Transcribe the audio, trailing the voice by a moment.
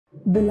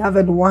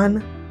Beloved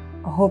one,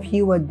 I hope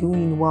you are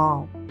doing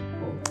well.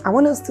 I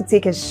want us to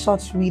take a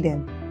short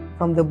reading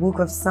from the book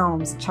of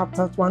Psalms,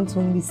 chapter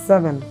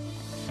 127.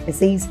 It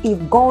says,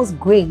 if God's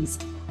grace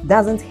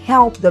doesn't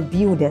help the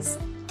builders,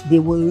 they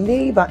will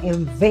labor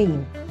in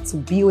vain to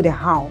build a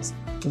house.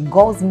 If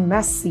God's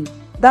mercy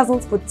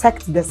doesn't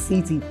protect the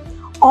city,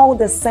 all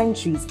the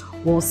centuries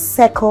will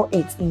circle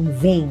it in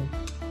vain.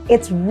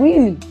 It's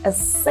really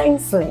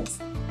senseless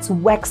to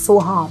work so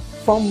hard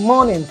from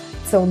morning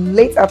till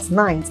late at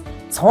night,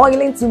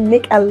 toiling to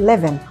make a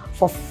living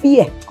for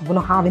fear of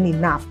not having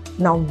enough.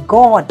 Now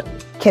God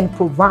can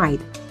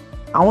provide.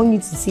 I want you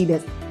to see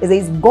this. It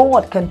says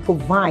God can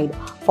provide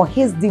for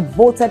his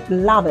devoted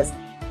lovers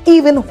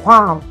even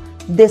while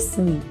they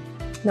sleep.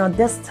 Now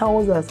this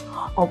tells us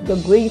of the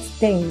great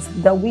things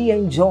that we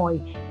enjoy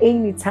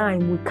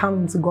anytime we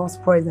come into God's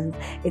presence.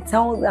 It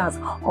tells us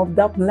of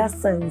the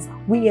blessings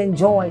we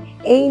enjoy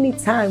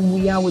anytime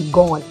we are with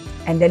God.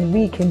 And then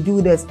we can do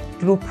this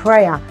through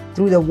prayer,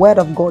 through the word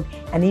of God,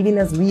 and even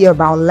as we are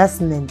about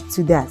listening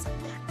to that.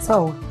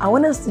 So I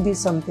want us to do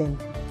something.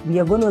 We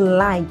are going to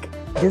like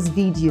this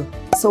video.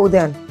 So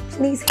then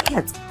please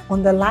hit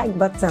on the like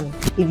button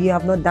if you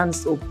have not done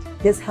so.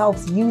 This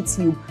helps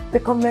YouTube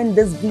recommend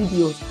these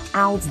videos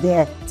out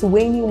there to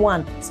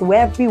anyone, so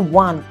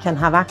everyone can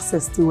have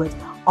access to it.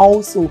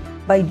 Also,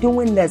 by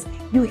doing this,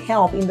 you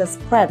help in the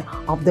spread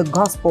of the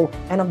gospel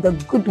and of the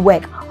good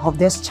work of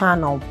this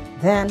channel.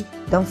 Then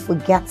don't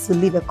forget to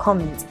leave a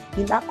comment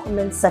in that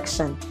comment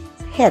section.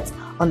 Hit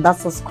on that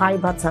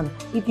subscribe button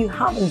if you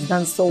haven't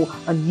done so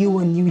and you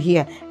are new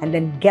here, and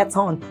then get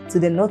on to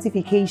the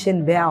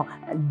notification bell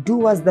and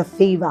do us the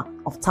favor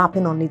of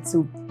tapping on it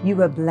too.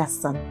 You are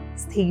blessed.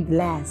 Stay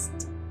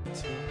blessed.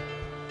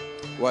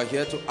 We're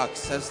here to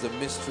access the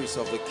mysteries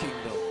of the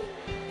kingdom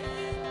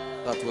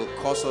that will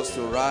cause us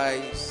to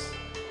rise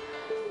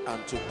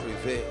and to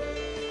prevail.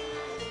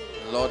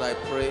 Lord, I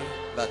pray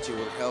that you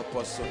will help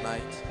us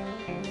tonight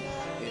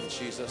in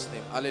Jesus'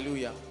 name.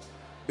 Hallelujah.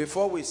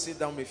 Before we sit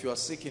down, if you are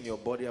sick in your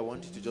body, I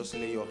want you to just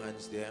lay your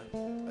hands there.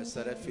 I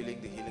started feeling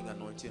the healing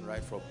anointing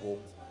right from home.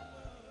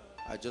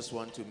 I just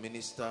want to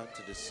minister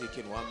to the sick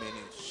in 1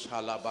 minute.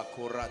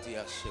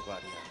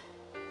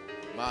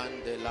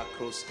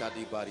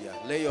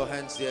 Lay your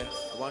hands there.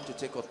 I want to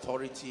take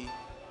authority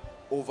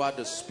over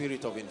the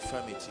spirit of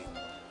infirmity.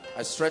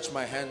 I stretch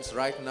my hands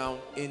right now,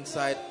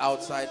 inside,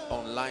 outside,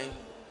 online.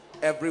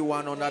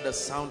 Everyone under the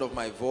sound of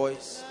my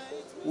voice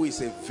who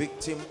is a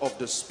victim of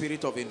the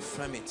spirit of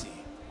infirmity,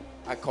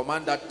 I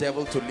command that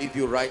devil to leave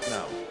you right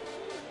now.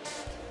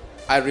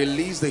 I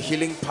release the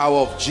healing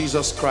power of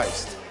Jesus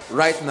Christ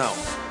right now.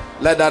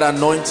 Let that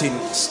anointing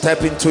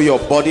step into your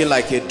body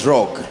like a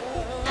drug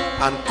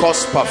and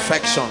cause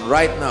perfection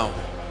right now.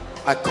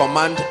 I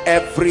command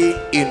every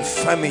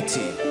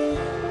infirmity,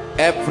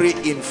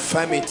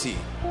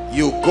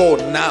 you go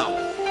now.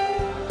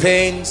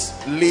 Pains,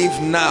 leave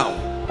now.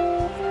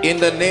 In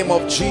the name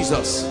of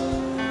Jesus,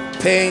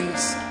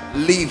 pains,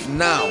 leave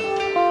now.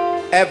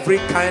 Every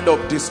kind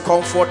of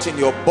discomfort in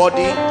your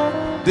body,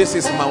 this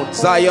is Mount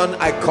Zion.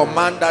 I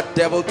command that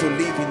devil to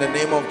leave in the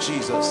name of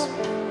Jesus.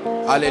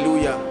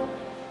 Hallelujah.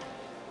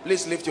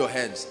 Please lift your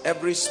hands.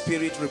 Every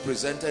spirit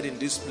represented in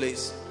this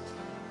place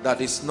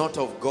that is not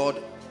of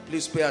God,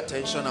 please pay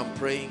attention. I'm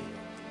praying.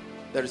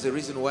 There is a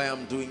reason why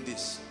I'm doing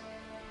this.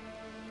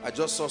 I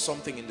just saw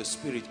something in the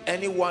spirit.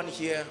 Anyone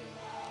here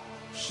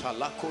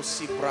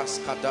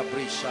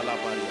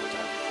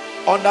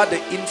under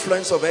the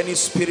influence of any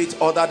spirit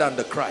other than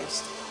the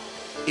Christ,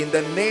 in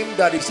the name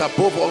that is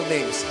above all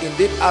names, in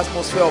this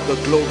atmosphere of the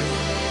glory,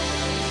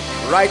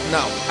 right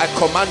now I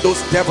command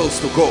those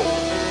devils to go.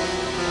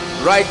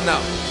 Right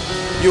now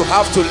you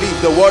have to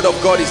leave. The word of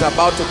God is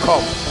about to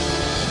come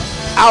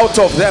out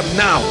of them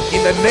now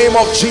in the name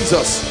of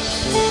Jesus.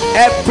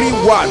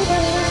 Everyone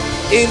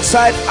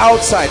inside,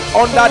 outside,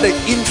 under the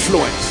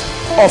influence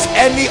of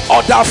any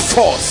other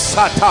force,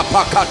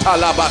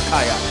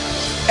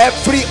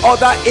 every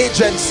other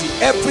agency,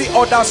 every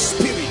other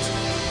spirit,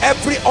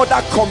 every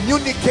other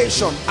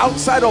communication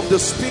outside of the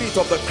spirit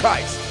of the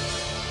Christ,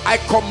 I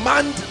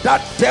command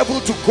that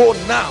devil to go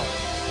now.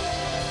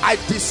 I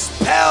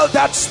dispel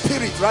that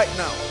spirit right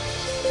now.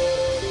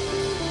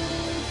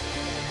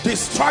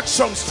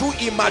 Distractions through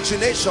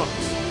imaginations,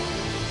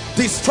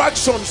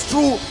 distractions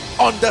through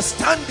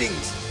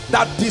understandings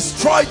that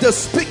destroy the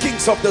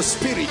speakings of the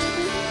spirit,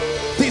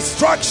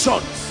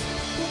 distractions,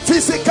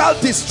 physical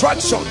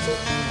distractions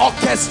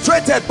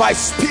orchestrated by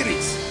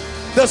spirits,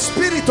 the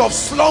spirit of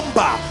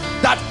slumber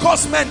that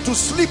cause men to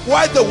sleep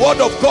while the word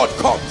of God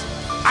comes.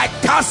 I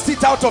cast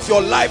it out of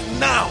your life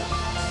now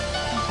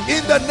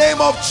in the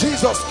name of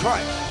Jesus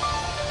Christ.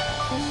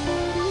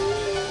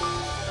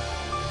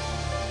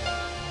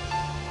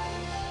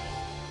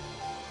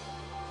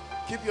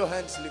 Keep your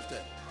hands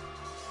lifted.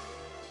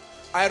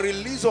 I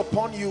release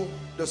upon you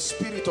the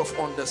spirit of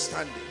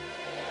understanding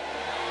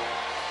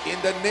in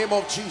the name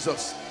of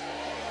Jesus.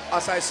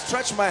 As I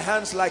stretch my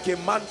hands like a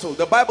mantle,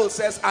 the Bible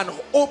says, and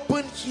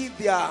open ye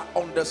their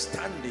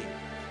understanding.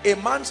 A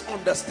man's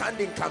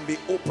understanding can be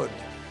opened.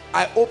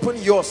 I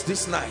open yours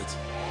this night.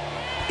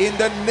 In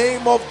the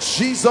name of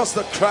Jesus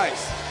the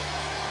Christ.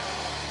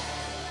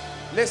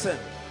 Listen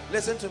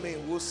to me.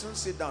 We'll soon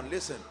sit down.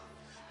 Listen.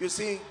 You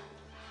see,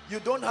 you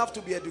don't have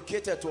to be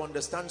educated to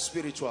understand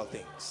spiritual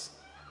things.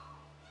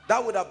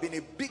 That would have been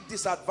a big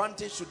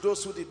disadvantage to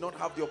those who did not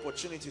have the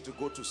opportunity to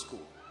go to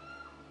school.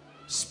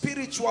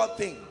 Spiritual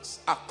things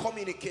are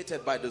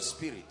communicated by the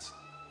Spirit.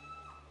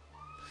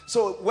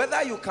 So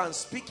whether you can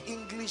speak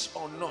English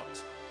or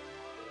not,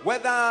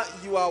 whether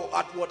you are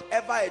at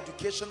whatever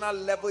educational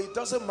level, it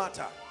doesn't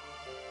matter.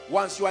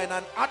 Once you are in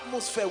an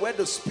atmosphere where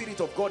the Spirit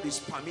of God is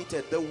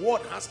permitted, the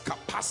word has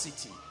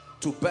capacity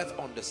to birth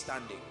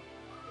understanding.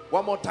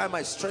 One more time,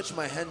 I stretch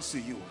my hands to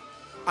you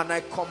and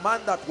I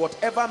command that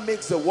whatever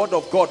makes the word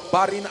of God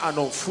barren and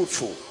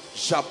unfruitful,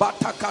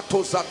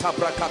 Shabatakato Zata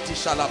Brakati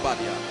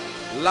Shalabadia,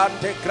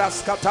 Lante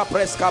Graskata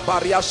Preska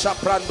Baria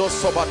Shaprando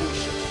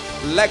Sobadush,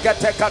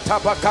 Legate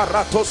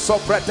Katabakarato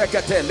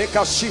Sopretekete,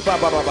 Leka Shiba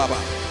Baba,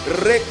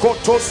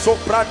 Rekoto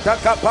Sopranta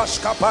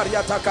Kapashka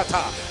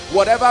Pariatakata.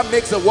 Whatever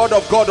makes the word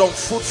of God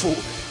unfruitful,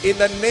 in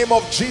the name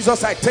of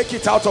Jesus, I take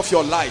it out of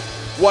your life.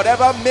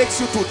 Whatever makes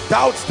you to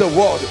doubt the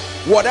word,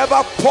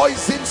 whatever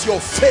poisons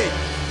your faith,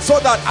 so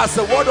that as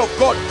the word of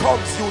God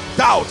comes, you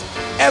doubt.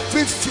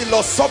 Every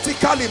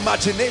philosophical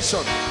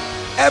imagination,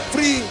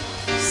 every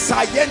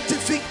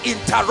scientific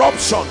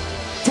interruption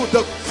to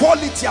the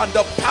quality and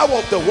the power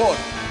of the word,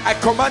 I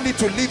command it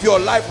to leave your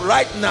life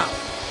right now.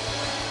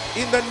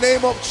 In the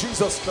name of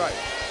Jesus Christ.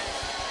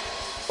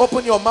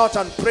 Open your mouth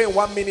and pray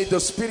 1 minute. The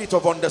spirit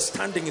of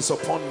understanding is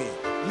upon me.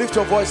 Lift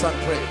your voice and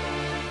pray.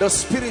 The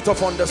spirit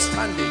of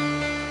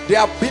understanding,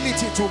 the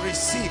ability to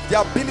receive,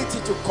 the ability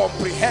to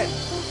comprehend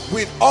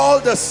with all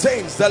the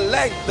saints, the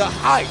length, the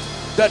height,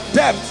 the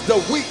depth, the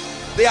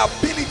width, the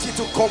ability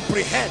to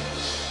comprehend,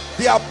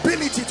 the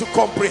ability to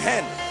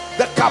comprehend,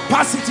 the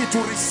capacity to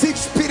receive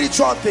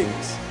spiritual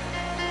things.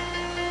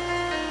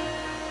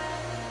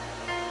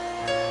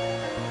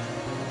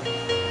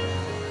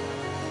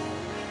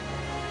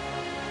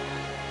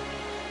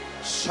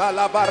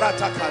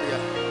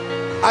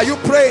 Are you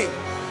praying?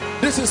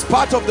 This is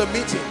part of the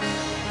meeting.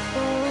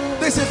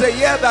 This is a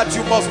year that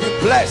you must be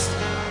blessed.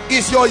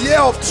 It's your year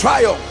of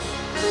triumph,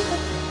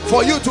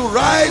 for you to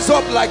rise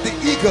up like the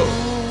eagle.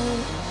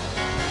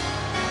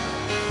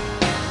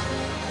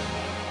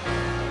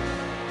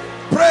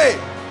 Pray.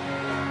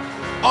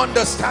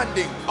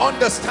 Understanding,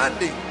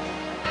 understanding,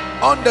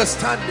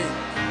 understanding.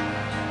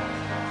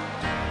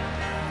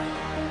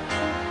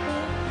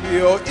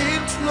 Your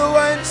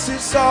influence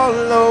is all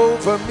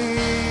over me.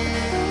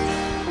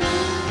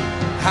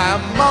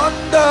 I'm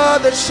under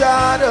the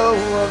shadow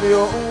of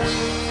your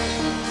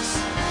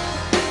wings.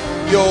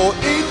 Your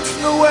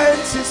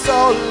influence is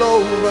all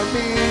over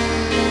me.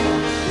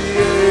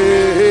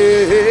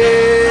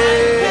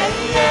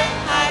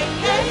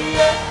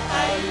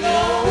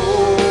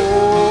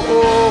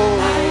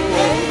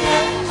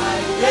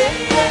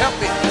 Help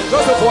me.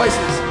 Those are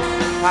voices.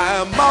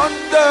 I'm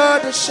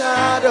under the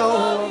shadow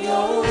of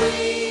your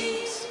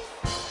wings.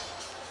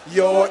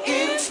 Your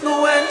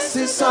influence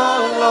is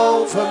all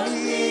over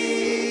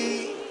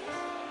me.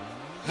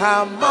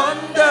 I'm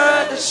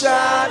under the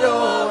shadow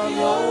of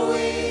your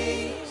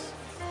wings.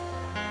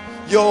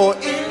 Your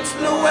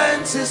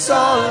influence is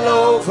all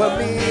over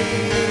me.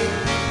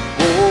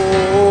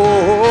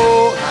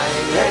 Oh,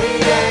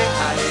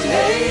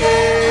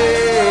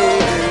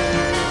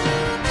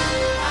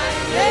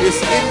 His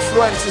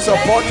influence is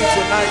upon you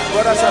tonight,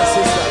 brothers and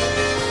sisters.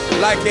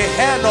 Like a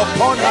hen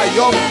upon her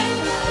young,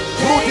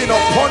 brooding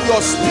upon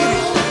your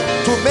spirit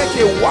to make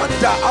a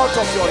wonder out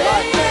of your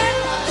life.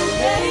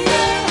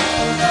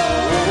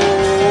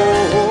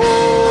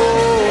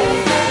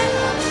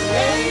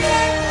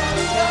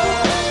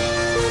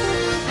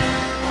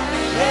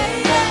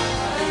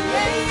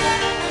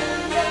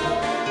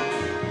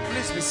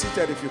 Please be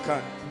seated if you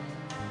can.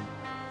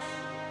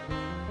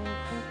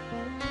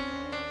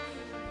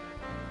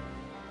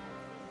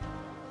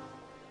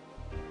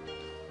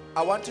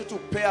 I want you to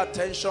pay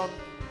attention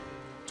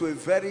to a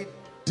very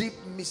deep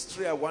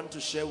mystery I want to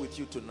share with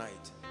you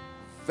tonight.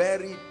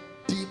 Very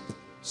deep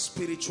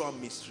spiritual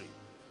mystery.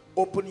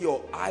 Open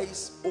your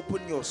eyes,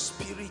 open your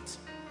spirit.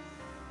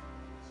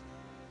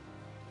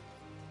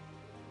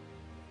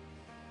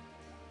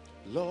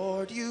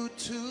 Lord, you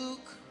took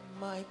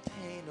my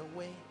pain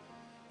away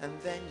and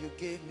then you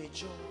gave me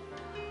joy.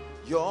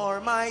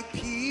 You're my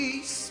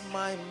peace,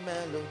 my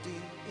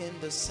melody in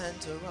the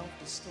center of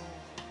the storm.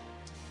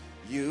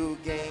 You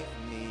gave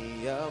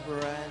me a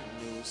brand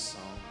new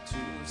song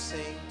to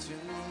sing to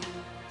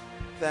you.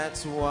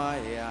 That's why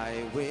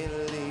I will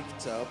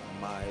lift up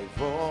my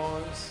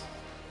voice.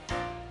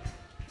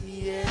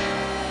 Yeah,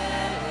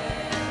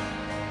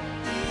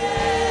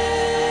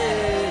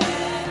 yeah,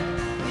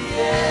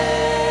 yeah.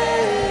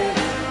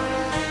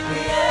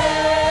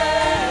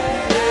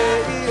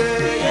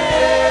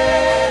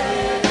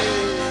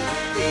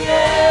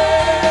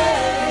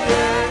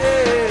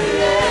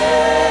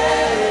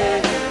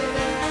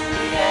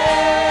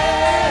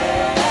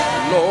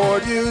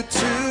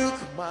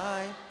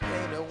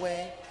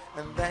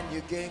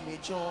 Gave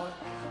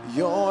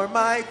You're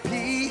my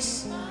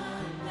peace.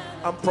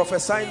 I'm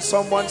prophesying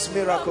someone's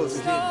miracle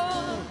to him.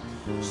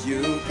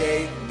 You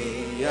gave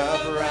me a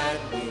brand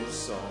new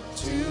song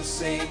to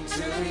sing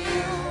to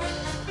you.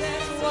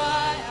 That's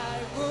why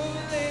I will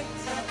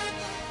lift up.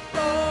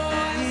 Oh,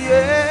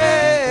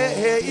 yeah,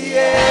 yeah,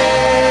 yeah,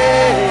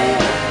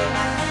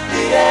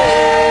 yeah.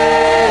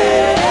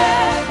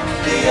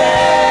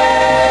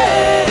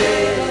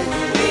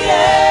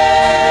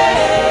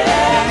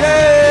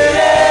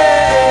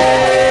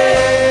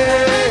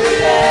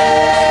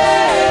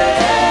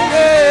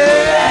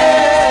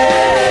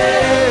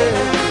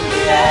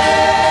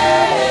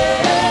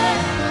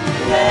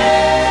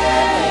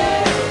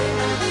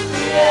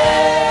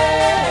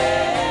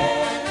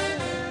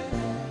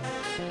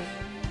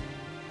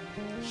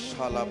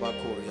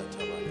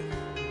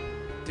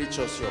 Teach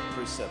us your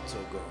precepts,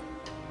 oh God,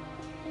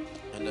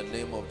 in the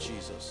name of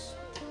Jesus.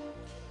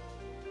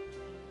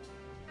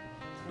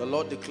 The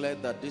Lord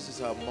declared that this is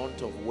our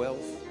month of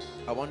wealth.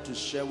 I want to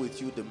share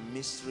with you the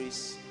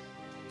mysteries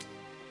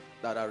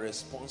that are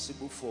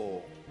responsible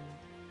for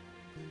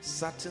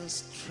certain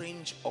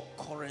strange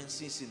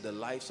occurrences in the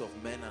lives of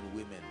men and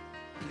women.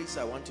 Please,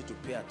 I want you to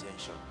pay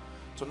attention.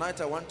 Tonight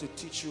I want to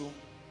teach you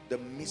the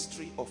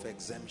mystery of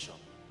exemption.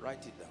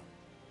 Write it down.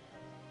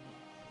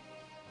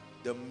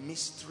 The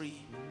mystery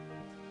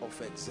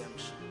of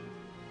exemption.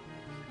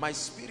 My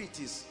spirit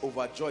is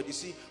overjoyed. You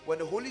see, when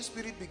the Holy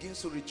Spirit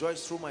begins to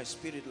rejoice through my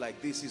spirit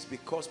like this, is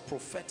because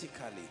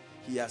prophetically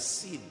he has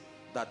seen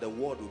that the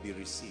word will be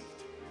received.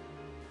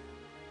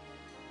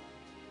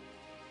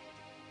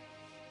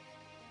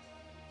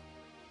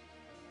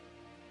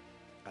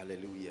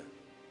 Hallelujah.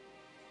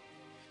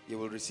 You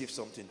will receive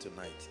something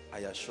tonight, I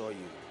assure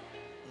you.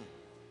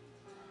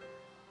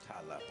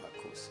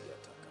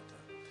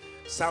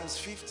 Psalms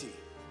 50,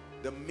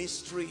 the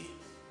mystery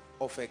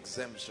of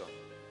exemption.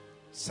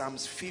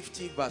 Psalms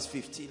 50 verse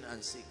 15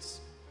 and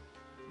 6.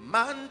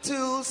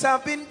 Mantles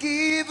have been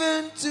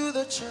given to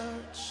the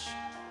church.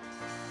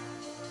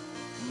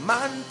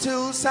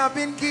 Mantles have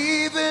been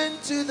given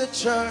to the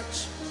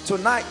church.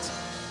 Tonight,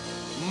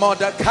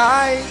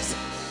 Mordecai's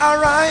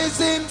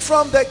arising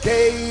from the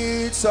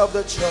gates of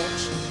the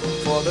church,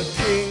 for the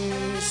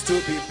kings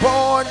to be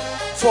born,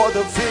 for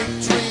the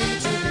victory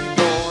to be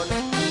born,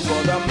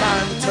 for the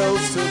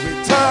mantles to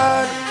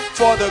return,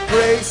 for the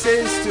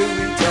graces to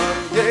return.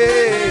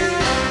 Yeah.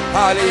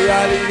 Holly,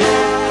 holly,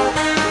 oh,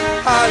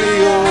 holly,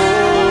 oh,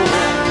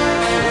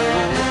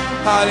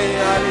 holly,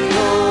 holly,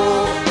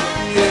 oh,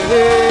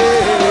 yeah.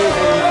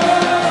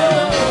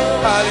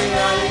 Holly,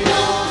 holly, oh,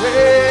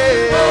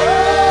 yeah.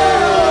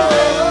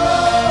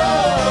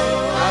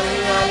 Holly,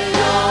 holly,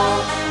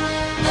 oh.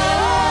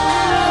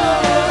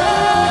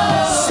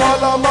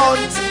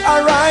 Solomon's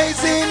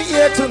arising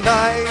here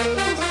tonight.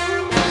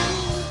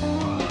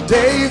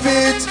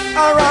 David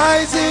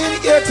arising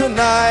here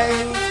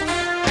tonight.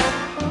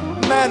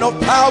 Man of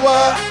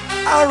power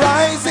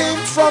arising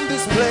from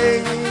this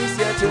place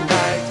here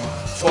tonight.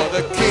 For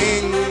the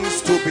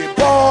kings to be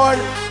born,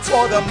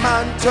 for the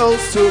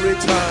mantles to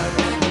return,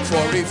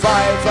 for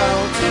revival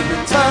to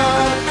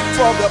return,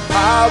 for the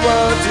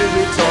power to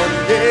return.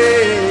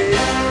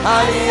 Yeah.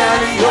 Ali,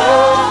 ali, oh,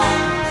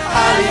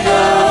 ali,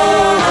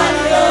 oh,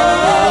 ali, oh,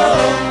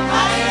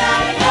 ali,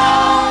 ali,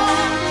 oh.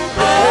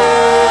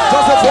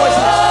 Just the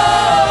voices.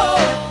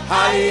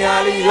 Ali,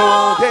 ali,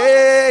 oh,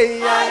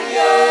 hey, ali,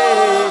 oh.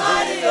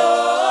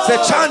 Say,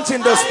 chant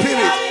in the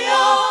spirit.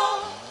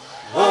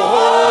 Oh, oh, oh,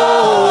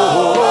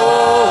 oh,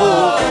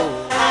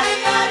 oh. Ali,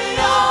 ali,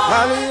 oh.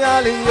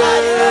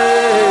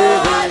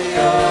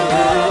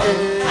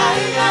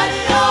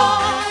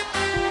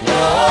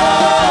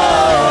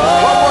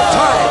 One more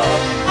time.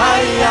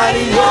 Ali,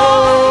 ali, oh.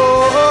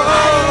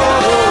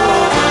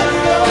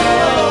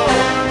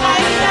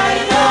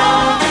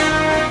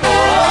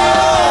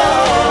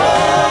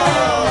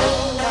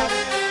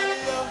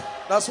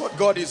 That's what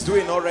God is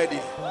doing already.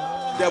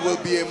 There will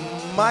be a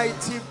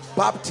mighty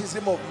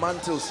baptism of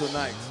mantles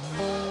tonight.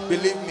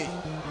 Believe me.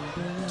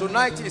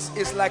 Tonight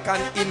is like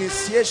an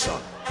initiation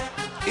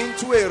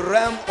into a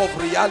realm of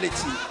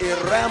reality, a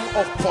realm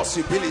of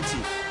possibility.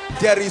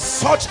 There is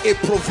such a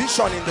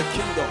provision in the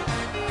kingdom.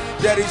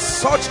 There is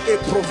such a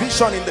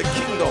provision in the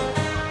kingdom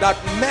that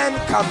men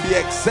can be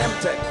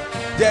exempted.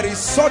 There is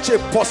such a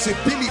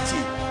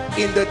possibility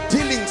in the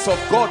dealings of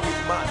God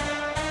with man.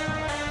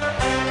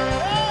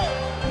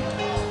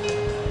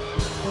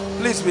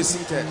 Please be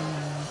seated.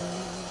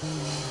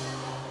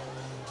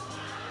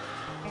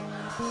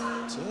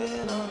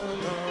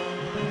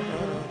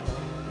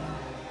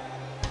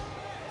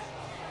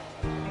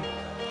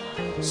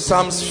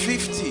 Psalms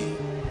 50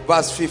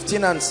 verse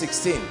 15 and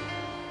 16.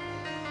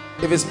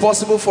 If it's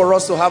possible for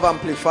us to have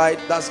amplified,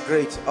 that's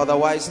great.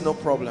 Otherwise, no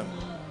problem.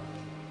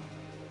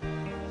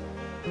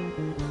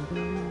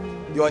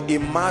 You are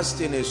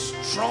immersed in a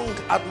strong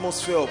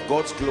atmosphere of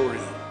God's glory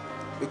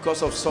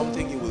because of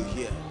something you will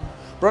hear.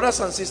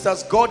 Brothers and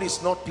sisters, God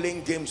is not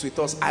playing games with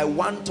us. I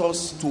want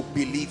us to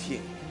believe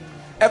him.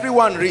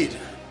 Everyone read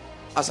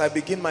as I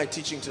begin my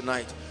teaching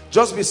tonight.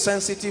 Just be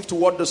sensitive to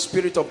what the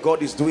Spirit of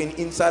God is doing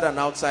inside and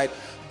outside.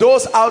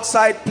 Those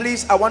outside,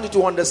 please, I want you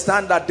to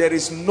understand that there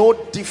is no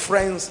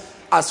difference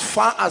as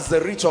far as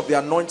the reach of the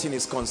anointing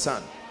is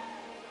concerned.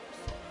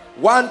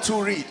 1,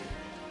 2, read.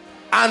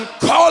 And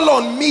call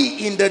on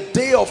me in the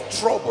day of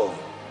trouble,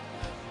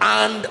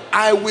 and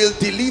I will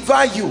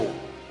deliver you,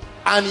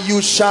 and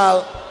you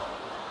shall...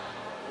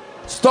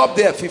 Stop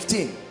there,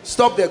 15.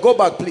 Stop there, go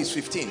back please,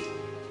 15.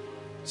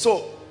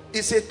 So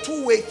it's a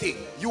two-way thing.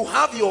 You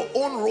have your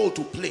own role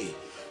to play.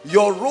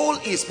 Your role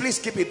is, please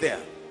keep it there,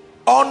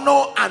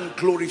 honor and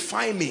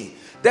glorify me.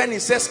 Then he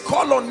says,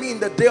 call on me in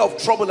the day of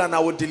trouble and I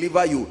will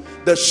deliver you.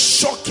 The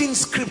shocking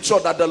scripture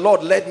that the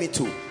Lord led me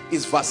to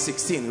is verse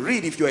 16.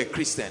 Read if you're a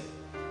Christian.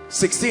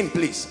 16,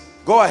 please.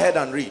 Go ahead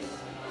and read.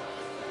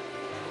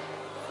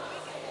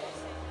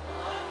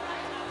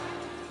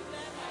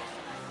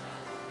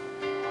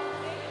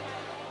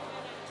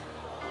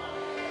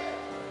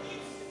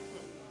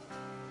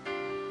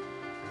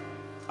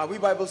 Are we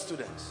Bible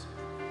students?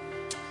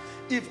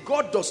 If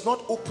God does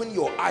not open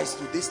your eyes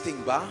to this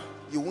thing,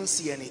 you won't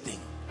see anything.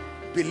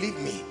 Believe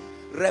me,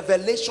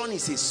 revelation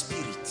is a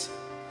spirit.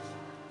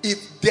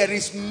 If there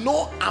is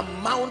no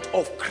amount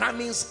of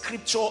cramming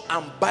scripture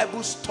and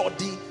Bible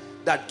study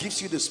that gives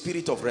you the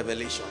spirit of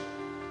revelation,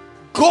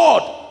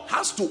 God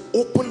has to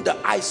open the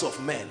eyes of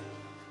men.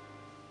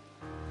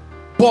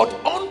 But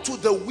unto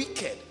the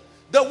wicked,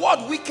 the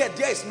word wicked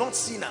there is not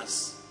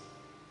sinners.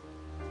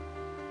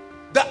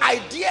 The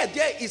idea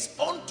there is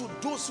unto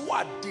those who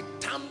are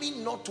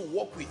determined not to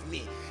walk with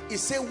me. He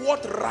said,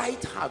 what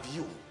right have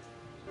you?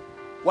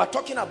 We're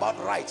talking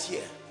about right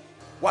here.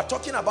 We're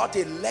talking about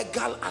a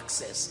legal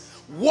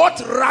access. What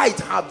right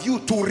have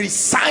you to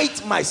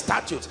recite my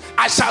statutes?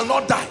 I shall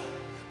not die.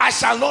 I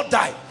shall not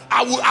die.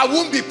 I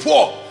won't be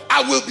poor.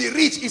 I will be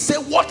rich. He said,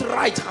 what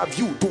right have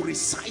you to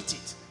recite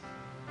it?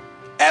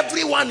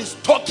 Everyone is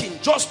talking,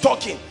 just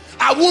talking.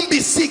 I won't be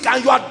sick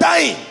and you are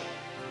dying.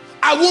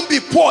 I won't be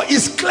poor.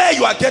 It's clear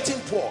you are getting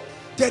poor.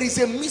 There is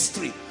a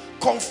mystery.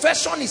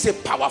 Confession is a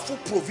powerful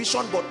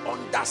provision, but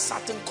under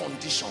certain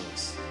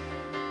conditions.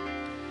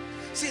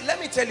 See, let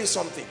me tell you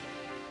something.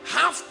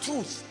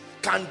 Half-truth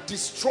can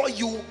destroy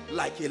you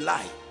like a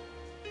lie.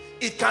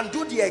 It can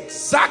do the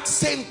exact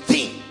same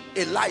thing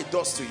a lie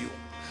does to you.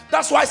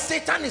 That's why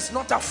Satan is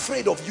not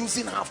afraid of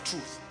using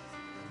half-truth,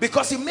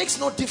 because it makes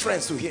no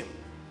difference to him.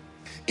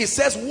 It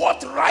says,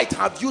 what right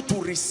have you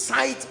to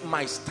recite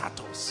my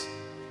status?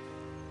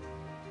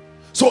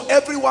 So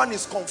everyone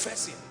is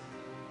confessing,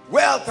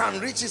 wealth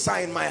and riches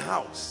are in my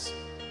house.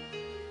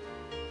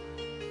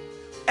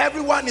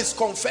 Everyone is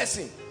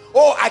confessing,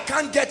 oh, I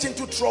can't get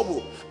into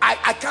trouble.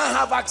 I can't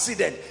have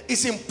accident.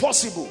 It's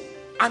impossible.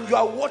 And you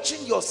are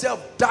watching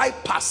yourself die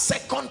per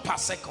second.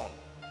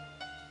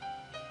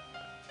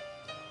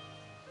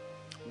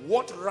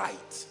 What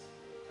right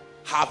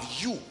have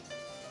you?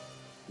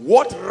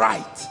 What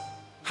right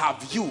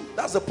have you?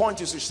 That's the point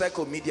you should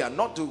circle, media,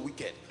 not the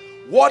wicked.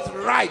 What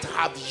right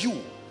have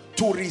you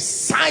to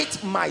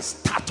recite my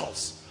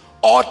status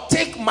or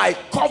take my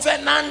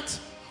covenant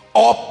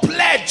or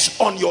pledge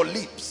on your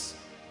lips?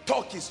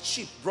 Talk is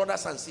cheap,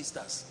 brothers and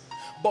sisters.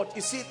 But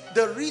you see,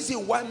 the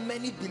reason why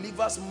many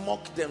believers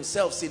mock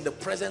themselves in the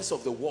presence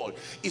of the world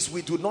is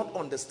we do not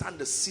understand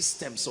the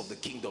systems of the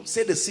kingdom.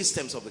 Say the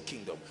systems of the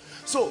kingdom.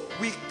 So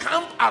we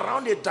camp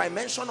around a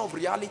dimension of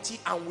reality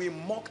and we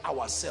mock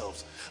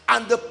ourselves.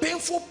 And the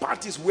painful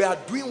part is we are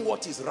doing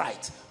what is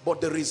right, but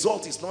the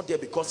result is not there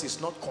because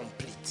it's not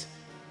complete.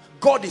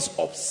 God is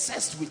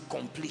obsessed with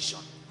completion.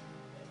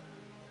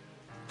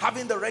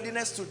 Having the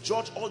readiness to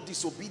judge all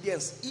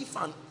disobedience if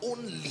and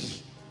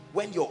only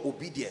when your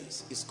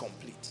obedience is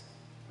complete.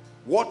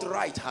 What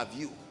right have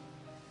you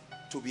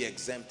to be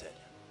exempted?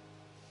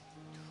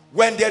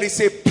 When there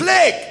is a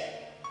plague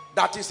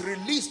that is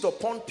released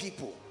upon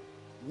people,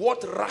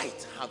 what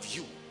right have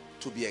you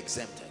to be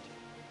exempted?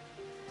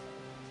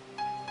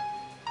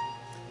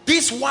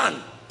 This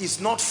one is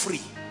not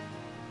free.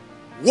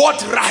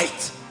 What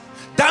right?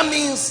 That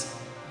means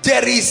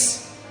there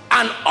is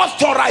an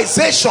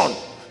authorization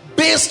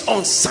based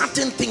on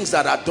certain things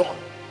that are done.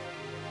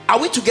 Are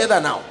we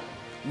together now?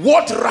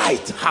 What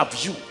right have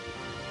you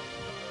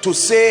to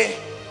say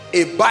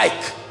a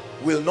bike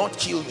will not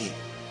kill me?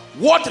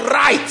 What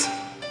right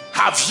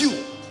have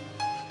you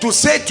to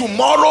say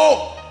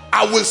tomorrow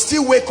I will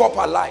still wake up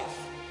alive?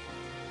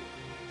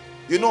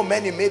 You know,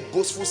 many made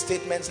boastful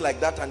statements like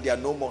that and they are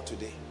no more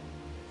today.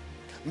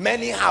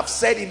 Many have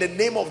said, in the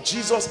name of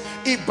Jesus,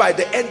 if by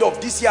the end of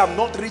this year I'm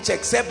not rich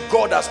except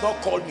God has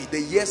not called me.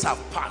 The years have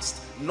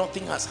passed.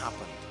 Nothing has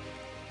happened.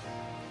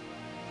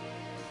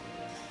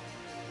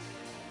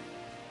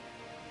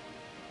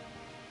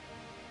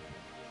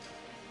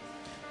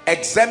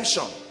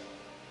 Exemption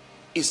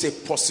is a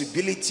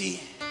possibility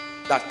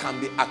that can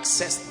be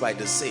accessed by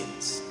the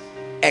saints.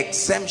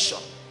 Exemption.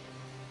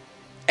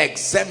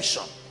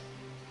 Exemption.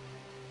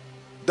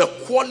 The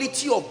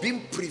quality of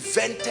being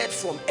prevented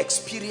from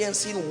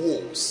experiencing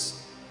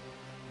woes.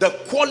 The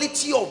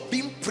quality of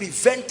being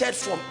prevented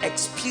from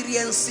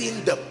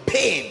experiencing the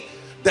pain,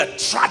 the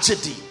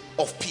tragedy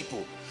of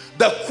people.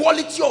 The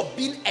quality of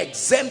being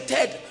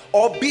exempted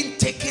or being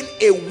taken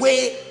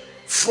away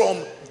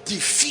from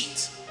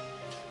defeat.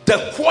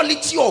 The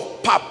quality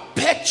of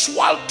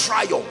perpetual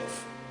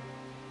triumph.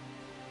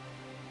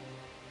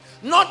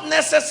 Not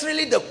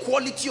necessarily the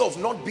quality of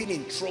not being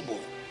in trouble,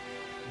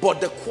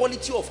 but the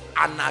quality of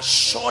an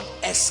assured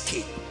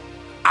escape,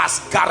 as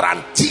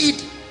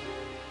guaranteed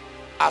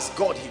as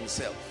God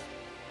himself.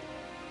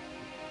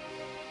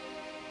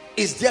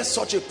 Is there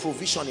such a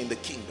provision in the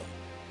kingdom?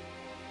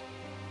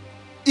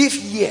 If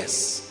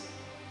yes,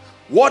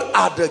 what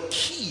are the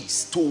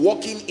keys to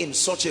walking in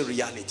such a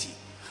reality?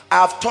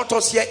 I have taught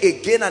us here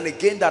again and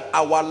again that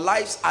our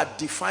lives are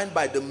defined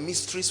by the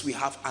mysteries we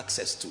have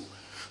access to.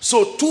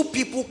 So two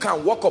people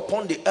can walk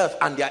upon the earth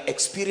and their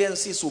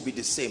experiences will be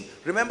the same.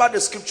 Remember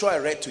the scripture I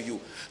read to you.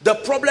 The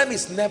problem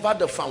is never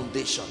the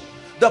foundation.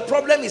 The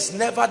problem is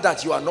never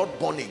that you are not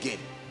born again,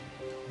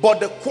 but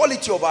the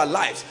quality of our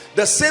lives.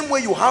 The same way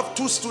you have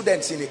two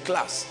students in a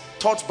class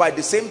taught by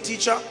the same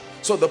teacher,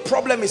 so the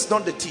problem is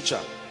not the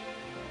teacher.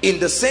 In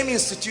the same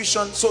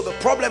institution, so the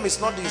problem is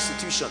not the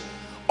institution.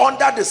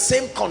 Under the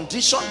same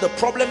condition, the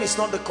problem is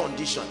not the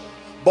condition,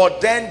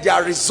 but then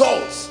their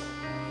results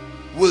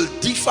will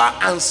differ,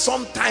 and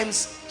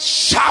sometimes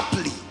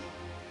sharply.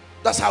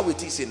 That's how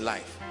it is in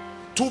life.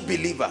 Two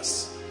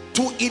believers,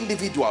 two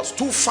individuals,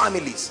 two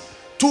families,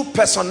 two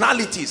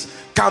personalities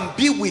can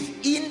be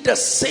within the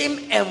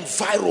same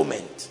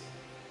environment,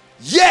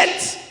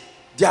 yet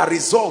their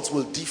results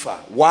will differ.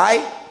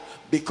 Why?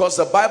 Because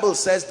the Bible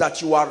says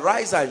that you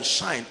arise and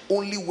shine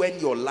only when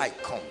your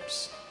light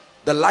comes.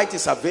 The light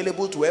is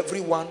available to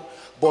everyone,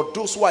 but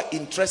those who are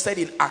interested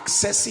in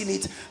accessing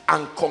it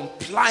and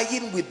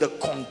complying with the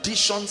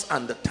conditions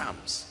and the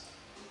terms.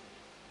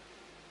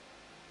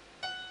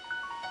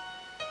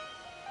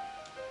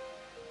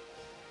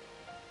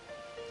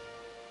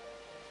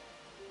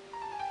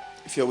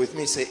 If you're with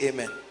me, say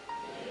amen. Amen.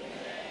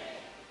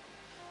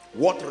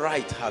 What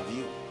right have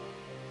you?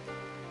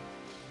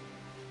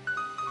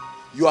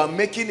 You are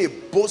making a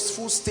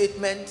boastful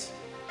statement,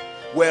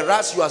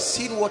 whereas you are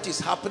seeing what is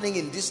happening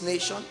in this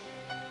nation,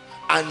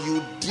 and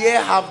you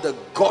dare have the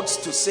guts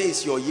to say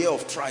it's your year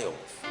of triumph.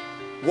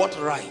 What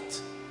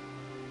right?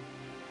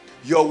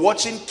 You're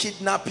watching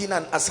kidnapping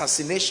and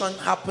assassination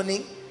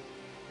happening.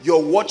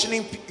 You're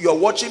watching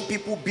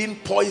people being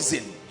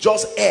poisoned,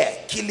 just air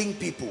killing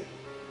people.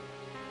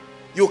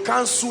 You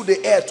can't sue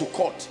the air to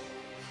court.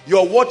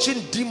 You're watching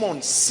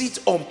demons sit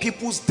on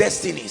people's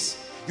destinies.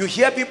 You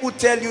hear people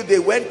tell you they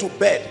went to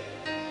bed,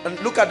 and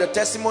look at the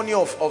testimony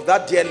of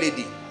that dear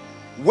lady.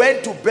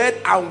 Went to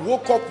bed and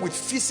woke up with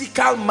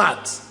physical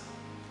marks,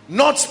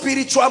 not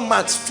spiritual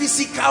marks,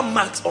 physical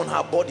marks on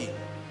her body.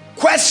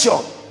 Question: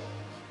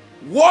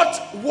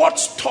 what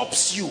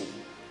stops you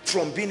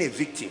from being a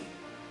victim?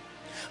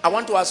 I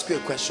want to ask you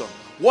a question.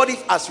 What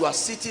if, as you are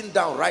sitting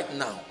down right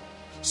now,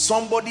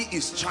 somebody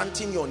is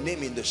chanting your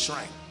name in the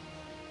shrine?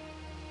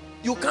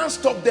 You can't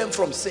stop them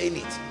from saying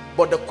it,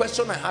 but the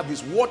question I have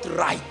is, what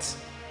right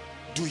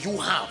do you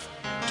have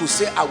to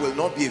say I will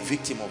not be a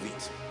victim of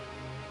it?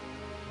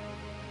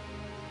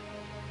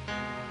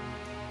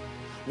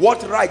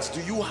 What rights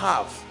do you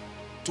have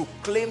to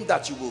claim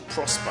that you will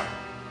prosper?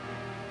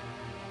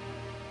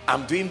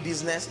 I'm doing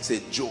business, it's a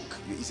joke.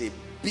 It's a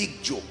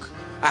big joke.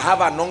 I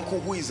have an uncle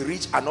who is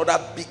rich, another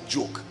big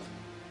joke.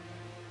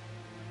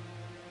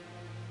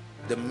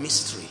 The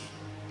mystery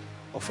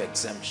of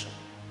exemption.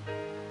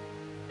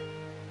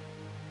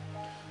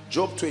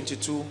 Job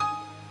 22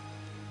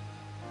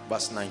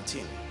 verse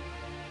 19.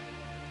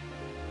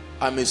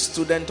 I'm a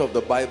student of the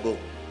Bible.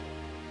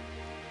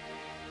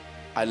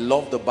 I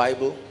love the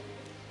Bible.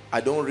 I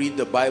don't read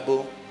the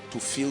Bible to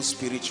feel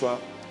spiritual.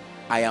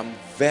 I am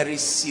very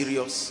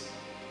serious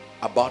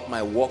about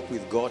my walk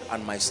with God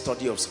and my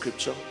study of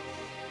scripture.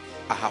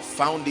 I have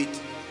found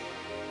it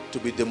to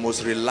be the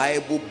most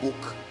reliable book.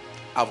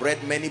 I've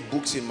read many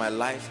books in my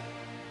life.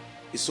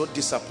 It's so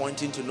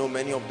disappointing to know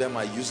many of them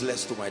are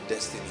useless to my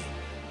destiny.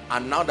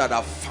 And now that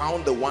I've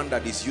found the one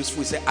that is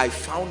useful, say, I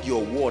found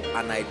your word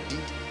and I did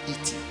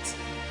eat it.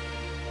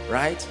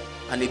 Right?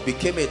 And it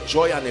became a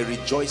joy and a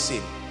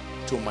rejoicing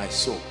to my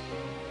soul.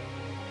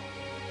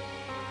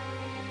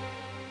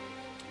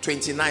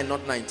 29,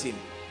 not 19.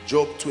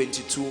 Job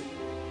 22,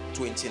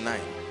 29.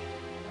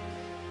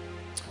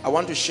 I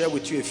want to share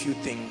with you a few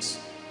things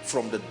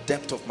from the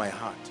depth of my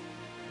heart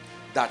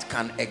that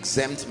can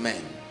exempt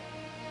men.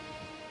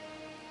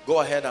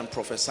 Go ahead and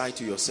prophesy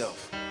to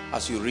yourself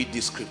as you read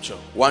this scripture.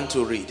 Want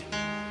to read?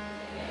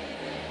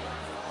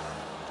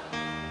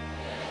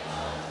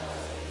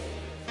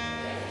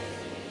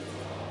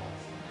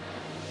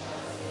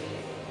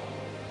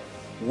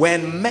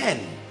 When men,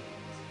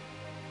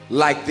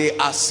 like they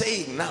are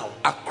saying now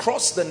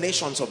across the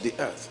nations of the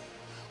earth,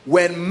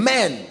 when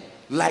men,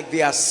 like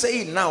they are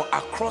saying now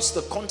across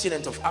the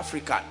continent of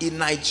Africa, in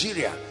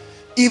Nigeria,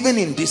 even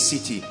in this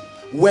city,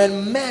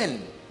 when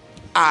men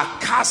are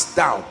cast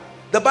down,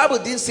 the Bible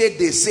didn't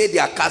say they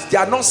are cast, they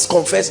are not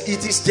confessed,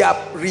 it is their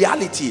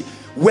reality.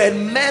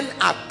 When men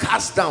are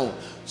cast down,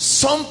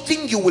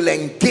 something you will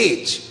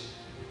engage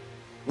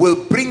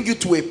will bring you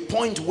to a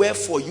point where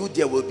for you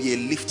there will be a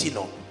lifting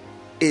up,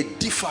 a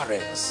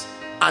difference,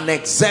 an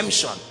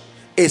exemption,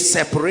 a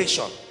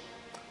separation.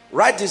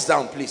 Write this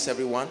down, please,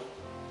 everyone.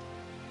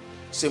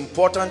 It's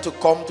important to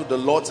come to the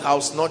Lord's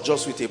house not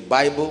just with a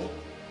Bible.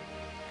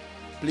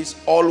 Please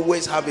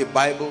always have a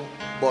Bible,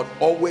 but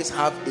always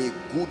have a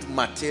good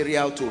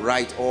material to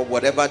write, or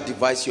whatever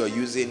device you're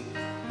using,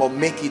 but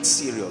make it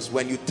serious.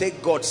 When you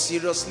take God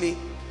seriously,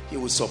 he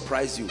will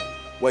surprise you.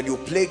 When you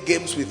play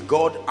games with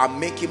God and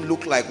make him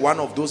look like one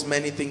of those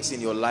many things in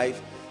your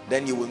life,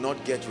 then you will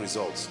not get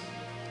results.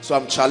 So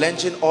I'm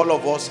challenging all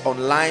of us,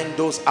 online,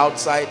 those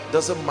outside,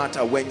 doesn't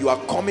matter. When you are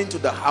coming to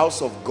the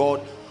house of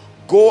God,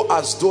 go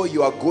as though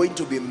you are going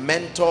to be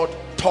mentored,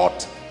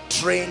 taught,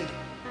 trained,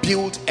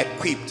 built,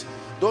 equipped.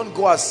 Don't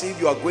go as if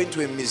you are going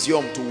to a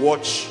museum to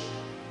watch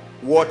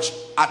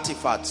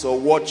artifacts or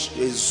watch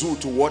a zoo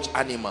to watch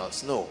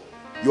animals. No,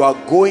 you are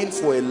going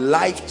for a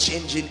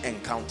life-changing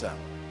encounter.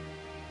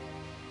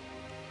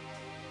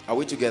 Are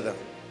we together?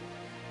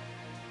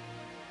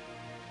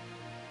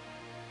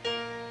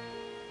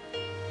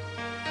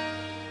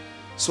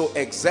 So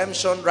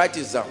exemption, write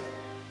this down.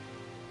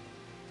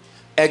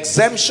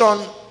 Exemption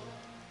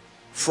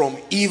from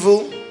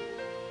evil,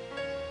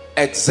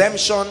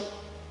 exemption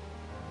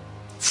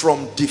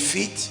from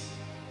defeat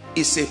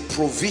is a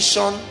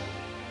provision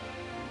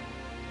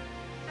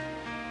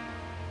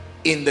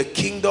in the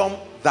kingdom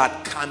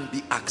that can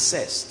be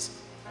accessed.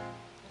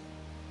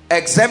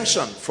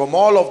 Exemption from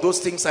all of those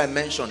things I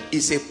mentioned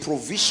is a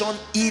provision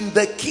in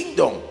the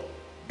kingdom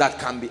that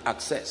can be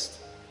accessed.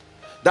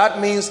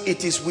 That means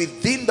it is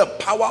within the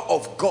power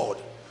of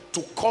God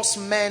to cause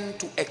men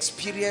to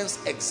experience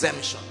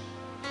exemption.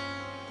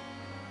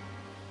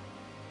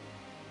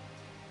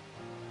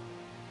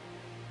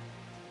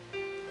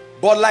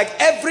 But like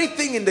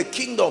everything in the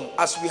kingdom,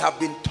 as we have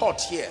been taught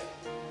here,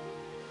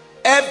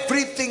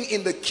 everything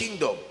in the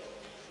kingdom,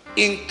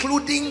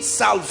 including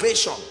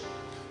salvation,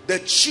 the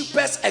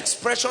cheapest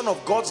expression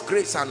of God's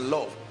grace and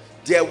love,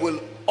 there will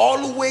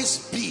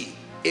always be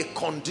a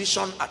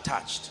condition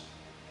attached.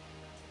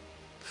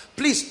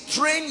 Please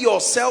train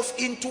yourself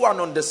into an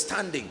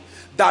understanding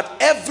that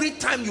every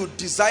time you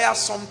desire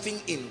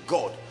something in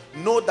God,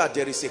 know that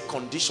there is a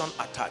condition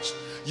attached.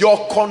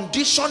 Your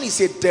condition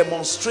is a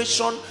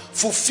demonstration.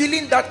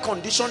 Fulfilling that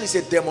condition is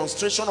a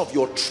demonstration of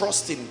your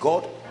trust in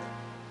God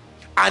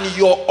and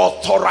your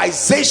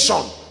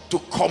authorization to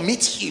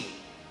commit him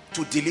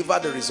to deliver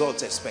the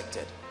results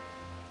expected.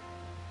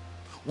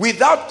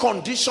 Without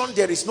condition,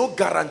 there is no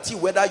guarantee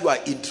whether you are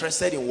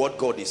interested in what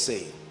God is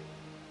saying.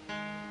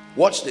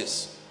 Watch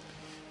this.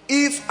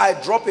 If I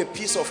drop a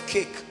piece of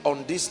cake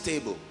on this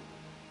table,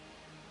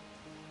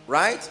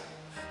 right,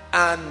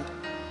 and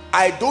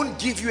I don't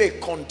give you a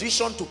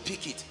condition to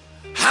pick it,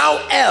 how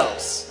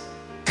else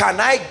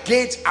can I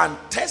gauge and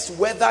test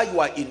whether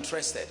you are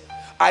interested?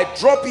 I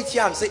drop it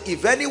here and say,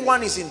 if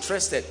anyone is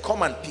interested,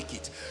 come and pick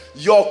it.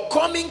 Your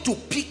coming to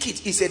pick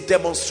it is a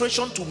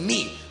demonstration to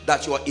me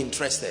that you are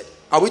interested.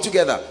 Are we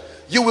together?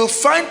 You will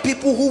find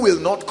people who will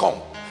not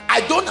come.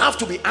 I don't have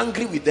to be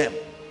angry with them.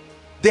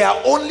 They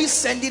are only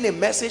sending a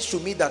message to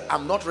me that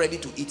I'm not ready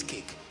to eat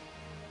cake.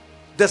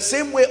 The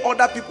same way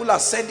other people are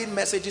sending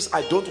messages,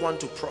 I don't want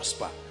to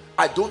prosper.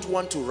 I don't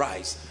want to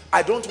rise.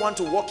 I don't want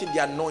to walk in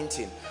the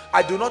anointing.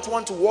 I do not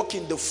want to walk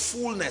in the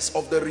fullness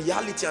of the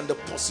reality and the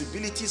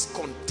possibilities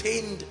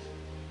contained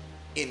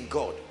in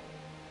God.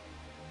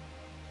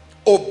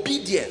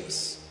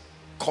 Obedience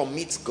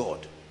commits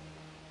God.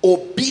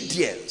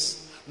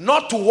 Obedience,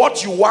 not to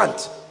what you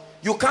want.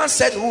 You can't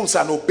set rules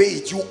and obey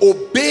it. You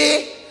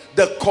obey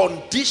the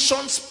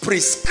conditions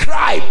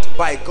prescribed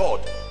by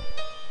God.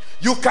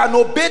 You can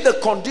obey the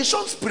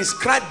conditions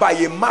prescribed by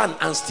a man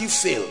and still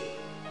fail.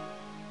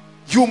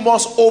 You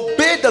must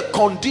obey the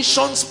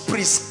conditions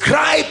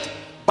prescribed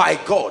by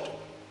God.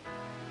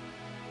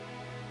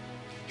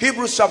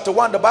 Hebrews chapter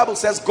 1, the Bible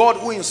says, God,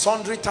 who in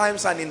sundry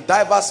times and in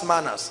diverse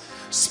manners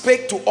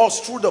spake to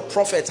us through the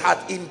prophets, had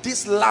in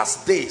these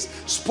last days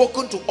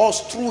spoken to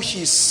us through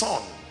his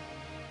Son.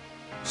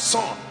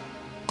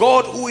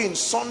 God, who in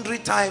sundry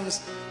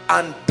times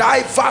and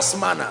diverse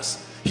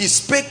manners, he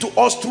spake to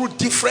us through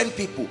different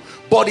people,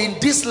 but in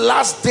these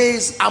last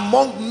days,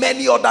 among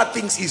many other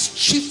things, his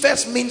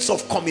chiefest means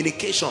of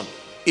communication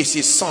is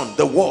his Son,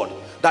 the Word,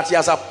 that he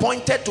has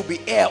appointed to be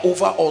heir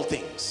over all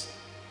things.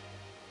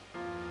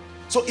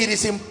 So it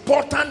is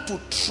important to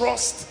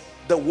trust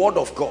the Word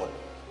of God.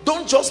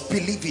 Don't just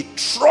believe it.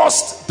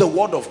 Trust the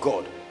Word of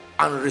God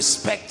and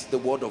respect the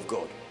Word of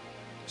God.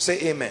 Say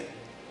amen.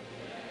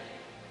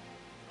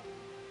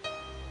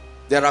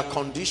 There are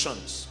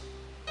conditions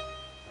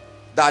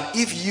that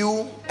if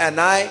you and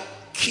I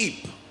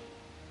keep,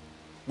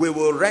 we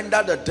will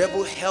render the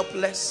devil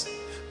helpless,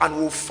 and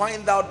we'll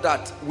find out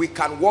that we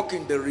can walk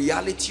in the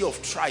reality of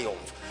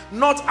triumph,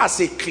 not as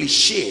a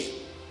cliche,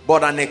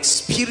 but an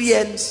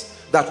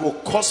experience that will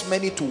cause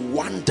many to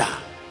wonder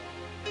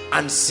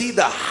and see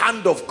the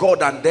hand of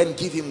God and then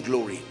give him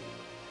glory.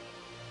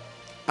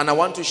 And I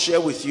want to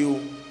share with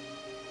you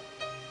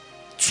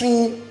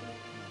two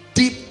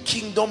deep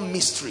kingdom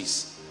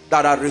mysteries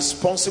that are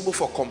responsible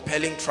for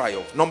compelling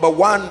triumph. Number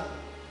one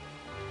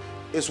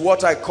is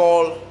what I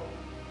call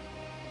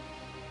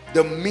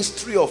the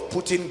mystery of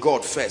putting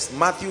God first.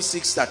 Matthew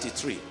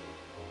 6:33.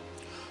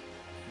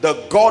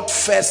 The God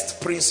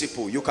first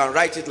principle. You can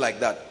write it like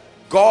that.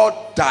 God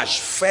dash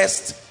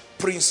first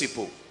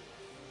principle.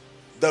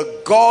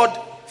 The God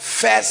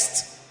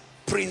first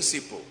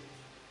principle.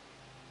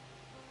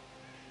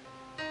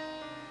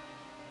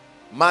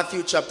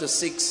 Matthew chapter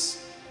 6.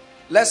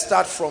 Let's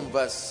start from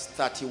verse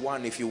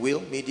 31, if you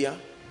will, media.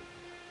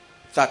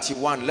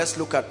 31. Let's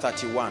look at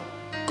 31.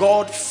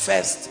 God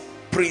first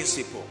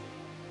principle.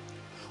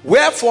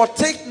 Wherefore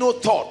take no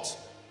thought.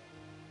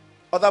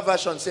 Other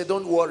versions say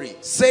don't worry,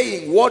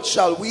 saying, what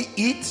shall we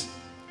eat?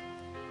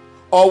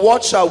 Or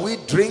what shall we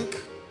drink?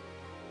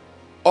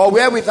 Or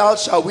wherewithal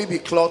shall we be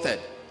clothed?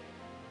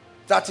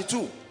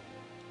 32.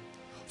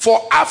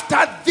 For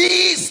after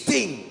these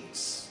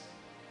things,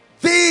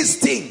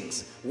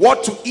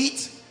 what to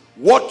eat,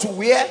 what to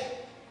wear,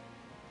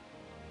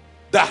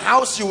 the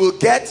house you will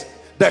get,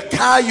 the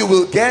car you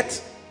will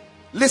get,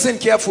 listen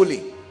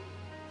carefully,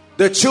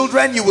 the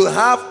children you will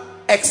have,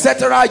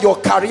 etc., your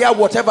career,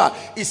 whatever.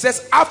 It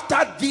says,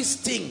 after these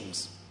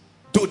things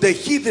do the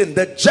heathen,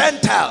 the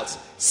Gentiles,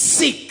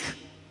 seek.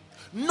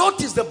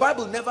 Notice the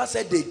Bible never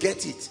said they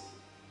get it.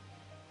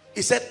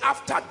 It said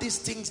after these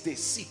things they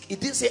seek.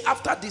 It didn't say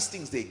after these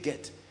things they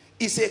get.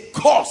 It's a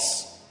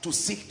cause to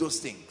seek those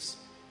things.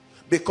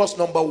 Because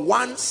number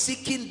one,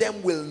 seeking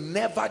them will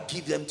never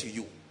give them to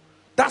you.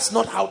 That's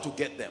not how to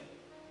get them.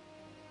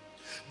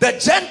 The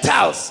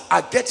Gentiles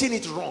are getting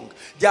it wrong.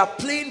 They are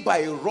playing by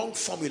a wrong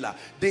formula.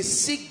 They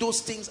seek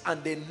those things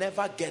and they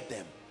never get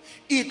them.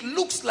 It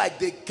looks like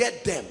they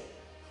get them,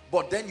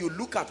 but then you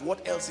look at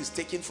what else is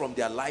taken from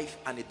their life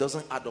and it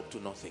doesn't add up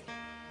to nothing.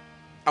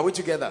 Are we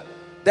together?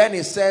 Then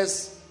it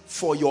says,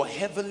 for your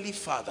heavenly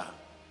Father.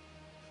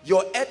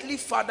 Your earthly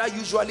father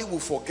usually will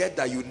forget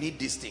that you need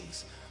these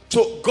things.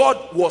 So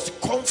God was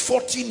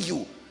comforting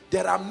you.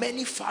 There are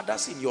many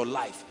fathers in your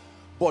life,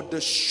 but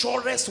the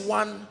surest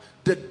one,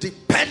 the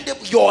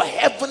dependable, your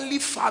heavenly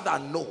Father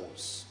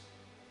knows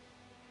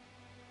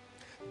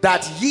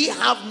that ye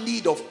have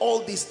need of all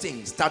these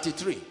things.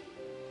 33.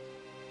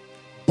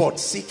 But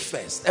seek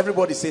first.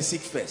 Everybody say seek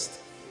first.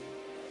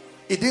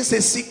 It didn't say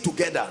seek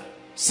together.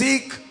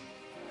 Seek.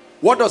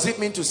 What does it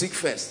mean to seek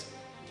first?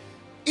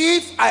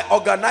 If I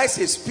organize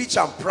a speech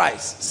and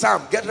prize,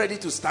 Sam, get ready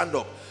to stand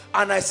up,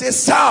 and I say,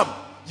 Sam,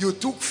 you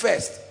took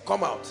first,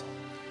 come out.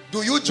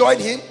 Do you join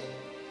him?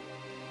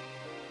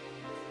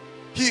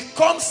 He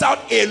comes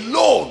out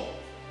alone,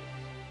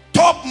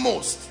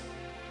 topmost,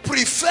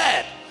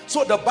 preferred.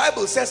 So the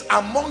Bible says,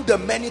 among the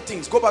many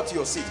things, go back to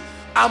your seat,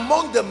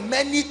 among the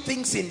many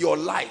things in your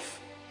life,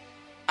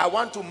 I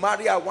want to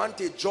marry, I want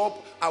a job,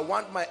 I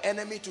want my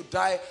enemy to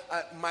die,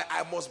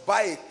 I must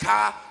buy a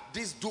car,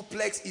 this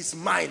duplex is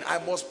mine,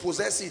 I must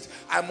possess it,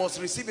 I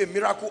must receive a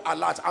miracle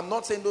alert. I'm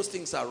not saying those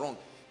things are wrong.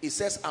 It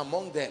says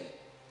among them,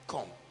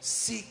 come,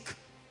 seek.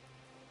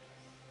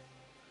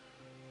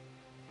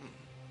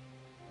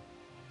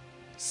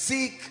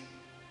 Seek.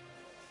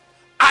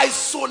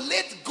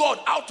 Isolate God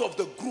out of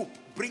the group.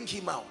 Bring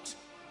him out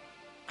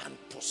and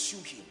pursue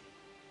him.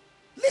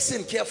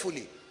 Listen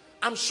carefully.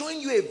 I'm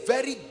showing you a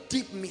very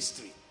deep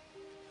mystery.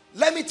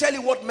 Let me tell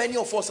you what many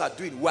of us are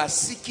doing. We are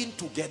seeking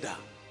together.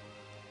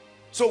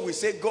 So we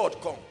say,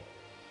 God, come.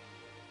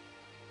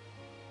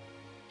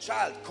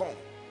 Child, come.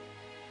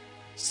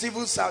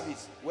 Civil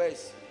service, where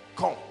is?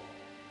 Come.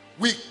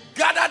 We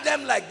gather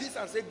them like this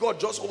and say, God,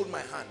 just hold my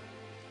hand.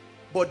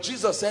 But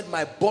Jesus said,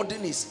 my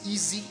burden is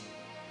easy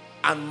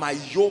and my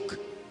yoke.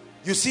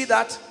 You see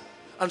that?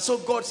 And so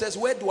God says,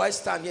 where do I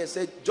stand here?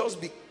 Say,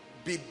 just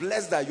be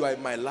blessed that you are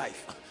in my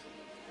life.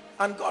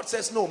 And God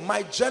says, no,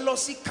 my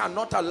jealousy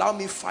cannot allow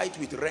me fight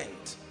with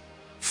rent,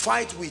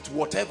 fight with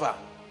whatever.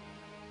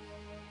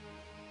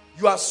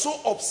 You are so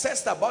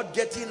obsessed about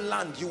getting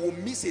land, you will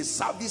miss a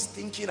service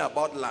thinking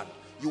about land.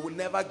 You will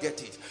never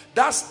get it.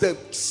 That's the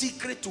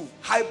secret to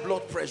high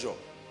blood pressure.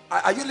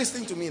 Are you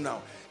listening to me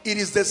now? It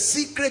is the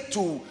secret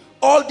to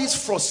all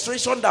this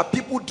frustration that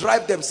people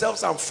drive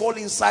themselves and fall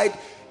inside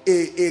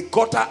a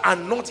gutter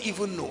and not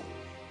even know.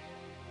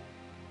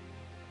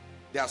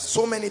 There are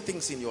so many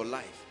things in your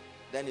life.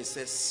 Then it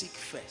says, seek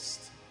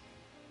first.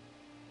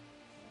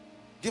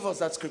 Give us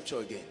that scripture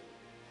again.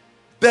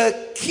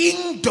 The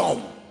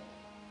kingdom.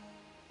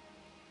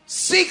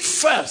 Seek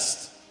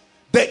first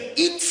the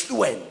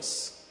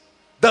influence,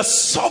 the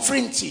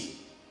sovereignty.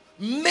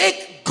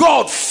 Make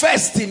God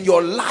first in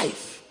your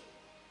life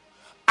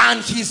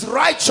and his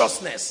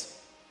righteousness.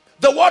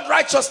 The word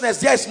righteousness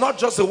there is not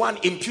just the one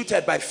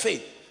imputed by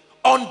faith.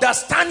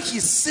 Understand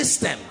his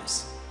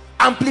systems.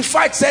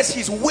 Amplified says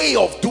his way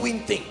of doing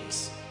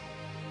things.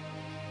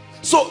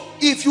 So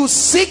if you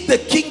seek the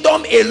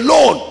kingdom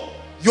alone,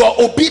 your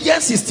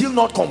obedience is still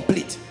not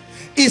complete.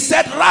 He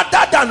said,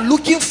 rather than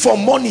looking for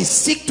money,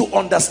 seek to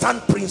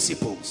understand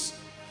principles.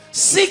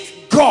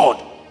 Seek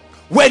God.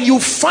 When you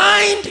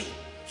find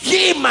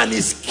him and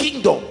his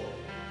kingdom,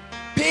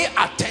 pay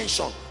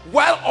attention.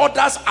 while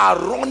others are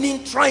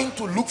running trying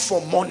to look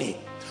for money,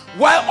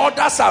 while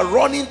others are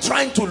running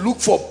trying to look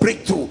for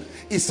breakthrough,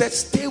 he said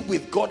stay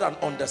with God and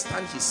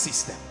understand his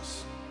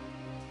systems.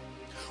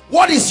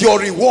 What is your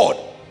reward?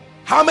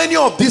 How many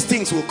of these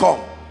things will come?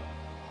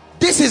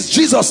 This is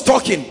Jesus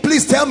talking.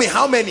 Please tell me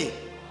how many?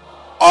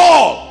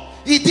 All.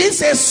 He didn't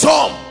say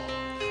some.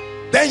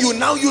 Then you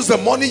now use the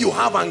money you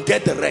have and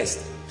get the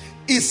rest.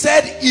 He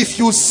said if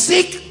you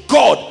seek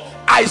God,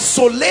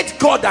 isolate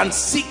God and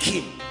seek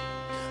him,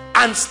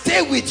 and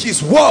stay with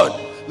his word,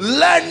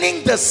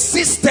 learning the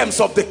systems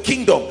of the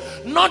kingdom,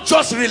 not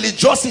just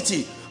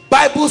religiosity,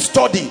 Bible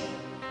study,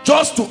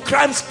 just to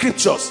cram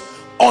scriptures,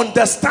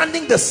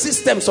 understanding the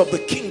systems of the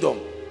kingdom,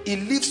 it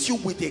leaves you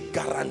with a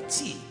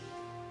guarantee,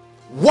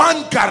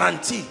 one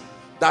guarantee,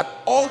 that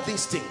all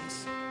these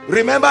things,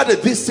 remember the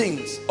these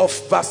things of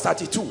verse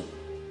 32,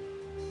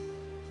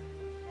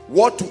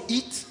 what to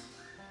eat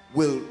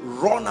will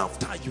run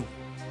after you,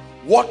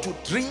 what to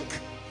drink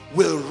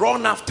will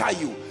run after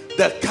you,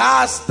 the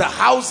cars, the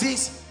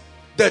houses,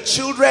 the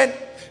children.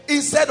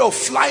 Instead of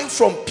flying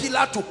from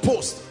pillar to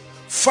post,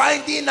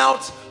 finding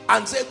out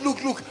and say,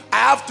 look, I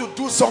have to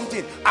do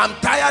something, I'm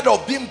tired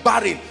of being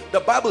barren. The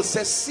Bible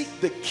says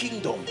seek the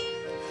kingdom,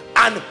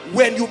 and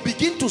when you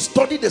begin to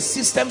study the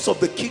systems of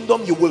the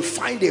kingdom, you will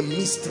find a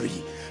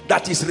mystery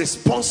that is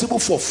responsible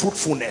for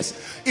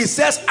fruitfulness. It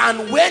says,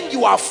 and when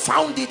you have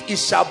found it, it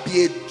shall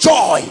be a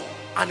joy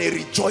and a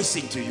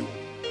rejoicing to you.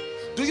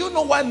 Do you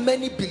know why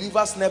many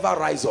believers never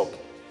rise up?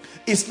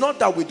 It's not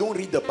that we don't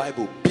read the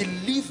Bible.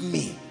 Believe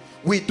me,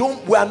 we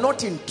are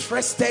not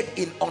interested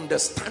in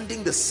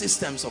understanding the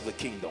systems of the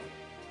kingdom.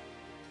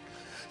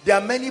 There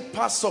are many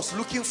pastors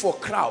looking for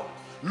crowd,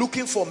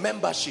 looking for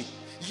membership,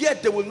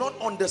 yet they will not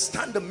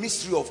understand the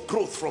mystery of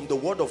growth from the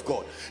word of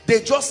God.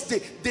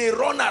 They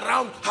run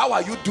around, how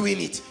are you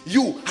doing it?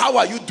 You, how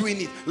are you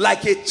doing it?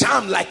 Like a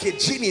charm, like a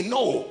genie.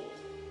 No.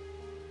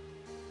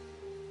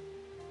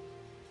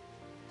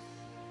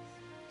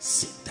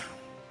 Sit down.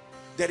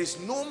 There is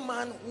no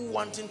man who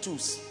wanting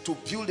to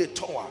build a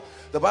tower,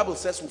 the Bible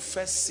says, will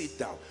first sit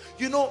down.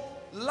 You know,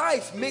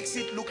 life makes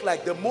it look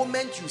like the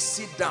moment you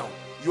sit down,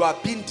 you are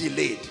being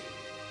delayed.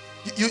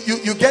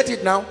 You get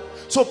it now?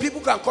 So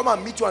people can come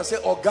and meet you and say,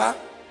 Oga,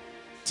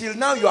 till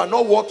now you are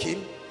not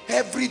working.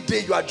 Every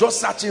day you are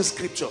just searching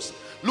scriptures.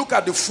 Look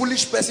at the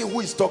foolish person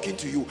who is talking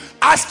to you.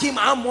 Ask him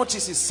how much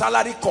is his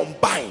salary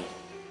combined.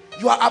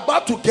 You are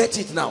about to get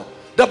it now.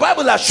 The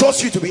Bible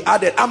assures you to be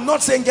added. I'm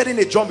not saying getting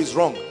a job is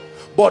wrong,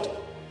 but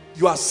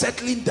you are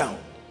settling down.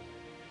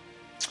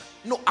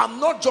 No, I'm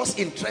not just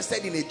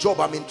interested in a job,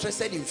 I'm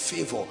interested in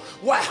favor.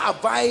 Why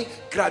have I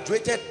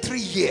graduated 3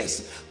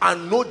 years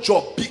and no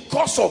job?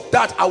 Because of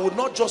that, I will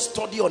not just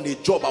study on a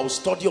job, I will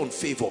study on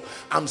favor.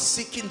 I'm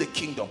seeking the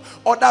kingdom.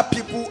 Other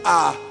people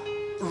are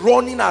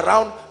running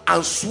around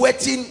and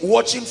sweating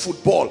watching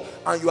football,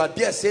 and you are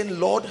there saying,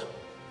 Lord,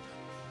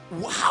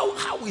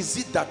 how is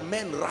it that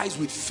men rise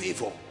with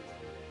favor?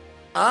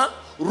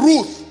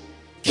 Ruth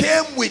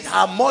came with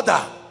her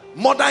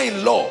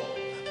mother-in-law,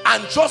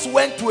 and just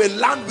went to a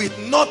land with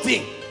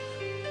nothing,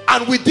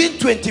 and within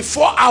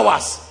 24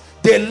 hours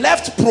they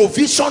left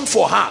provision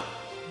for her.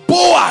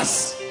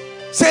 Boaz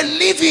said,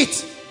 leave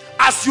it.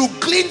 As you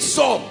glean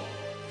some,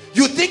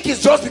 you think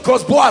it's just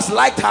because Boaz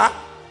liked her.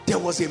 There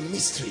was a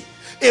mystery.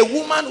 A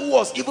woman who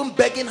was even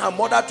begging her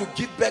mother to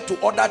give birth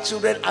to other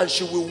children, and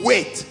she will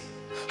wait.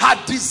 Her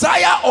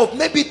desire of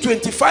maybe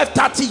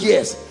 25-30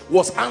 years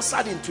was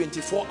answered in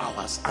 24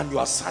 hours, and you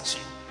are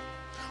searching.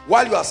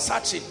 While you are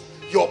searching,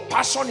 your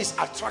passion is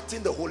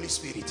attracting the Holy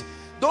Spirit.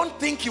 Don't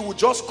think he will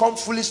just come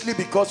foolishly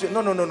because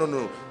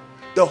no.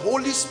 The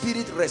Holy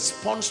Spirit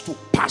responds to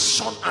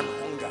passion and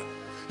hunger.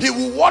 He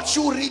will watch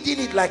you reading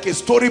it like a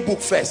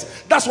storybook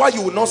first. That's why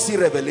you will not see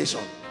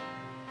revelation.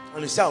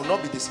 And you say, I will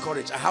not be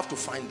discouraged, I have to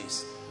find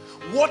this.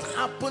 What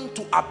happened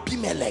to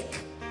Abimelech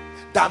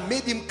that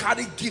made him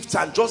carry gifts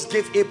and just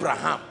gave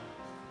Abraham?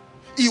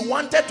 He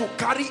wanted to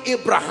carry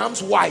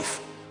Abraham's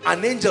wife.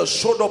 An angel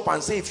showed up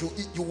and said, if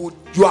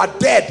you are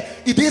dead.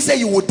 He didn't say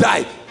you would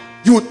die.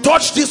 You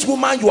touch this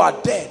woman, you are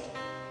dead.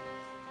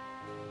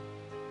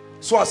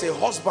 So as a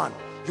husband,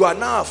 you are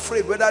now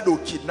afraid whether they will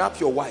kidnap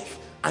your wife,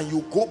 and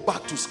you go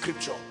back to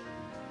scripture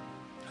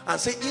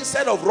and say,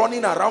 instead of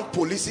running around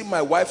policing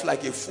my wife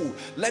like a fool,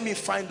 let me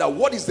find out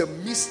what is the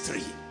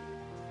mystery.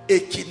 A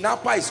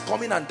kidnapper is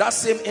coming, and that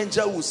same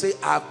angel will say,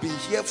 I've been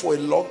here for a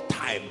long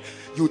time.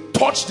 You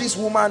touch this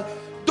woman.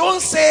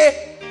 Don't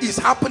say it's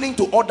happening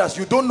to others.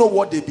 You don't know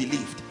what they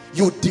believed.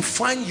 You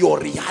define your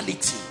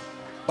reality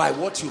by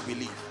what you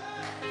believe.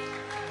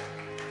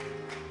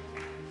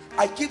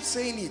 I keep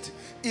saying it.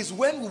 Is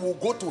when we will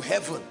go to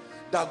heaven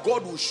that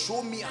God will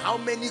show me how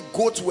many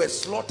goats were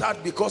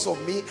slaughtered because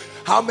of me,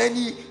 how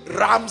many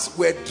rams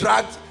were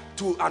dragged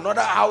to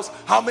another house,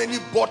 how many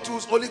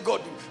bottles. Only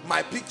God.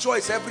 My picture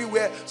is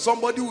everywhere.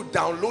 Somebody will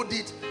download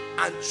it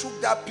and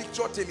choke that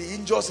picture till he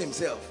injures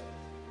himself.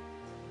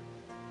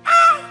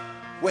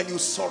 When you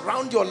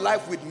surround your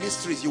life with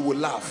mysteries, you will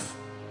laugh.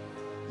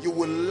 You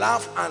will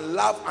laugh and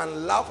laugh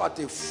and laugh at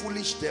a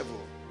foolish devil.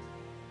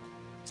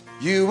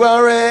 You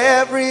are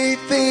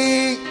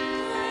everything.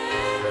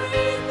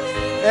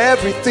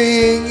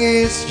 Everything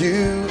is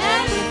you.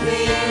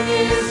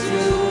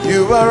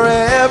 You are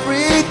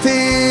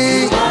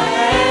everything.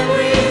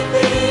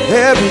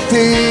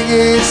 Everything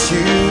is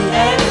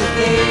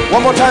you.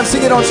 One more time,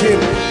 sing it on to him.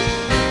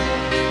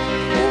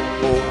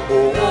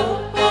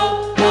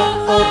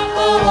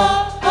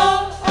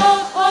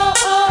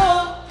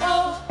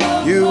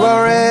 You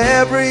are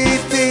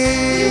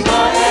everything.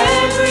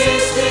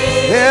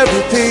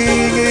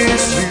 Everything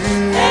is you.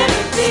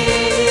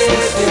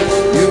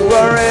 You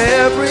are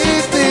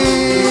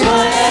everything.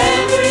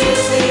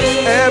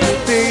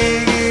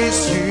 Everything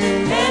is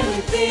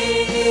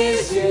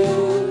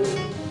you.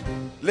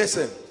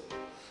 Listen,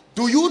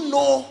 do you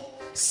know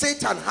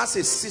Satan has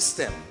a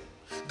system?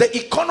 The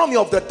economy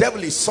of the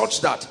devil is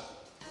such that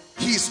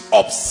he's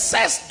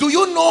obsessed. Do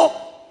you know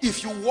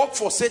if you work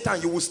for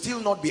Satan, you will still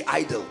not be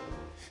idle?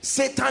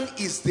 Satan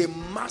is the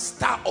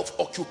master of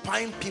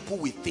occupying people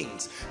with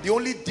things. The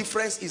only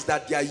difference is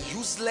that they are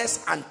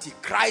useless,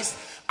 antichrist,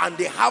 and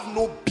they have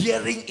no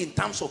bearing in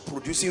terms of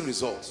producing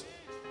results.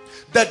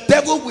 The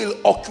devil will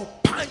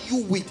occupy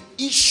you with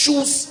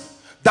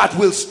issues that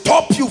will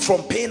stop you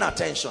from paying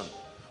attention.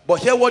 But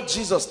hear what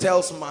Jesus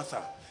tells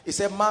Martha. He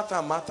said, Martha,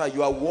 Martha,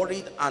 you are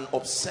worried and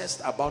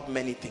obsessed about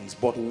many things,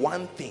 but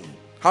one thing.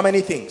 How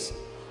many things?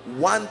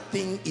 One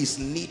thing is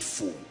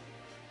needful.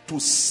 To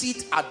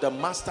sit at the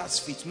master's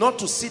feet, not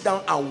to sit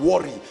down and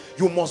worry.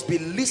 You must be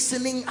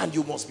listening and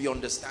you must be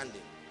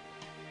understanding.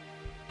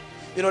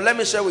 You know, let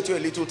me share with you a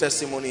little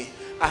testimony.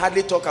 I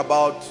hardly talk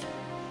about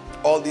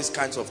all these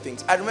kinds of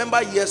things. I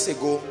remember years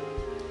ago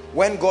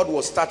when God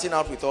was starting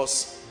out with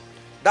us.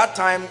 That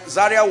time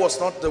Zaria was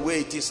not the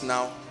way it is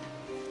now.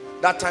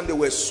 That time there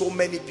were so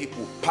many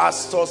people,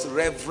 pastors,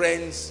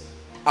 reverends,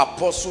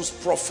 apostles,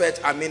 prophets.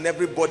 I mean,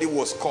 everybody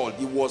was called.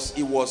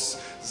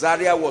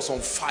 Zaria was on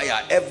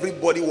fire.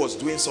 Everybody was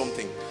doing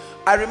something.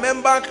 I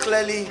remember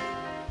clearly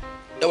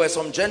there were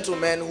some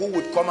gentlemen who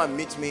would come and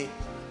meet me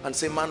and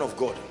say, man of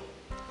God,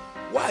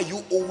 why are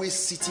you always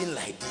sitting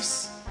like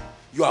this?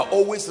 You are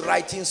always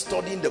writing,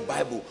 studying the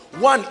Bible.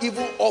 One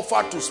even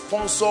offered to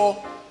sponsor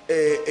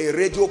a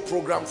radio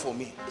program for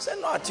me. He said,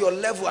 no, at your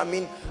level, I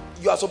mean,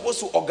 you are supposed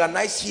to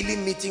organize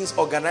healing meetings,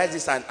 organize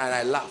this, and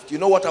I laughed. You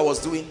know what I was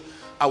doing?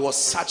 I was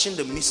searching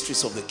the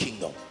mysteries of the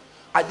kingdom.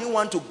 I didn't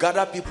want to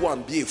gather people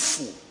and be a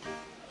fool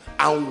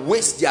and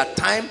waste their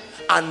time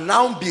and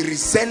now be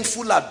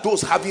resentful at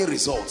those having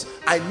results.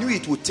 I knew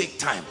it would take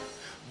time.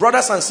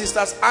 Brothers and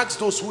sisters, ask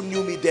those who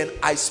knew me then.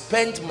 I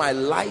spent my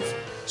life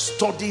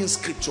studying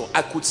scripture.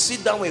 I could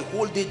sit down a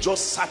whole day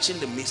just searching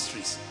the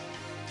mysteries.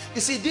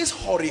 You see, this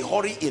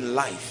hurry in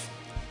life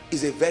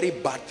is a very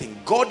bad thing.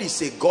 God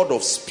is a God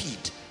of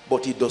speed,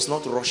 but he does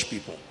not rush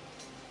people.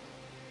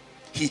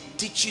 He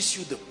teaches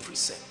you the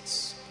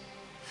precepts.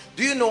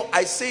 Do you know,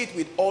 I say it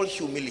with all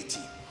humility,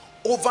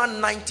 over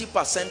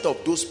 90% of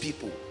those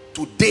people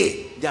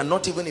today, they are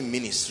not even in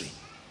ministry.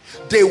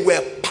 They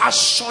were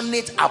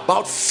passionate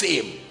about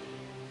fame.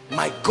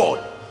 My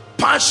God,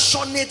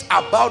 passionate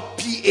about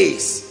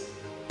PAs,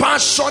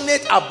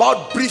 passionate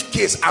about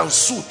briefcase and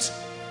suit.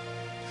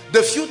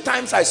 The few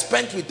times I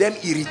spent with them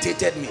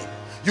irritated me.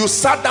 You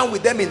sat down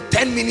with them in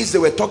 10 minutes, they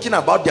were talking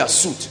about their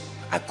suit.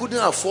 I couldn't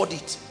afford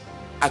it.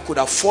 I could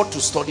afford to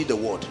study the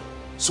word.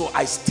 So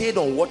I stayed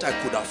on what I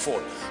could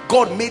afford.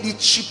 God made it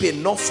cheap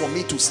enough for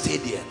me to stay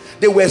there.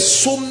 There were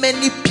so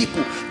many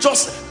people,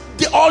 just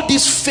all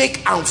this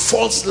fake and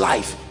false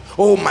life.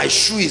 Oh, my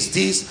shoe is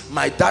this,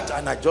 my that,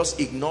 and I just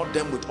ignored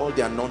them with all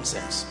their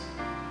nonsense.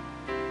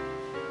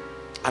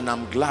 And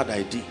I'm glad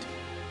I did.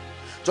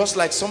 Just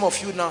like some of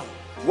you now,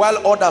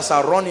 while others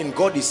are running,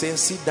 God is saying,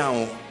 sit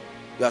down.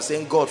 You are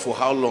saying, God, for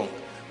how long?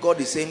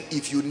 God is saying,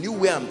 if you knew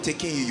where I'm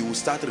taking you, you will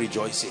start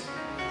rejoicing.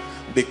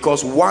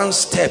 Because one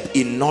step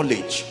in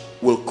knowledge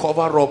will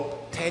cover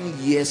up 10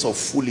 years of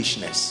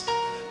foolishness,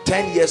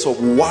 10 years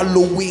of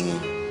wallowing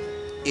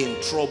in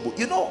trouble.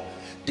 You know,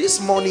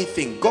 this money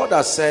thing, God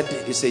has said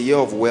it's a year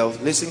of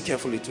wealth. Listen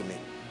carefully to me.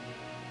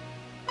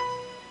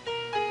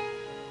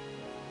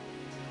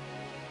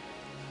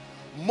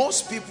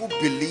 Most people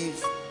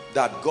believe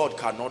that God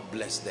cannot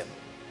bless them.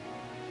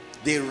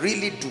 They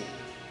really do.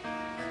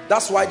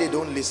 That's why they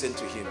don't listen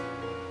to him.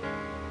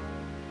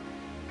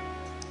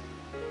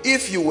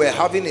 If you were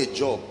having a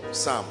job,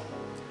 Sam,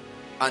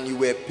 and you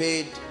were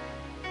paid,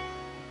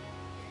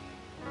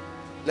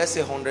 let's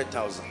say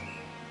 100,000,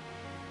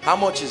 how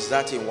much is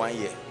that in 1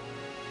 year?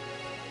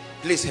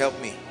 Please help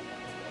me.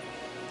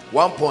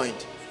 1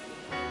 point.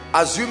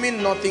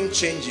 Assuming nothing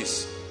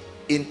changes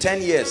in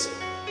 10 years,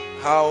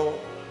 I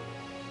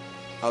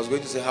was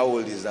going to say, how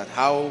old is that?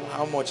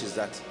 How much is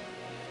that?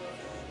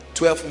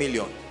 12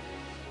 million.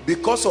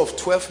 Because of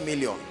 12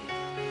 million,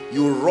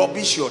 you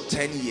rubbish your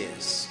 10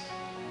 years.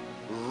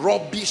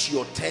 Rubbish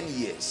your 10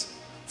 years.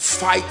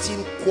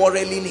 Fighting,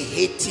 quarreling,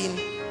 hating,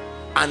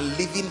 and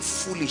living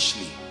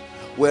foolishly.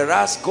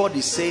 Whereas God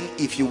is saying,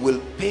 if you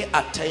will pay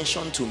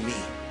attention to me,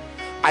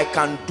 I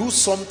can do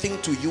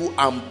something to you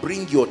and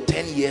bring your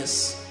 10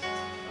 years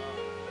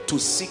to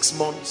 6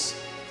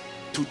 months,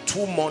 to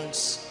 2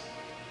 months,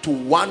 to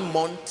 1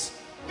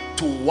 month,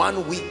 to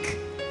 1 week.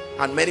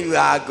 And many will,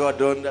 God,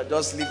 don't,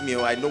 just leave me,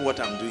 I know what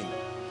I'm doing.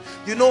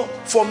 You know,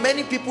 for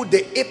many people,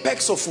 the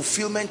apex of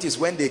fulfillment is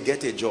when they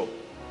get a job.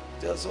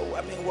 So,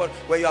 I mean,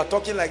 when you are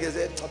talking like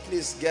this, oh,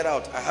 please get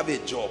out, I have a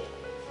job.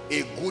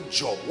 A good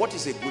job. What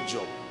is a good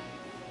job?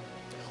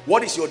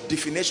 What is your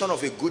definition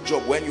of a good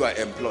job when you are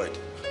employed?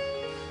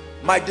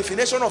 My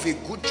definition of a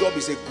good job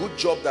is a good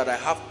job that I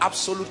have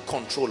absolute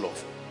control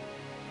of.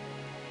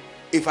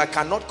 If I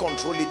cannot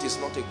control it, it's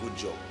not a good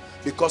job.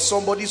 Because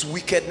somebody's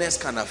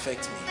wickedness can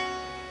affect me.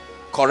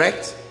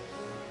 Correct?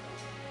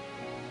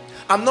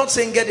 I'm not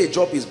saying get a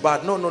job is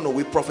bad. No.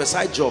 We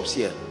prophesy jobs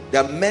here.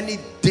 There are many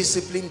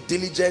disciplined,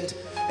 diligent,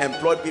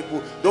 employed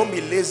people. Don't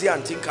be lazy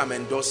and think I'm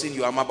endorsing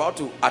you. I'm about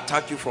to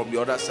attack you from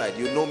the other side.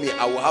 You know me,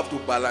 I will have to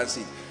balance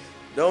it.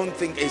 Don't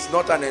think it's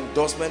not an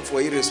endorsement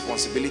for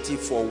irresponsibility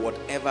for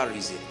whatever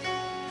reason.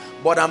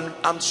 But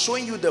I'm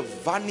showing you the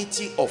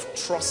vanity of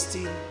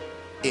trusting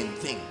in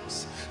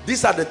things.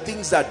 These are the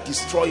things that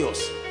destroy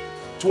us.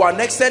 To an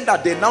extent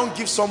that they now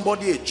give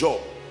somebody a job.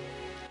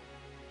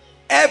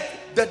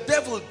 The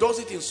devil does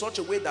it in such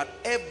a way that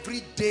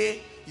every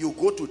day you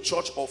go to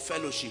church or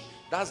fellowship,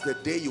 that's the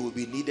day you will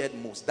be needed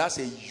most. That's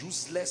a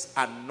useless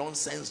and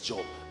nonsense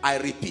job. I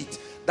repeat,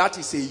 that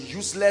is a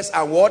useless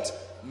and what?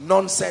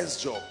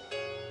 Nonsense job.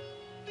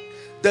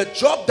 The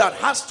job that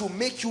has to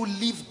make you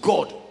leave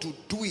God to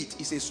do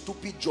it is a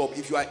stupid job.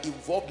 If you are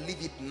involved,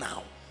 leave it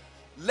now.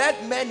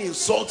 Let men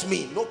insult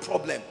me, no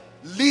problem.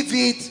 Leave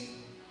it.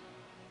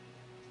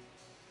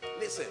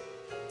 Listen,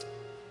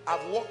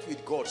 I've worked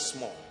with God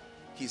small.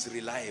 He's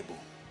reliable.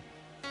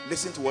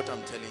 Listen to what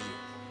I'm telling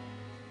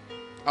you.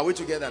 Are we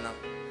together now?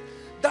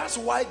 That's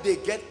why they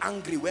get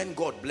angry when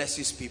God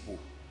blesses people.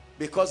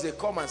 Because they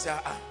come and say,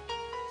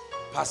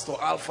 Pastor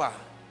Alpha,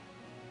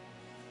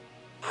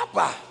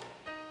 Abba,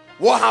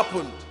 what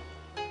happened?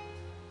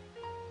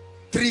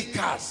 3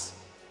 cars,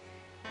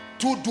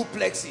 2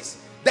 duplexes.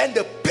 Then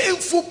the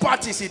painful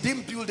part is he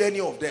didn't build any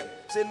of them.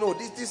 Say, no,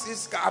 this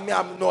is,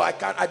 no, I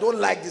can't, I don't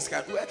like this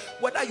car.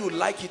 Whether you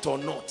like it or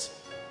not,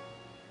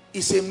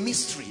 it's a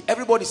mystery.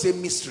 Everybody say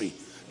mystery.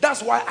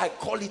 That's why I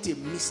call it a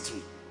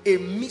mystery. A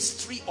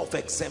mystery of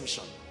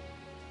exemption.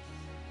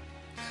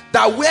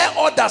 That where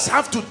others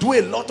have to do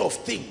a lot of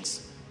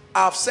things,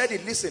 I've said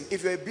it. Listen,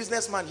 if you're a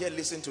businessman here,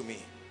 listen to me.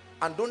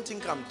 And don't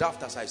think I'm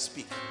daft as I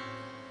speak.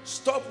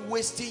 Stop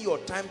wasting your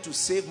time to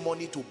save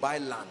money to buy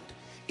land.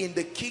 In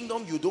the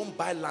kingdom, you don't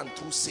buy land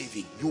through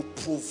saving. You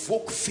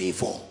provoke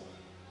favor.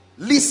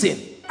 Listen,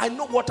 I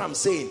know what I'm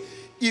saying.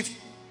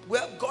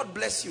 Well, God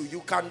bless you.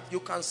 You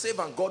can save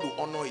and God will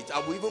honor it.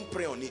 I will even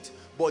pray on it.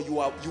 But you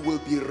will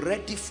be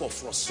ready for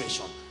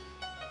frustration.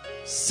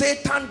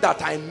 Satan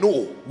that I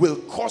know will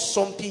cause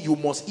something you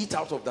must eat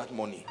out of that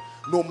money.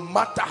 No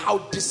matter how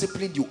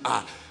disciplined you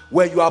are.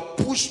 When you are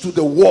pushed to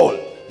the wall,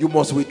 you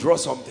must withdraw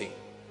something.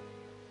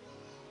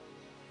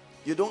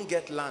 You don't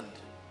get land.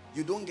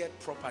 You don't get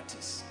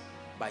properties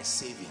by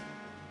saving.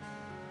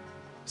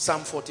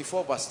 Psalm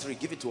 44 verse 3.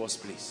 Give it to us,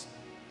 please.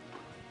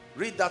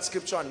 Read that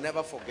scripture and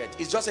never forget.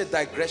 It's just a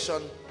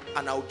digression,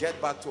 and I'll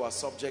get back to our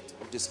subject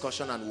of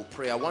discussion and we'll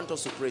pray. I want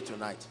us to pray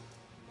tonight.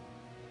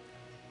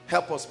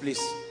 Help us,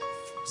 please.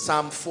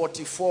 Psalm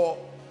 44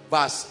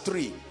 verse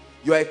 3.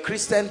 You are a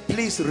Christian,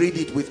 please read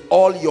it with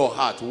all your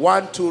heart.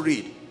 1, 2,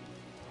 read.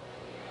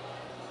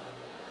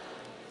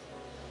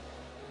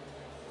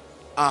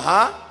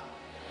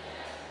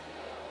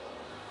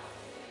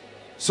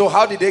 So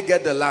how did they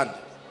get the land?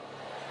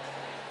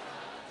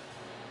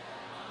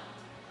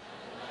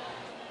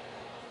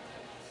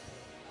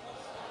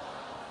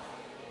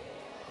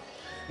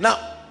 Now,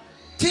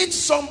 teach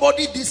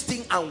somebody this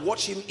thing and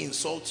watch him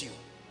insult you.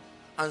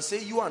 And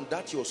say, you and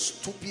that your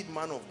stupid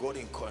man of God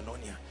in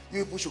Koinonia,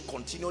 you people should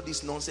continue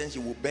this nonsense.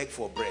 You will beg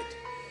for bread.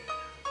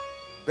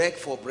 Beg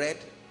for bread.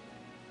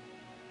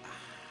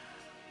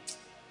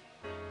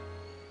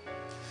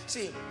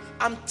 See,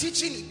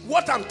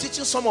 what I'm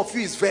teaching some of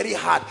you is very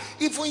hard.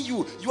 Even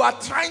you are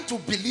trying to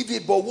believe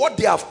it, but what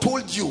they have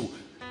told you,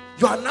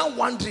 you are now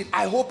wondering,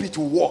 I hope it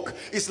will work.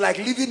 It's like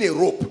leaving a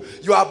rope.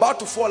 You are about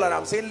to fall and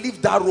I'm saying, leave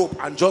that rope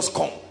and just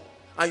come.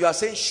 And you are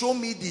saying, show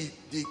me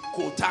the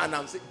quota, and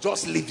I'm saying,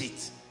 just leave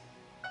it.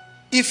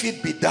 If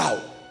it be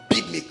thou,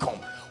 bid me come.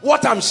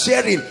 What I'm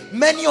sharing,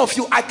 many of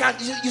you,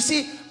 you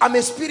see, I'm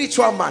a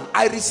spiritual man.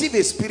 I receive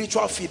a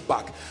spiritual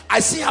feedback. I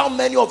see how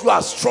many of you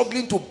are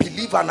struggling to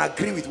believe and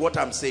agree with what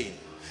I'm saying.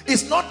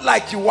 It's not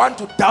like you want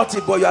to doubt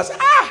it, but you are saying,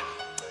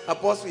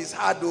 Apostle, it's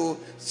hard though.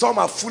 Some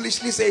are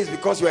foolishly saying it's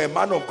because you are a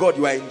man of God,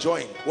 you are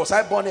enjoying. Was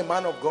I born a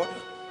man of God?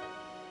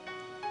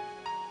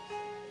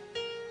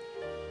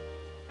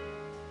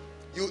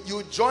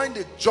 You join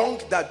the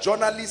junk that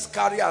journalists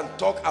carry and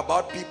talk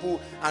about people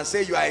and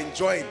say you are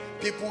enjoying.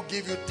 People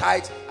give you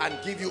tithe and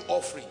give you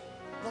offering.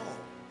 No.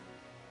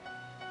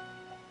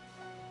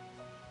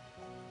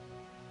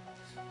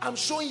 I'm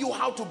showing you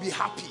how to be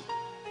happy.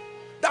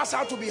 That's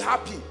how to be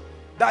happy.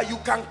 That you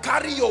can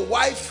carry your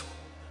wife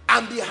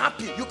and be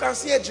happy. You can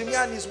see Jimmy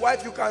and his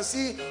wife, you can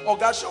see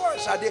Ogasho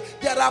and Shade.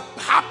 There are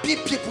happy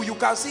people. You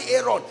can see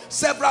Aaron,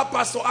 several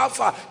Pastor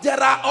Alpha.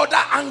 There are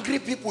other angry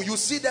people. You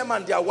see them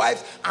and their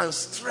wives and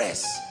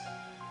stress.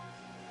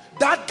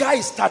 That guy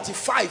is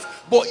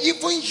 35, but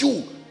even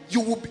you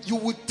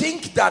would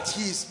think that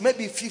he's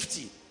maybe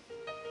 50.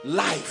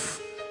 Life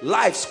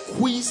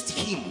squeezed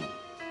him.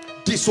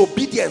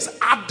 Disobedience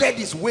added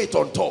his weight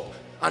on top,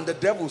 and the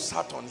devil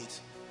sat on it.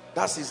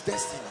 That's his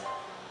destiny.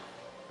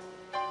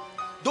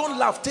 Don't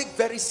laugh. Take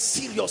very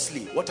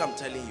seriously what I'm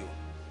telling you.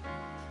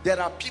 There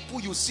are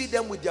people, you see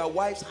them with their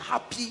wives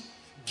happy,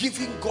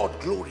 giving God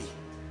glory,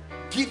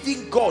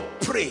 giving God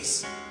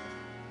praise,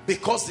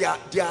 because they are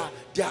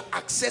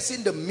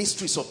accessing the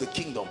mysteries of the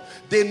kingdom.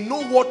 They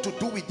know what to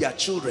do with their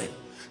children.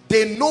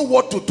 They know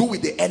what to do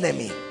with the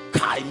enemy.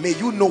 Kai, may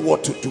you know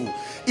what to do.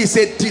 It's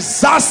a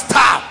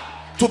disaster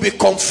to be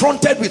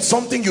confronted with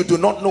something you do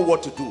not know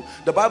what to do.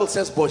 The Bible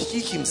says, but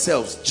he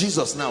himself,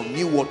 Jesus now,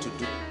 knew what to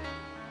do.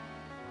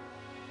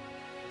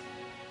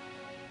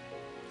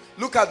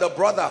 Look at the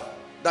brother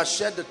that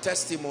shared the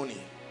testimony.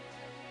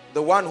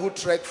 The one who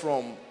trekked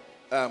from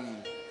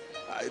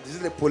this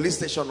is a police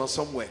station or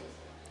somewhere.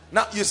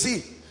 Now you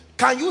see,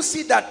 can you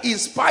see that in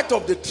spite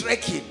of the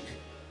trekking,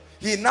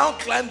 he now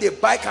climbed a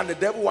bike and the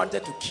devil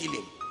wanted to kill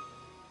him?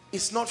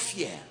 It's not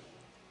fear.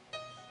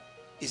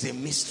 It's a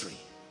mystery.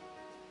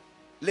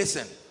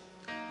 Listen,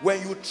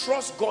 when you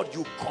trust God,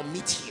 you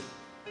commit him.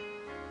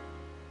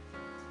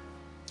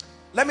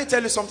 Let me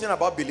tell you something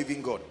about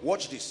believing God.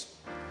 Watch this.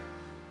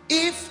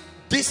 If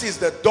this is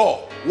the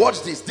door,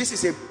 watch this. This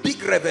is a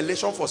big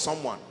revelation for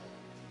someone.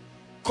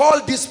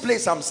 Call this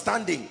place I'm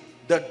standing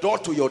the door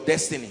to your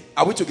destiny.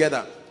 Are we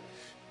together?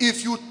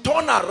 If you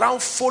turn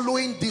around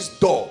following this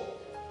door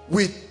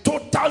with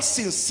total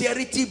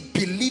sincerity,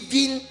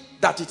 believing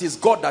that it is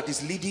God that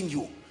is leading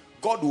you,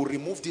 God will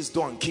remove this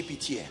door and keep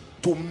it here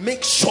to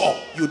make sure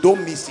you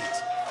don't miss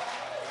it.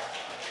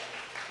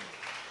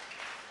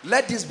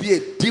 Let this be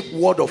a deep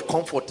word of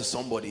comfort to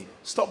somebody.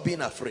 Stop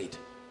being afraid.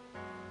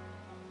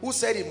 Who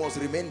said it must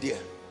remain there?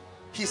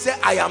 He said,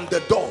 I am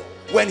the door.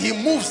 When he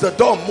moves, the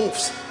door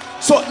moves.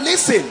 So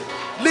listen.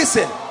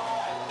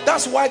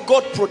 That's why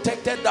God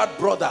protected that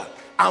brother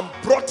and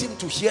brought him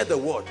to hear the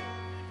word.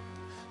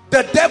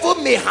 The devil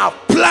may have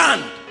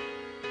planned.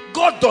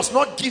 God does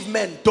not give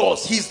men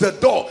doors. He's the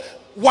door.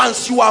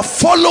 Once you are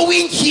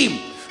following him,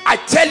 I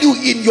tell you,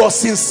 in your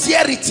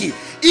sincerity,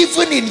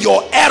 even in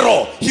your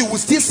error, he will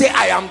still say,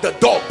 I am the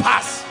door.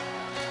 Pass.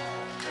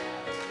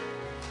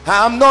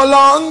 I'm no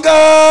longer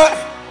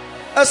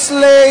a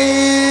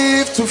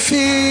slave to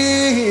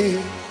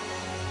fear.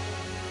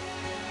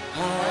 I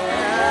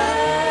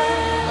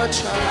am a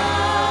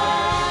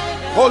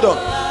child. Hold on.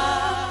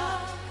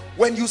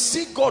 When you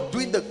see God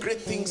doing the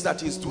great things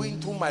that he's doing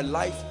through my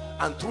life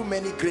and through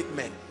many great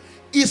men,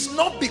 it's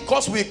not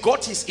because we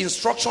got his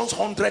instructions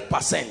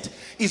 100%.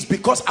 It's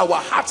because our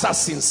hearts are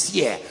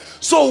sincere.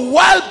 So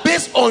while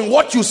based on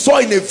what you saw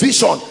in a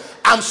vision,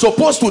 I'm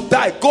supposed to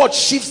die, God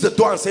shifts the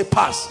door and say,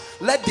 pass.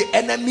 Let the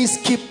enemies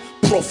keep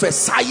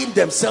prophesying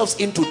themselves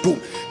into doom.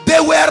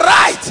 They were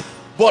right,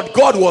 but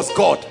God was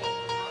God.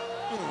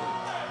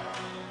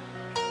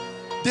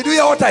 Did you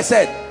hear what I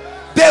said?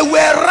 They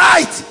were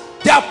right.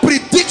 Their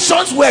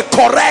predictions were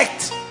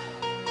correct.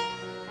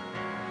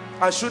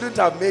 I shouldn't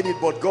have made it,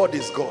 but God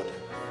is God.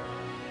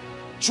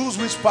 Choose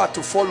which path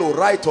to follow,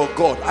 right or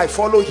God. I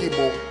follow him.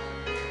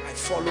 I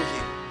follow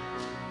him.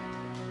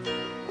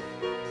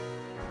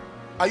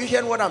 Are you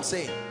hearing what I'm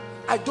saying?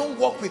 I don't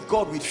walk with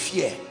God with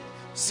fear.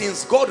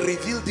 Since God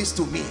revealed this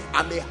to me,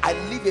 I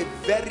live a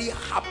very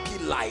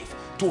happy life.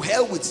 To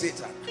hell with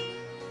Satan.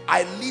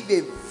 I live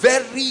a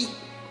very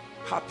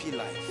happy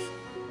life.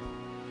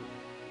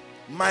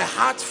 My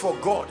heart for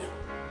God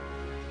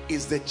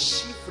is the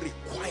chief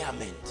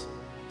requirement.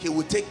 He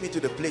will take me to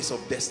the place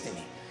of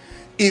destiny.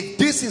 If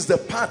this is the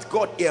path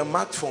God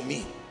earmarked for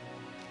me,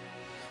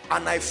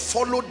 and I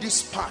follow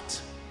this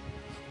path,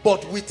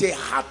 but with a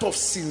heart of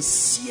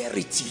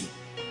sincerity,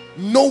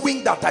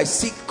 knowing that I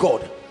seek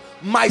God,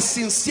 my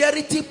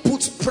sincerity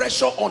puts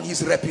pressure on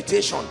his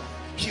reputation.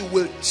 He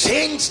will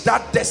change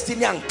that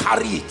destiny and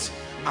carry it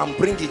and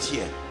bring it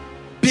here.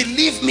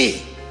 Believe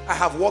me, I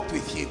have walked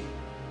with him.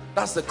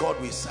 That's the God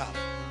we serve.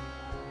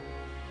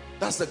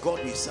 That's the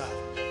God we serve.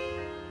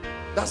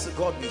 That's the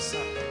God we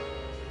serve.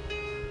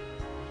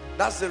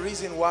 That's the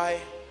reason why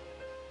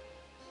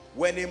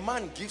when a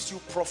man gives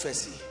you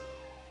prophecy,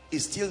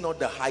 it's still not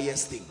the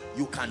highest thing.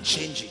 You can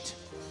change it.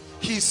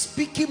 He's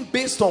speaking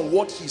based on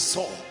what he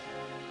saw.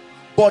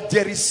 But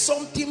there is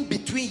something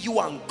between you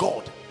and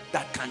God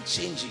that can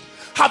change it.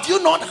 Have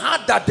you not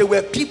heard that there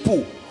were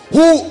people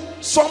who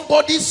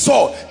somebody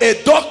saw,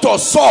 a doctor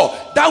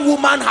saw that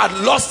woman had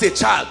lost a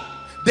child.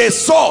 They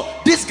saw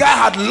this guy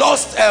had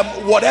lost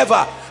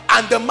whatever.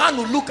 And the man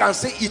will look and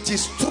say, it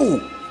is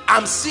true.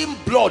 I'm seeing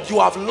blood. You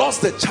have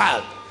lost the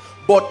child.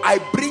 But I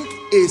bring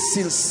a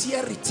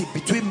sincerity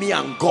between me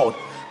and God.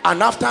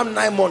 And after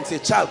 9 months, a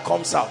child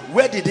comes out.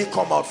 Where did he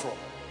come out from?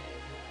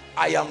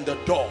 I am the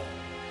door.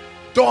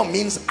 Door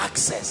means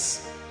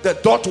access. the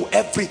door to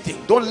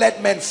everything. Don't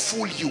let men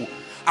fool you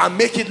and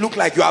make it look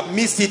like you have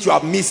missed it. You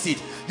have missed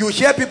it. You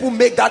hear people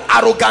make that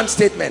arrogant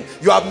statement.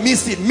 You have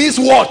missed it. Miss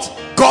what?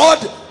 God?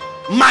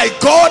 My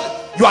God?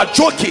 You are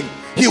joking.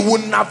 He will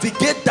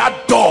navigate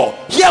that door.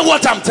 Hear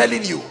what I'm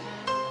telling you.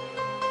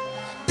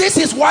 This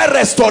is why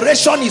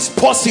restoration is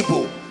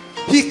possible.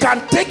 He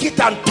can take it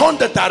and turn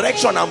the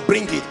direction and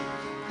bring it.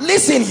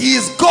 Listen, he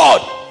is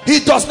God. He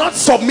does not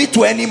submit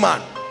to any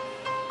man.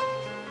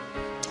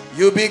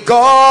 You be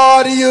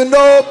God, you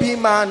know, be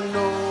man,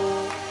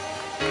 no.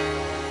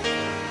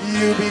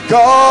 You be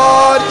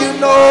God, you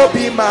know,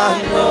 be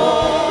man,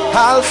 no.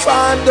 Alpha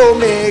and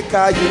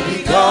Omega, you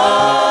be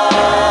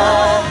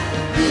God.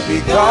 You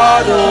be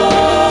God,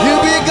 oh. You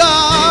be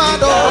God,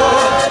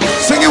 oh.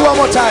 Sing it one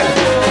more time.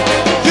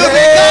 You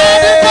be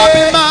God, you know,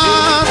 be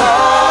man.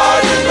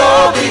 God, you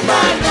know, be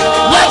man,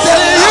 no. Let's say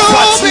you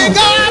be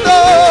God,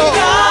 oh.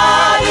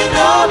 God, you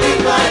know, be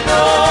man,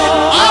 no.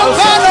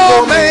 Alpha and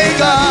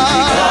Omega.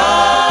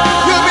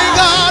 You be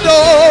God, oh.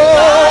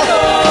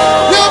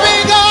 You be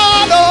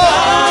God,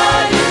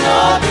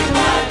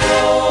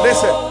 oh.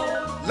 Listen,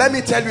 let me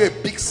tell you a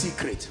big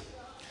secret.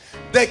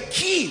 The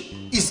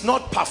key is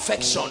not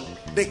perfection.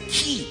 The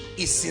key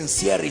is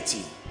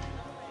sincerity.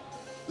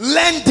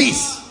 Learn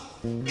this.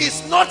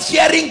 It's not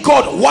hearing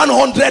God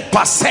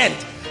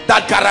 100%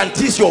 that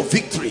guarantees your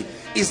victory.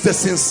 It's the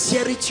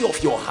sincerity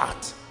of your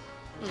heart.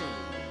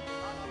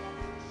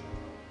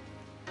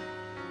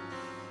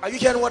 Are you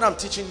hearing what I'm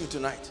teaching you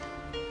tonight?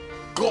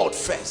 God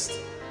first.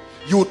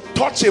 You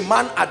touch a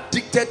man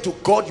addicted to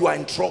God, you are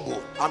in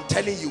trouble. I'm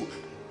telling you.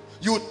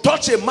 You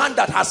touch a man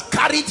that has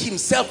carried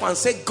himself and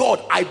said,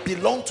 God, I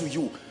belong to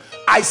you.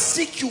 I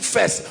seek you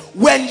first.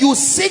 When you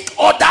seek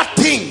other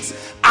things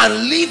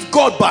and leave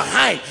God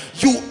behind,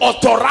 you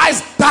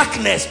authorize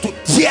darkness to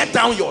tear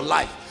down your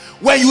life.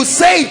 When you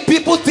say it,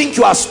 people think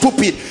you are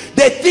stupid.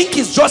 They think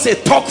it's just a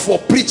talk for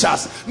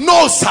preachers.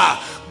 No, sir.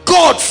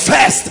 God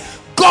first.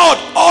 God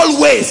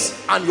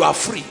always. And you are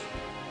free.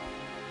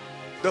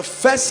 The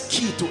first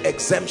key to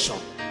exemption,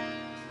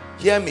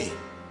 hear me,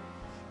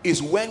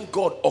 is when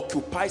God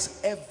occupies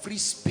every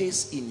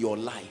space in your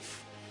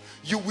life.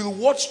 You will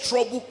watch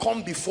trouble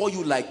come before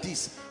you like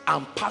this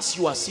and pass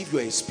you as if you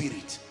are a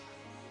spirit.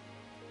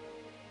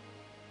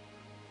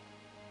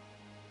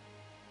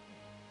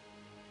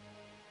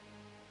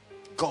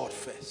 God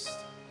first.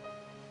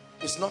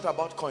 It's not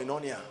about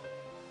koinonia.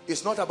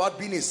 It's not about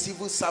being a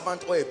civil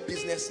servant or a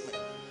businessman.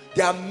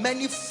 There are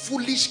many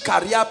foolish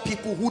career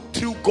people who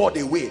threw God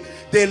away.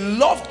 They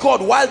loved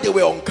God while they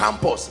were on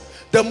campus.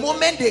 The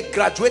moment they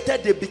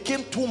graduated, they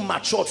became too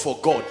matured for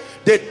God.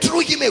 They threw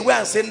him away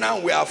and said, now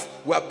we have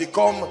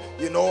become,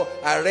 you know,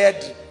 I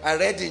read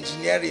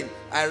engineering,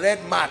 I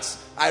read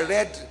maths, I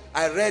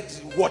read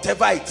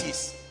whatever it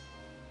is.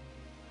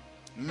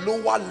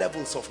 Lower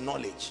levels of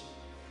knowledge.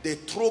 They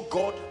throw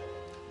God,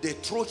 they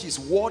throw his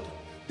word,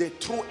 they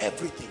throw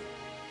everything.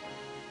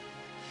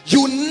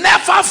 You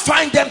never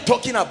find them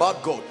talking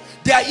about God.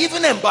 They are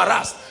even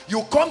embarrassed.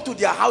 You come to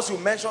their house, you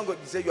mention God,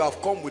 you say, you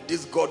have come with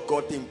this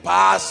God thing.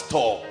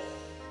 Pastor.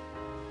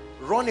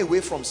 Run away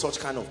from such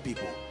kind of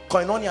people.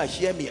 Koinonia,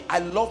 hear me. I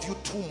love you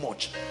too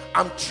much.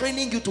 I'm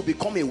training you to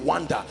become a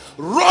wonder.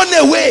 Run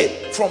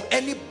away from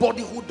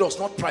anybody who does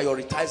not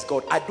prioritize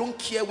God. I don't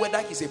care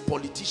whether he's a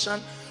politician,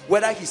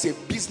 whether he's a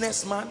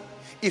businessman.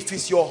 If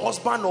he's your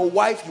husband or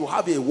wife, you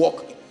have a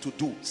work to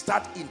do.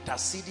 Start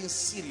interceding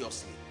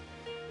seriously.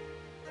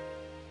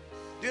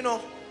 Do you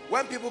know,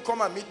 when people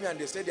come and meet me and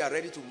they say they are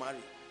ready to marry,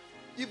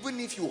 even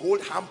if you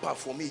hold hamper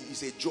for me,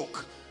 it's a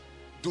joke.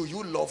 Do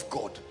you love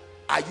God?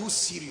 Are you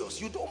serious?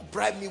 You don't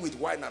bribe me with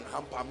wine and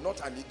hamper. I'm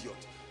not an idiot.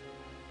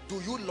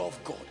 Do you love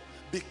God?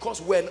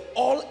 Because when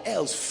all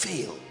else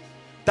fails,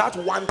 that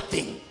one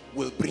thing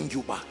will bring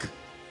you back.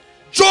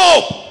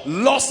 Job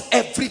lost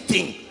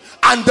everything,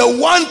 and the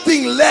one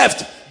thing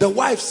left, the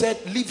wife said,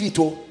 leave it.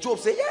 Oh, Job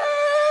said,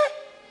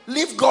 yeah,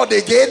 leave God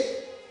again.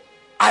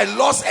 I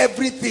lost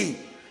everything,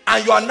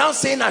 and you are now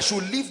saying I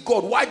should leave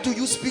God. Why do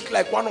you speak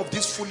like one of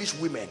these foolish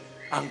women?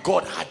 And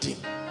God had him.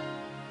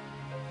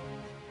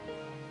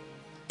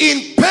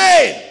 In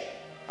pain,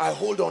 I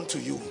hold on to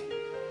you.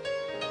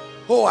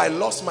 Oh, I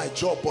lost my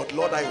job, but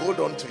Lord, I hold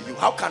on to you.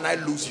 How can I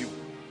lose you?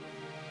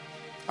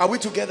 Are we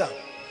together?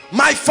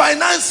 My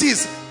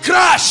finances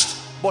crashed,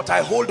 but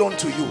I hold on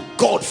to you.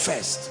 God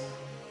first.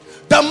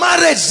 The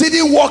marriage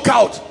didn't work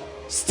out.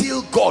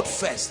 Still God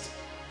first.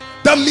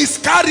 The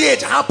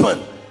miscarriage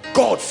happened.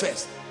 God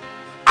first.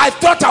 I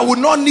thought I would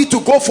not need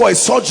to go for a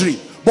surgery,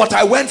 but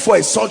I went for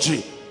a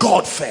surgery.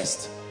 God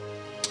first.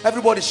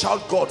 Everybody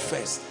shout God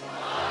first.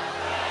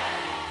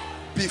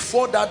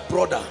 Before that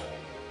brother,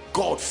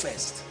 God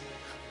first.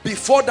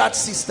 Before that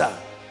sister,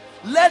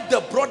 let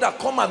the brother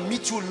come and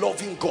meet you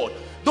loving God.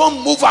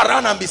 Don't move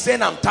around and be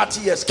saying I'm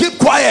 30 years. Keep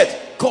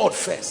quiet. God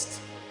first.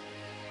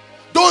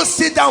 Don't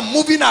sit down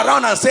moving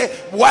around and say,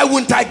 why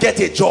wouldn't I get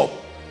a job?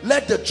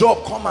 Let the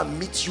job come and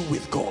meet you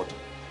with God.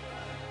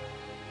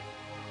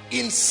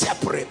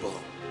 Inseparable.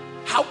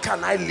 How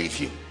can I leave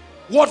him?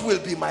 What will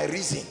be my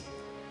reason?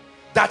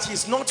 That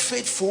he's not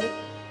faithful?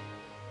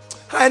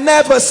 I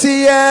never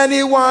see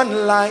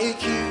anyone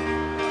like you.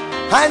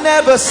 I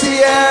never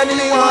see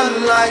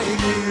anyone like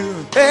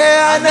you. Hey,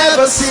 I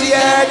never see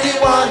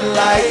anyone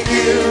like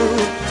you.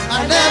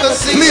 I never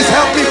see. Please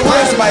help me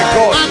praise my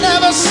God. I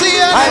never see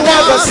anyone. I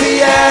never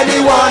see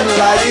anyone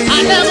like you.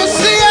 I never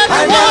see anyone.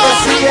 I never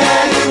see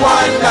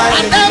anyone like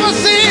you. I never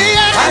see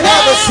anyone. I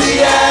never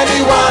see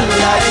anyone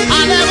like you.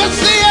 I never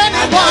see anyone.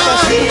 I never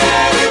see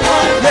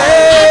anyone. I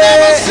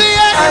never see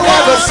anyone. I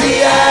never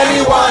see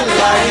anyone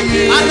like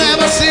you. I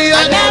never see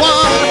anyone.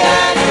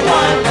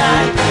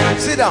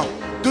 Sit down.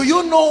 Do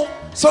you know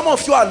some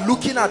of you are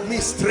looking at me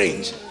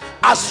strange?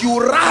 As you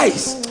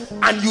rise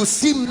and you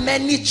see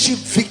many cheap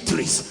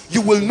victories,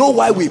 you will know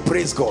why we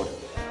praise God.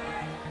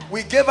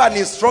 We gave an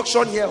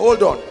instruction here,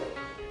 hold on,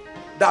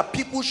 that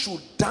people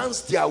should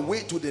dance their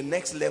way to the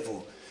next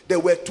level. There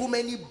were too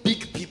many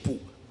big people,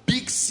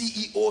 big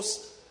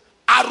CEOs,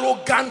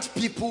 arrogant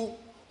people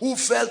who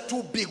felt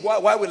too big.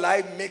 Why will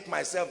I make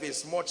myself a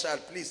small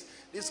child? Please,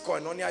 this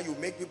koinonia, you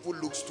make people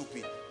look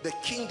stupid. The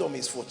kingdom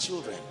is for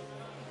children.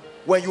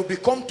 When you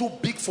become too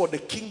big for the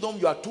kingdom,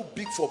 you are too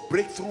big for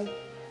breakthrough,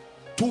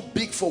 too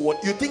big for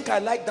what? You think I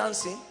like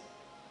dancing?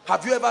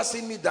 Have you ever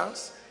seen me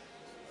dance?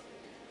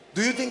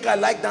 Do you think I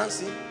like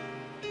dancing?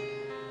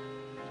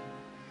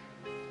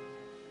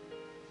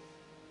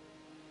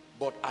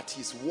 But at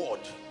his word,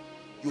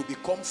 you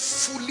become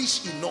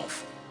foolish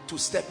enough to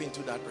step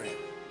into that realm.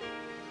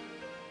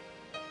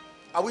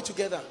 Are we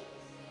together?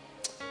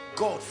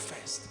 God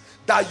first.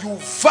 That you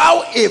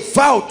vow a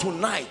vow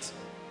tonight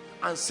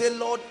and say,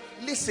 Lord,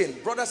 listen,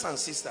 brothers and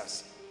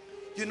sisters,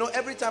 you know,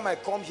 every time I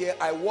come here,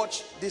 I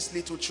watch these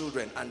little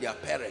children and their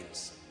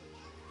parents.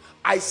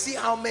 I see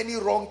how many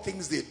wrong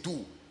things they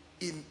do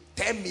in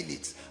 10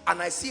 minutes.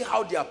 And I see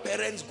how their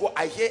parents go.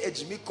 I hear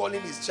Ejimi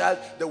calling his child.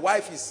 The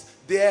wife is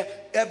there.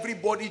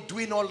 Everybody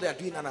doing all they're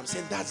doing. And I'm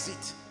saying, that's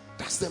it.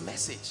 That's the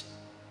message.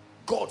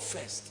 God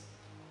first.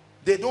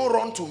 They don't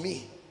run to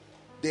me.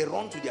 They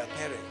run to their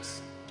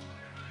parents.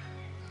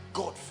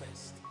 God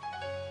first.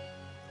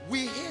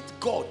 We hate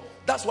God.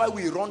 That's why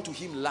we run to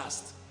him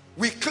last.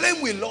 We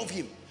claim we love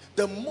him.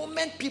 The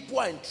moment people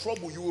are in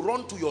trouble, you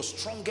run to your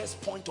strongest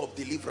point of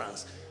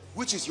deliverance,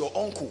 which is your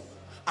uncle.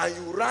 And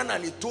you ran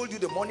and he told you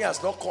the money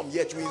has not come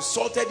yet. You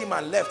insulted him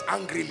and left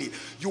angrily.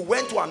 You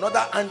went to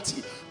another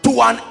auntie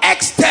to an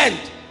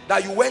extent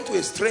that you went to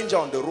a stranger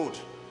on the road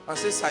and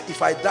said, sir,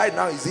 if I die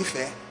now, is it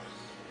fair?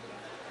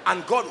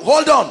 And God,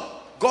 hold on.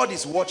 God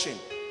is watching.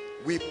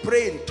 We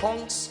pray in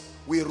tongues.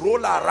 We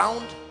roll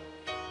around.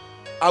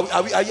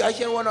 Are you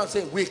hearing what I'm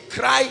saying? We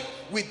cry.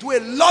 We do a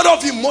lot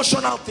of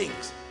emotional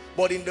things.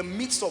 But in the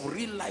midst of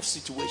real life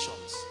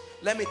situations,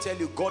 let me tell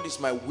you, God is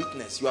my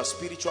witness. You are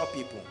spiritual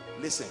people.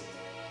 Listen.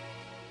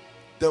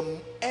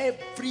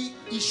 Every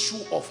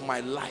issue of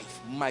my life,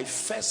 my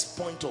first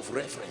point of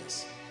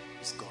reference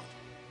is God.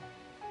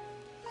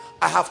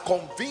 I have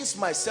convinced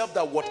myself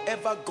that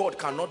whatever God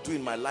cannot do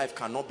in my life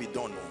cannot be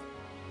done.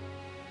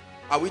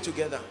 Are we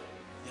together?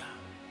 Yeah.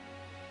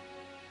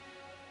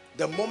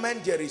 The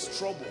moment there is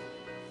trouble,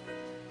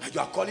 you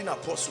are calling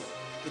apostle,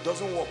 it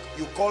doesn't work.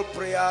 You call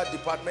prayer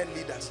department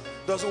leaders,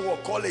 doesn't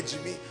work. Call a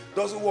Jimmy,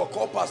 doesn't work.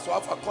 Call Pastor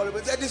Alpha, call it.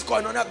 This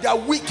going on, they are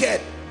wicked.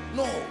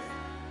 No.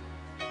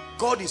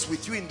 God is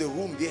with you in the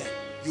room there.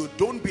 You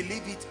don't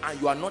believe it and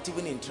you are not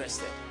even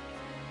interested.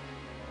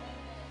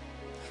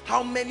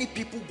 How many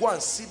people go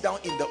and sit down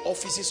in the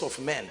offices of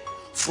men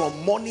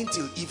from morning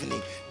till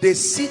evening? They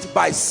sit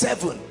by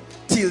 7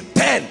 till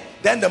 10.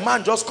 Then the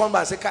man just comes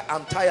by and says,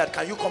 I'm tired.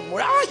 Can you come more?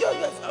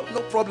 Ah,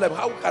 no problem.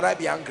 How can I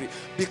be angry?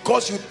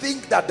 Because you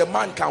think that the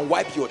man can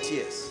wipe your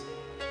tears.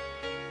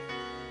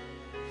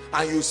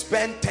 And you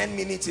spend 10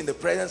 minutes in the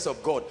presence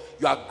of God.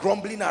 You are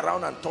grumbling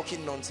around and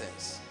talking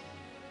nonsense.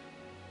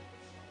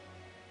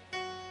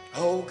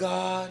 Oh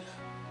God,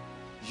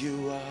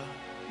 you are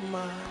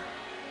mine.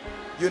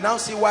 You now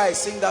see why I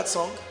sing that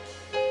song?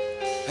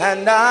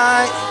 And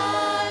I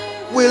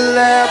will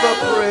ever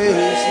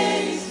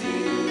praise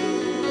you.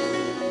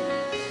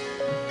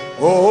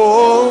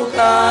 Oh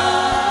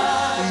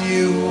God,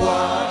 you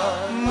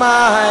are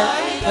my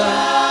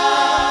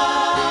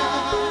God.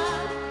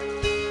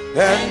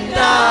 And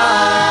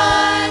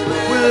I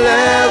will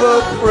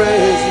ever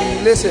praise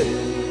you.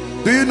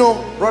 Listen, do you know,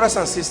 brothers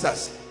and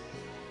sisters,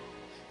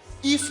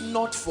 if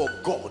not for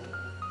God,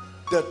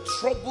 the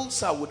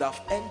troubles I would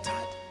have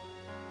entered,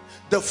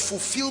 the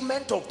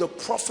fulfillment of the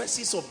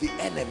prophecies of the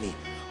enemy,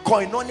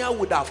 koinonia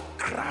would have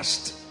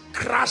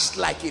crashed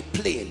like a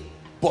plane.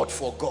 But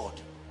for God,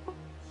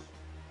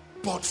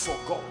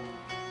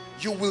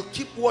 you will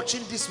keep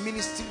watching this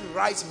ministry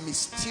rise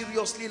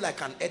mysteriously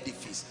like an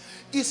edifice.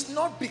 It's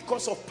not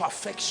because of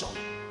perfection,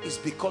 it's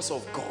because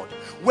of God.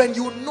 When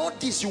you know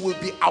this, you will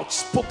be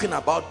outspoken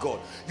about God.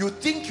 You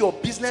think your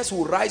business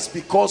will rise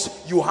because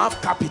you have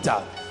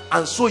capital,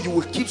 and so you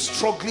will keep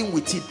struggling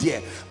with it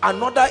there.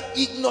 Another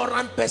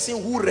ignorant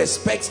person who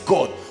respects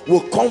God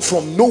will come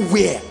from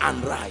nowhere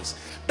and rise.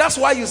 That's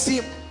why you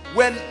see,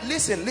 when,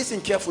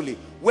 listen carefully,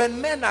 when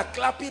men are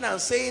clapping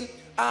and saying,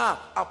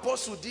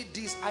 apostle did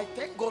this, I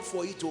thank God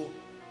for it,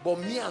 but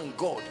me and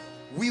God,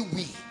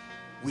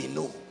 We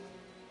know.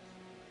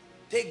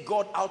 Take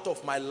God out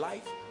of my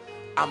life,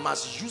 I'm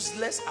as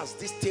useless as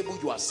this table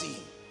you are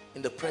seeing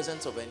in the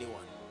presence of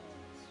anyone.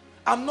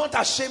 I'm not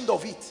ashamed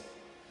of it.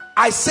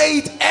 I say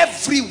it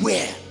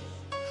everywhere,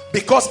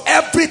 because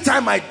every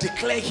time I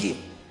declare him,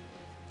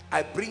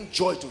 I bring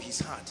joy to his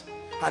heart.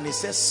 And he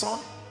says, son,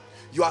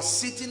 you are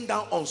sitting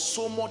down on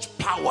so much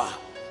power,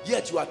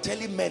 yet you are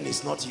telling men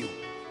it's not you.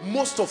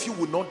 Most of you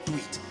will not do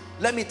it.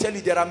 Let me tell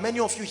you, there are many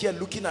of you here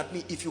looking at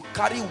me. If you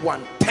carry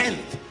 1/10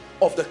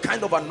 of the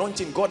kind of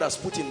anointing God has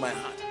put in my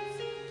heart,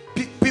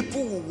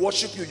 people will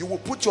worship you. You will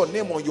put your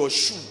name on your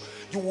shoe.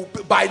 You will,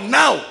 by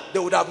now they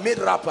would have made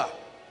rapper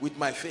with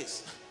my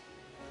face.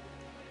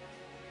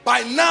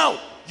 By now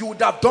you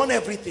would have done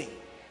everything.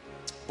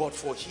 But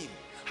for him,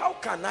 how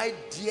can I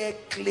dare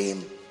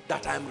claim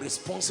that I'm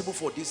responsible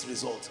for this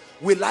result?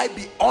 Will I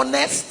be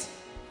honest?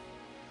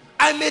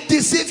 I may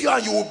deceive you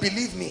and you will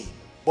believe me,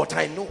 but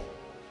I know.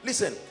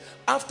 Listen,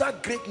 after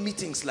great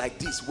meetings like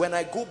this, when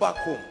I go back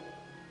home,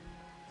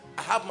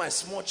 I have my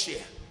small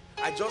chair.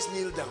 I just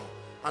kneel down,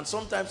 and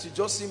sometimes you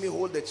just see me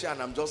hold the chair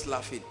and I'm just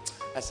laughing.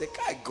 I say,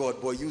 "Kai God,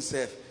 boy, you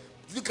said,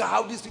 look at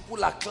how these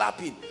people are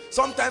clapping."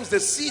 Sometimes the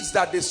seeds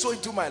that they sow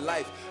into my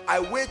life, I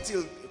wait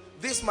till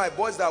my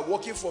boys that are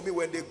working for me,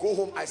 when they go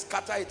home, I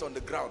scatter it on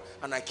the ground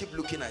and I keep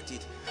looking at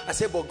it. I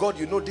say, "But God,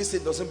 you know this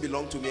thing doesn't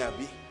belong to me,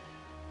 Abi.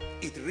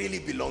 It really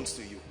belongs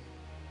to you.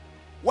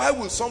 Why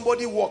will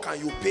somebody work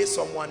and you pay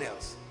someone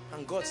else?"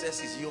 And God says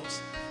it's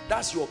yours.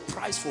 That's your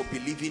price for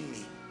believing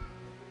me.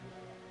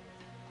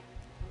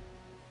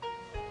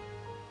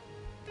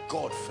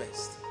 God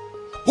first.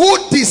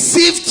 Who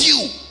deceived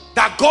you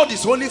that God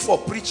is only for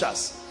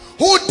preachers?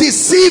 Who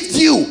deceived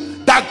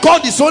you that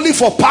God is only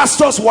for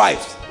pastors'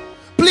 wives?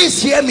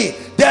 Please hear me.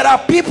 There are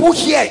people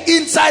here,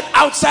 inside,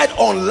 outside,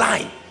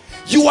 online.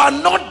 You are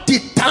not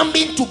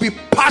determined to be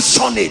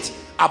passionate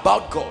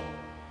about God.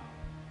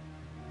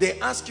 They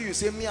ask you, you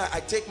say, "Me, I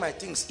take my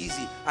things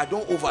easy. I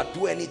don't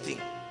overdo anything."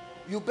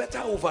 You better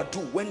overdo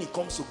when it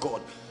comes to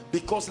God,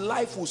 because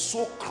life will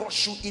so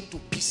crush you into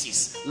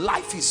pieces.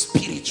 Life is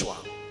spiritual.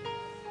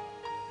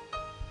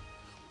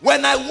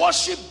 When I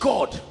worship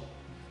God,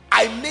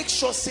 I make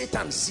sure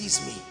Satan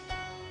sees me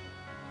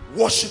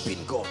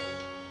worshiping God.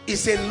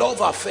 It's a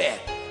love affair,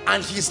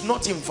 and he's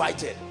not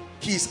invited.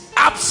 He's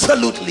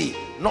absolutely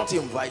not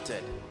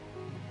invited.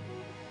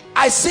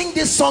 I sing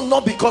this song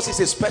not because it's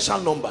a special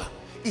number.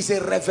 It's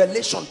a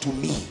revelation to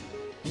me.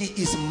 He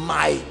is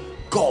my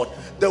God.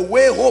 The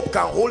way Hope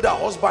can hold her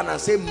husband and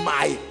say,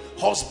 "My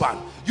husband."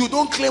 You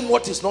don't claim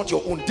what is not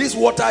your own. This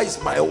water is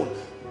my own,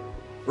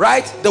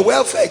 right? The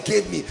welfare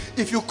gave me.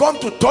 If you come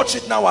to touch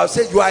it now, I'll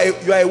say, you are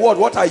a what?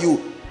 What are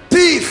you?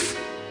 Thief.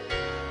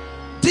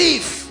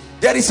 Thief.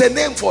 There is a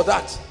name for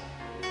that.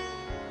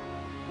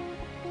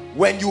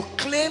 When you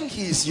claim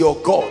he is your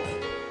God,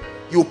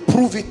 you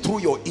prove it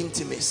through your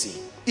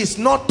intimacy. It's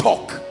not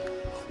talk.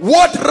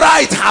 What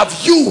right have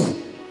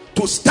you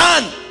to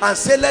stand and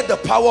say, "Let the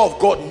power of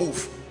God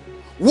move"?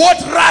 What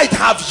right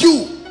have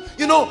you?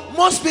 You know,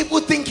 most people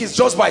think it's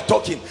just by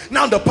talking.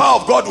 Now the power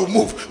of God will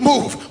move,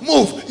 move,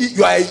 move.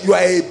 You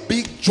are a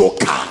big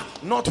joker.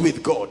 Not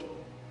with God.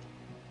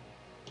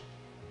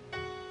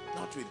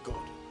 Not with God.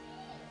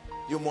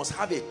 You must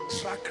have a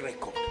track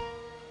record,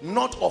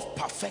 not of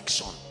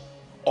perfection,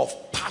 of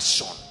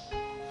passion.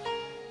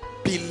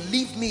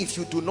 Believe me, if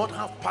you do not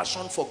have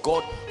passion for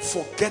God,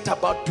 forget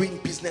about doing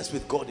business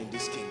with God in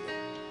this kingdom.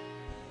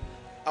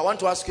 I want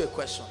to ask you a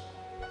question.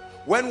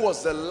 When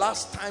was the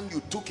last time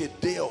you took a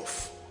day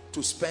off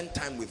to spend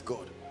time with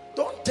God?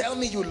 Don't tell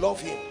me you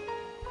love him.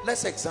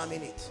 Let's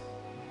examine it.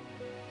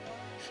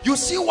 You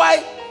see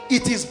why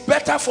it is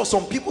better for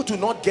some people to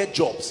not get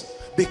jobs?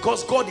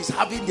 Because God is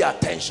having their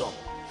attention.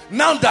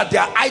 Now that they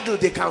are idle,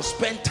 they can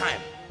spend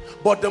time.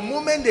 But the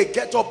moment they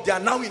get up, they are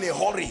now in a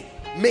hurry,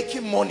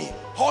 making money,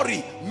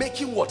 hurry,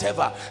 making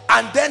whatever.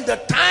 And then the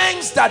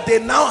times that they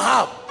now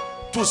have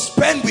to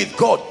spend with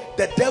God,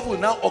 the devil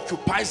now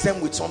occupies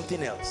them with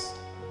something else.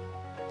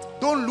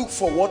 Don't look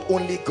for what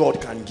only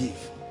God can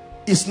give.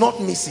 It's not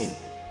missing.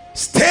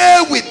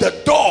 Stay with the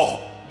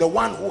door, the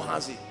one who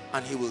has it,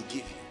 and he will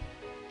give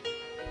you.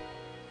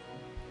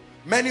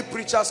 Many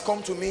preachers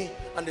come to me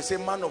and they say,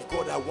 "Man of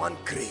God, I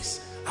want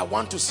grace. I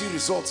want to see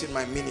results in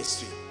my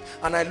ministry."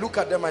 And I look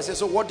at them, I say,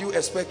 "So what do you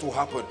expect to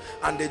happen?"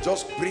 And they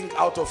just bring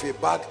out of a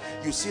bag,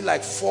 you see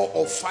like 4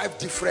 or 5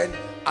 different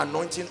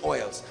anointing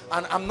oils.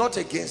 And I'm not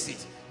against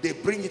it. They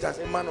bring it and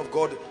say, "Man of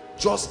God,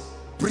 just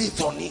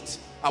breathe on it.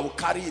 I will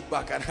carry it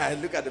back." And I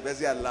look at the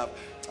person and laugh.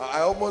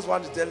 I almost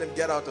want to tell them,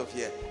 "Get out of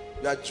here.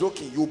 You are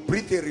joking. You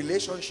breathe a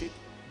relationship."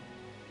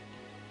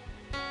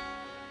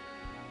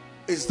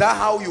 Is that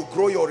how you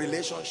grow your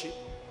relationship?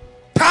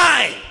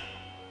 Time,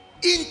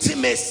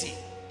 intimacy.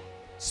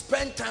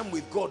 Spend time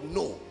with God?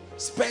 No.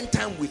 Spend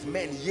time with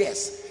men?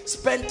 Yes.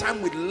 Spend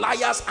time with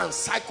liars and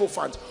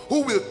sycophants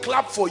who will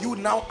clap for you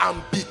now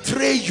and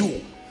betray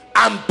you.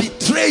 And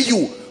betray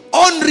you.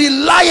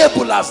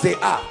 Unreliable as they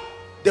are,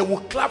 they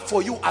will clap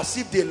for you as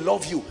if they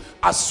love you.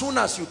 As soon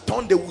as you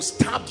turn, they will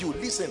stab you.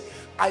 Listen,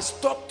 I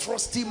stopped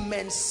trusting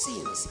men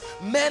since.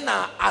 Men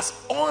are as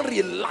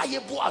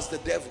unreliable as the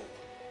devil.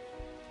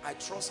 I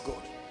trust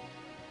God.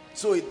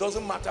 So it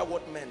doesn't matter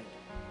what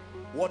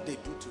they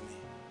do to me.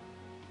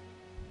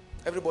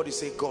 Everybody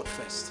say God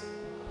first.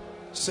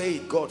 Say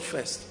it, God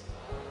first.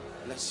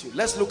 Bless you.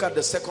 Let's look at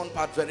the second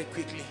part very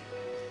quickly.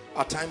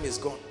 Our time is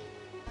gone.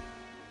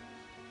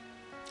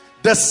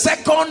 The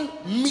second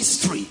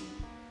mystery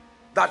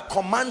that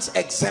commands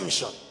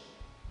exemption,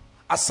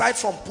 aside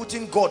from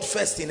putting God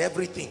first in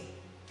everything,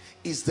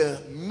 is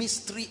the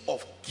mystery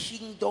of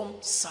kingdom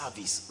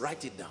service.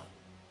 Write it down.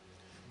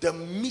 The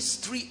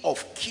mystery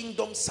of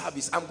kingdom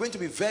service. I'm going to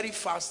be very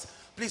fast.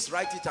 Please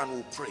write it and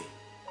we'll pray.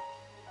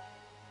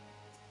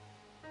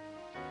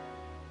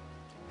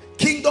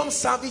 Kingdom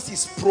service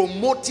is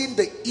promoting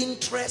the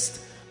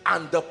interest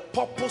and the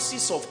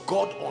purposes of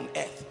God on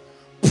earth.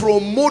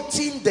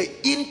 Promoting the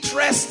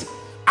interest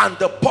and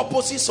the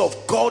purposes of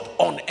God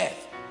on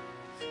earth.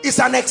 It's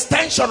an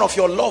extension of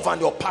your love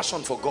and your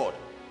passion for God.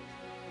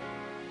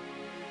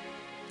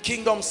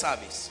 Kingdom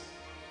service.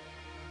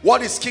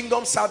 What is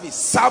kingdom service?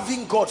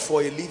 Serving God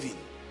for a living.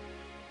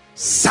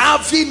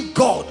 Serving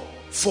God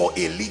for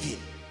a living.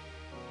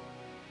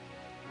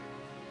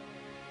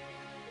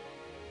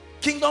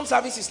 Kingdom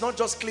service is not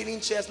just cleaning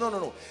chairs.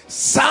 No.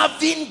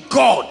 Serving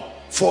God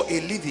for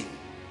a living.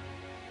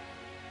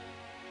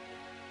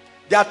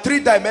 There are 3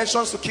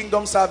 dimensions to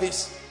kingdom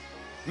service.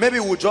 Maybe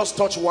we'll just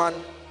touch one,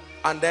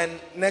 and then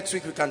next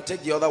week we can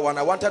take the other one.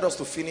 I wanted us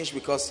to finish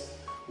because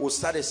we'll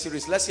start a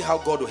series. Let's see how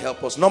God will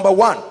help us. Number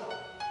 1,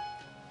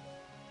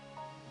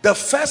 the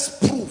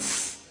first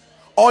proof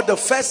or the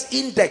first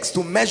index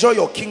to measure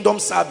your kingdom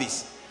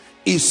service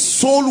is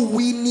soul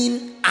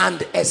winning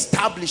and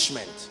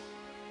establishment.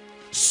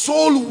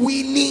 Soul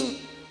winning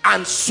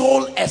and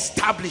soul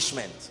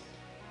establishment.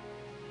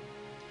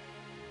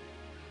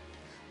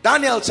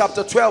 Daniel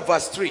chapter 12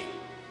 verse 3.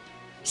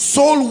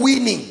 Soul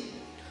winning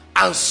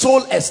and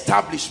soul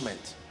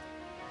establishment.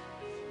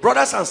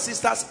 Brothers and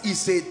sisters,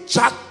 is a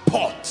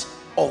jackpot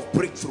of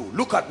breakthrough.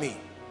 Look at me.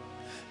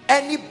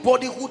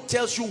 Anybody who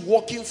tells you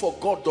working for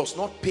God does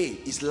not pay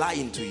is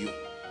lying to you.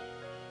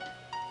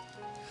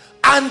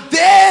 And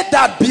they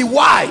that be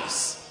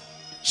wise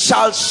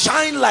shall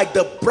shine like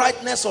the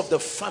brightness of the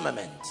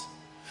firmament.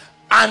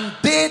 And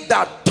they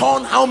that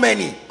turn how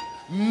many?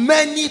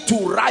 Many to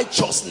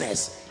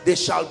righteousness, they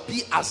shall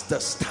be as the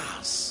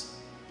stars.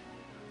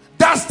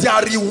 That's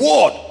their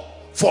reward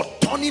for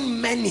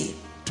turning many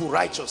to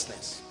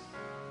righteousness.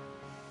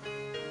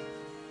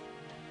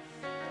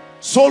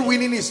 Soul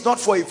winning is not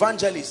for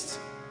evangelists.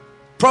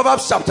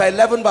 Proverbs chapter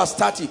 11 verse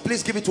 30.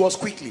 Please give it to us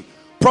quickly.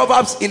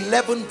 Proverbs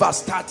 11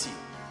 verse 30.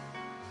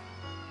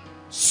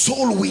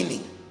 Soul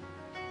winning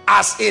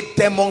as a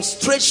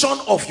demonstration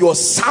of your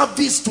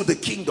service to the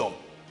kingdom.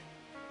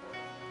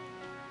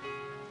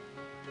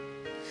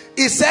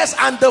 It says,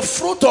 and the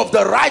fruit of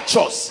the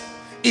righteous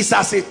is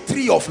as a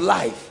tree of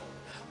life,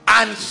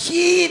 and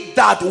he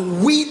that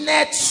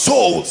winneth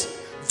souls,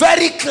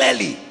 very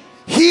clearly,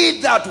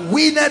 he that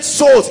winneth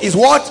souls is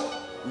what?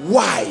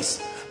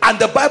 Wise. And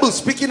the Bible,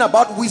 speaking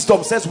about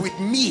wisdom, says, with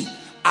me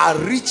are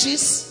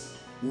riches,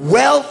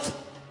 wealth,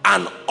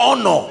 and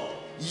honor,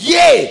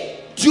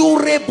 yea,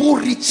 durable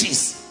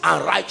riches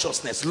and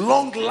righteousness,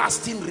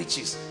 long-lasting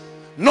riches.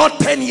 Not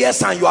 10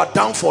 years and you are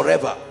down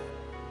forever.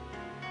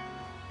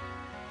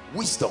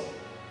 Wisdom.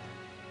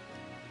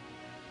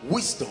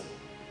 Wisdom.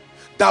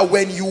 That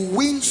when you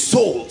win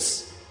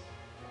souls,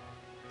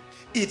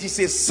 it is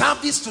a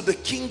service to the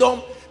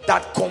kingdom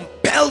that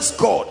compels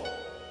God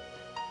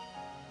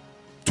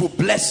to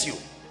bless you.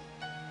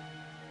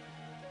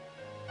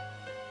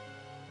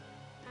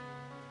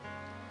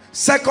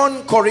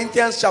 2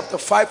 Corinthians chapter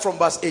 5 from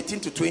verse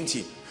 18 to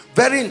 20.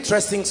 Very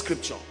interesting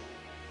scripture.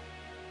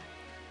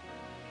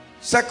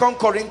 2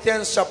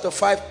 Corinthians chapter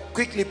 5,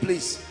 quickly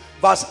please,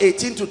 verse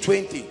 18 to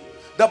 20.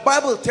 The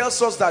Bible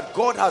tells us that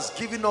God has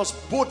given us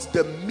both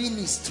the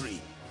ministry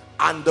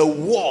and the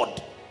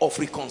word of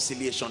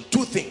reconciliation.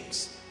 2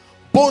 things.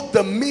 Both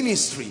the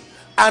ministry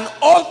and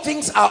all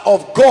things are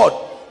of God,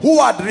 who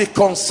had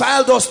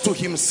reconciled us to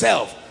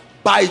himself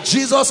by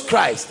Jesus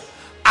Christ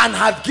and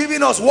had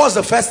given us, what's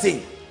the first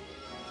thing?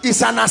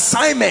 It's an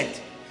assignment.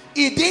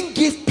 He didn't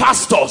give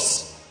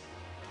pastors,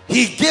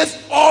 he gave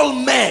all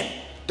men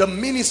the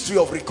ministry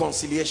of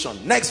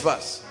reconciliation. Next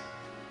verse.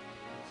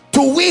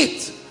 To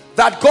wit,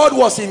 that God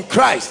was in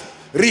Christ,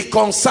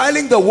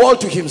 reconciling the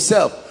world to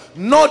himself,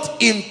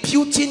 not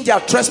imputing their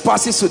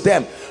trespasses to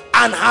them,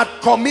 and had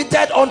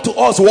committed unto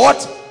us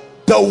what?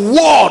 The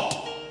word.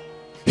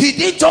 He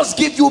didn't just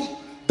give you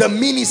the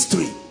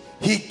ministry,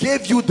 he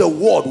gave you the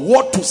word.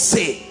 What to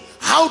say,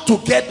 how to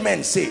get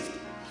men saved.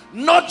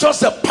 Not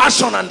just the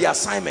passion and the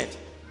assignment,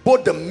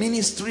 both the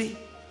ministry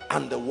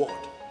and the word.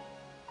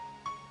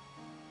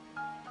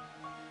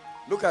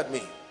 Look at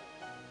me.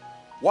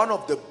 One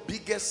of the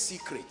biggest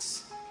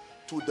secrets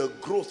to the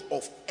growth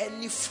of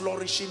any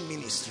flourishing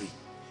ministry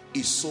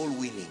is soul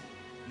winning,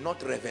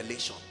 not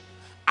revelation.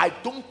 I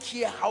don't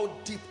care how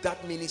deep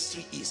that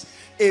ministry is.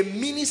 A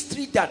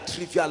ministry that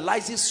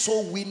trivializes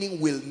soul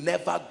winning will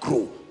never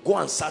grow. Go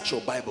and search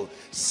your Bible.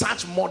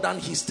 Search modern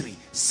history.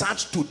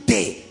 Search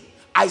today.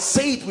 I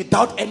say it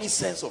without any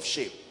sense of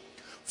shame.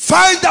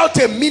 Find out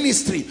a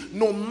ministry,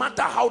 no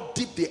matter how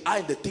deep they are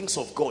in the things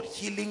of God,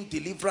 healing,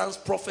 deliverance,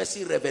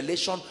 prophecy,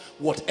 revelation,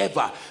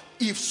 whatever.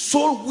 If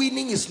soul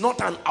winning is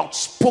not an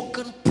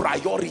outspoken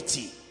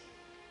priority,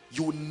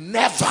 you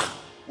never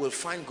will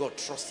find God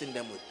trusting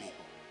them with people.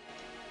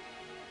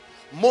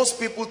 Most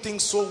people think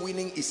soul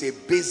winning is a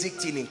basic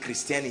thing in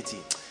Christianity.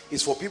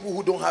 It's for people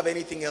who don't have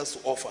anything else to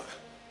offer.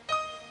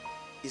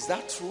 Is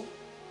that true?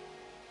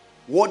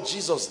 What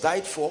Jesus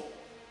died for?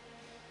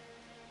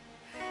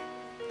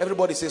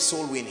 Everybody say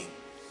soul winning.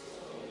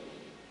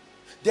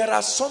 There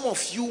are some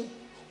of you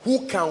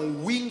who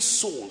can win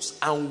souls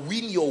and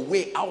win your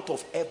way out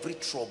of every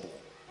trouble.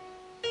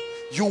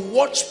 You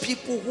watch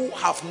people who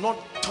have not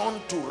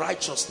turned to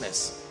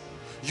righteousness.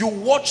 You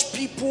watch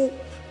people,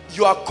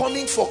 you are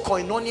coming for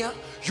koinonia,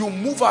 you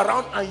move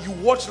around and you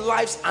watch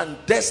lives and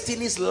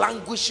destinies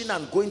languishing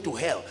and going to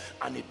hell,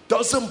 and it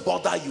doesn't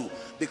bother you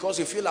because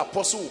you feel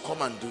apostle will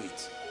come and do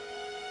it.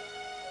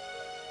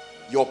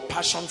 Your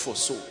passion for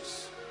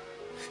souls.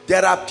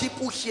 There are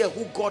people here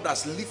who God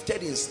has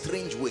lifted in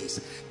strange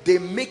ways. They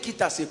make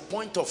it as a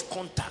point of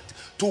contact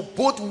to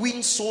both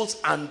win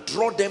souls and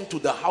draw them to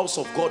the house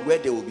of God where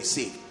they will be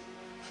saved.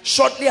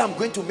 Shortly, I'm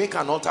going to make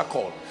an altar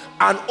call.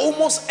 And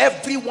almost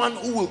everyone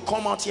who will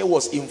come out here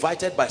was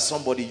invited by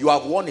somebody. You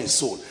have won a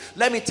soul.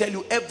 Let me tell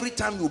you, every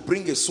time you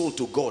bring a soul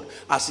to God,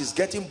 as he's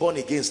getting born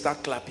again,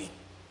 start clapping.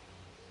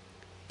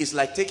 It's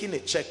like taking a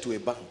check to a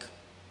bank.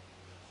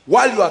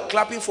 While you are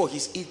clapping for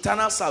his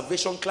eternal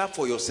salvation, clap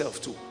for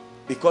yourself too.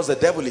 Because the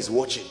devil is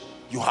watching.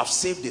 You have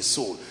saved a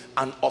soul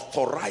and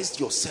authorized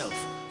yourself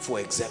for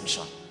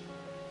exemption.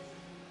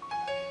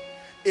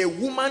 A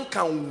woman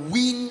can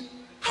win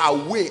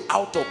her way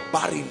out of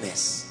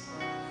barrenness.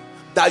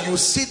 That you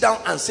sit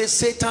down and say,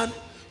 Satan,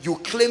 you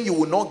claim you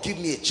will not give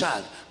me a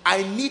child.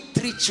 I need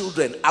 3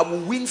 children. I will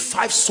win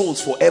 5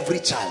 souls for every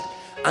child.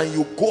 And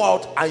you go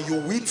out and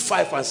you win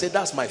 5 and say,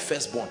 that's my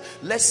firstborn.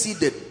 Let's see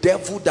the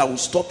devil that will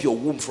stop your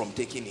womb from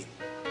taking it.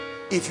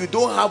 If you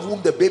don't have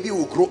womb, the baby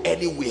will grow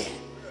anywhere.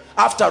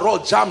 After all,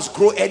 germs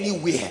grow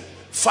anywhere.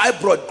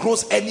 Fibroid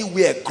grows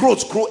anywhere.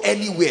 Growths grow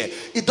anywhere.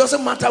 It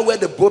doesn't matter where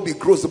the baby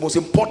grows. The most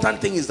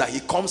important thing is that he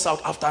comes out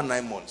after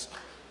 9 months.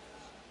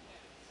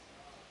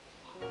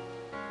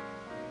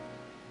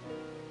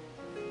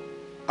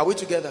 Are we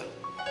together?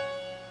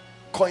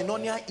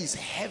 Koinonia is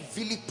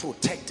heavily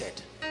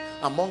protected,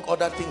 among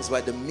other things,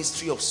 by the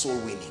mystery of soul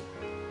winning.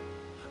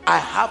 I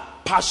have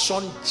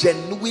passion,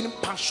 genuine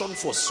passion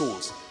for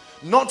souls.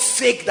 Not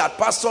fake that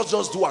pastors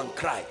just do and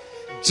cry.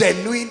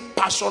 Genuine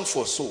passion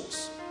for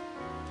souls.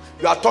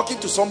 You are talking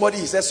to somebody,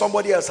 he says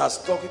somebody else has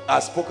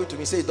spoken to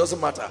me. Say it doesn't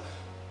matter.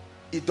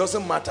 It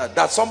doesn't matter.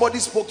 That somebody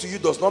spoke to you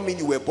does not mean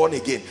you were born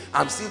again.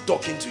 I'm still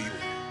talking to you.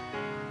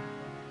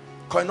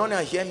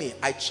 Koinonia, hear me.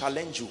 I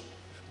challenge you.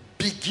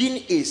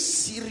 Begin a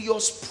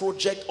serious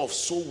project of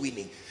soul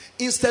winning.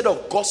 Instead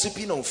of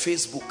gossiping on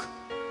Facebook,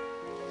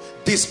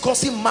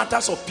 discussing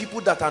matters of people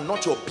that are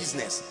not your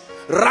business,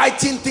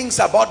 writing things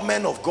about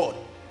men of God.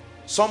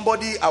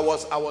 Somebody, I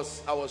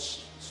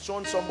was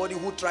shown somebody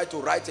who tried to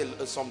write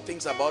some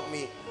things about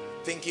me,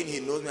 thinking he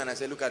knows me, and I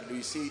said, look at, do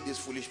you see these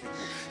foolish people?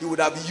 He would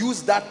have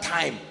used that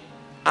time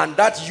and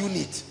that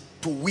unit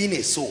to win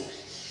a soul.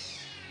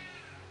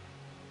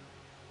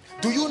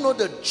 Do you know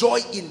the joy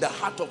in the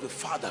heart of the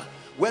Father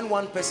when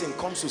one person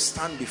comes to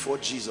stand before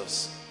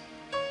Jesus?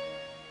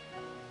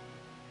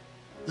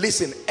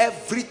 Listen,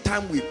 every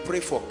time we pray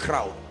for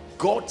crowd,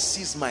 God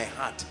sees my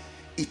heart.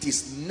 It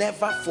is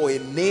never for a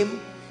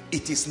name.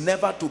 It is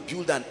never to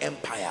build an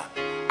empire.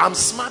 I'm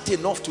smart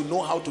enough to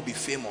know how to be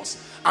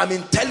famous. I'm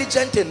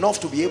intelligent enough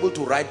to be able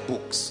to write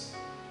books.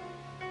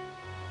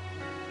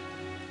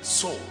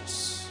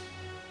 Souls.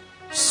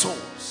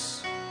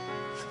 Souls.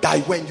 That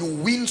when you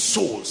win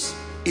souls,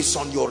 it's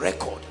on your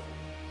record.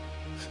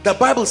 The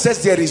Bible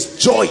says there is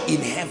joy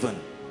in heaven.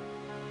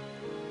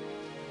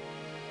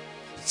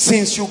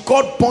 Since you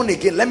got born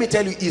again, let me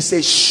tell you, it's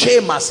a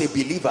shame as a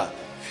believer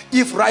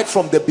if right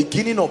from the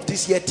beginning of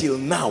this year till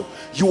now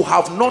you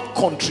have not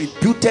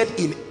contributed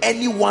in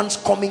anyone's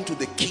coming to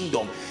the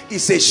kingdom.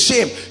 It's a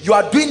shame. You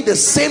are doing the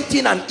same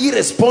thing an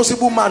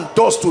irresponsible man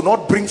does to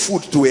not bring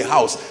food to a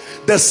house.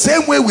 The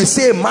same way we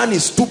say a man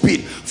is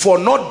stupid for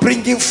not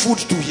bringing food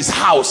to his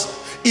house.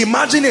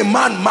 Imagine a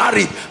man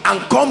married and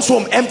comes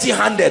home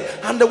empty-handed,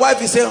 and the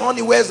wife is saying,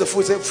 honey, where's the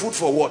food? Say, food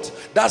for what?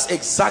 That's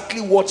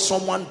exactly what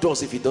someone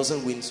does if he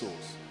doesn't win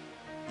souls.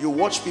 You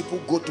watch people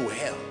go to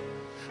hell.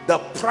 The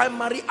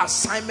primary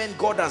assignment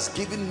God has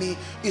given me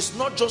is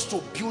not just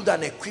to build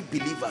and equip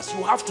believers.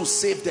 You have to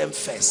save them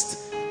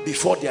first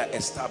before they are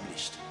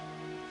established.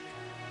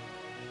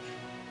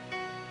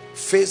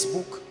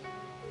 Facebook,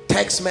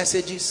 text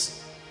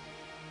messages,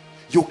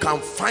 you can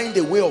find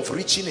a way of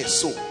reaching a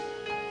soul.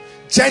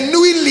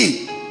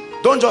 Genuinely.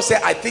 Don't just say,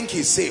 I think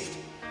he's saved,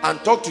 and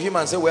talk to him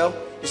and say, well,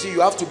 you see, you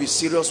have to be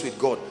serious with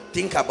God.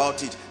 Think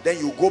about it. Then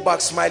you go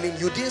back smiling.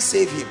 You didn't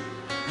save him.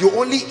 You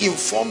only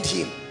informed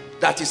him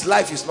that his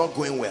life is not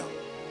going well.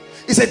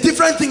 It's a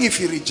different thing if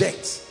he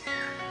rejects,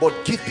 but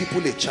give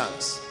people a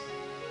chance.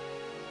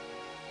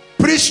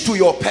 Preach to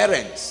your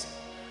parents.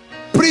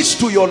 Preach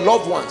to your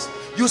loved ones.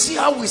 You see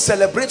how we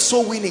celebrate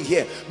soul winning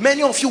here.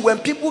 Many of you, when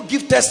people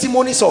give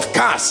testimonies of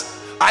cars,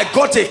 I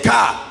got a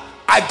car,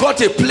 I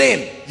got a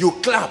plane, you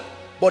clap.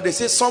 But they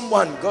say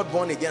someone got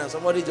born again and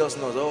somebody just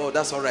knows, oh,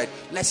 that's all right.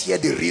 Let's hear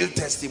the real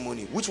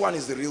testimony. Which one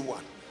is the real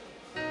one?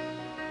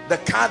 The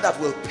car that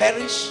will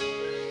perish?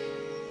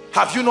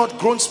 Have you not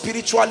grown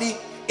spiritually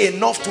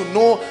enough to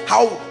know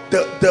how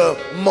the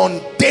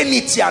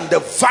mundanity and the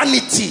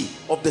vanity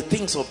of the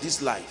things of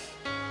this life?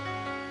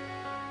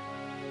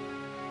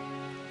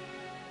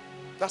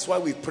 That's why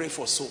we pray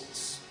for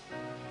souls.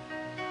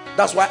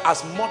 That's why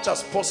as much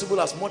as possible,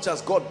 as much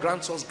as God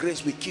grants us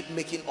grace, we keep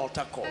making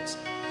altar calls.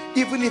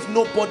 Even if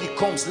nobody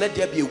comes, let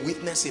there be a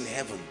witness in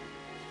heaven.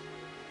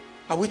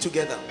 Are we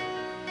together?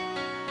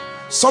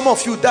 Some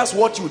of you, that's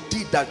what you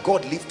did that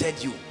God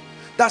lifted you.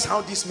 That's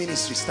how this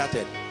ministry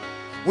started.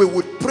 We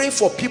would pray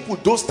for people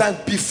those times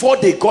before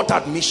they got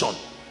admission.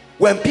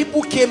 When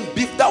people came,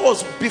 that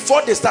was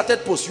before they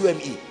started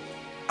post-UME.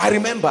 I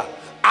remember,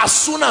 as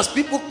soon as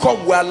people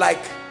come, we're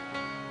like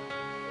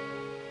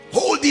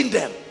holding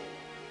them.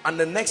 And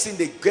the next thing,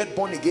 they get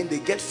born again, they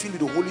get filled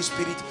with the Holy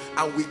Spirit,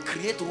 and we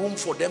create room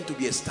for them to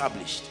be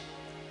established.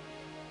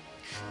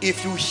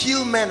 If you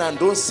heal men and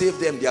don't save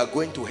them, they are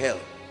going to hell.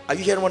 Are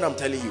you hearing what I'm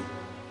telling you?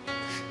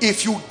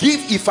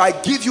 If I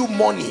give you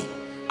money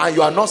and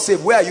you are not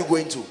saved, where are you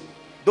going to?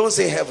 Don't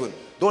say heaven.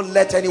 Don't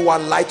let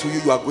anyone lie to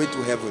you. You are going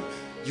to heaven.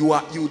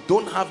 You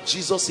don't have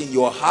Jesus in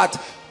your heart.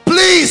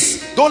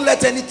 Please don't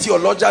let any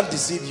theologian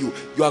deceive you.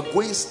 You are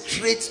going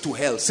straight to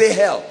hell. Say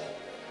hell.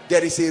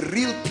 There is a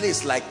real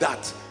place like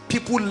that.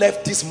 People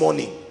left this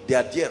morning. They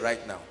are there right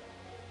now.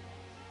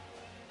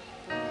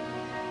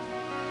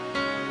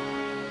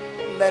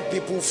 Don't let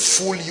people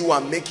fool you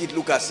and make it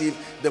look as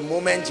if the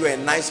moment you're a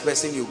nice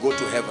person, you go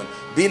to heaven.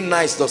 Being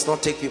nice does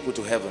not take people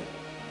to heaven.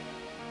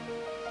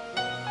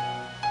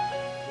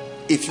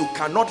 If you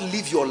cannot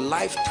live your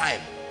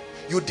lifetime,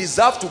 you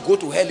deserve to go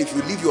to hell if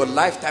you live your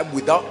lifetime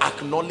without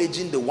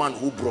acknowledging the one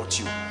who brought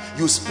you.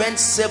 You spent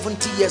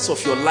 70 years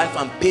of your life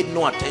and paid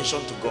no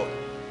attention to God.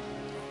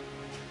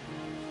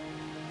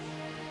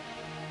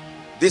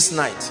 This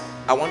night,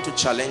 I want to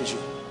challenge you.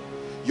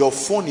 Your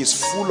phone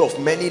is full of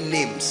many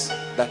names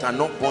that are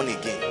not born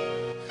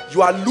again.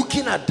 You are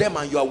looking at them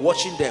and you are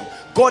watching them.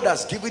 God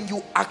has given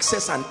you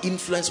access and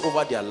influence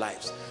over their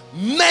lives.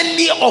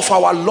 Many of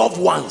our loved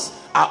ones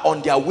are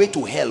on their way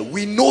to hell.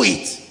 We know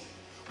it.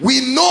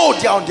 We know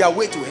they are on their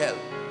way to hell.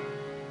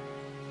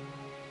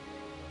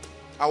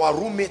 Our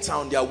roommates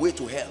are on their way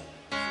to hell.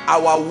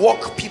 Our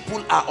work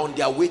people are on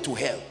their way to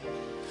hell.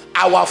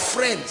 Our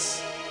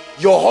friends,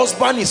 your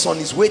husband is on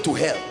his way to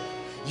hell.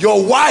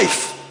 Your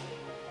wife,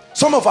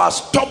 some of our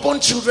stubborn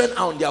children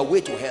are on their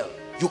way to hell.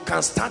 You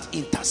can start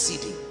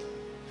interceding.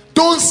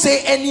 Don't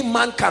say any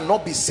man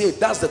cannot be saved.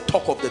 That's the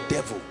talk of the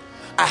devil.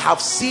 I have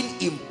seen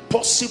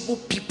impossible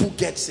people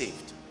get saved.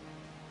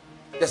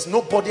 There's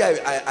nobody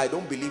I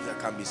don't believe that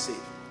can be saved.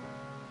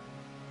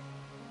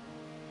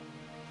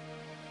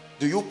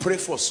 Do you pray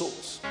for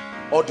souls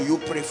or do you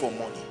pray for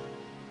money?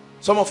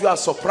 Some of you are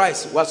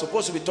surprised. We're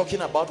supposed to be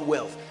talking about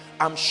wealth.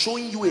 I'm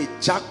showing you a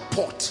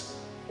jackpot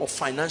of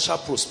financial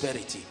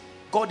prosperity.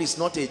 God is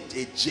not a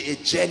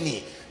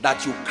genie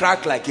that you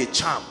crack like a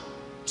charm.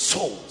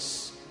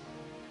 Souls.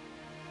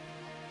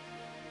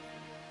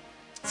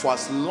 For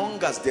as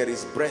long as there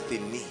is breath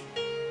in me,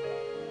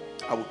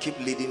 I will keep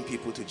leading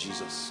people to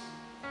Jesus.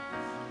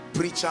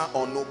 Preacher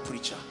or no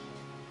preacher,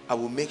 I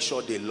will make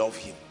sure they love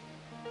him.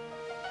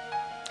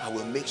 I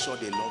will make sure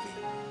they love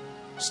him.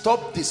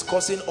 Stop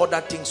discussing other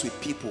things with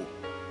people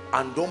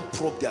and don't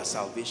probe their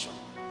salvation.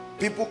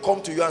 People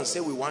come to you and say,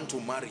 we want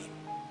to marry.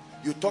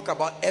 You talk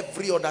about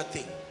every other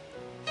thing.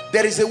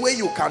 There is a way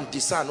you can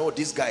discern, oh,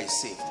 this guy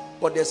is saved.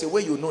 But there's a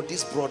way you know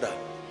this brother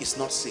is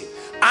not saved.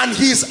 And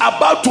he's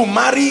about to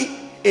marry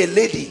a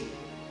lady.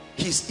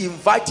 He's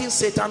inviting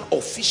Satan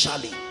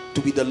officially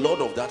to be the Lord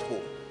of that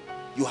home.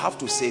 You have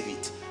to save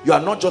it. You are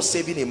not just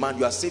saving a man,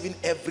 you are saving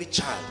every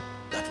child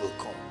that will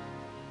come.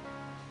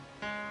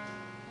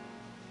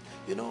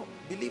 You know,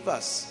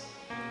 believers,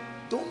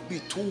 don't be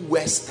too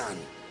Western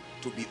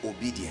to be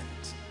obedient.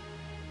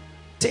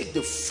 Take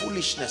the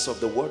foolishness of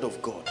the word of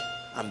God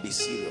and be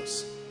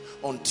serious.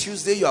 On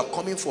Tuesday, you are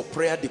coming for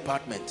prayer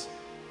department,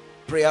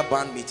 prayer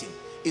band meeting.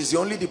 It's the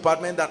only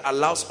department that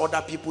allows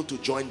other people to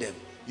join them.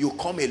 You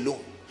come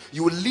alone.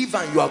 You leave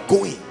and you are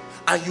going.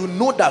 And you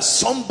know that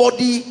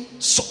somebody,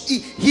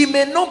 he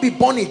may not be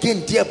born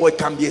again there, but it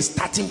can be a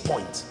starting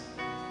point.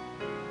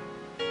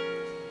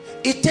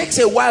 It takes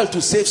a while to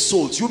save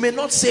souls. You may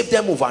not save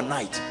them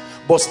overnight,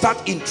 but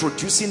start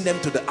introducing them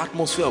to the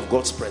atmosphere of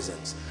God's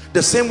presence.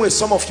 The same way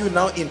some of you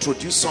now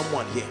introduce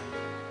someone here.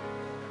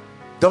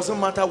 Doesn't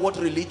matter what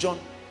religion,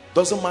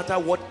 doesn't matter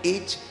what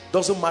age,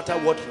 doesn't matter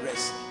what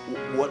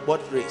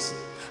race.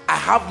 I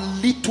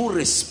have little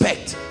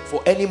respect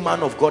for any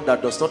man of God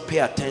that does not pay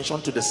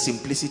attention to the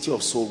simplicity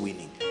of soul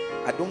winning.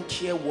 I don't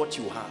care what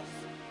you have.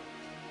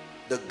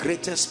 The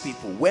greatest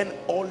people, when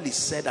all is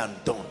said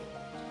and done,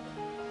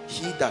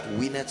 he that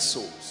winneth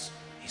souls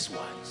is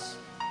wise.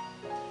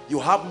 You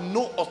have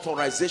no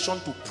authorization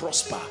to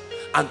prosper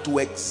and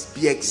to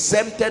be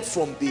exempted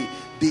from the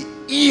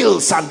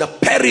ills and the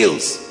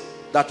perils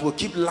that will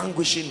keep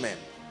languishing men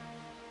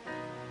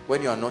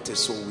when you are not a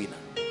soul winner.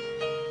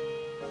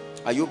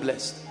 Are you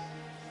blessed?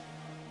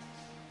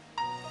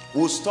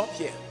 We'll stop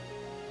here.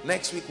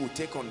 Next week we'll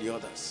take on the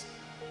others.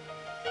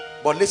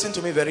 But listen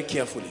to me very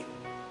carefully.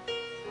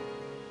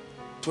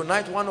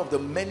 Tonight, one of the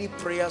many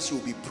prayers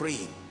you'll be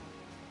praying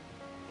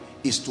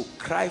is to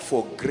cry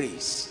for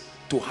grace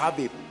to have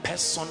a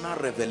personal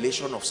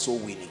revelation of soul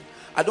winning.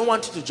 I don't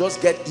want you to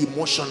just get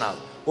emotional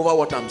over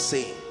what I'm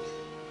saying.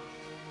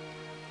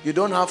 You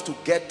don't have to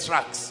get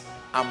tracks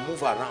and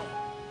move around.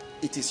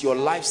 It is your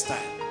lifestyle.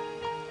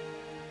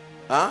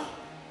 Huh?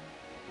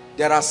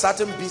 There are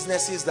certain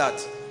businesses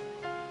that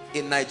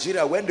in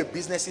Nigeria, when the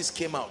businesses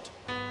came out,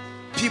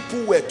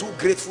 people were too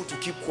grateful to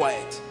keep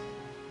quiet.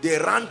 They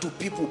ran to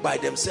people by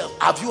themselves.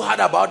 Have you heard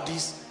about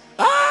this?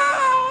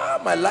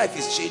 My life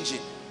is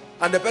changing.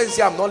 And the person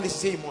say, I'm not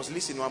listening. You must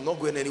listen. No, I'm not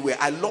going anywhere.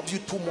 I love you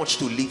too much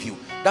to leave you.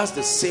 That's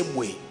the same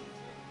way.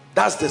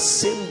 That's the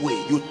same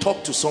way you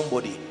talk to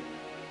somebody.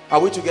 Are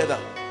we together?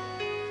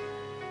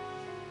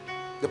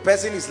 The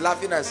person is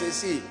laughing and says,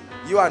 see,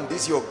 you and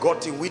this your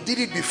God thing. We did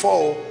it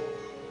before.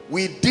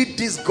 We did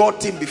this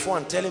God thing before,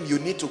 and tell him you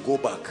need to go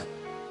back.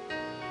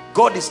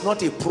 God is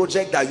not a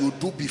project that you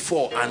do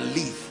before and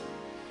leave.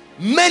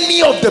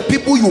 Many of the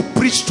people you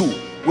preach to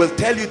will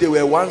tell you they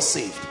were once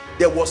saved.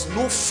 There was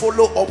no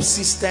follow-up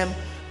system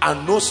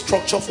and no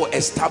structure for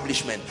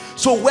establishment.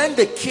 So when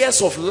the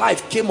cares of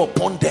life came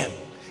upon them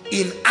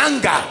in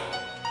anger,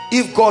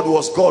 if God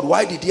was God,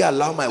 why did he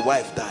allow my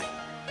wife die?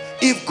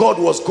 If God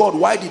was God,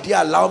 why did he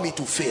allow me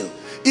to fail?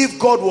 If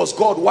God was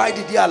God, why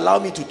did he allow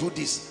me to do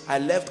this? I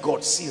left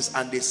God since,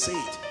 and they say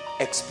it.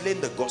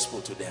 Explain the gospel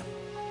to them.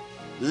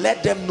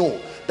 Let them know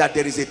that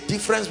there is a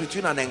difference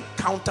between an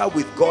encounter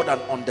with God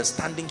and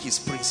understanding his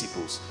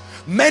principles.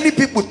 Many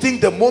people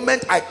think the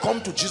moment I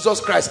come to Jesus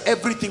Christ,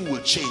 everything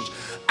will change.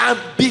 And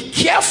be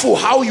careful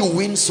how you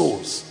win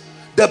souls.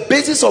 The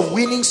basis of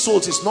winning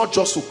souls is not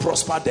just to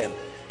prosper them.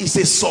 It's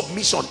a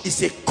submission.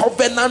 It's a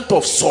covenant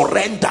of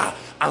surrender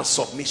and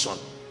submission.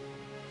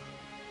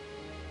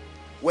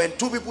 When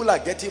two people are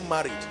getting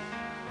married,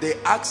 they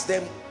ask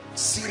them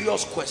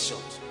serious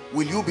questions.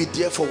 Will you be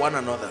there for one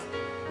another?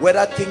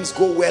 Whether things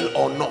go well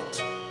or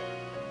not.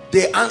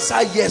 They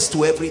answer yes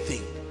to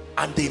everything,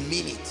 and they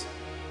mean it.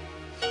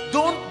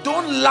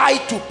 Don't lie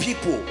to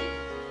people.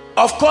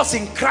 Of course,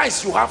 in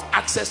Christ you have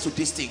access to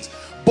these things,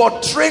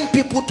 but train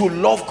people to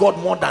love God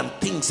more than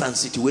things and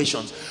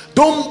situations.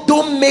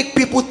 Don't make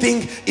people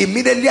think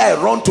immediately I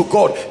run to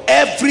God,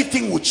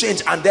 everything will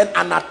change, and then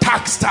an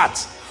attack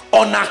starts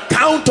on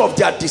account of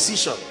their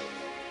decision,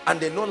 and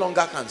they no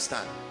longer can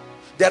stand.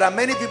 There are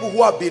many people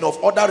who have been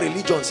of other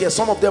religions here.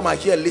 Some of them are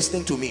here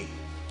listening to me.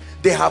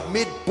 They have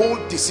made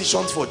bold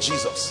decisions for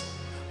Jesus,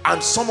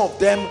 and some of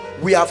them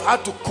we have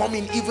had to come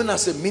in even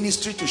as a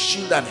ministry to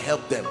shield and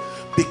help them,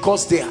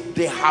 because they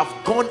have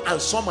gone,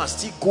 and some are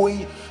still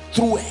going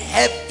through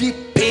heavy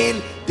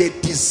pain. They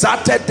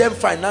deserted them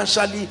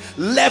financially,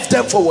 left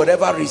them for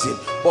whatever reason,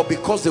 but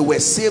because they were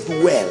saved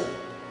well,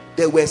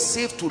 they were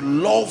saved to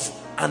love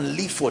and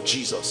live for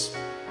Jesus.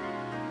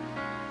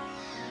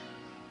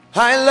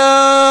 I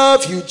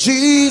love you,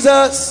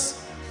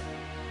 Jesus.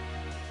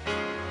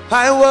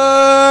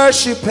 I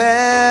worship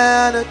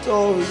and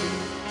adore you.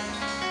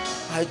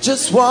 I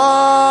just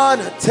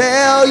want to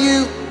tell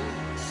you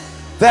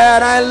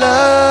that I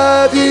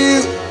love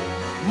you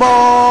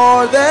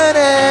more than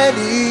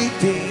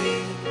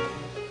anything.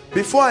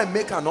 Before I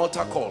make an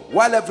altar call,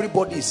 while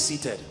everybody is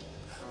seated,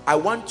 I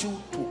want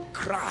you to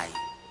cry.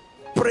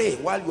 Pray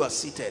while you are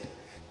seated.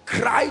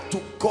 Cry to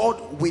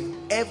God with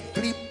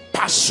every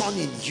passion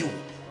in you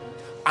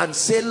and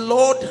say,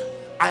 Lord,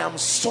 I am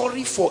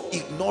sorry for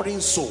ignoring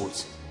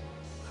souls.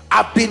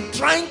 I've been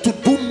trying to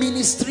do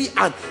ministry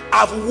and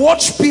I've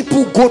watched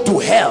people go to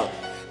hell.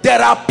 There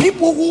are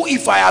people who,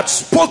 if I had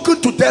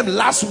spoken to them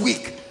last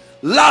week,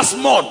 last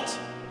month,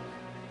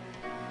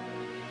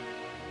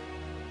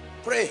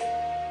 pray.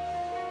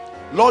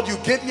 Lord, you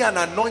gave me an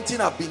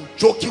anointing. I've been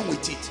joking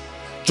with it,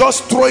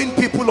 just throwing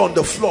people on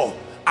the floor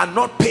and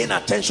not paying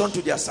attention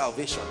to their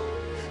salvation.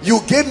 You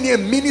gave me a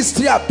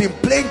ministry. I've been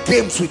playing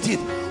games with it,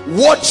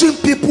 watching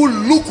people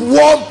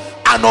lukewarm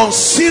and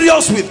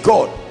unserious with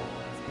God.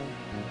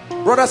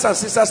 Brothers and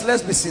sisters,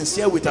 let's be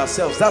sincere with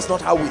ourselves. That's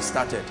not how we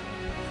started.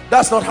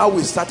 That's not how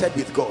we started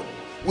with God.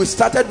 We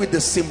started with the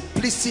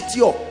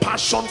simplicity of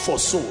passion for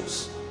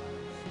souls.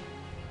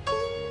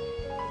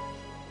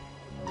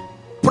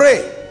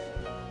 Pray.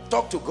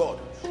 Talk to God.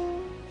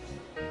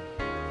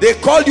 They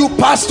called you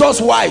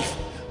pastor's wife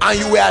and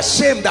you were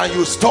ashamed and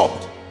you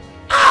stopped.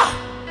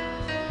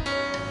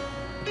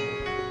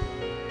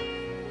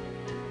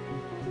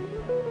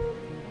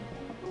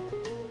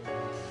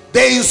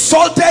 They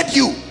insulted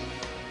you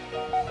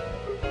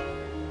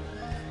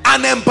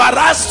and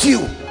embarrassed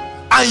you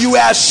and you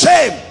were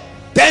ashamed,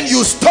 then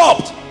you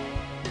stopped.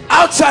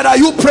 Outside, are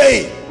you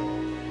praying?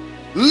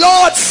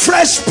 Lord,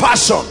 fresh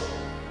passion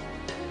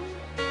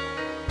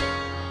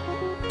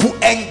to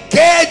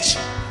engage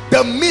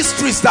the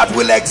mysteries that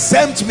will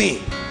exempt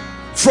me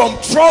from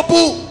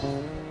trouble,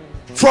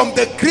 from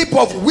the grip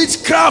of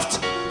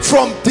witchcraft,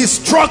 from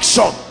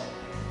destruction.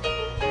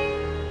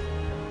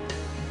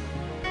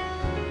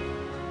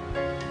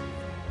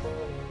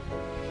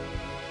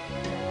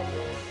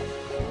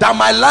 That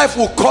my life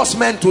will cause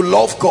men to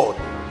love God.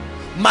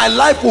 My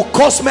life will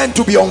cause men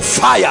to be on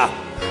fire.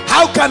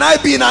 How can I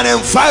be in an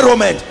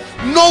environment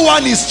no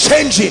one is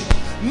changing,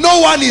 no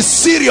one is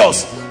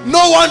serious,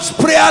 no one's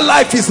prayer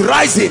life is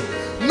rising,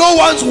 no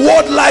one's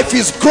word life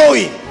is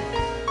growing?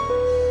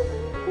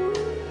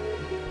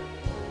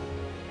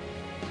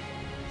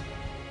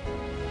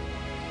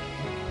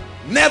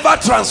 Never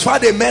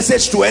transferred a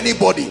message to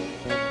anybody.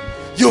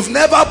 You've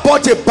never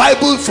bought a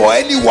Bible for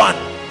anyone.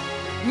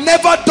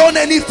 Never done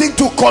anything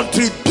to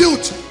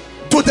contribute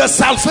to the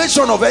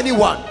salvation of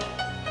anyone.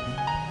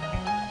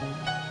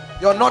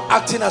 You're not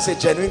acting as a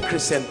genuine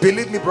Christian.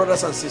 Believe me,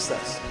 brothers and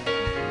sisters.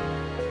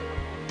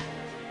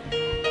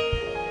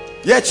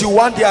 Yet you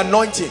want the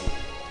anointing.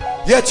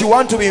 Yet you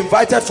want to be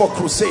invited for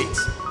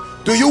crusades.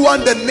 Do you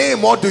want the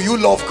name or do you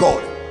love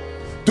God?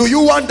 Do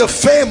you want the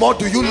fame or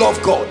do you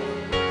love God?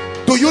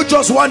 Do you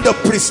just want the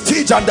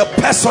prestige and the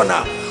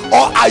persona,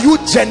 or are you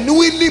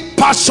genuinely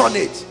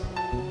passionate?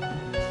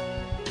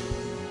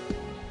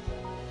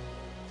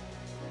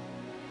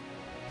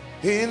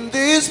 In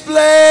this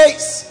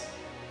place,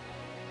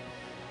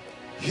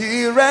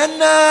 here and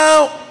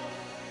now,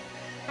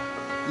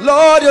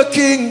 Lord, your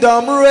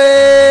kingdom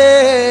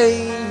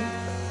reign,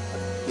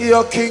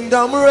 your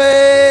kingdom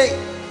reign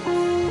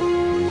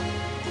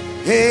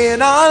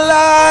in our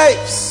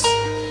lives,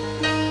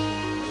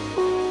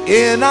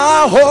 in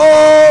our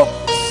homes.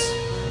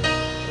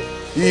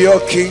 Your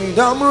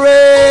kingdom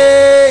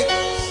reigns,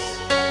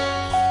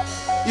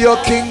 your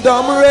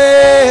kingdom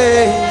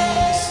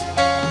reigns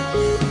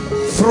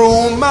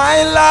through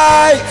my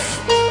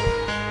life,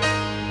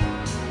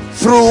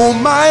 through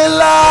my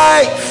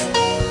life.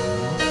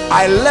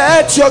 I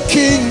let your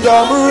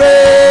kingdom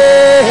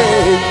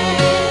reign,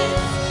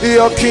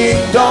 your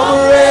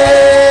kingdom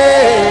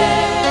reign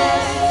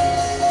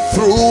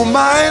through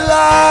my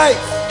life,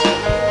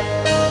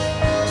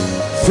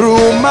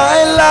 through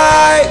my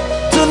life.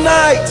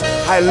 Tonight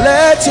I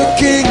let your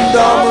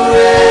kingdom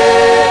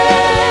reign,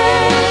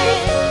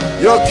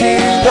 your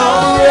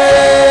kingdom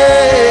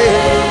reign,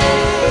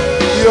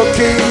 your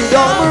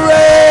kingdom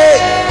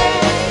reign,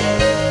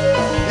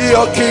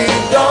 your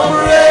kingdom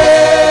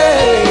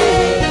reign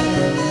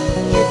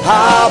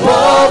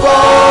above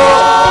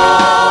all,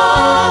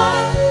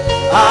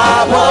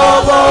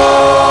 above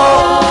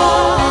all.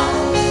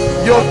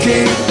 Your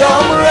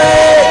kingdom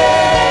reign,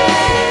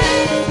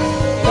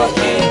 your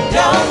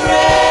kingdom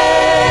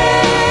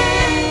reign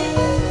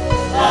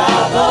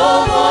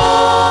above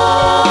all,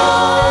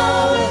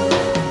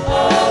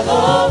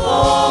 above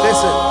all.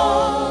 Listen,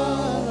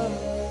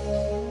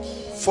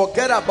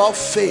 forget about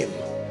fame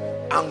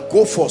and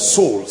go for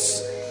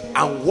souls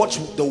and watch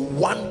the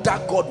wonder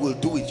God will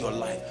do with your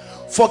life.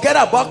 Forget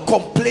about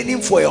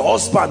complaining for a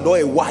husband or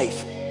a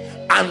wife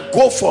and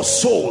go for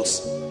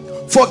souls.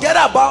 Forget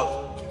about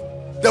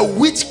the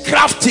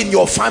witchcraft in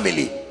your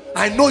family.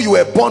 I know you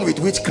were born with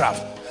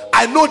witchcraft.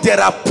 I know there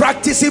are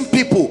practicing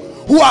people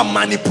who are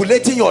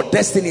manipulating your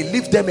destiny.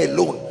 Leave them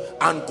alone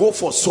and go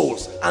for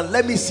souls, and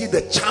let me see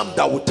the charm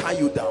that will tie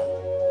you down.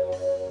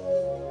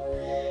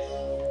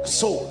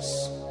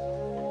 Souls.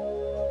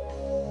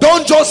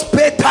 Don't just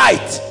pay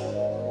tithe.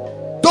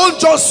 Don't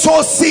just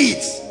sow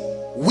seeds.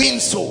 Win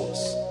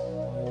souls.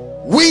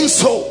 Win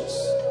souls.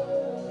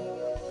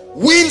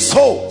 Win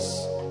souls.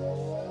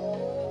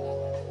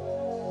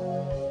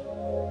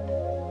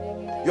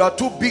 You are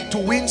too big to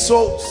win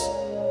souls.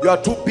 You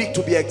are too big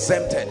to be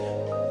exempted.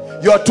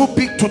 You are too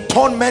big to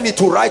turn many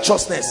to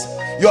righteousness.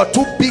 You are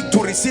too big to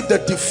receive the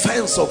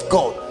defense of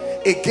God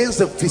against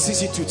the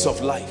vicissitudes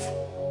of life.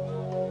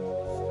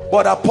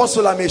 But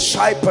Apostle, I'm a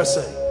shy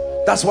person.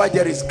 That's why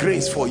there is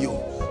grace for you.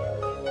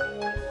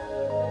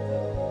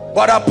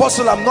 But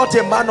Apostle, I'm not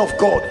a man of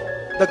God.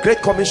 The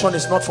Great Commission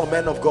is not for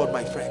men of God,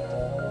 my friend.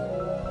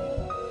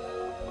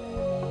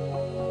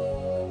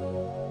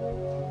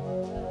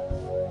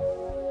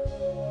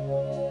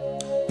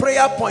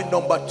 Prayer point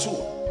number 2.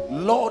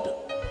 Lord,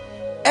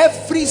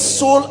 every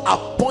soul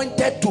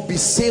appointed to be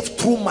saved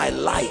through my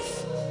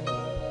life,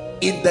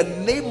 in the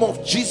name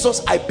of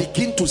Jesus, I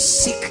begin to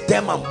seek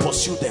them and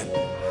pursue them.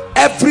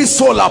 Every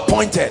soul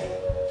appointed.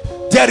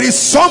 There is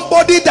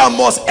somebody that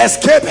must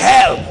escape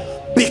hell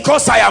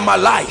because I am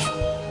alive.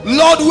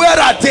 Lord, where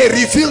are they?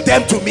 Reveal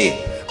them to me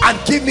and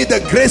give me the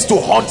grace to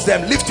hunt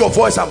them. Lift your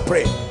voice and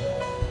pray.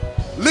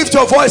 Lift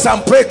your voice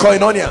and pray,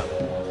 Koinonia.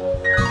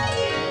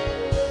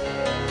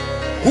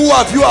 Who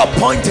have you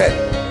appointed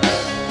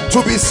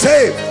to be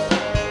saved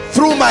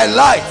through my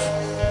life?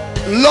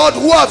 Lord,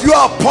 who have you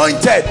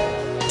appointed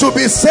to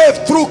be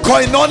saved through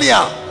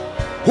Koinonia?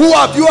 Who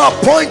have you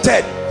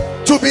appointed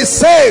to be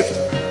saved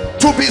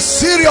to be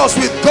serious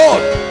with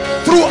God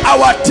through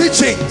our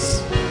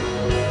teachings.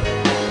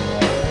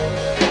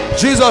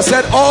 Jesus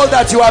said, all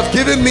that you have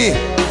given me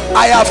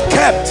I have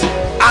kept,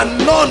 and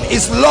none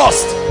is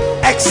lost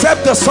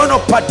except the son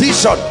of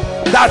perdition,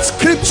 that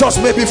scriptures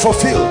may be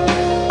fulfilled.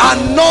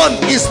 And none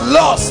is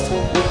lost,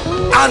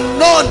 and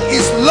none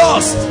is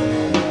lost.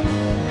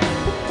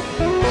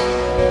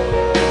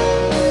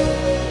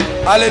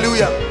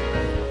 Hallelujah.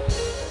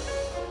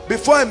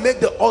 Before I make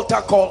the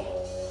altar call,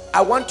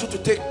 I want you to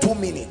take 2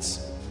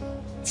 minutes.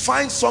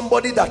 Find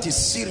somebody that is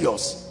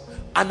serious,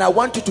 and I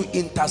want you to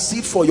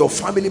intercede for your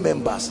family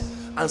members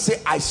and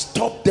say, I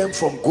stop them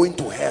from going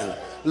to hell.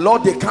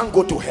 Lord, they can't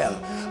go to hell.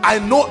 I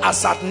know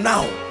as at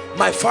now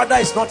my father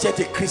is not yet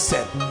a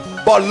Christian,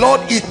 but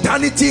Lord,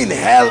 eternity in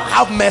hell,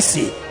 have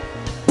mercy.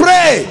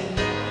 Pray,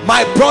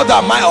 my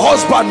brother, my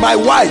husband, my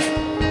wife.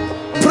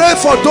 Pray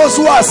for those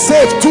who are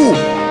saved too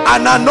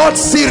and are not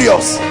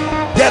serious.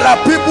 There are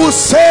people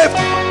saved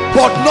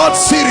but not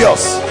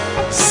serious,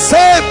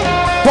 saved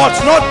but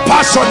not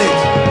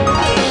passionate.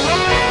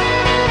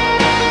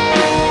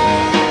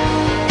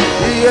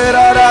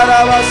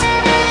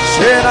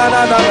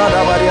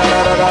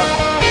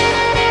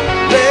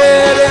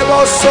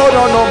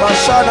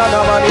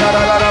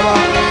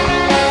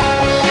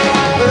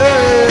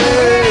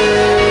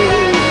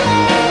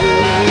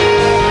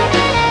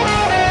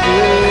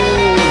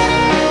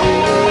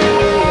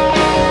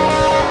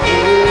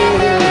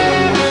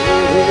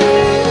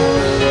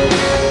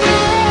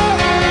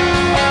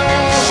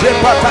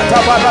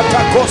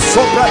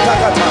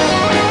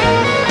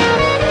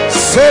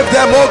 Save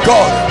them, oh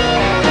God.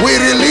 We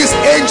release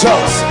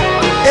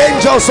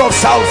angels of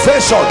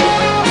salvation.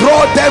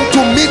 Draw them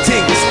to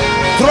meetings,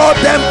 draw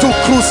them to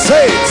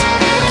crusades,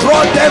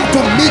 draw them to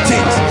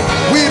meetings.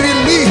 We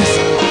release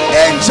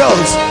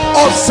angels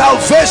of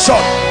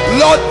salvation.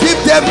 Lord, give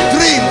them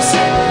dreams.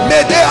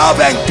 May they have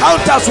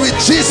encounters with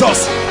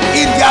Jesus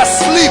in their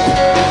sleep.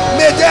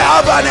 May they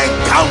have an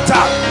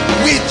encounter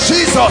with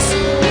Jesus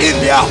in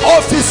their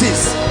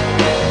offices.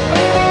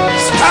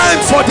 It's time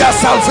for their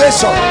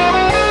salvation.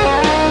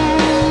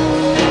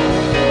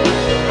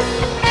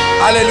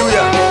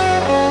 Hallelujah.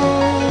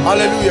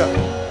 Hallelujah.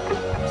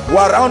 We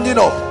are rounding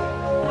up.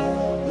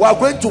 We are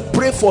going to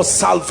pray for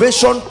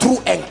salvation through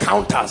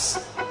encounters.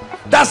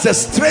 That's the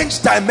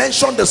strange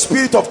dimension the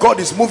Spirit of God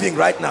is moving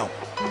right now,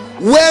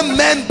 where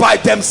men by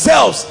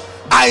themselves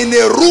are in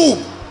a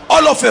room,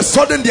 all of a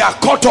sudden they are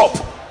caught up.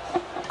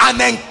 An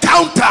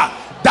encounter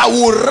that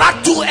will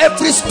rattle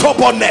every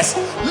stubbornness.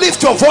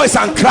 Lift your voice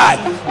and cry,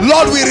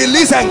 Lord, we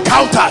release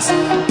encounters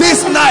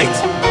this night.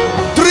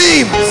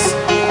 Dreams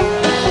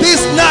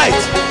this night,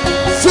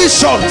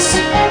 visions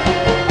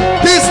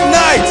this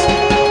night,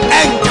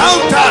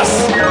 encounters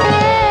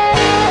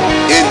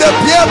in the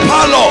beer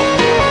parlor,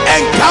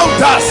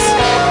 encounters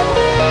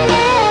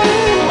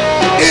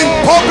in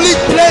public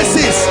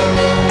places,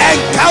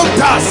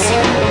 encounters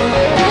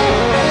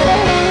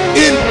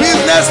in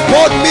business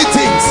board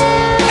meetings,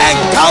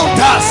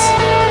 encounters.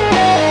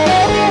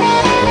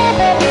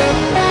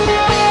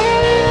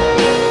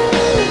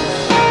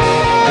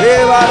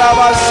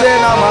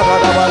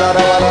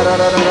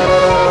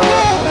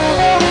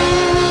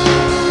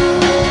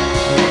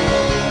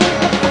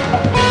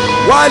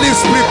 While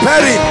he's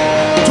preparing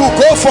to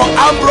go for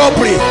armed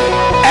robbery,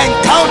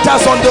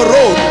 encounters on the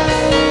road,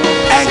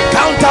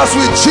 encounters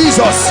with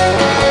Jesus.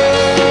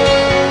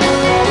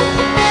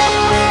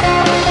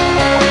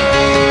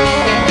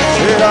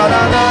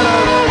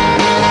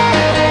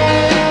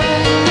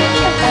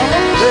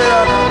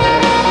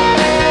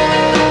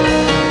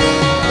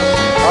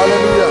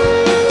 Hallelujah.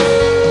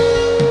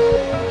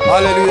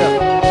 Hallelujah.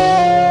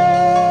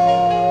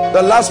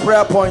 The last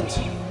prayer point,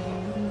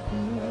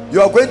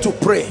 you are going to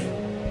pray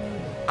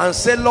and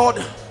say,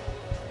 Lord,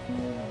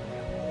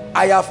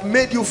 I have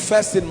made you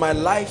first in my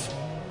life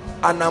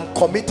and I'm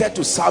committed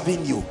to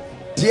serving you.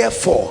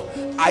 Therefore,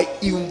 I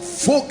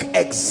invoke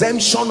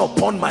exemption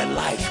upon my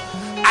life.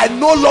 I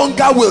no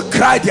longer will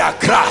cry their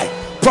cry.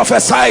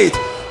 Prophesy it.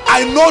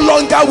 I no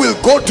longer will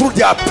go through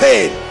their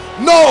pain.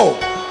 No.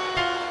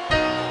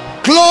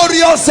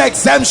 Glorious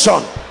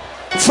exemption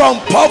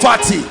from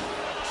poverty.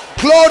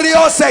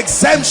 Glorious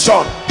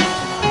exemption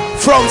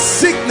from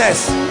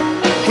sickness.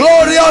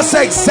 Glorious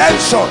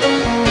exemption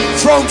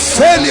from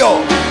failure.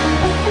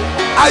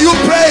 Are you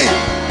praying?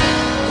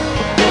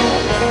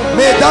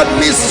 May that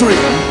mystery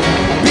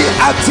be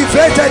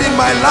activated in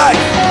my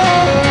life.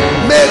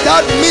 May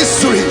that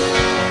mystery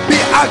be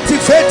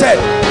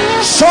activated.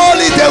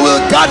 Surely they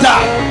will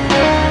gather,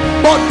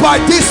 but by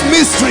this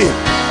mystery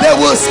they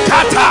will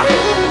scatter.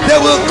 They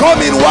will come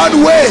in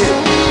one way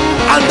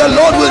and the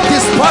Lord will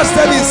disperse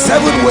them in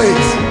 7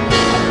 ways.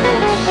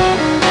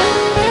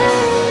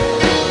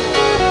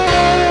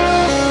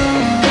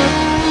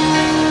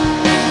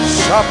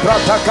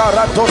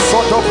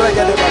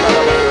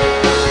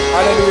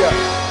 Hallelujah.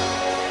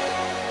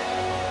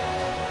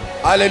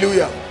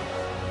 Hallelujah.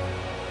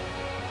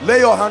 Lay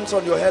your hands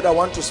on your head. I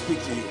want to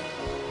speak to you.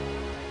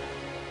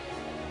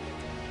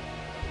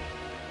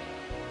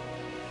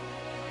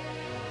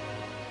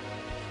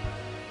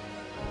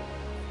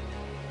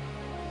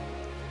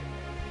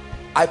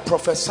 I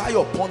prophesy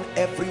upon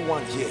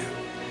everyone here,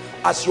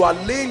 as you are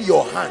laying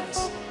your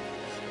hands,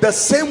 the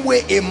same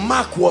way a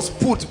mark was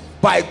put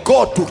by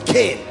God to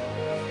Cain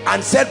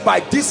and said,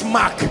 by this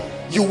mark,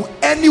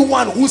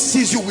 anyone who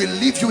sees you will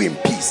leave you in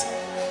peace.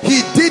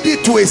 He did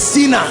it to a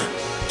sinner,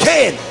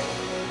 Cain.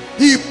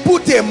 He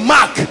put a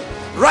mark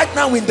right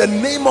now in the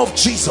name of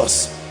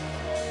Jesus.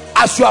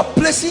 As you are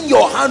placing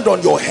your hand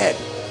on your head,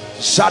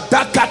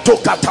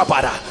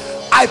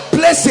 I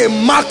place a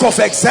mark of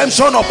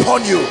exemption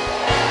upon you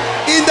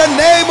in the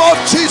name of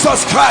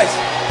Jesus Christ.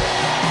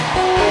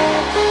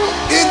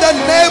 In the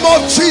name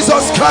of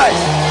Jesus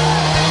Christ.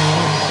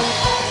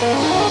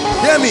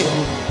 Hear me.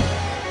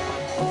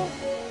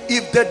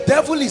 If the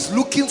devil is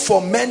looking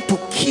for men to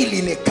kill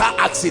in a car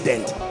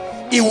accident,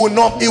 it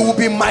will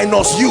be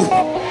minus you.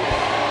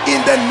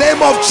 In the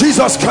name of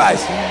Jesus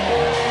Christ.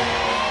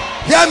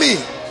 Hear me.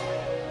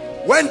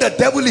 When the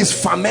devil is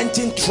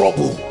fermenting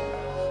trouble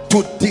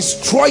to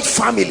destroy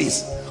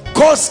families,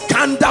 cause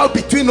scandal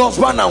between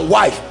husband and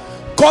wife,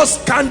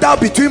 cause scandal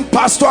between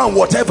pastor and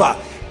whatever,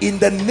 in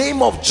the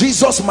name of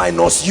Jesus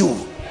minus you,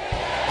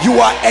 you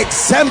are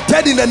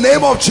exempted in the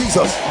name of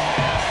Jesus.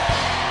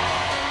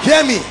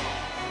 Hear me.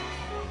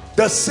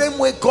 The same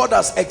way God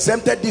has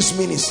exempted this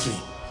ministry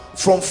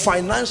from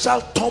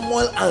financial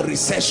turmoil and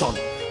recession,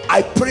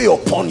 I pray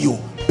upon you,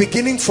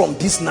 beginning from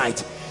this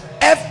night,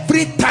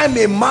 every time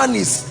a man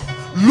is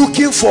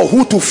looking for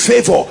who to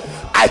favor,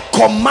 I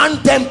command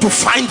them to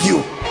find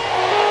you.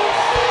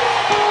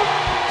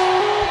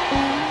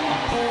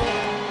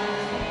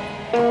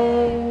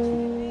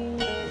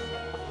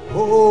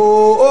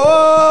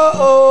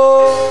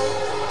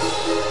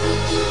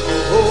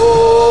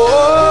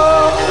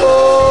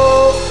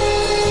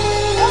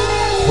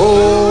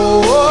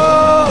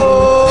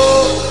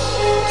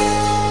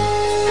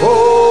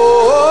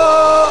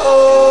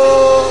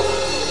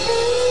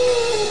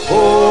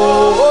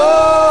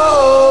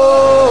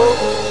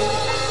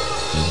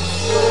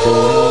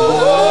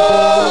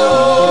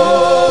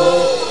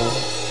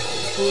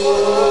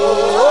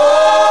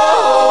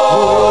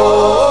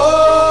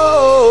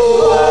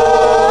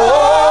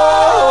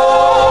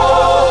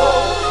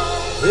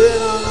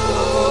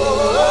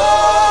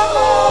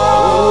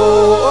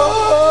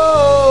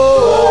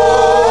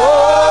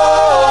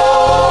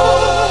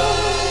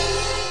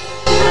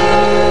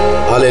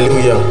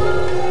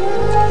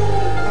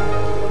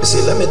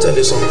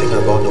 Something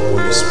about the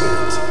Holy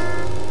Spirit.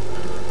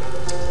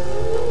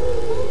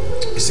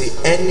 You see,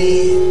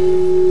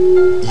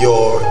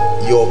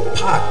 your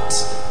part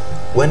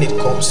when it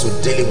comes to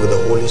dealing with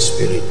the Holy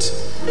Spirit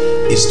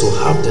is to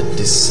have the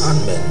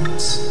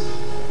discernment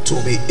to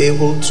be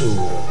able to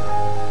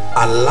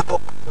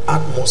allow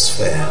an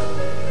atmosphere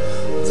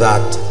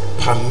that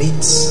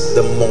permits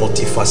the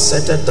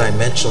multifaceted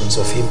dimensions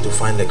of him to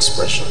find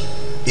expression.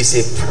 It's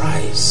a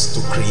prize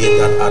to create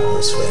that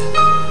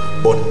atmosphere.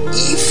 But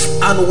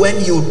if and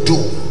when you do,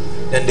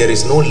 then there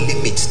is no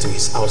limit to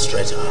his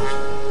outstretched arm.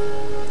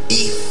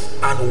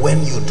 If and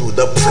when you do,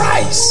 the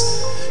prize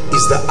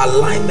is the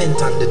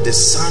alignment and the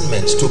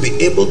discernment to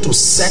be able to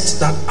set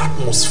that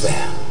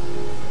atmosphere.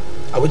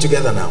 Are we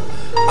together now?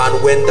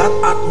 And when that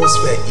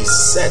atmosphere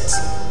is set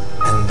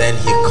and then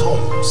he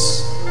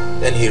comes,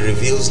 then he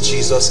reveals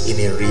Jesus in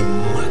a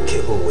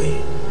remarkable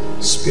way.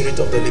 Spirit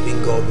of the living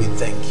God, we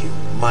thank you.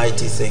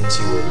 Mighty things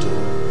you will do.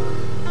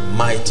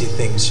 Mighty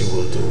things you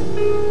will do.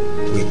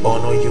 We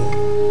honor you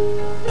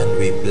and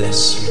we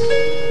bless you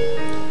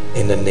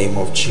in the name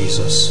of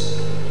Jesus.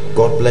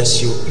 God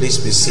bless you. Please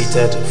be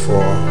seated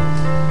for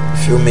a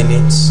few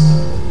minutes.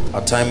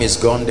 Our time is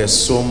gone. There's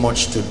so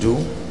much to do.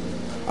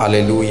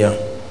 Hallelujah.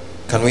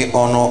 Can we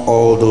honor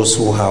all those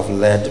who have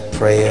led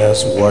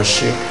prayers,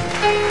 worship?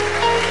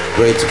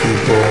 Great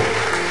people.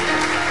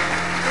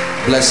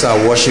 Bless our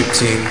worship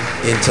team.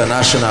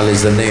 International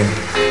is the name.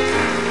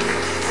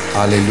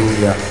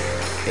 Hallelujah.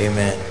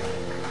 Amen.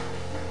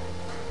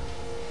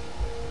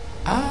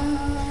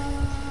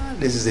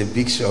 This is a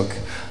big shock.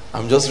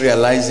 I'm just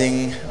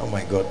realizing, oh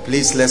my God.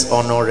 Please let's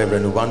honor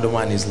Reverend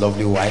Ubandoma and his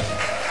lovely wife.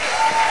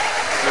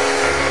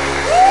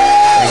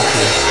 Thank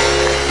you.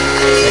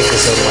 Thank you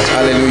so much.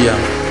 Hallelujah.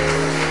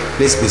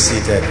 Please be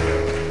seated.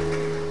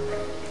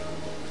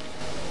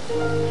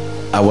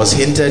 I was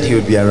hinted he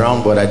would be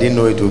around, but I didn't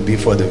know it would be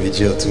for the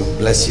vigil too.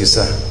 Bless you,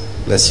 sir.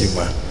 Bless you,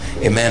 ma.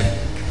 Amen.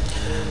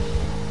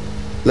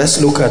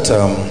 Let's look at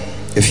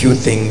a few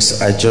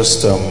things. I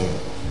just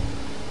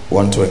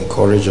want to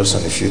encourage us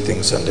on a few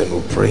things and then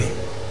we'll pray.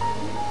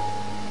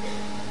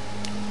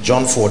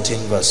 John 14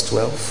 verse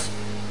 12.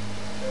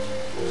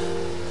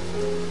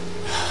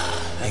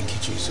 Thank you,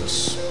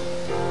 Jesus.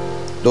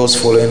 Those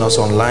following us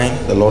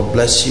online, the Lord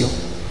bless you.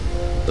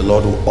 The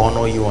Lord will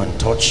honor you and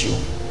touch you.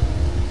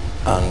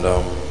 And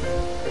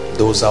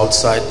those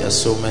outside,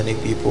 there's so many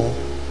people.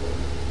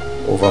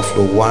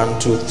 Overflow 1,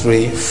 2,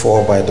 3,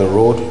 4 by the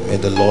road. May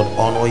the Lord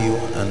honor you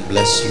and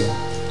bless you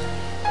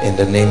in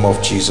the name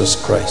of Jesus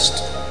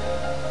Christ.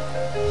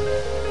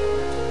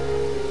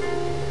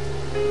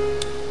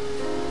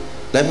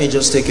 Let me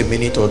just take a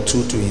minute or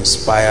two to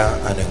inspire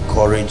and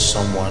encourage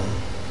someone.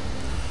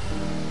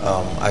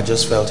 I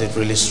just felt it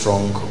really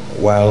strong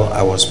while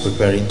I was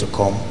preparing to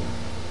come.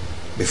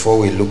 Before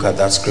we look at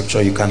that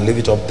scripture, you can leave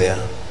it up there.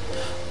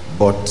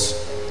 But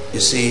you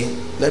see,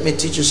 let me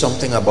teach you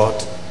something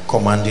about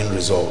commanding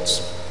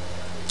results.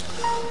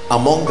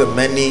 Among the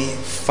many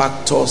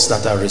factors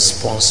that are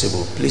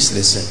responsible, please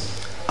listen,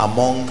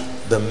 among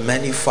the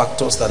many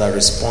factors that are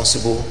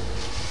responsible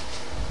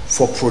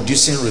for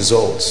producing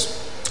results,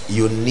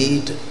 you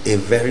need a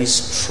very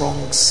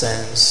strong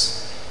sense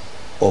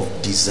of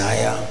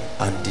desire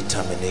and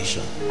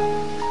determination.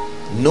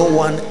 No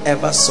one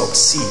ever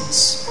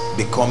succeeds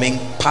becoming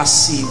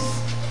passive,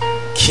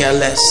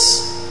 careless,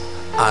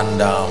 and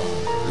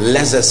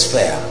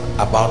laissez-faire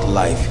about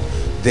life.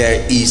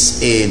 There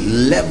is a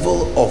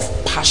level of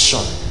passion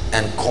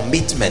and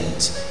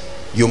commitment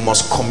you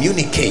must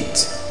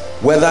communicate,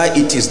 whether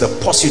it is the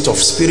pursuit of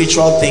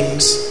spiritual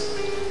things,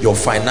 your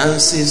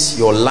finances,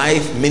 your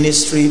life,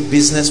 ministry,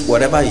 business,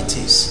 whatever it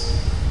is.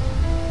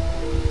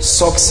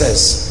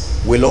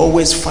 Success will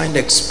always find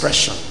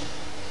expression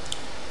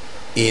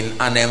in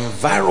an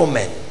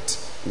environment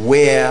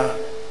where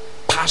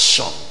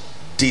passion,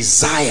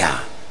 desire,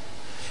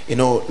 you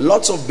know,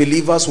 lots of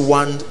believers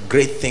want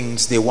great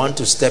things. They want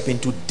to step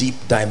into deep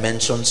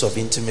dimensions of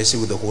intimacy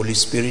with the Holy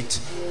Spirit.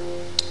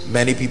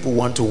 Many people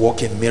want to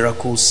walk in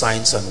miracles,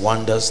 signs and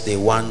wonders. They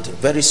want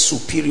very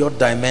superior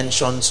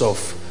dimensions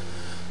of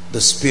the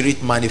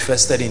Spirit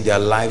manifested in their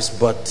lives.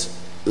 But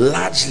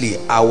largely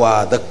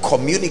the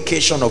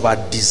communication of our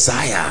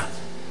desire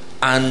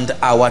and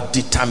our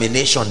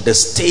determination, the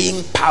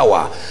staying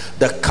power,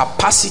 the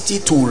capacity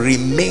to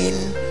remain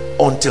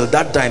until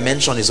that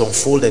dimension is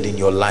unfolded in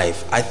your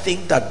life. I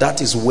think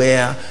that is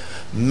where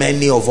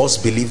many of us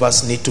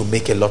believers need to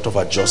make a lot of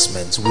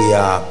adjustments. We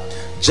are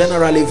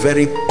generally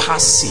very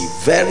passive,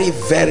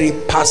 very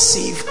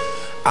passive,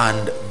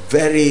 and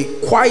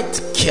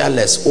quite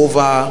careless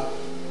over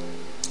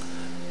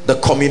the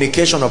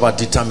communication of our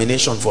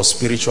determination for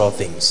spiritual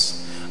things.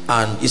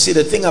 And you see,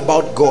 the thing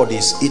about God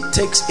is it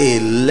takes a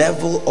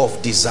level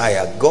of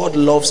desire. God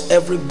loves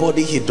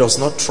everybody. He does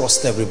not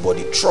trust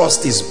everybody.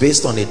 Trust is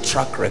based on a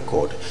track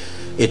record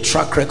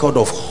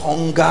of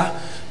hunger,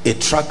 a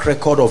track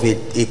record of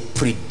a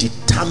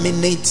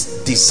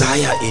predeterminate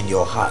desire in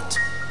your heart.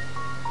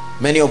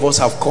 Many of us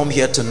have come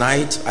here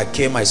tonight.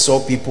 I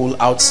saw people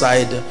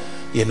outside,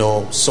 you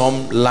know,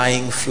 some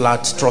lying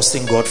flat,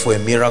 trusting God for a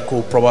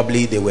miracle.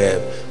 Probably they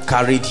were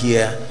carried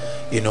here,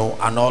 you know,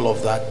 and all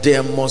of that.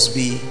 There must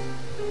be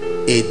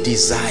a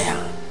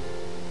desire.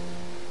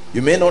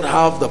 You may not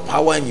have the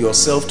power in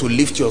yourself to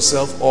lift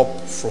yourself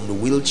up from the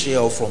wheelchair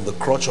or from the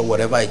crutch or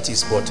whatever it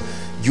is, but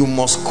you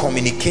must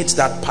communicate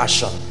that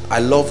passion. I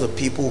love the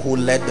people who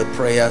led the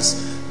prayers.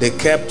 They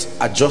kept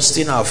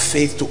adjusting our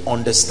faith to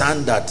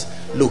understand that,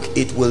 look,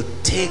 it will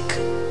take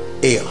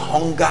a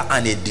hunger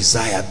and a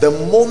desire. The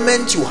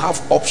moment you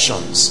have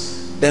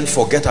options, then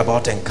forget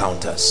about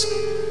encounters.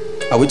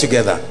 Are we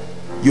together?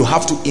 You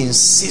have to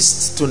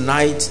insist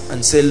tonight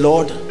and say,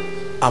 Lord,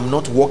 I'm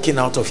not walking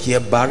out of here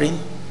barren.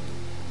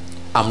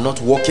 I'm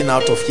not walking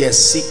out of here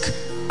sick.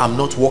 I'm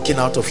not walking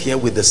out of here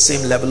with the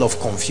same level of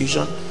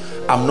confusion.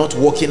 I'm not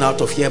walking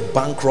out of here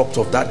bankrupt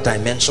of that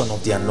dimension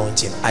of the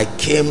anointing. I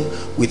came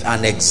with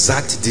an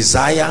exact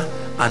desire,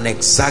 an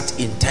exact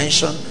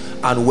intention,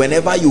 and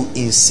whenever you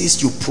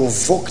insist, you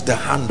provoke the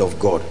hand of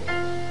God.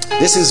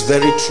 This is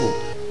very true.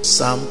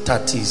 Psalm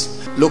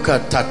 30, look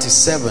at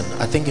 37.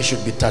 I think it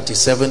should be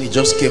 37. It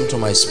just came to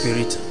my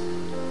spirit.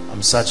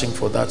 I'm searching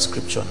for that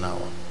scripture now.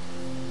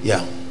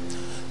 Yeah.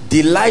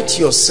 Delight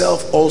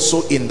yourself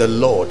also in the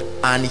Lord,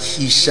 and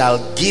he shall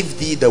give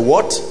thee the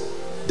what?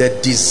 The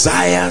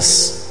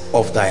desires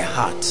of thy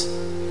heart.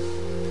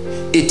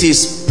 It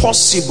is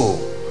possible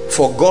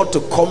for God to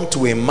come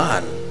to a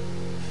man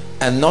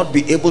and not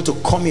be able to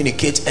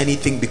communicate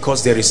anything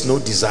because there is no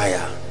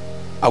desire.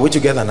 Are we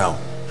together now?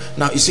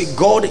 Now you see,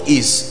 God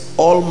is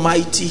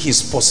almighty.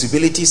 His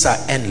possibilities are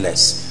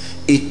endless.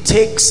 It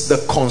takes the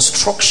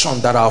construction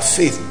that our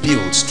faith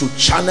builds to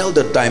channel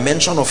the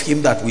dimension of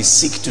him that we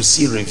seek to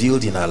see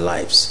revealed in our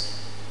lives.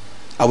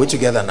 Are we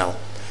together now?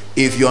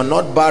 If you're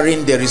not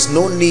barren, there is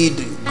no need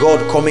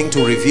God coming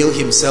to reveal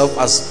himself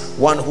as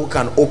one who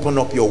can open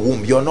up your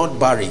womb. You're not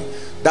barren.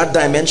 That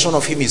dimension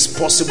of him is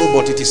possible,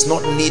 but it is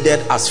not needed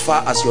as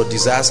far as your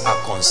desires are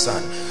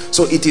concerned.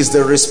 So it is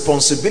the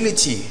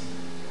responsibility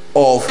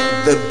of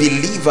the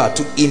believer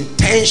to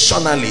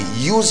intentionally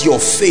use your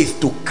faith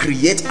to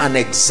create an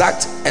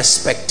exact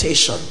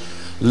expectation.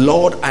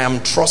 Lord, I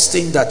am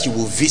trusting that you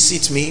will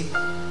visit me.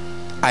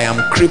 I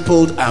am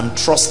crippled. I am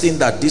trusting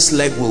that this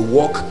leg will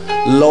walk.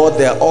 Lord,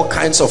 there are all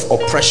kinds of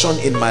oppression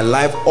in my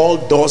life. All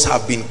doors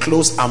have been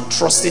closed. I'm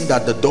trusting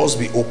that the doors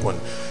be open.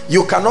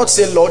 You cannot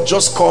say, Lord,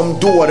 just come,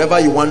 do whatever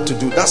you want to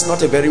do. That's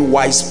not a very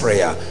wise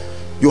prayer.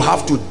 You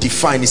have to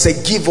define. He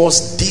said, give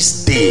us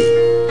this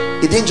day.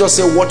 He didn't just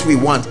say what we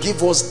want.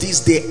 Give us this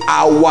day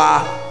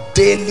our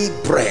daily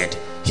bread.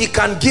 He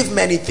can give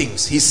many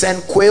things. He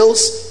sent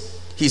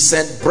quails. He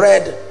sent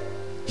bread.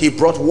 He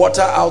brought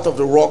water out of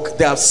the rock.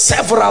 There are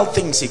several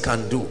things he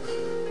can do.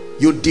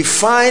 You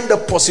define the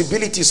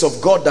possibilities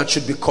of God that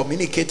should be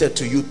communicated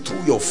to you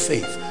through your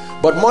faith.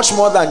 But much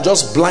more than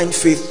just blind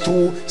faith,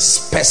 through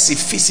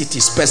specificity.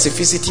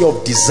 Specificity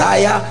of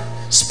desire,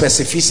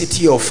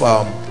 specificity of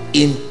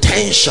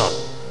intention.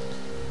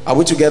 Are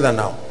we together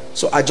now?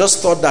 So I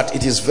just thought that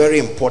it is very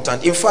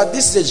important. In fact,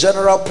 this is a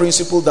general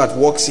principle that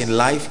works in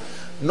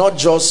life, not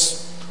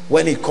just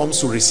when it comes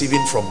to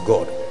receiving from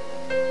God.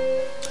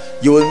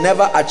 You will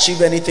never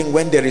achieve anything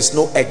when there is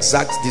no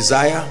exact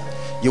desire.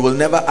 You will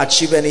never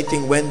achieve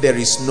anything when there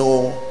is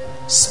no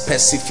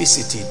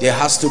specificity. There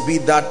has to be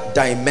that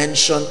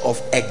dimension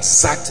of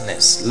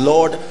exactness.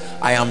 Lord,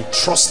 I am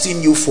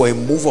trusting you for a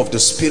move of the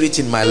Spirit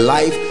in my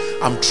life.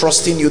 I'm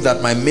trusting you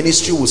that my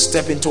ministry will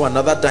step into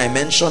another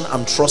dimension.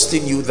 I'm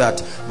trusting you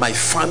that my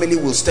family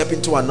will step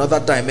into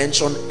another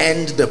dimension,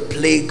 end the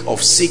plague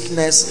of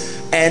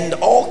sickness and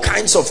all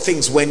kinds of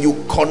things. When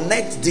you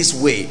connect this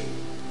way,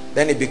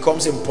 then it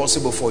becomes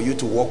impossible for you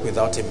to walk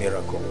without a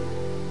miracle.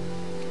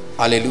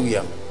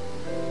 Hallelujah.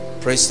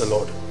 Praise the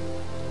Lord.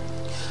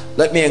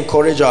 Let me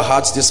encourage our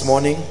hearts this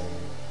morning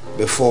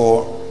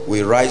before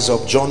we rise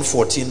up. John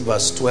 14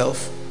 verse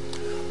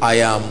 12. I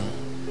am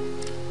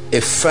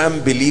a firm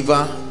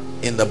believer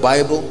in the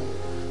Bible.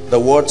 The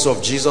words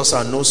of Jesus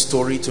are no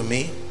story to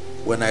me.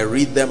 When I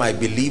read them, I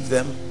believe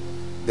them.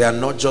 They are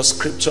not just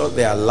scripture,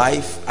 they are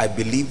life. I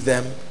believe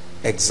them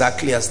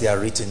exactly as they are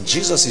written.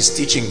 Jesus is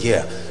teaching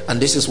here,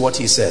 and this is what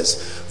he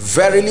says.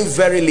 Verily,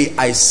 verily,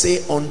 I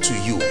say unto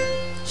you,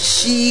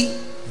 he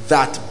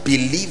that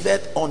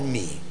believeth on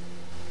me,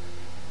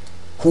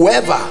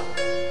 whoever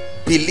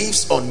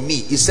believes on me,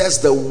 he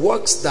says, the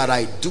works that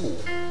I do,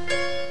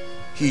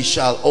 he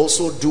shall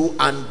also do,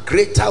 and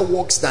greater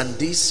works than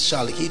this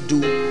shall he do,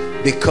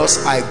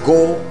 because I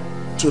go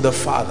to the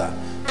Father.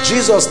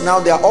 Jesus, now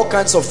there are all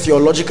kinds of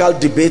theological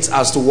debates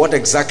as to what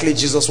exactly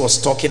Jesus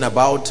was talking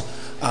about.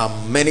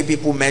 Many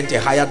people meant a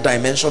higher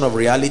dimension of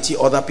reality.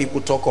 Other people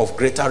talk of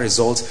greater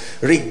results.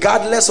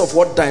 Regardless of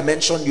what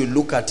dimension you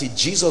look at it,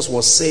 Jesus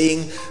was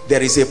saying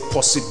there is a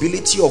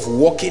possibility of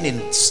walking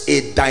in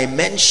a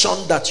dimension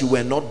that you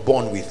were not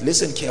born with.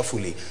 Listen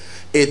carefully.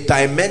 A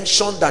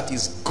dimension that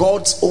is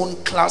God's own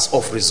class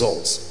of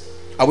results.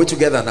 Are we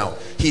together now?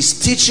 He's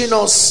teaching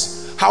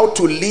us how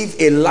to live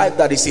a life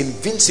that is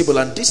invincible,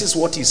 and this is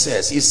what he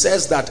says. He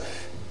says that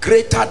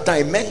greater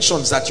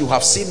dimensions that you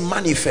have seen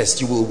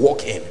manifest, you will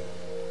walk in.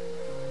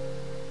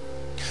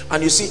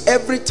 And you see,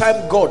 every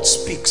time God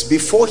speaks,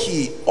 before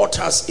he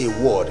utters a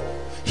word,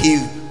 he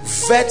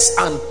vets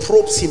and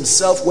probes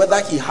himself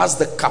whether he has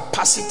the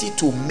capacity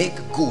to make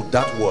good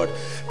that word.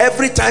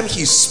 Every time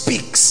he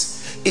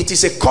speaks, it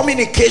is a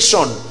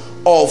communication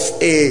of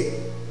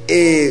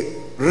a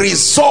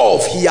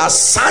resolve. He has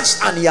searched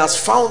and he has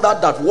found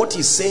out that what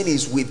he's saying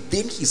is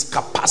within his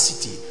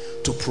capacity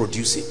to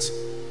produce it.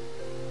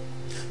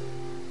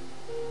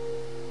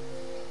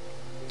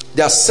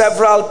 There are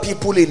several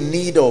people in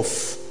need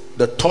of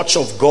the touch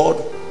of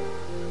God.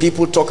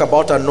 People talk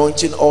about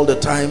anointing all the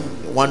time.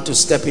 They want to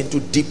step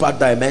into deeper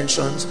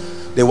dimensions.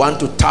 They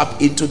want to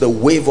tap into the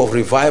wave of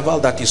revival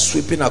that is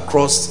sweeping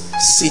across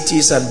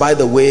cities. And by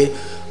the way,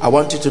 I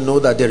want you to know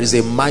that there is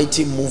a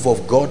mighty move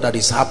of God that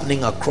is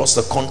happening across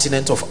the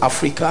continent of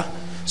Africa,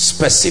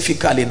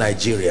 specifically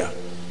Nigeria.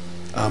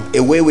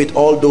 Away with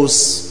all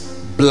those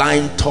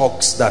blind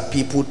talks that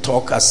people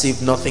talk as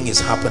if nothing is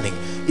happening.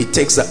 It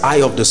takes the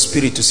eye of the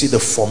Spirit to see the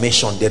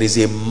formation. There is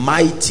a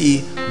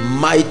mighty,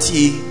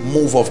 mighty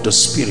move of the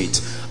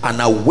Spirit,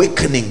 an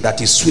awakening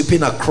that is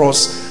sweeping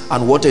across,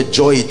 and what a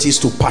joy it is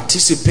to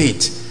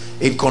participate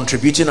in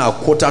contributing our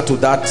quota to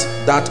that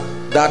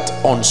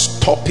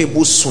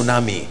unstoppable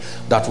tsunami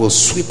that will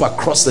sweep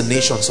across the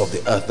nations of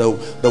the earth.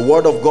 The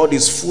word of God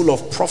is full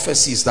of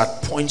prophecies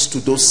that points to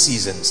those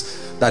seasons,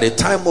 that a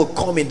time will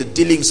come in the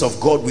dealings of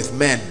God with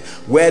men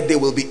where they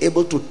will be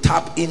able to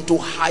tap into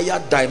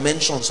higher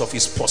dimensions of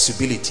his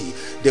possibility.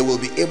 They will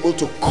be able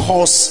to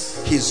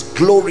cause his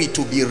glory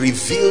to be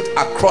revealed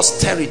across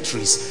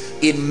territories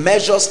in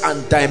measures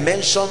and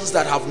dimensions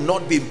that have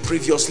not been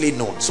previously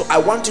known. So I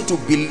want you to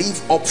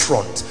believe up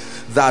front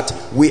that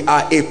we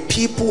are a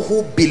people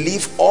who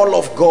believe all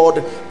of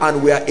God,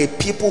 and we are a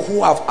people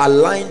who have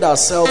aligned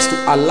ourselves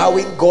to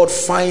allowing God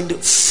find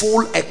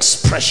full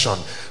expression.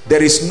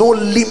 There is no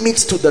limit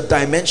to the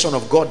dimension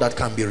of God that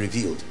can be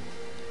revealed.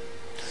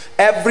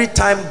 Every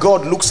time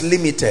God looks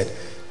limited,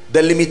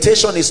 the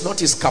limitation is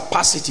not his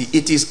capacity,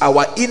 it is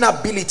our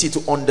inability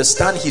to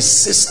understand his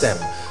system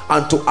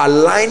and to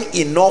align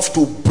enough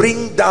to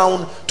bring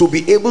down, to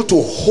be able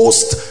to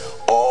host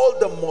all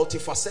the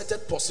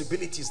multifaceted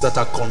possibilities that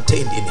are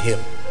contained in him.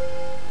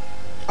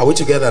 Are we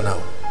together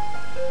now?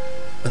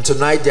 And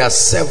tonight there are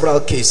several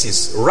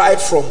cases. Right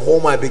from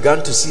home I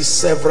began to see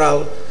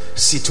several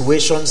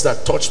situations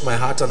that touched my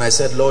heart, and I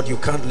said, Lord, you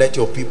can't let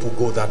your people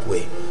go that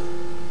way.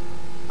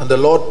 And the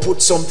Lord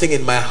put something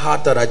in my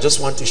heart that I just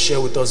want to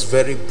share with us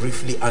very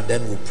briefly, and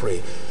then we'll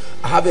pray.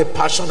 I have a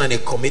passion and a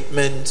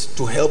commitment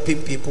to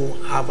helping people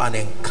have an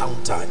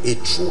encounter, a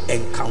true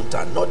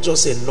encounter, not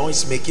just a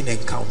noise-making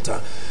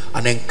encounter,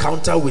 an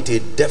encounter with a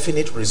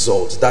definite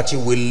result, that you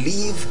will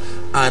leave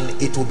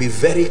and it will be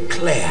very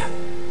clear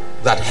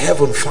that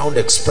heaven found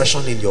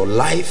expression in your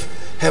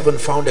life, heaven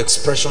found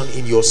expression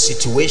in your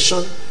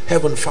situation,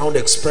 heaven found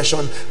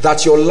expression,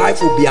 that your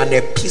life will be an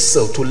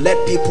epistle to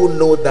let people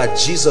know that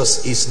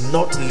Jesus is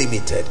not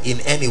limited in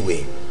any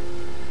way.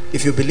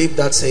 If you believe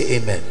that, say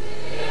amen.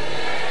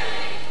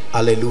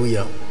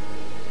 Hallelujah.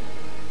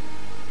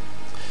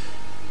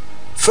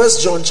 1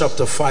 John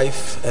chapter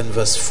 5 and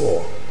verse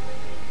 4.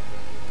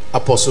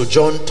 Apostle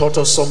John taught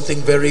us something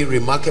very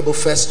remarkable.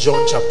 1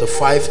 John chapter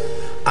 5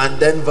 and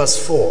then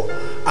verse 4.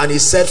 And he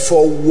said,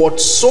 for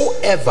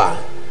whatsoever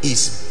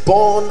is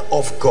born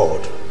of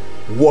God,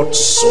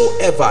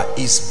 whatsoever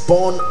is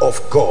born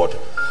of God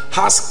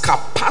has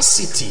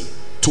capacity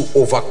to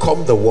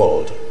overcome the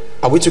world.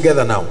 Are we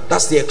together now?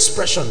 That's the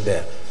expression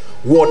there.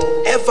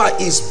 Whatever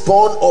is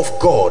born of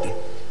God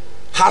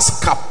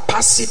has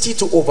capacity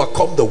to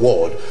overcome the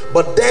world.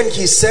 But then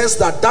he says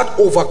that that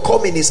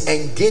overcoming is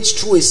engaged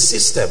through a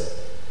system.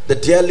 The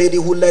dear lady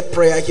who led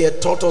prayer here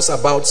taught us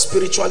about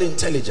spiritual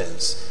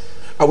intelligence.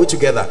 Are we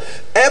together?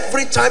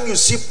 Every time you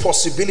see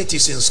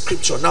possibilities in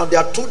scripture, now there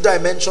are two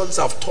dimensions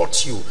I've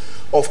taught you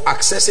of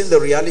accessing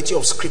the reality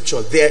of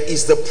scripture. There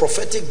is the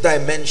prophetic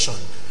dimension,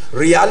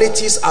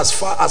 realities as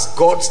far as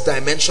God's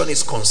dimension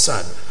is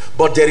concerned.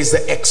 But there is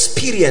the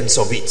experience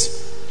of it,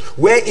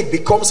 where it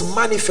becomes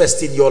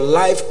manifest in your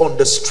life on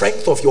the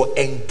strength of your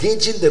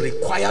engaging the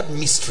required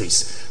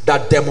mysteries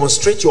that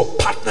demonstrate your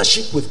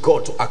partnership with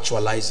God to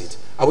actualize it.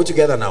 Are we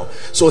together now?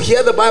 So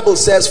here the Bible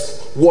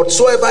says,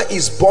 whatsoever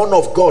is born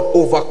of God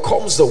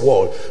overcomes the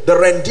world. The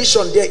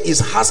rendition there is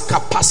has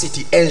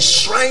capacity.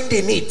 Enshrined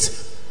in it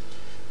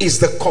is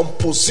the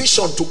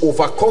composition to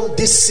overcome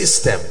this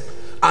system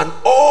and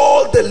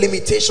all the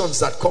limitations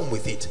that come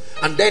with it.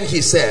 And then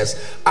he says,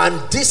 and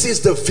this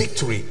is the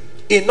victory.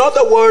 In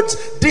other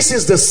words, this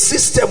is the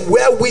system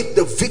wherewith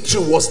the victory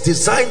was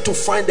designed to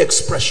find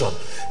expression.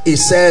 It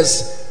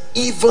says,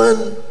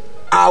 even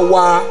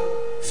our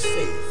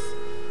faith.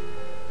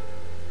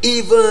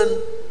 Even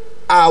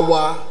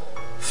our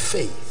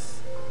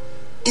faith.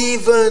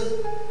 Even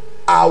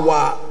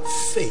our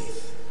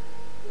faith.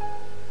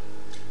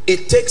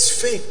 It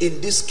takes faith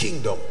in this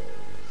kingdom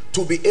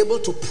to be able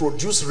to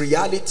produce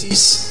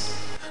realities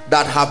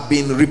that have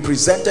been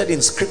represented in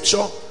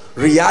scripture,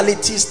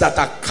 realities that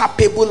are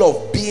capable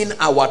of being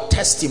our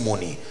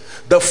testimony.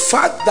 The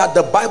fact that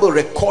the Bible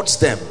records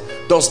them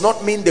does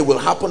not mean they will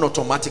happen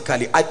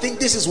automatically. I think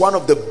this is one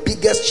of the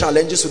biggest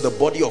challenges to the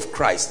body of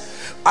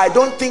Christ. I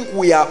don't think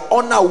we are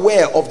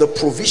unaware of the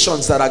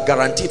provisions that are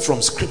guaranteed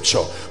from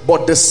scripture,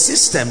 but the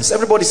systems,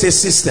 everybody say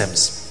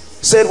systems.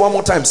 Say it one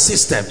more time,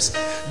 systems.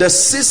 The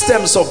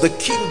systems of the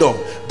kingdom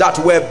that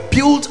were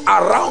built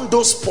around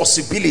those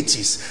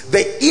possibilities,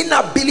 the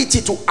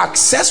inability to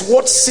access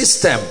what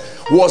system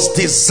was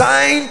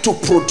designed to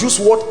produce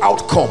what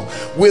outcome,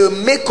 will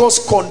make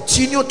us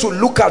continue to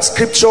look at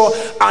scripture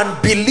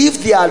and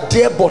believe they are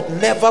there but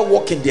never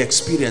walk in the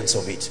experience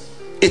of it.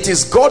 It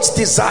is God's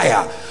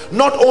desire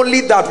not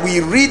only that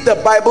we read the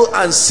Bible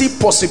and see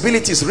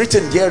possibilities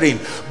written therein,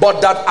 but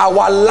that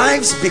our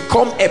lives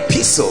become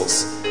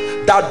epistles,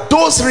 that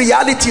those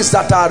realities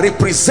that are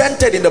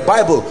represented in the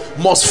Bible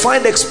must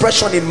find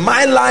expression in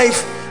my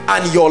life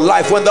and your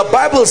life. When the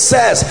Bible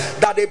says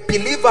that a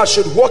believer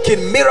should walk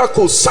in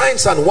miracles,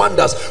 signs and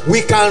wonders,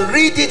 we can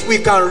read it, we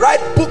can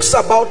write books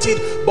about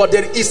it, but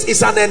there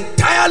is an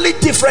entirely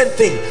different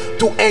thing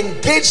to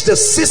engage the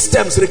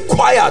systems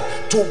required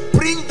to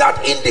bring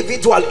that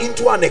individual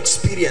into an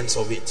experience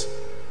of it.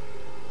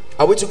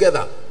 Are we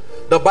together?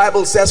 The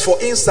Bible says,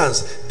 for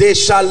instance, they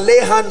shall lay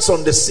hands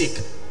on the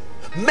sick.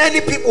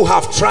 Many people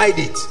have tried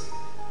it.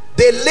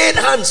 They laid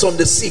hands on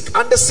the sick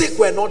and the sick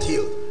were not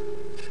healed.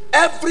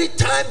 Every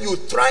time you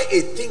try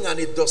a thing and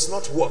it does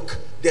not work,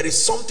 there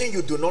is something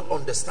you do not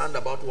understand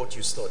about what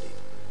you studied.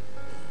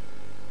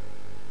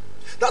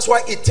 That's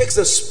why it takes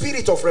the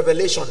spirit of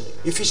revelation.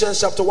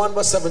 Ephesians chapter 1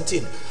 verse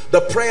 17,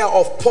 the prayer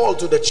of Paul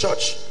to the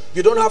church.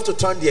 You don't have to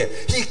turn there.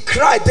 He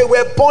cried. They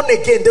were born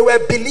again, they were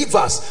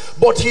believers,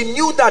 but he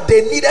knew that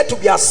they needed to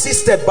be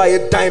assisted by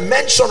a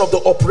dimension of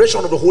the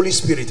operation of the Holy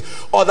Spirit.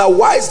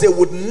 Otherwise they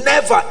would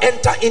never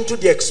enter into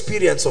the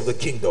experience of the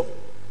kingdom.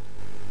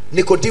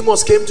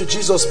 Nicodemus came to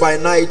Jesus by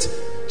night,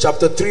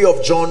 chapter 3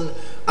 of John,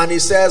 and he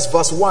says,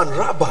 verse 1,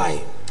 Rabbi,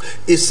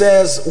 it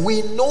says,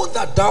 we know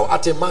that thou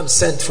art a man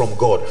sent from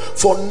God,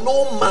 for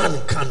no man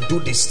can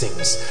do these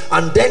things.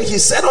 And then he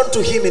said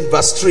unto him in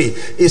verse 3,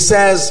 he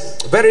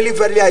says, verily,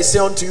 verily, I say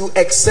unto you,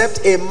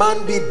 except a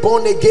man be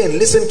born again.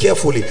 Listen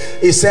carefully.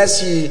 It says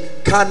he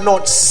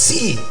cannot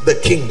see the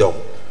kingdom.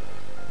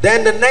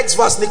 Then the next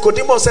verse,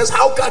 Nicodemus says,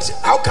 how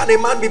can a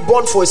man be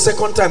born for a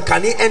second time?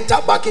 Can he enter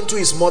back into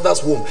his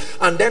mother's womb?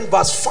 And then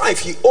verse 5,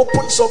 he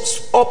opens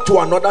up to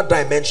another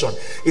dimension.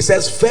 He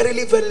says,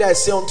 verily, verily, I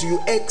say unto you,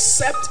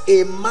 except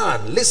a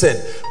man,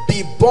 listen,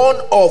 be born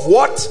of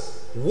what?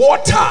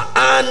 water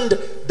and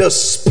the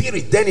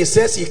spirit, then he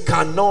says he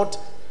cannot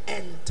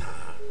enter.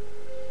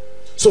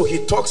 So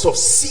he talks of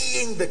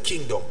seeing the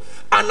kingdom,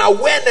 an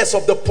awareness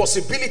of the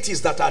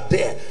possibilities that are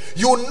there.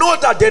 You know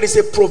that there is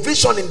a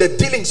provision in the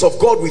dealings of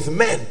God with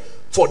men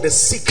for the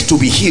sick to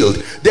be healed.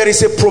 There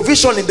is a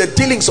provision in the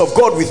dealings of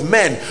God with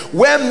men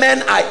where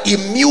men are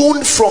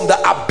immune from the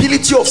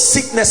ability of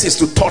sicknesses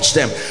to touch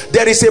them.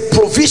 There is a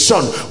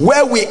provision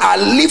where we are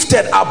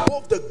lifted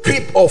above the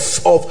grip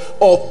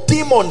of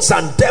demons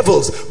and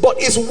devils. But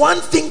it's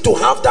one thing to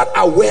have that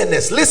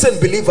awareness, listen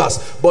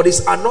believers, but it's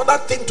another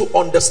thing to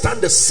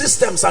understand the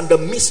systems and the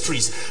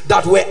mysteries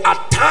that were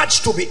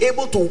attached to be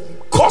able to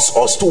cause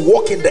us to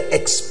walk in the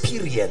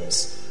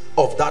experience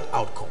of that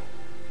outcome.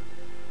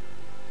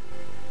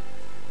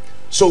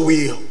 So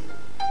we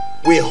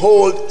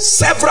hold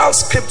several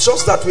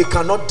scriptures that we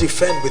cannot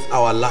defend with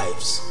our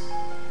lives.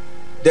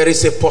 There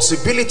is a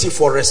possibility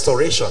for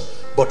restoration,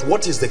 but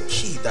what is the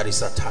key that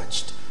is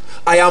attached?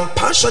 I am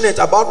passionate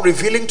about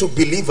revealing to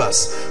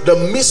believers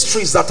the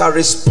mysteries that are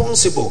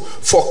responsible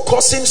for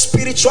causing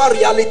spiritual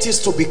realities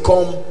to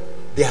become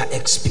their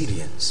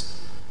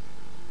experience.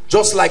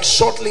 Just like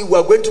shortly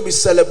we're going to be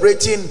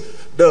celebrating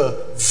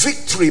the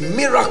victory,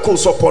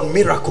 miracles upon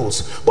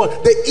miracles.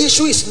 But the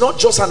issue is not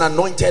just an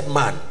anointed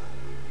man.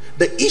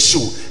 The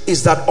issue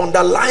is that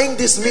underlying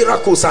these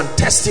miracles and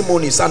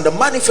testimonies and the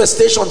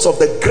manifestations of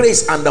the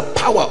grace and the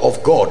power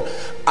of God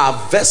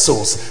are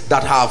vessels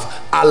that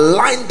have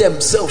aligned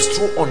themselves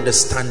through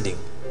understanding.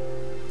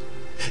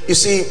 You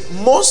see,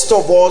 most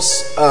of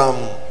us,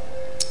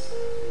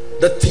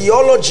 the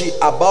theology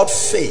about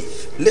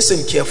faith,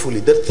 listen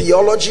carefully, the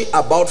theology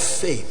about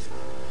faith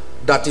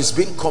that is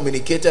being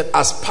communicated,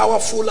 as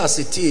powerful as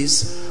it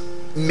is,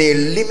 may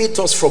limit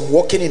us from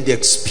walking in the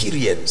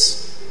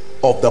experience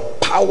of the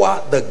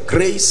power, the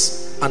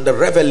grace, and the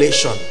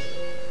revelation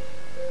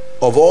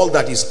of all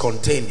that is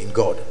contained in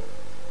God.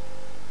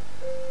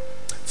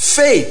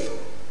 Faith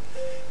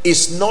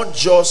is not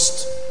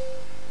just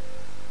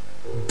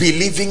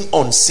believing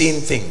unseen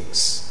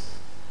things.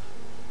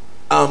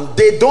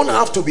 They don't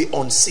have to be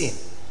unseen.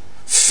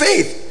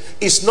 Faith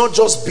is not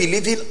just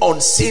believing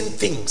unseen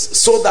things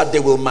so that they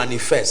will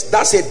manifest.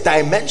 That's a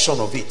dimension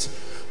of it.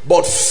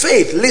 But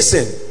faith,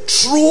 listen,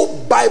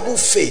 true Bible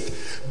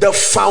faith, the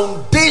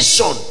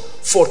foundation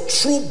for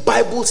true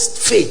Bible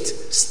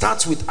faith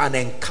starts with an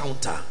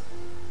encounter.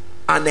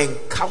 An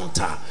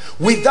encounter.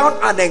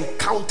 Without an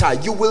encounter,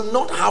 you will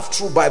not have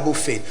true Bible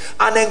faith.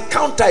 An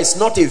encounter is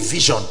not a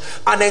vision.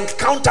 An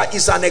encounter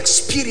is an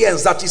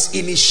experience that is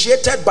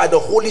initiated by the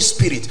Holy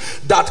Spirit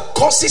that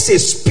causes a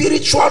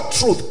spiritual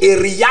truth,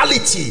 a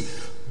reality,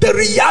 the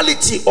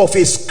reality of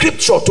a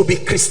scripture to be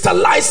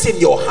crystallized in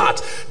your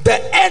heart.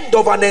 The end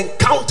of an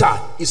encounter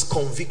is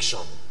conviction.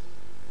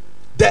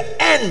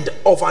 The end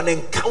of an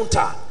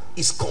encounter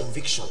is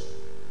conviction.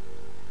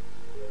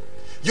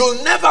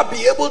 You'll never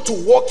be able to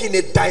walk in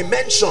a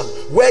dimension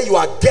where you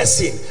are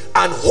guessing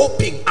and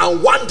hoping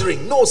and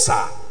wondering. No,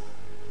 sir.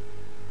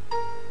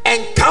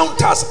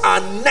 Encounters are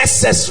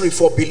necessary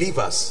for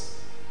believers.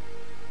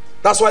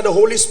 That's why the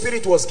Holy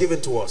Spirit was given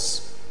to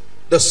us.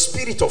 The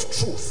Spirit of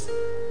truth.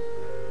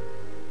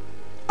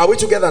 Are we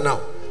together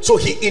now? So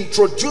he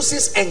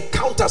introduces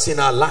encounters in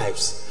our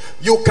lives.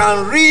 You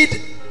can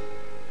read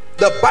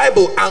the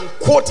Bible and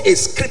quote a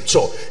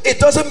scripture. It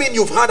doesn't mean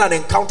you've had an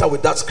encounter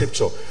with that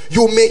scripture.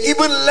 You may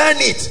even learn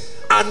it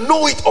and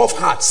know it off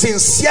heart.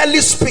 Sincerely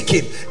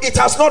speaking, it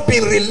has not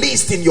been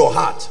released in your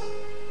heart.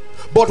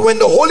 But when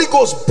the Holy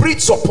Ghost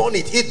breathes upon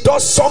it, it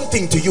does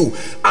something to you,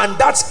 and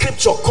that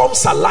scripture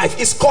comes alive.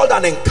 It's called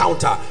an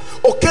encounter.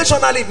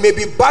 Occasionally it may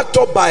be backed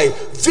up by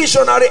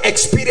visionary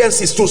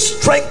experiences to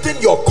strengthen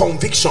your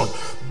conviction.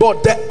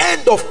 But the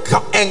end of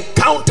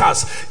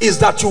encounters is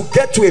that you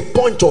get to a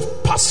point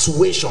of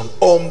persuasion,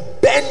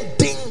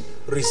 unbending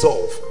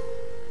resolve.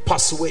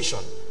 Persuasion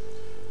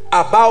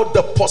about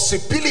the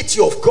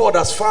possibility of God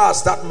as far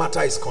as that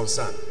matter is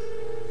concerned.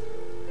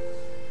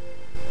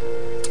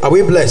 Are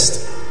we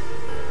blessed?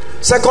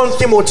 2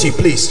 Timothy,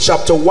 please,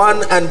 chapter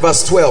 1 and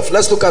verse 12.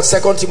 Let's look at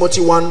 2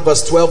 Timothy 1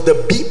 verse 12,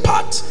 the B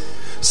part.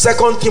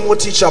 2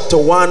 Timothy chapter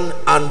 1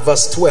 and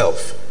verse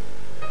 12.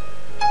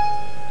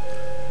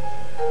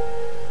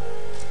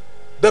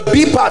 The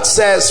B part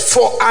says,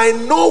 for I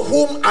know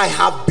whom I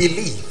have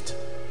believed.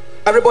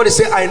 Everybody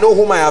say, I know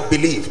whom I have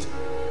believed.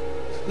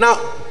 Now,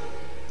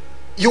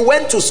 you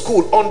went to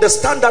school,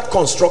 understand that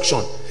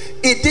construction.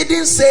 It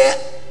didn't say,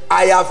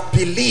 I have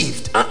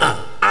believed.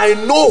 I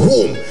know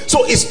whom.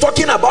 So it's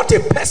talking about a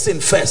person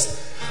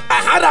first.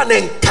 I had an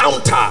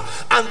encounter,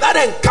 and that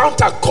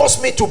encounter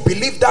caused me to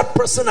believe that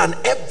person and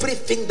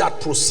everything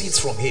that proceeds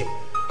from him.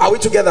 Are we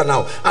together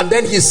now? And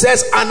then he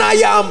says, and I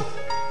am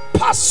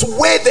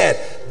persuaded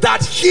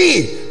that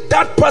he,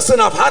 that person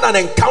I've had an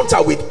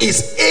encounter with,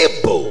 is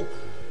able,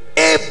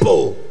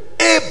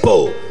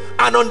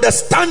 an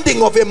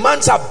understanding of a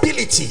man's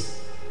ability,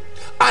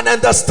 an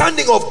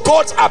understanding of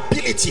God's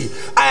ability.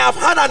 I have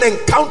had an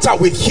encounter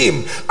with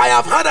him. I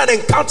have had an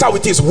encounter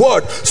with his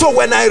word. So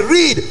when I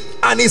read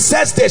and it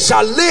says they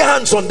shall lay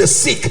hands on the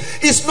sick.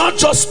 It's not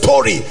just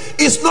story,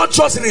 it's not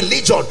just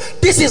religion.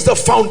 This is the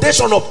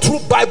foundation of true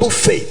Bible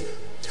faith.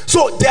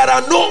 So there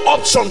are no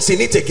options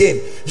in it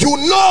again. You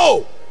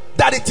know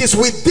that it is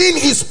within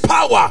his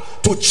power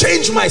to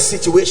change my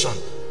situation.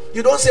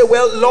 You don't say,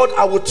 well, Lord,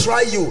 I will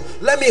try you.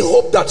 Let me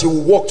hope that you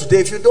will walk today.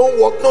 If you don't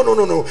walk, no.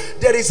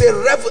 There is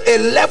a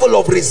level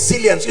of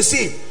resilience. You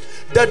see,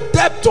 the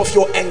depth of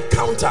your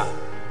encounter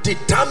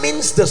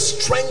determines the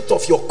strength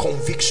of your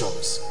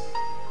convictions.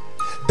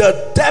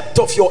 The depth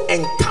of your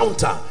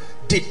encounter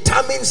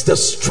determines the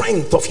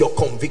strength of your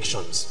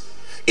convictions.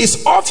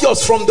 It's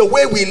obvious from the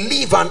way we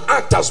live and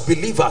act as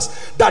believers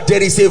that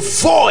there is a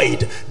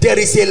void, there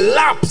is a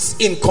lapse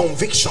in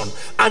conviction,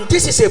 and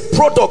this is a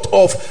product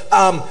of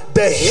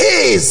the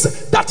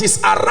haze that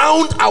is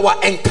around our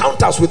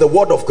encounters with the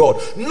Word of God.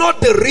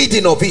 Not the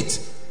reading of it,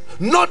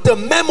 not the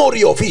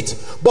memory of it,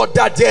 but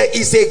that there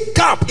is a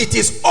gap. It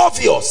is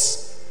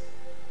obvious.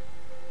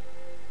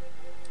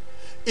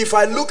 If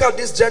I look at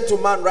this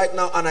gentleman right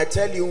now and I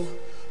tell you,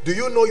 do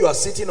you know you are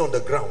sitting on the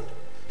ground?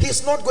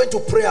 He's not going to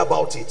pray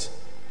about it.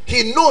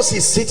 He knows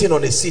he's sitting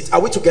on a seat.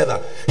 Are we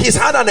together? He's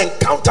had an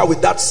encounter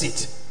with that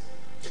seat.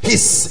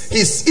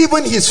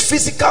 Even his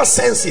physical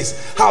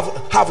senses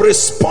have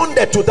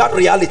responded to that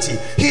reality.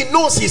 He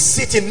knows he's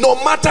sitting.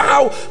 No matter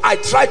how I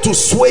try to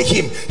sway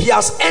him, he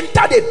has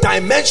entered a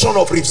dimension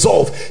of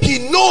resolve.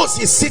 He knows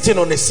he's sitting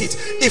on a seat.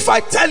 If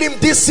I tell him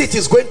this seat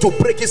is going to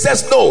break, he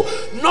says no.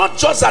 Not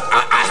just that,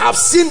 I have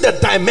seen the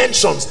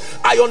dimensions.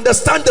 I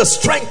understand the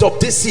strength of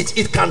this seat.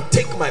 It can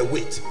take my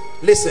weight.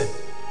 Listen,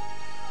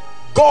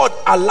 God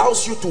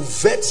allows you to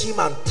vet him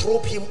and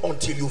probe him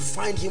until you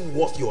find him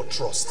worth your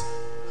trust.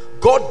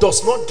 God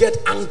does not get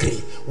angry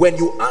when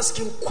you ask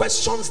him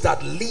questions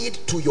that lead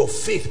to your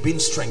faith being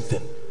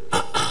strengthened.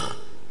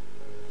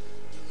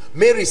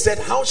 Mary said,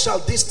 how shall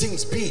these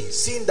things be,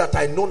 seeing that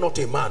I know not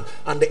a man?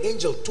 And the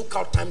angel took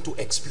out time to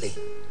explain.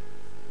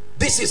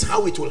 This is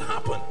how it will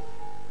happen.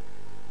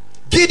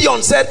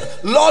 Gideon said,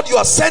 Lord, you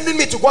are sending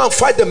me to go and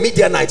fight the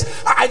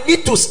Midianites. I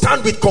need to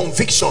stand with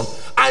conviction.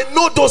 I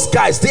know those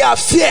guys, they are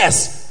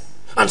fierce.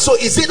 And so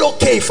is it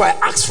okay if I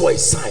ask for a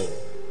sign?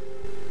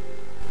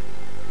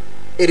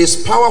 It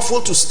is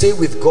powerful to stay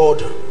with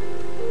God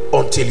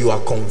until you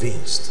are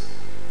convinced.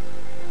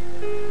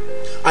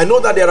 I know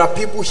that there are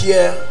people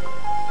here,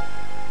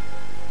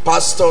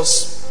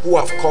 pastors who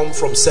have come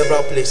from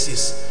several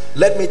places.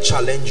 Let me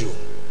challenge you.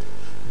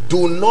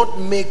 Do not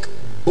make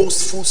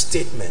boastful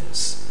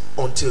statements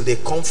until they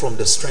come from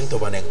the strength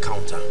of an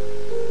encounter.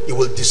 It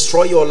will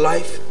destroy your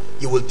life.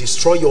 You will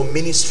destroy your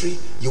ministry.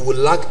 You will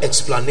lack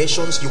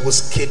explanations. You will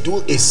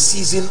schedule a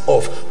season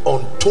of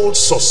untold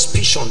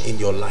suspicion in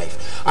your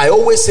life. I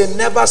always say,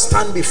 never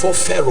stand before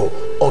Pharaoh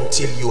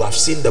until you have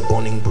seen the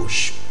burning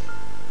bush.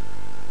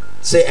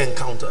 Say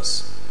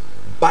encounters.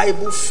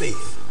 Bible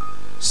faith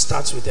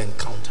starts with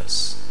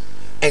encounters.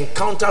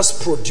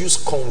 Encounters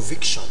produce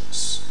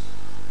convictions.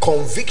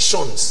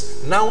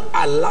 Convictions now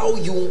allow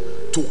you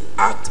to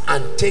act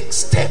and take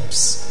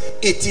steps.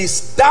 It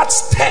is that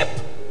step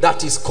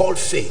that is called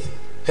faith.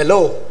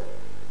 Hello?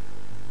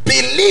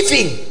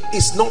 Believing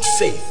is not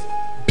faith.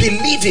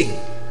 Believing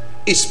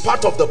is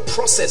part of the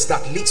process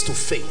that leads to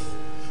faith.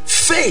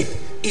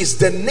 Faith is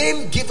the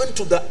name given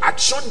to the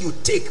action you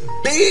take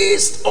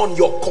based on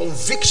your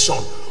conviction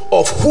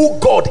of who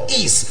God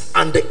is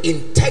and the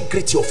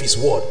integrity of his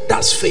word.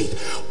 That's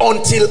faith.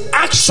 Until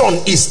action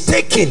is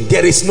taken,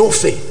 there is no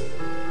faith.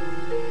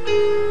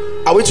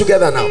 Are we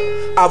together now?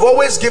 I've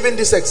always given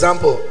this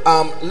example.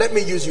 Let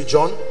me use you,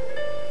 John.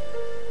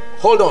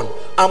 Hold on.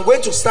 I'm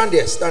going to stand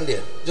there. Stand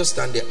there. Just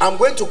stand there. I'm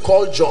going to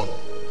call John.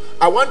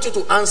 I want you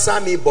to answer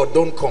me, but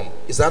don't come.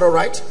 Is that all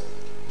right?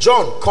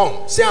 John,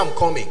 come. Say I'm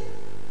coming.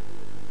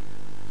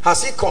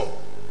 Has he come?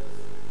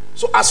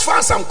 So as far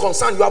as I'm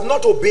concerned, you have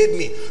not obeyed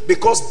me,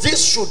 because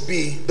this should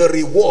be the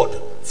reward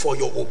for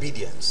your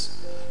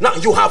obedience. Now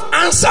you have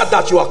answered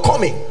that you are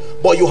coming,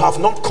 but you have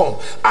not come.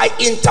 I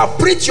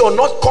interpret your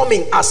not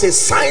coming as a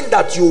sign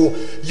that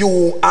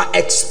you are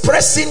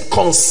expressing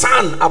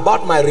concern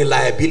about my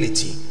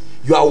reliability.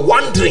 You are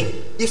wondering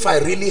if I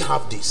really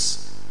have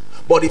this.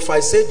 But if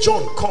I say,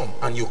 John, come,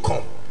 and you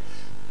come,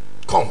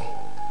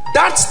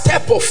 that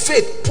step of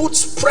faith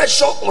puts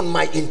pressure on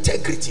my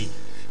integrity.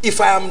 If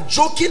I am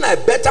joking, I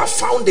better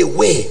found a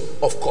way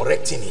of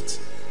correcting it.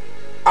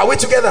 Are we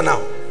together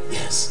now?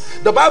 Yes.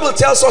 The Bible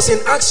tells us in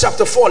Acts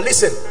chapter 4,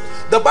 listen,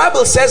 the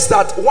Bible says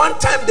that one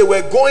time they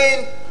were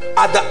going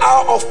at the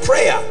hour of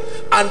prayer,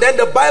 and then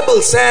the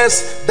Bible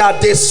says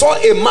that they saw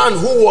a man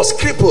who was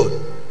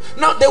crippled.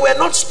 Now they were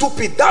not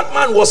stupid. That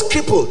man was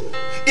crippled.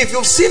 If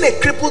you've seen a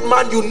crippled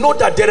man, you know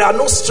that there are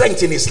no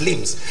strength in his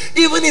limbs.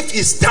 Even if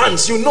he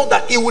stands, you know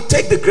that he will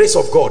take the grace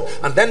of God.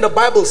 And then the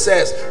Bible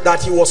says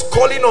that he was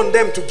calling on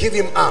them to give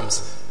him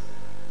alms.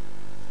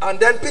 And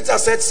then Peter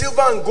said,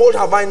 silver and gold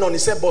have I none. He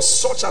said, but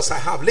such as I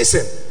have,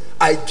 listen,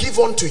 I give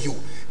unto you.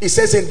 He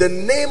says, in the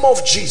name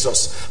of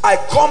Jesus, I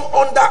come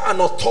under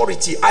an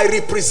authority. I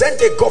represent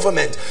a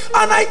government,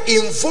 and I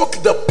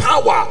invoke the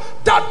power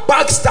that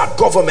backs that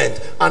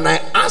government. And I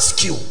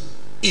ask you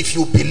If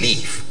you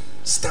believe,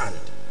 stand.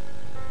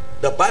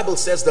 The Bible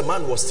says the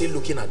man was still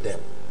looking at them.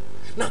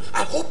 Now,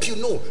 I hope you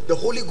know the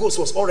Holy Ghost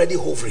was already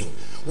hovering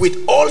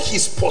with all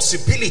his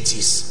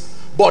possibilities,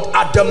 but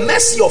at the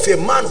mercy of a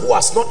man who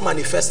has not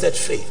manifested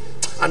faith.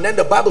 And then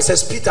the Bible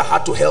says Peter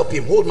had to help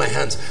him. Hold my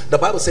hands. The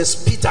Bible says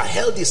Peter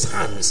held his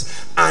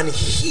hands, and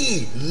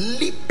he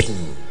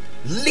leaping.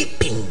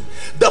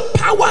 The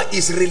power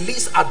is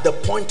released at the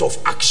point of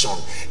action.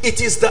 It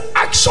is the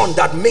action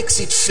that makes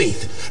it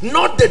faith,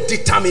 not the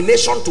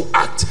determination to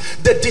act.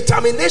 The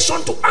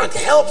determination to act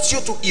helps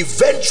you to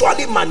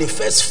eventually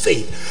manifest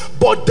faith,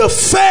 but the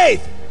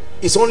faith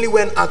is only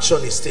when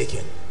action is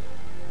taken.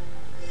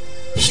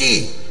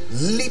 He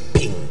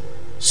leaping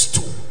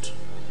stood.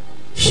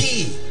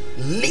 He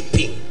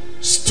leaping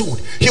stood.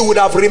 He would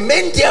have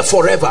remained there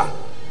forever.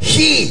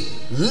 He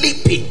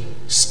leaping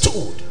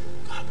stood.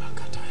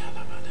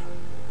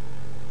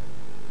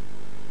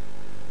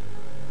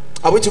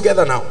 Are we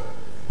together now?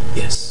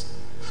 Yes.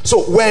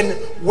 So when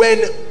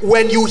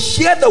you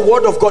hear the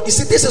word of God, you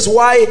see, this is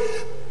why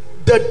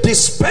the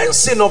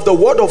dispensing of the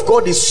word of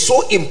God is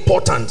so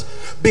important,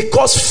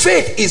 because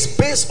faith is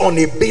based on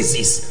a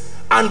basis.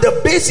 And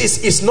the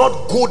basis is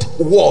not good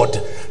word.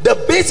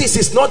 The basis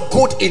is not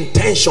good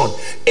intention.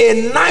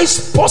 A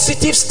nice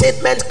positive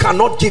statement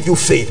cannot give you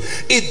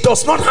faith. It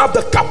does not have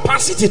the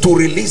capacity to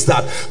release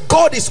that.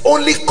 God is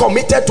only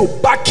committed to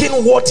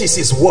backing what is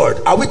his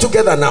word. Are we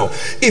together now?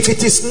 If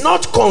it is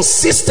not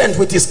consistent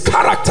with his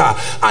character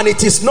and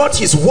it is not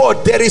his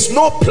word, there is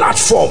no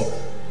platform.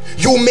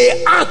 You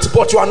may act,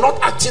 but you are not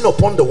acting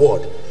upon the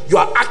word. You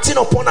are acting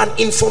upon an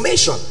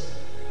information.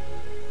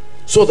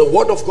 So the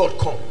word of God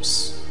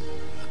comes,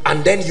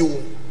 and then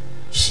you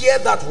hear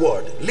that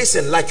word,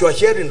 listen, like you are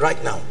hearing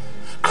right now,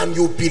 and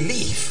you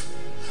believe,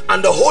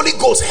 and the Holy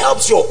Ghost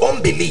helps your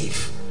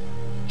unbelief.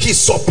 He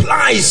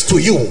supplies to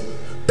you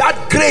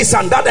that grace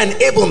and that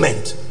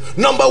enablement.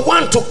 Number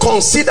one, to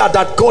consider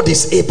that God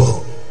is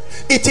able.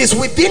 It is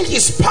within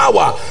his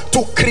power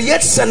to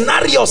create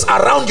scenarios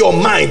around your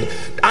mind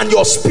and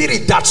your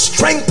spirit that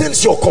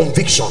strengthens your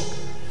conviction.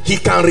 He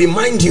can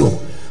remind you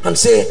and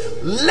say,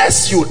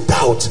 lest you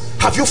doubt,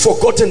 have you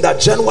forgotten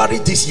that January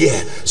this year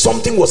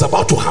something was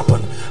about to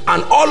happen?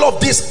 And all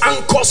of this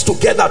anchors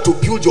together to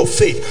build your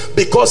faith,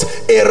 because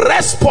a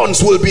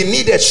response will be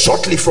needed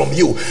shortly from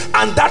you,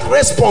 and that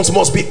response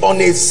must be on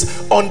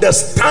the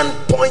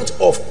standpoint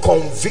of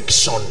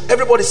conviction.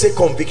 Everybody say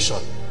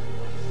conviction.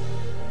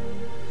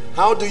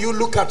 How do you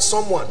look at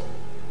someone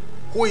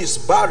who is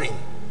barren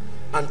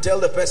and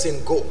tell the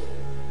person go?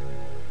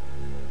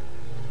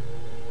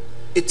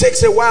 It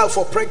takes a while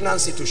for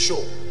pregnancy to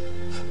show,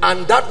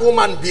 and that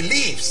woman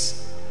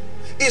believes.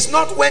 It's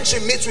not when she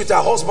meets with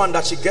her husband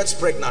that she gets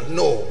pregnant.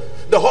 No,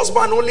 the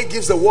husband only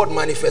gives the word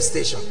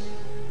manifestation,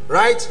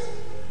 right?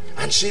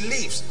 And she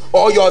leaves.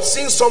 Or you're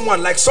seeing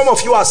someone, like some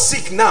of you are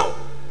sick now,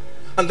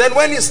 and then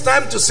when it's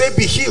time to say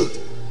be healed,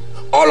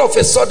 all of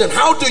a sudden,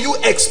 how do you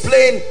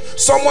explain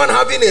someone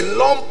having a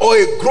lump or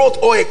a growth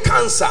or a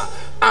cancer,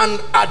 and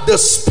at the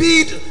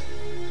speed,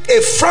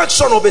 a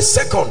fraction of a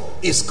second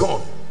is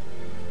gone?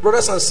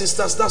 Brothers and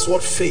sisters, that's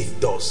what faith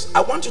does.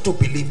 I want you to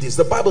believe this.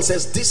 The Bible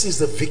says this is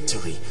the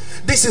victory.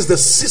 This is the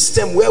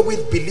system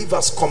wherewith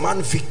believers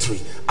command victory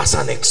as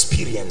an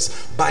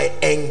experience, by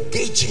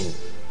engaging.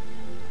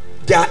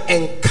 Their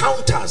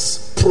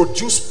encounters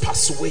produce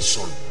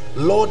persuasion.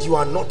 Lord, you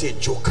are not a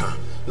joker.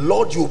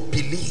 Lord, you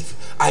believe.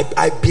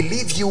 I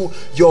believe you.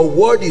 Your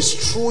word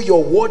is true.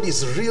 Your word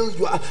is real.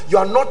 You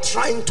are not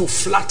trying to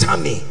flatter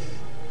me.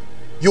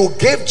 You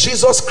gave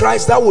Jesus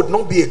Christ. That would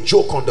not be a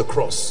joke on the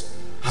cross.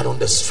 And on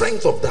the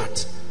strength of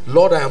that,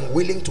 Lord, I am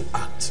willing to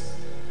act.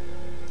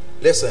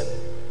 Listen,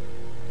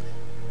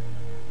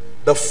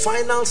 the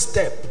final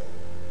step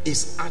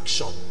is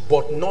action,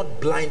 but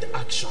not blind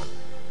action.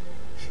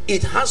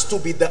 It has to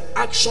be the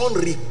action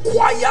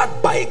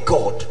required by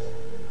God.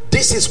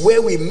 This is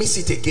where we miss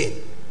it again.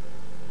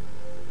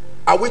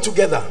 Are we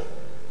together?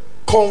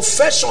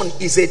 Confession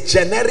is a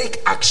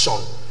generic action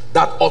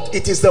that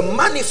it is the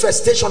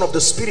manifestation of the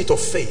spirit of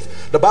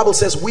faith. The Bible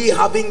says, we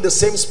having the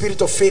same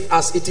spirit of faith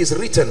as it is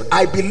written,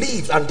 I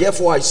believe and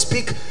therefore I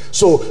speak.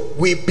 So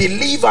we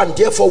believe and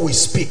therefore we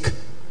speak.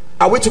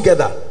 Are we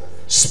together?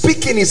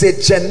 Speaking is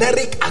a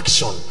generic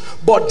action,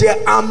 but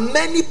there are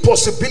many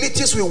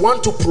possibilities we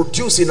want to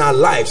produce in our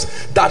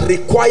lives that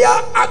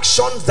require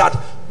actions that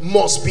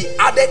must be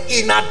added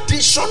in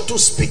addition to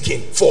speaking.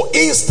 For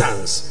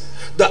instance,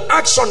 the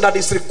action that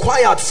is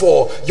required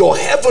for your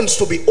heavens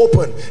to be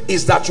open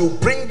is that you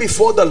bring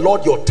before the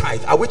Lord your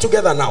tithe. Are we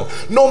together now?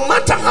 No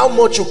matter how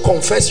much you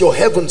confess your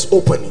heavens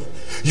opening,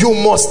 you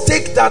must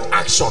take that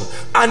action.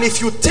 And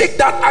if you take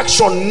that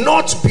action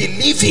not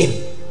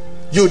believing,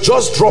 you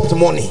just dropped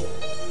money.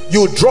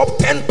 You drop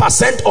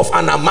 10% of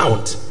an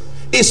amount.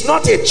 It's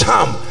not a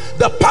charm.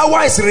 The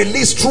power is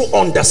released through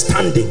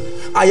understanding.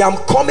 I am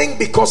coming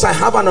because I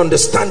have an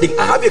understanding.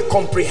 I have a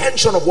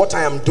comprehension of what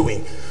I am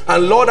doing.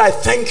 And Lord, I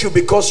thank you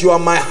because you are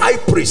my high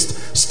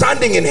priest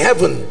standing in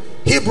heaven.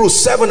 Hebrews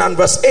 7 and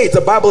verse 8,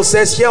 the Bible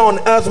says, here on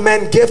earth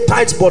men gave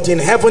tithes, but in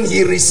heaven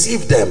he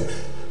received them.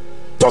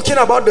 talking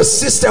about the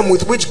system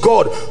with which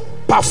God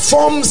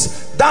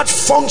performs that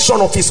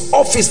function of his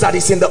office that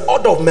is in the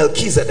order of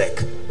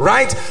Melchizedek,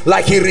 right?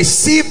 Like he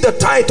received the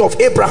tithe of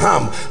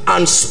Abraham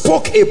and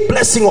spoke a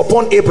blessing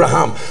upon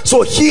Abraham.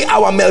 So he,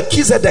 our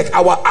Melchizedek,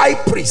 our high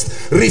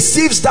priest,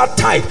 receives that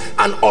tithe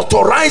and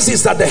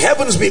authorizes that the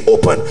heavens be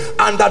open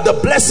and that the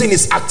blessing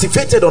is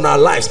activated on our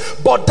lives.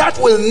 But that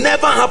will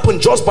never happen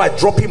just by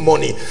dropping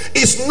money.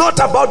 It's not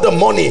about the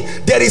money.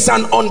 There is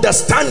an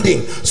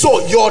understanding.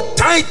 So your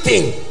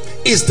tithing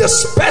is the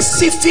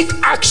specific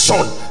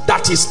action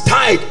that is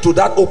tied to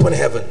that open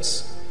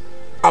heavens.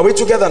 Are we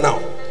together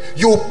now?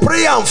 You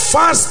pray and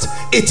fast,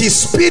 it is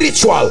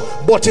spiritual,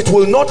 but it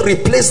will not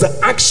replace the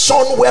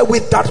action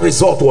wherewith that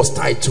result was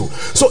tied to.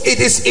 So it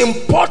is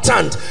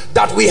important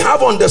that we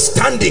have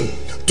understanding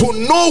to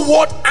know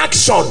what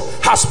action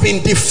has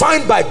been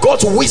defined by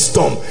God's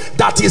wisdom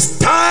that is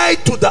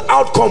tied to the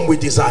outcome we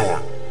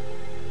desire.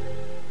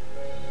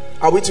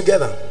 Are we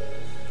together?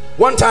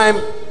 One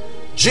time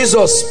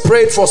Jesus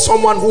prayed for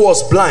someone who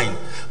was blind,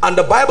 and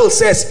the Bible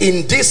says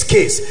in this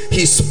case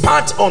he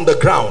spat on the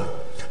ground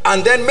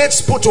and then made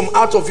sputum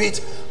out of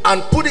it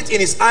and put it in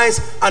his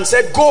eyes and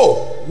said,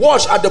 go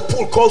wash at the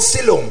pool called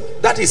Siloam,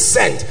 that is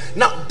sent.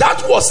 Now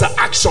that was the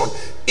action.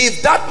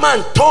 If that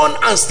man turned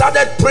and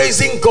started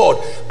praising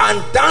God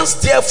and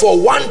danced there for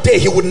one day,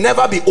 he would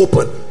never be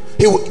open.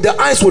 The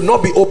eyes would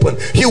not be open.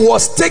 He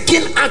was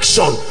taking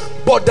action,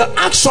 but the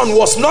action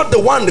was not the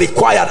one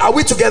required. Are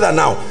we together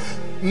now?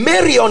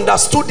 Mary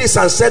understood this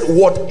and said,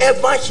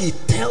 whatever he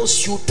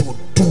tells you to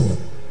do,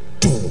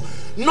 do.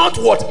 Not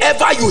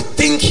whatever you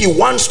think he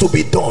wants to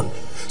be done.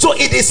 So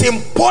it is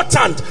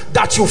important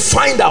that you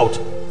find out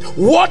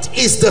what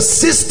is the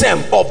system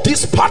of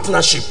this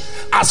partnership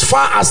as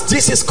far as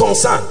this is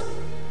concerned.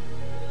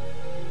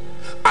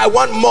 I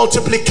want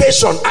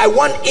multiplication. I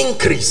want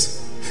increase.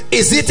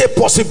 Is it a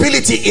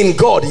possibility in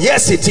God?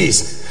 Yes, it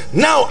is.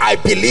 Now I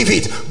believe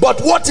it.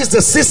 But what is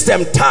the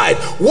system tied?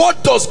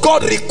 What does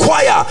God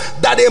require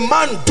that a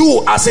man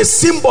do as a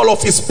symbol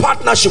of his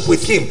partnership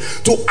with him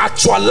to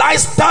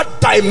actualize that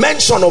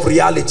dimension of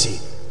reality?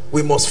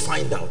 We must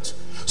find out.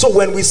 So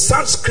when we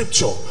search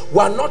scripture, we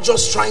are not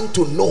just trying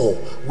to know,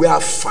 we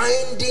are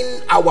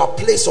finding our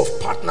place of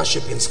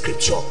partnership in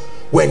scripture.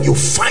 When you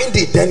find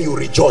it, then you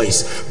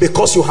rejoice,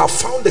 because you have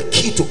found the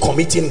key to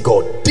committing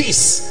God.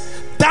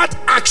 That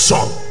action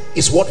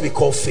is what we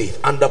call faith,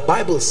 and the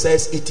Bible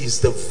says it is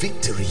the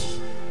victory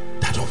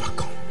that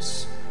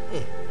overcomes.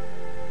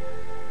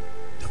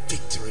 The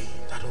victory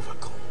that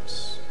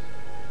overcomes.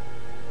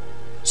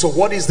 So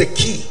what is the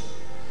key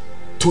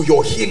to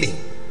your healing?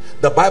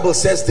 The Bible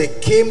says they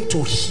came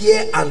to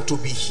hear and to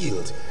be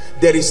healed.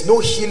 There is no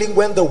healing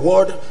when the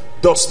word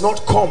does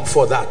not come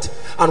for that.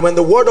 And when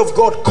the word of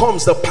God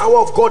comes, the power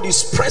of God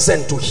is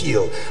present to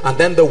heal, and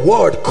then the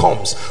word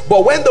comes.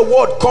 But when the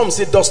word comes,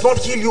 it does not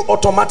heal you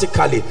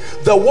automatically.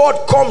 The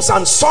word comes,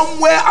 and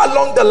somewhere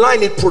along the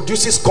line it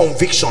produces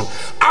conviction.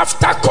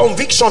 After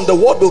conviction, the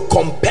word will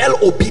compel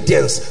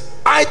obedience,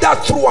 either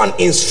through an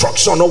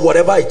instruction or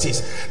whatever it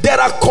is. There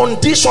are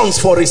conditions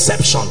for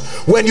reception.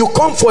 When you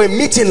come for a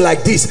meeting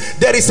like this,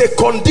 there is a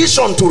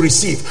condition to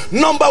receive.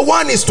 Number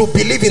one is to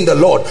believe in the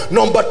Lord.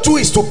 Number two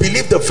is to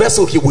believe the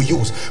vessel he will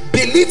use.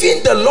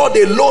 Believing the Lord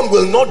alone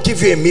will not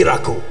give you a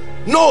miracle.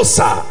 No,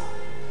 sir.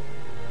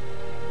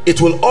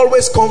 It will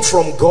always come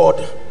from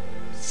God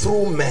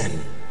through men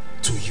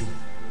to you.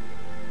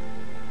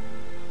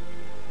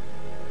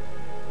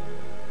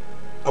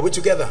 Are we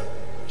together?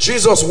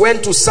 Jesus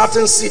went to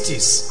certain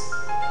cities,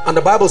 and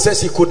the Bible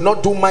says he could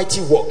not do mighty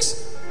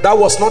works. That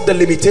was not the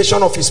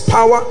limitation of his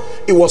power.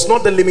 It was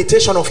not the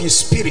limitation of his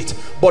spirit,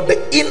 but the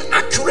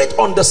inaccurate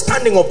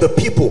understanding of the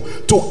people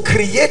to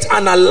create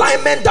an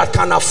alignment that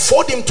can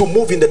afford him to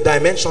move in the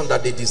dimension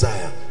that they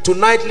desire.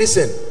 Tonight,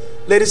 listen,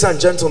 ladies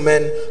and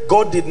gentlemen,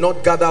 God did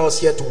not gather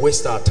us here to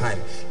waste our time.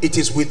 It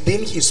is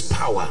within his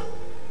power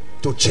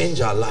to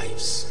change our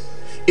lives.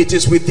 It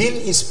is within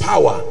his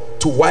power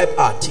to wipe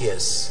our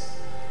tears.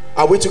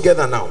 Are we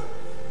together now?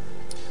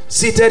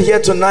 Seated here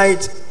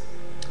tonight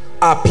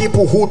are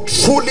people who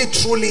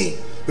truly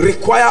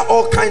require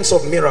all kinds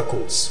of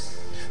miracles.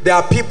 There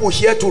are people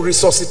here to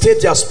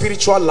resuscitate their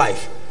spiritual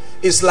life.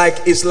 It's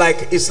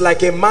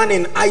like a man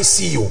in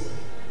ICU.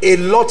 A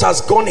lot has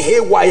gone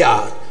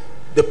haywire.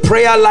 The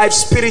prayer life,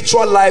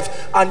 spiritual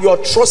life, and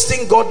you're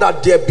trusting God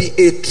that there be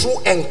a true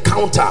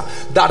encounter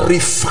that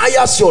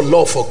refires your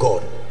love for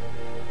God.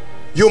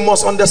 You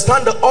must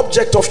understand the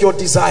object of your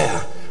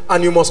desire,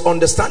 and you must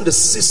understand the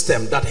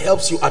system that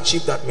helps you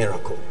achieve that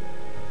miracle.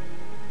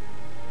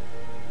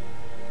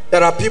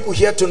 There are people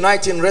here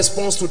tonight in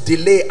response to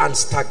delay and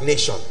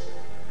stagnation.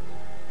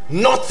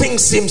 Nothing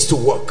seems to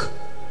work.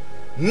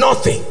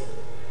 Nothing.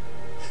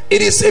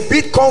 It is a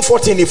bit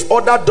comforting if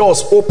other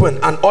doors open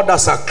and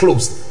others are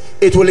closed.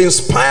 It will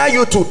inspire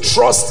you to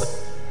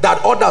trust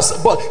that others,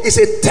 but it's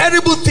a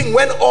terrible thing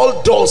when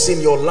all doors in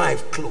your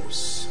life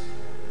close.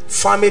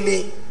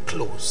 Family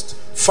closed,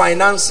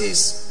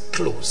 finances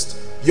closed,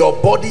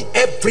 your body,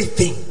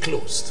 everything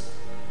closed.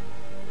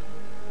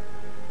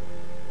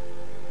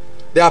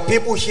 There are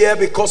people here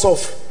because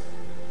of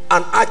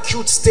an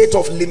acute state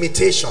of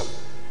limitation.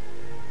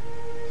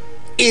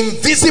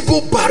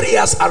 Invisible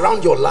barriers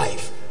around your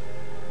life.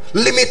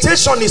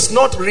 Limitation is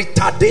not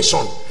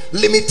retardation.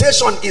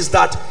 Limitation is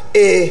that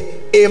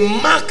a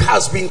mark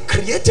has been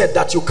created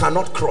that you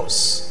cannot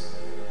cross.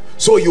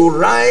 So you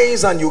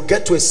rise and you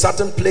get to a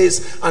certain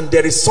place and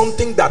there is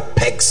something that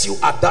pegs you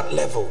at that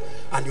level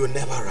and you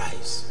never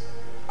rise.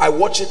 I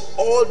watch it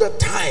all the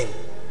time.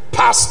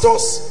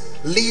 Pastors,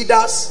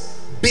 leaders,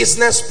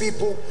 business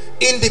people,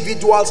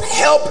 individuals,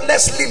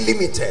 helplessly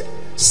limited,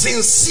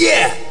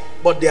 sincere,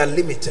 but they are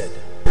limited.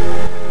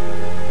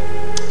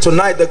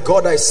 Tonight the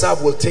God I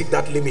serve will take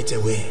that limit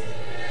away.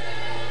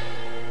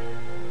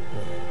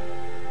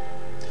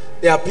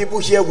 There are people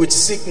here with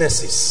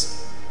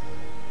sicknesses,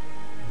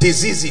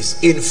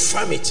 diseases,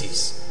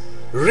 infirmities,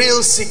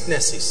 real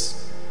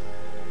sicknesses,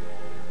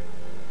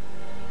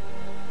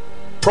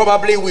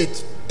 probably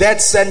with death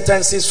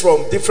sentences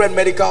from different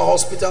medical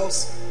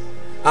hospitals,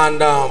 and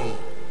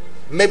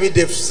maybe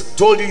they've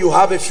told you you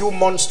have a few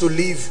months to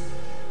live,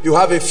 you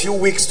have a few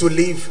weeks to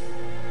live.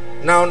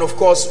 Now, and of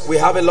course, we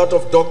have a lot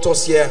of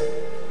doctors here.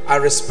 I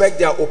respect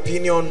their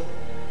opinion.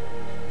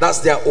 That's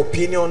their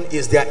opinion,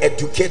 is their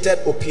educated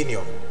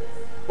opinion.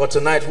 But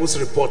tonight, whose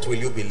report will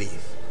you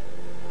believe?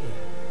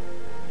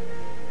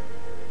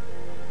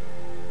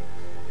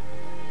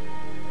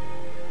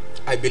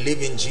 I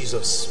believe in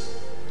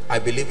Jesus. I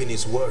believe in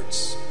his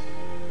words.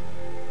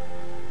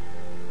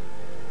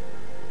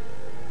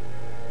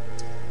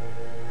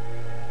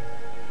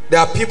 There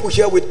are people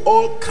here with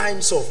all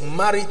kinds of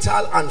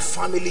marital and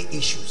family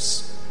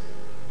issues.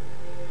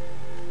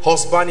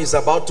 Husband is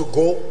about to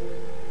go,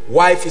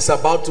 wife is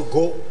about to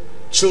go,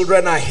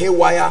 children are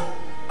haywire,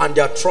 and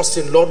they are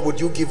trusting, Lord, would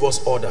you give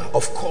us order?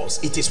 Of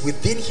course, it is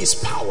within his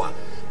power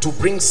to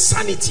bring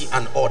sanity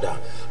and order.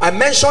 I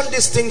mentioned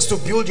these things to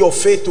build your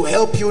faith, to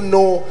help you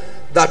know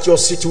that your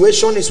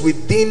situation is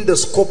within the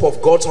scope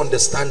of God's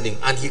understanding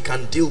and he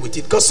can deal with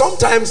it. Because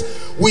sometimes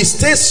we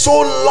stay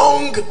so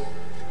long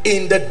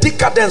in the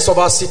decadence of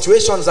our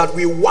situations that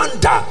we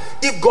wonder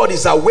if God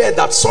is aware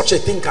that such a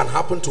thing can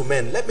happen to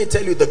men. Let me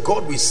tell you, the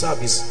God we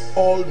serve is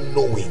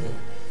all-knowing,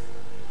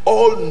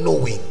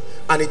 all-knowing,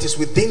 and it is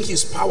within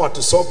his power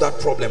to solve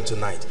that problem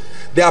tonight.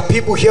 There are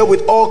people here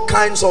with all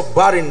kinds of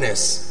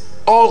barrenness,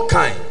 all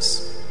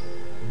kinds,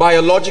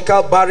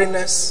 biological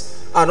barrenness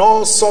and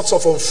all sorts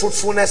of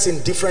unfruitfulness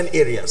in different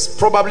areas,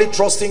 probably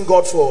trusting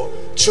God for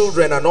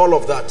children and all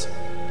of that.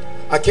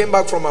 I came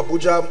back from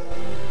Abuja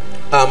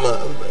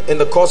in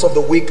the course of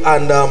the week,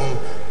 and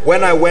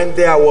when I went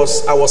there, I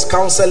was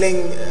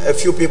counseling a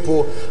few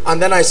people,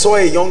 and then I saw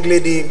a young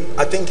lady,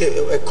 I think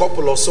a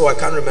couple or so, I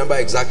can't remember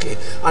exactly,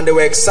 and they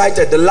were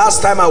excited. The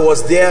last time I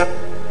was there,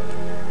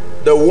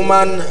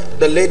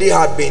 the lady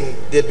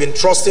they'd been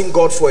trusting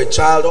God for a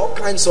child, all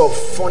kinds of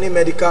funny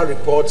medical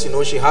reports, you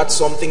know, she had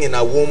something in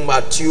her womb,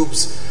 her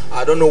tubes,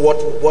 I don't know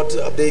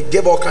what they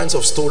gave all kinds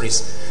of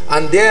stories.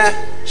 And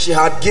there she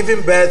had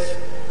given birth,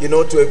 you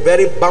know, to a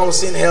very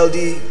bouncing,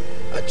 healthy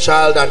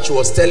child, and she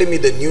was telling me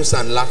the news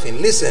and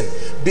laughing. Listen,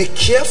 be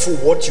careful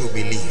what you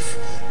believe.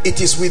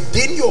 It is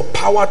within your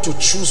power to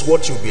choose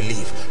what you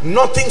believe.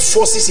 Nothing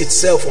forces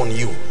itself on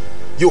you.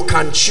 You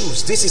can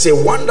choose. This is a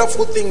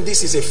wonderful thing,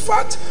 this is a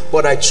fact,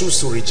 but I choose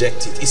to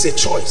reject it. It's a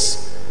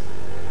choice.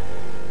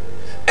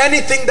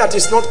 Anything that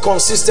is not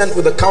consistent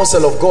with the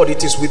counsel of God,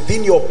 it is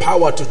within your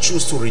power to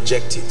choose to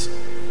reject it.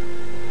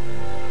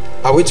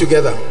 Are we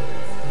together?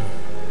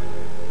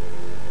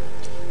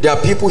 There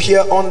are people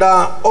here under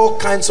all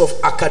kinds of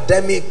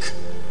academic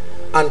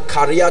and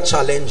career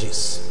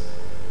challenges.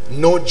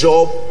 No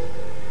job,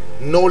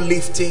 no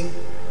lifting,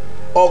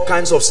 all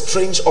kinds of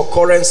strange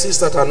occurrences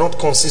that are not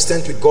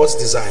consistent with God's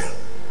desire.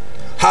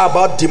 How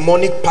about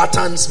demonic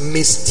patterns,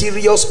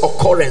 mysterious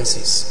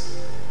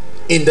occurrences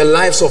in the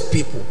lives of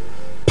people,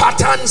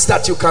 patterns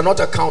that you cannot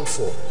account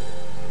for?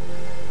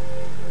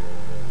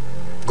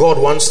 God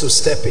wants to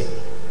step in.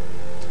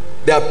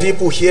 There are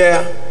people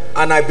here,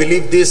 and I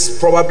believe this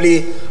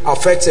probably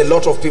affects a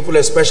lot of people,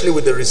 especially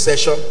with the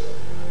recession,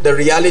 the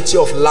reality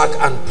of lack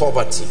and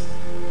poverty.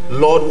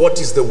 Lord, what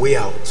is the way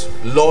out?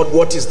 Lord,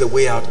 what is the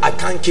way out? I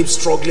can't keep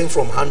struggling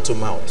from hand to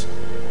mouth.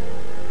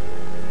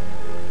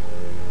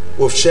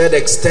 We've shared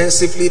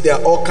extensively. There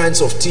are all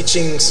kinds of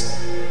teachings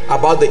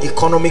about the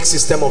economic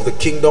system of the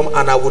kingdom,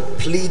 and I would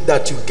plead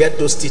that you get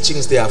those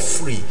teachings. They are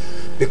free,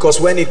 because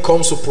when it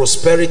comes to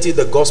prosperity,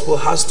 the gospel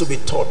has to be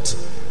taught.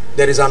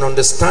 There is an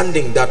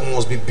understanding that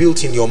must be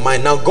built in your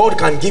mind. Now, God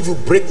can give you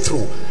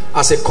breakthrough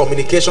as a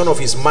communication of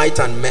his might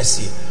and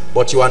mercy,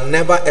 but you are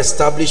never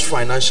established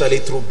financially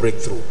through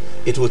breakthrough.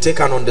 It will take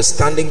an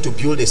understanding to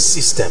build a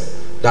system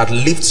that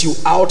lifts you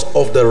out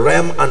of the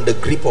realm and the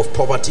grip of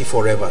poverty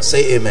forever.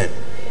 Say amen.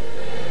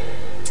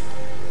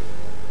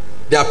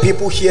 There are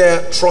people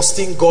here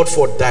trusting God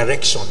for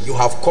direction. You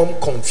have come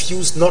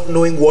confused, not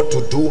knowing what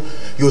to do.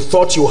 You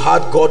thought you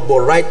had God, but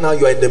right now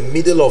you are in the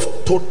middle of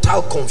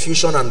total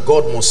confusion, and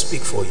God must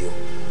speak for you.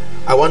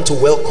 I want to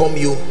welcome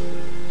you,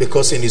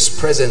 because in his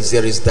presence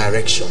there is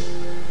direction.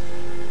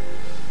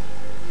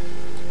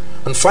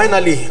 And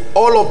finally,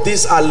 all of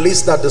these are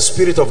lists that the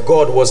Spirit of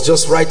God was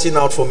just writing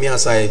out for me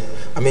as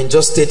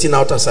just stating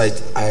out as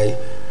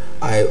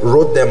I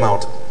wrote them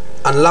out.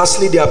 And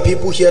lastly, there are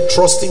people here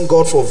trusting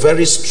God for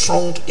very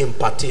strong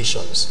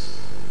impartations.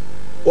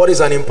 What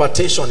is an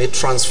impartation? A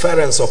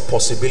transference of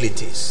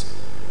possibilities.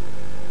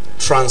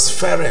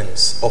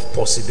 Transference of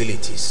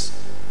possibilities.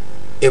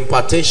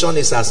 Impartation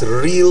is as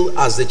real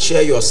as the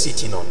chair you're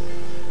sitting on.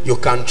 You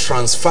can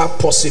transfer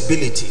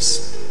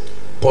possibilities.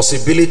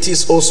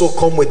 Possibilities also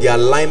come with the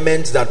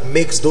alignment that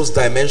makes those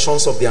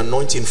dimensions of the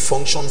anointing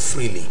function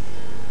freely.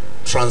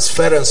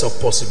 Transference of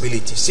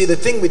possibilities. See, the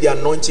thing with the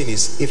anointing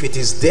is, if it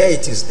is there,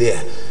 it is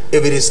there.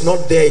 If it is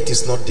not there, it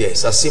is not there.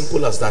 It's as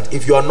simple as that.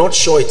 If you are not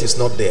sure, it is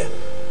not there.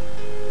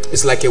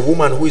 It's like a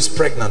woman who is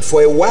pregnant.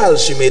 For a while,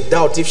 she may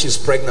doubt if she's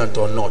pregnant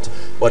or not.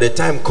 But the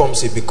time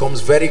comes, it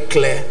becomes very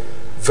clear,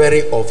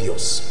 very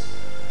obvious.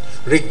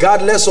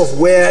 Regardless of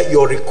where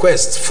your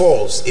request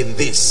falls in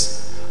this,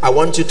 I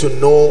want you to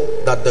know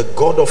that the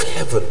God of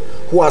heaven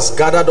who has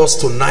gathered us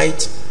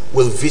tonight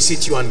will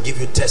visit you and give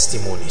you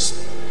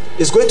testimonies.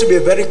 It's going to be a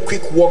very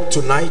quick walk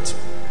tonight.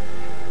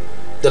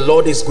 The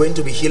Lord is going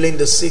to be healing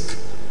the sick.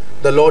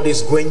 The Lord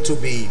is going to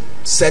be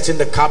setting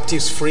the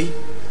captives free.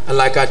 And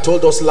like I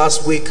told us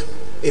last week,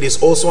 it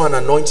is also an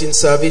anointing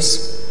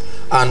service.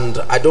 And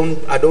I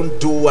don't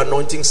do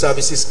anointing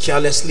services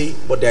carelessly,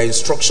 but there are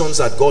instructions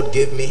that God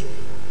gave me.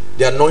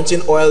 The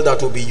anointing oil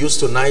that will be used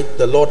tonight,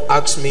 the Lord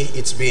asked me,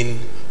 it's been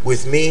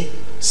with me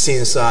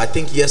since I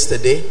think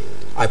yesterday.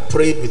 I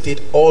prayed with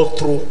it all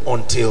through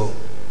until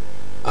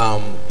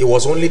it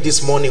was only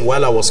this morning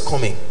while I was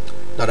coming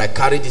that I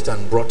carried it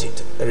and brought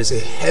it. There is a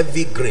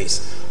heavy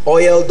grace.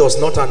 Oil does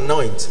not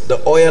anoint.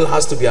 The oil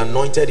has to be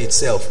anointed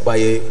itself by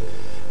a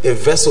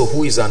vessel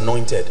who is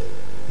anointed.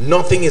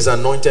 Nothing is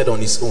anointed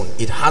on its own.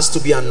 It has to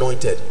be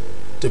anointed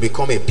to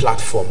become a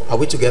platform. Are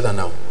we together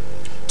now?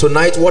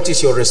 Tonight, what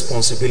is your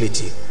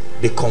responsibility?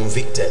 Be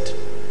convicted.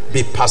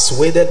 Be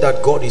persuaded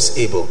that God is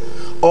able.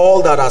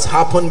 All that has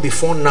happened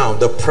before now,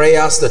 the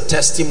prayers, the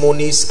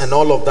testimonies, and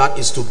all of that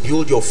is to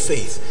build your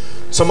faith.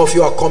 Some of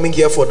you are coming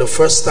here for the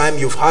first time.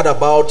 You've heard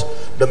about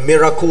the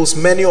miracles.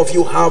 Many of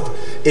you have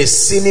a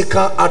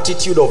cynical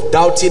attitude of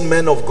doubting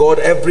men of God.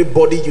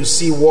 Everybody you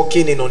see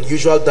walking in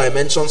unusual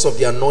dimensions of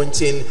the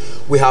anointing.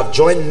 We have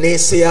joined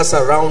naysayers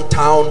around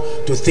town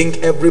to think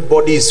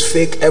everybody is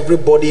fake,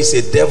 everybody is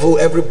a devil,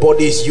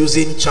 everybody is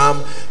using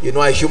charm. You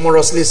know, I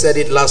humorously said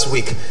it last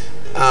week.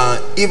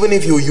 Even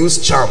if you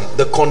use charm,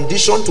 the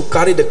condition to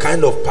carry the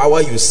kind of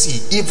power you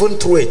see, even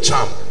through a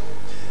charm,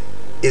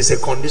 is a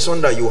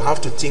condition that you have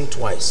to think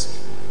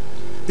twice.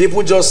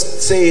 People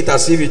just say it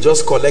as if you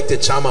just collect a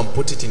charm and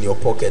put it in your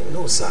pocket.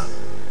 No, sir.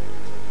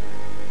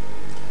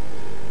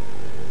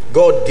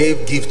 God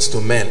gave gifts to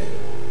men.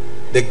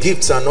 The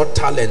gifts are not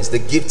talents, the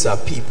gifts are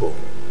people.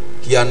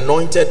 He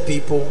anointed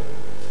people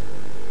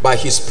by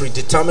his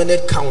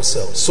predeterminate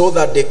counsel so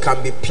that they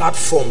can be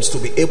platforms to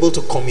be able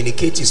to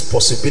communicate his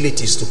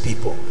possibilities to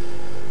people.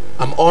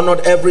 I'm honored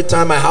every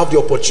time I have the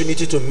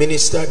opportunity to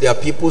minister. There are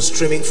people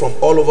streaming from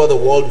all over the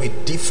world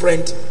with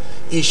different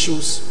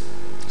issues.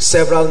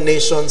 Several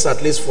nations,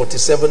 at least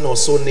 47 or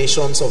so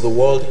nations of the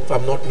world, if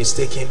I'm not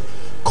mistaken,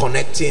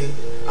 connecting.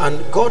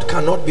 And God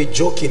cannot be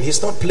joking.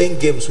 He's not playing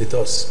games with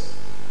us.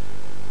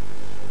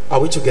 Are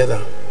we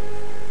together?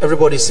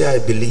 Everybody say, I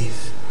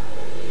believe.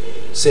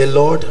 Say,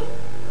 Lord,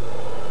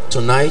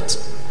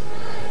 tonight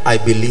I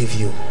believe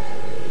you.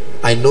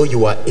 I know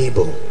you are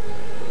able.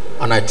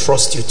 And I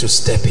trust you to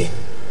step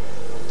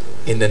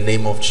in the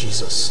name of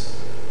Jesus.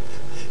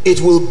 It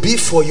will be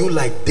for you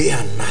like day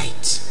and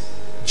night.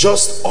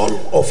 Just all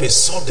of a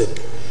sudden,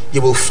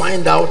 you will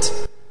find out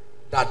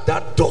that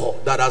that door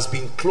that has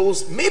been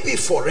closed, maybe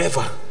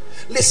forever.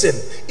 Listen,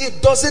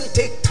 it doesn't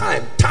take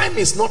time. Time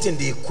is not in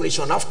the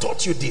equation. I've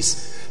taught you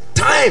this.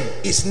 Time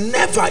is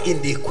never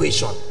in the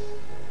equation.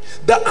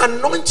 The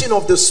anointing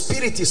of the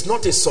Spirit is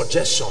not a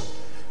suggestion.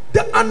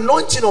 The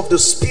anointing of the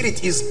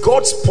Spirit is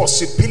God's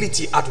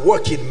possibility at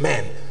work in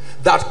men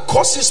that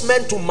causes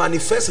men to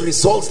manifest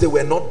results they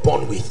were not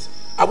born with.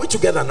 Are we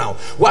together now?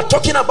 We are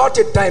talking about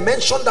a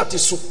dimension that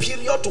is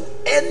superior to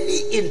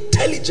any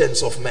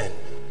intelligence of men.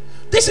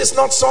 This is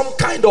not some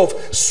kind of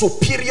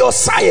superior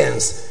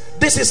science.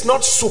 This is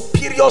not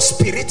superior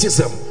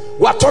spiritism.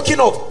 We are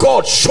talking of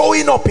God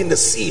showing up in the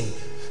scene,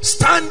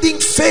 standing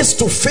face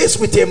to face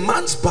with a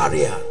man's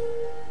barrier.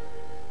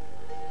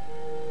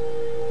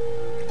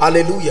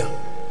 Hallelujah.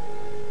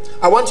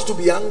 I want you to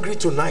be angry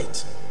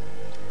tonight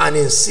and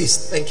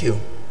insist, thank you,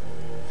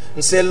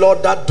 and say,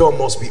 Lord, that door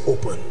must be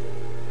open.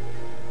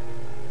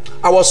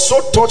 I was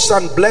so touched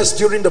and blessed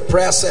during the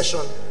prayer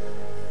session.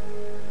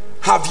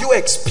 Have you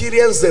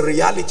experienced the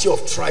reality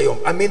of triumph?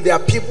 I mean, there are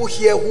people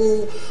here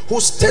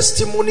whose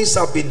testimonies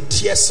have been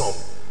tearsome.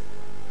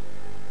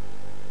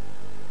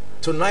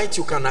 Tonight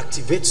you can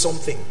activate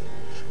something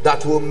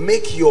that will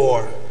make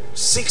your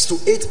 6 to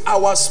 8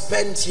 hours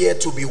spent here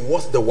to be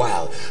worth the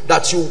while.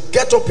 That you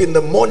get up in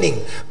the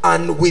morning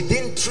and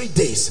within 3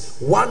 days,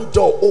 one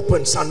door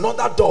opens,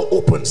 another door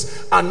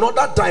opens,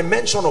 another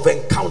dimension of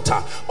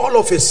encounter. All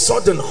of a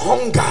sudden,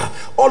 hunger.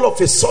 All of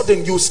a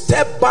sudden, you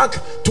step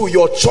back to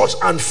your church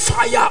and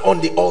fire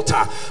on the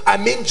altar. I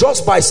mean,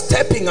 just by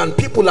stepping, and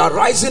people are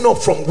rising up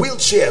from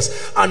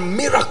wheelchairs, and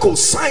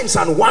miracles, signs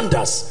and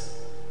wonders.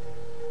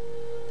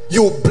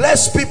 You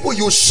bless people,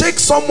 you shake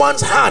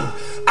someone's hand,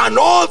 and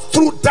all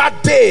through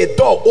that day a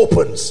door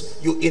opens.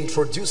 You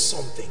introduce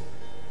something.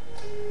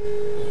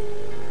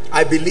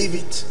 I believe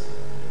it.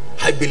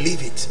 I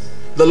believe it.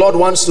 The Lord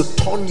wants to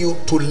turn you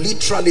to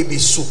literally be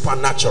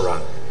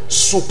supernatural.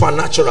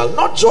 Supernatural,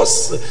 not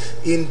just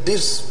in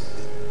this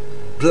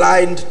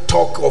blind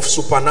talk of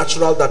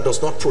supernatural that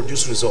does not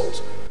produce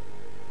results.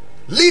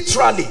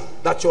 Literally,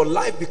 that your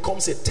life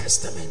becomes a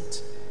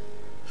testament.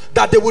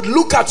 That they would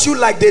look at you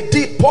like they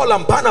did Paul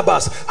and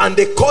Barnabas, and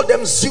they called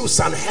them Zeus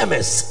and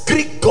Hermes,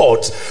 Greek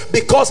gods,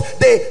 because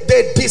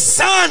they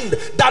discerned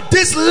that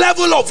this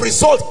level of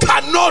result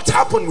cannot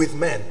happen with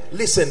men.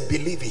 Listen,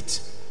 believe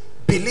it.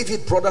 Believe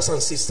it, brothers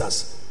and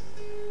sisters.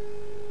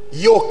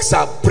 Yokes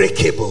are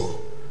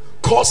breakable.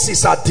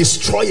 Curses are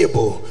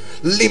destroyable.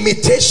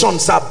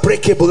 Limitations are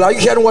breakable. Are you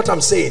hearing what I'm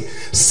saying?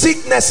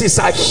 Sicknesses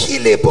are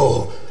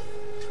healable.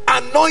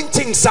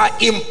 Anointings are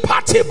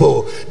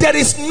impartable. There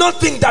is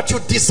nothing that you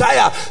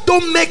desire.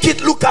 Don't make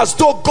it look as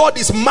though God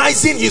is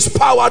mising his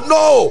power.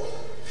 No,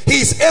 he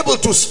is able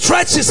to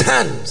stretch his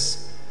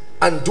hands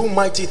and do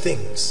mighty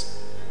things,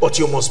 but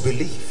you must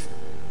believe.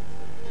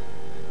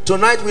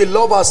 Tonight we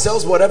love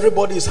ourselves, but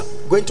everybody is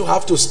going to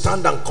have to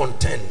stand and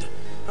contend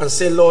and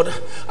say, Lord,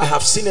 I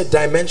have seen a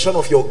dimension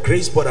of your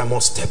grace, but I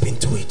must step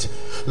into it.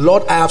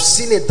 Lord, I have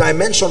seen a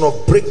dimension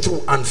of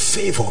breakthrough and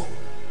favor,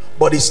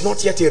 but it's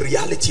not yet a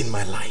reality in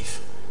my life.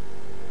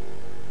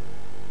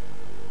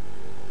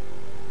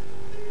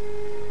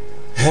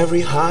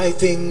 Every high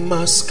thing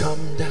must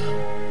come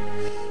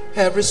down.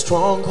 Every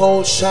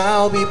stronghold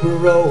shall be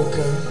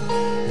broken.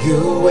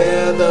 You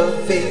wear the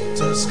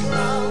victor's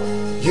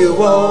crown. You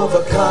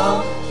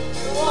overcome.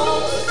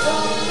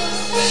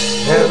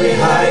 Every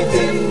high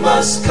thing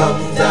must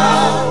come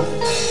down.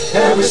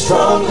 Every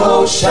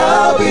stronghold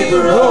shall be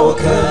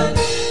broken.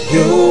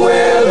 You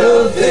wear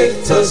the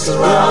victor's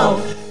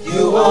crown.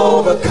 You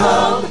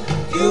overcome,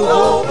 you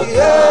overcome.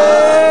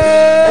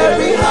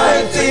 Every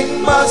high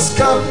thing must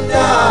come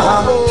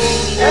down.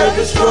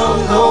 Every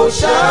stronghold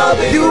shall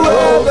be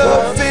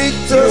broken.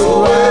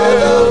 You wear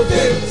the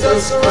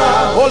victor's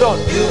crown. Hold on.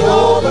 You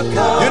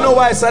overcome. You know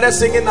why I started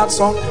singing that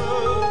song?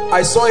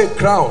 I saw a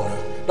crown.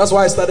 That's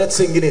why I started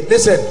singing it.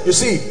 Listen, you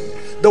see,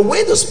 the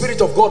way the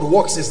Spirit of God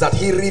works is that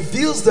he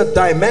reveals the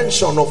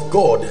dimension of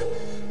God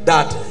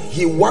that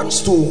he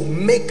wants to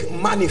make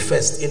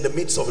manifest in the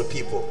midst of the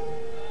people.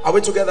 Are we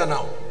together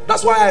now?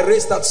 That's why I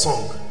raised that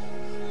song.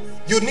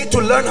 You need to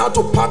learn how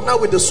to partner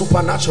with the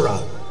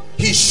supernatural.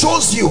 He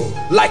shows you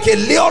like a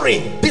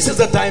luring. This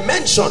is a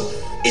dimension.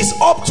 It's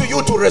up to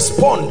you to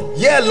respond.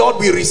 Yeah, Lord,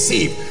 we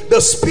receive.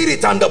 The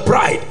Spirit and the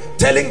bride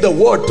telling the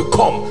word to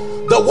come.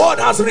 The word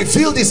has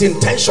revealed his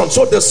intention,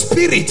 so the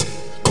Spirit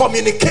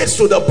communicates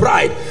to the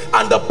bride,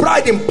 and the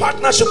bride in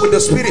partnership with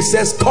the Spirit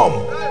says, come,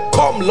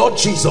 come Lord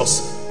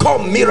Jesus,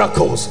 come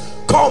miracles,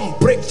 come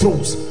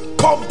breakthroughs,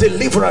 come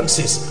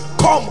deliverances,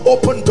 come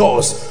open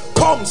doors,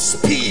 come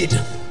speed,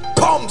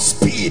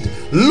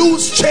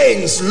 loose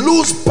chains,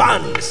 loose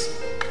bands.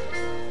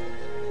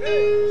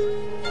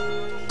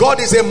 God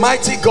is a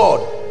mighty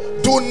God.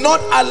 Do not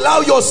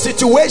allow your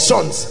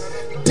situations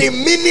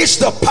diminish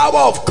the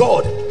power of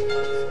God.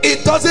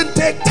 It doesn't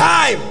take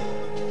time.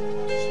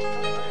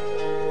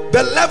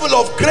 The level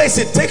of grace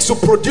it takes to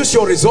produce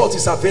your result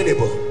is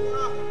available.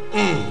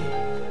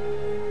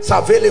 It's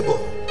available.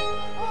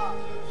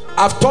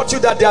 I've taught you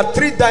that there are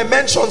 3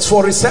 dimensions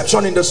for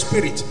reception in the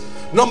Spirit.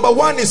 Number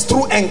 1 is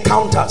through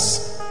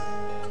encounters.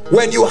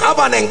 When you have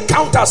an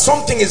encounter,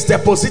 something is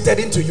deposited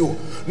into you.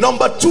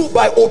 Number 2,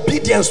 by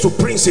obedience to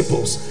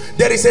principles.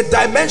 There is a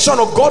dimension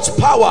of God's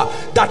power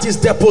that is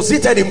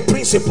deposited in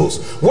principles.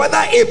 Whether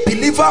a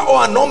believer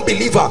or an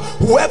unbeliever,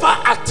 whoever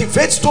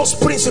activates those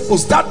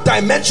principles, that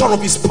dimension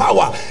of his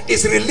power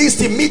is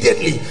released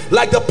immediately.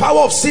 Like the power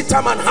of seed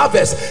time and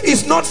harvest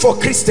is not for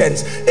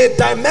Christians. A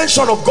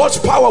dimension of God's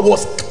power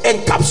was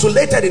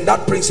encapsulated in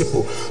that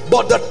principle.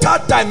 But the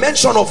 3rd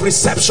dimension of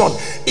reception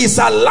is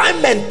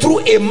alignment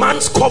through a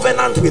man's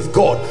covenant with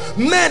God.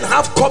 Men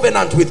have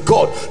covenant with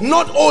God,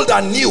 not old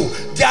and new.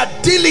 Their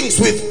dealings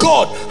with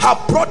God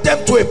have brought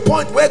them to a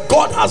point where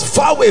God has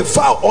vowed a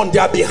vow on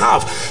their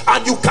behalf,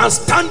 and you can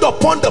stand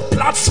upon the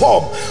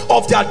platform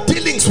of their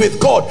dealings with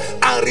God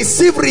and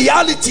receive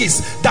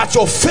realities that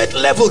your faith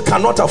level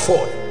cannot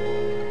afford.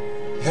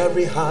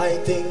 Every high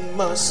thing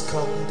must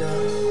come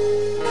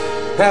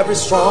down. Every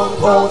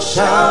stronghold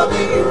shall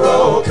be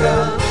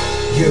broken.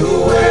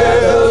 You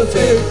wear the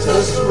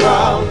victor's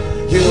crown.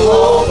 You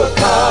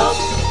overcome,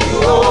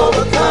 you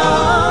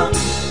overcome.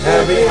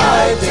 Every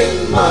high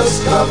thing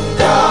must come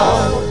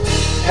down.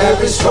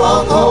 every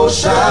stronghold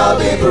shall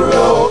be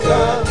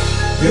broken.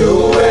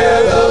 You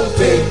wear the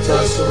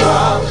victor's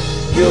crown.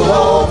 You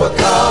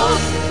overcome,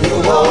 you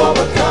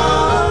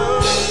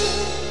overcome.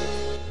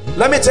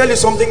 Let me tell you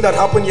something that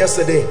happened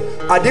yesterday.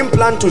 I didn't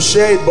plan to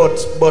share it,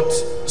 but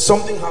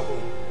something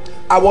happened.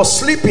 I was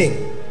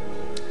sleeping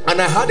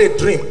and I had a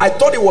dream. I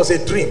thought it was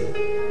a dream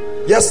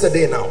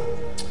yesterday now.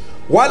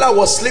 While I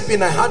was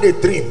sleeping, I had a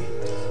dream.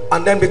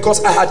 And then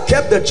because I had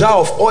kept the jar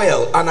of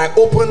oil and I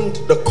opened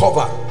the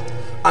cover,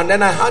 and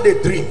then I had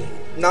a dream.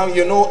 Now,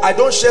 you know, I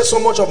don't share so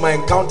much of my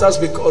encounters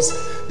because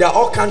there are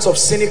all kinds of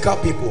cynical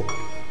people.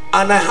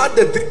 And I had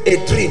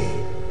a dream.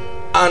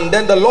 And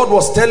then the Lord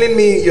was telling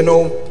me, you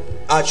know,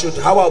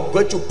 how I'm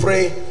going to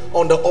pray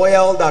on the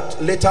oil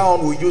that later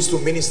on we use to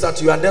minister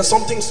to you. And then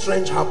something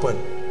strange happened.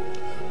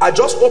 I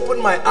just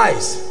opened my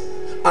eyes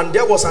and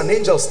there was an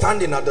angel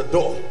standing at the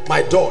door,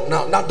 my door.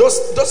 Now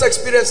those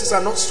experiences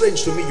are not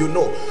strange to me, you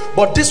know,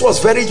 but this was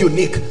very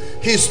unique.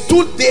 He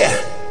stood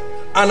there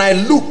and I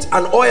looked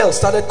and oil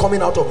started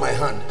coming out of my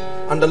hand.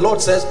 And the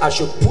Lord says I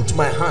should put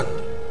my hand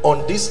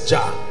on this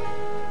jar.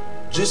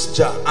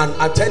 And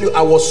I tell you,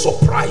 I was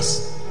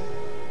surprised.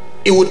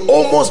 It would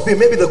almost be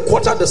maybe the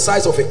quarter the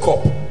size of a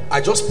cup.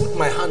 I just put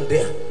my hand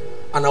there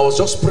and I was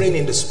just praying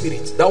in the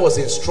spirit. That was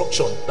the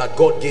instruction that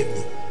God gave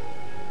me.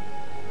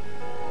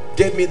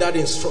 Gave me that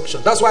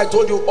instruction. That's why I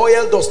told you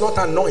oil does not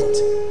anoint.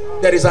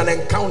 There is an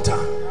encounter.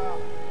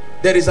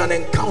 There is an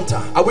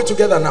encounter. Are we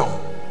together now?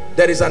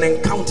 There is an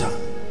encounter.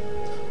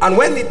 And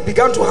when it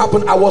began to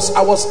happen, I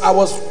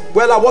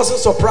wasn't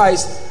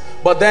surprised.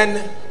 But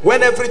then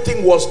when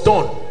everything was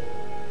done,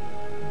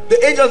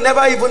 the angel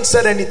never even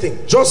said anything.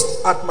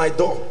 Just at my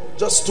door,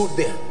 just stood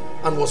there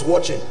and was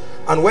watching.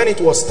 And when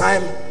it was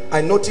time,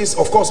 I noticed,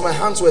 of course, my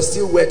hands were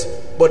still wet,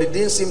 but it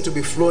didn't seem to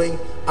be flowing.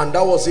 And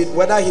that was it.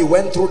 Whether he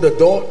went through the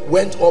door,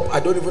 went up,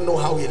 I don't even know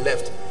how he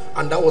left.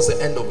 And that was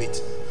the end of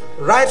it.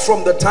 Right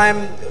from the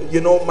time,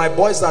 you know, my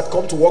boys that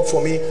come to work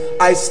for me,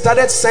 I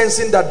started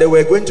sensing that there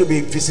were going to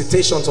be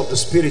visitations of the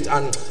spirit,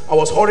 and I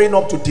was hurrying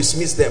up to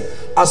dismiss them.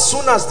 As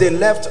soon as they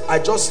left, I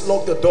just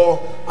locked the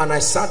door and I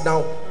sat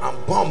down,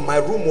 and boom, my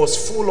room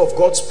was full of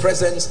God's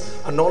presence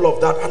and all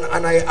of that.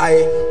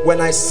 And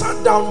when I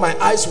sat down, my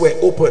eyes were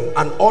open,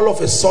 and all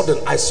of a sudden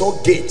I saw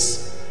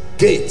gates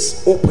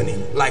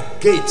opening,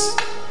 like gates,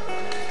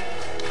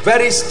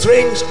 very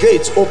strange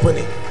gates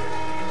opening.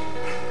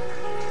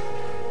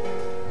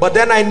 But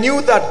then I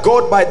knew that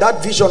God, by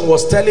that vision,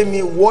 was telling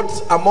me what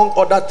among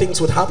other things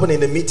would happen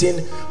in the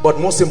meeting, but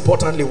most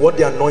importantly what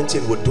the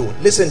anointing would do.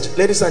 Listen,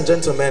 ladies and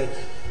gentlemen,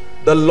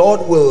 the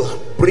Lord will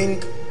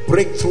bring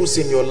breakthroughs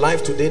in your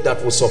life today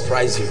that will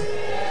surprise you.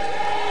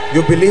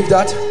 You believe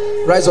that?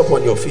 Rise up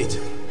on your feet.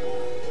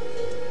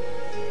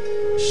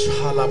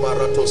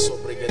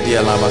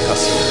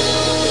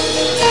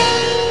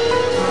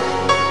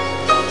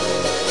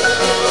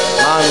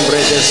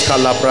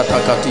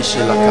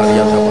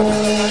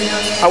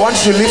 I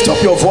want you to lift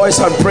up your voice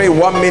and pray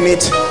 1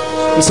 minute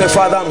and say,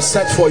 Father, I'm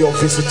set for your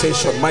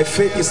visitation. My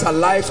faith is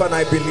alive and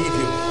I believe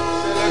you.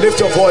 Lift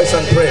your voice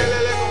and pray.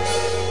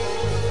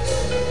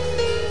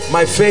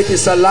 My faith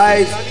is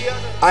alive,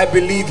 I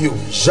believe you.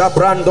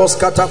 Jabrandos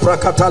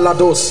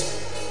kataprakatalados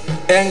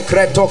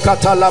enkreto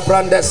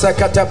katalabrande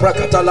sekate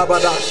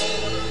prakatalabadash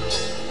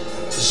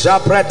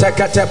jabrete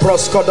kate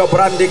proskodo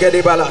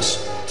brandige balash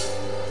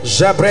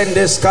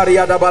jabrendes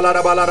kariada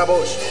balada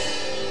baladabosh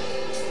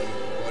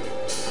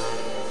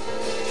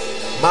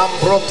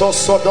mambroto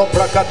sodo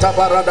prakata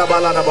barada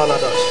balada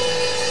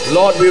baladash.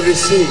 Lord, we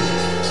receive.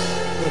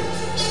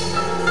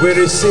 We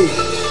receive.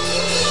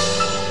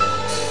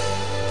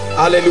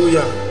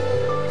 Hallelujah.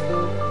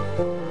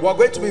 We're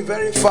going to be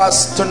very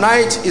fast.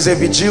 Tonight is a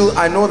vigil.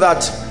 I know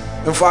that,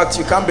 in fact,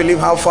 you can't believe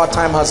how far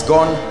time has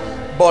gone,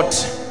 but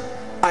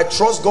I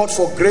trust God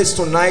for grace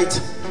tonight.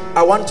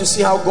 I want to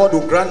see how God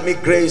will grant me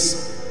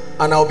grace,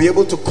 and I'll be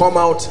able to come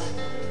out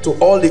to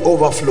all the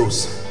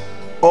overflows.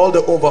 All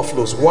the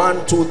overflows.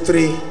 1, 2,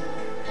 3,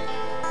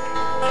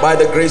 by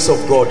the grace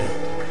of God,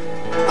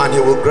 and he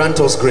will grant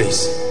us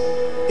grace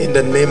in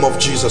the name of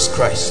Jesus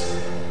Christ.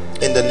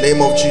 In the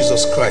name of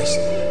Jesus Christ.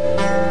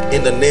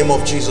 In the name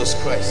of Jesus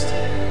Christ.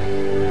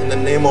 In the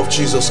name of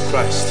Jesus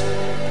Christ.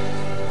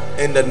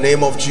 In the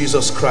name of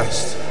Jesus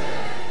Christ.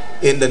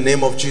 In the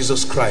name of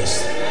Jesus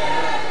Christ.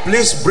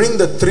 Please bring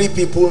the 3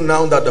 people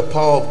now that the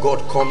power of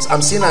God comes.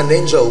 I'm seeing an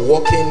angel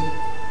walking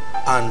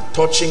and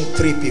touching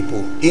 3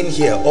 people in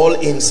here, all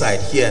inside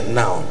here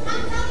now.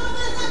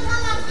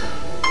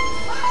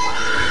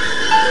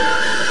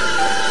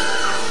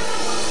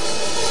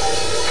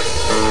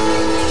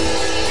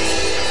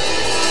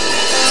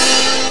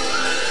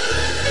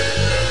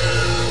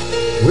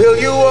 Will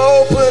you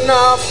open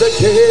up the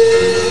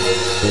gate?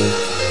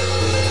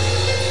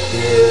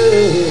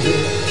 Yeah.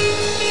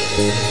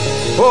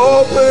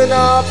 Open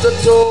up the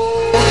door.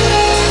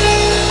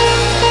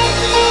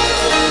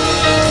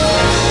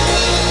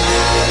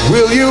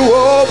 Will you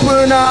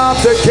open up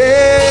the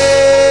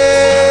gate?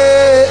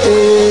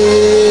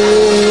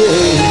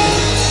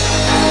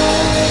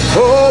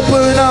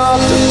 Open up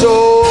the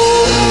door.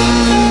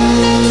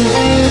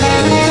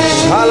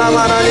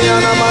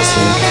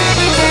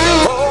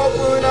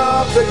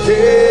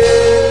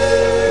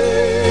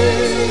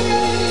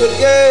 the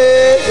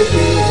gate.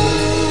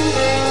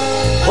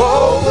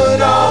 Open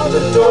up the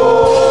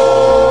door.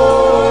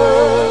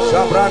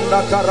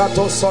 Shabranda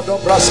karato sodo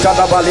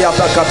braskada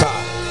baliata kata.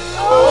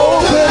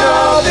 Open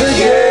up the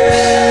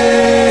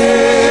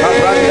gate.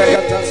 Shabranda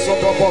kata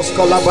sodo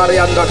bosko la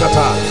varianda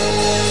kata.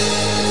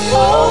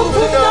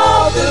 Open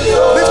up the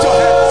door. Lift your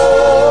hands.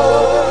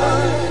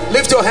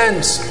 Lift your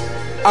hands.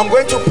 I'm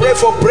going to pray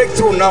for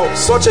breakthrough now.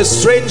 Such a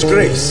strange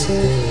grace.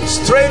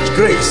 Strange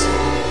grace.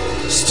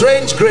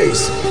 Strange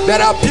grace.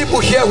 There are people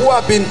here who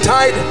have been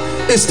tied.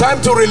 It's time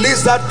to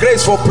release that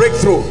grace for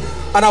breakthrough.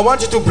 And I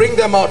want you to bring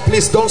them out.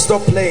 Please don't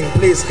stop playing.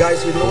 Please,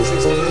 guys, with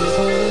noses.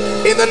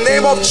 In the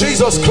name of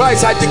Jesus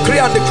Christ, I decree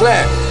and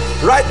declare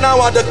right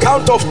now at the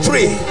count of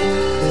 3,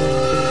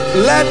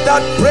 let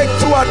that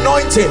breakthrough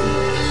anointing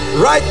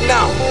right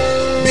now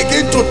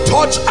begin to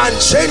touch and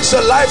change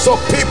the lives of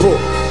people.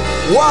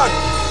 1,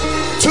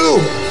 2,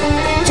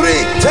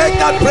 3. Take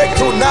that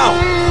breakthrough now.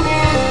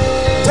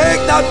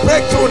 Take that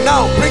breakthrough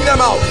now. Bring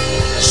them out.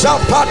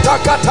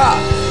 Shapatakata.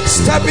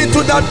 Step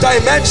into that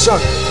dimension.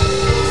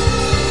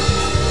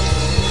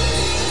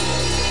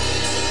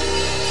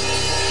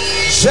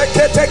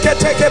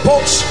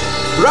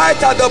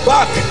 Right at the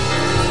back,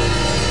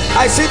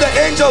 I see the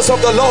angels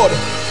of the Lord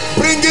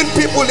bringing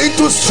people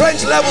into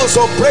strange levels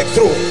of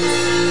breakthrough.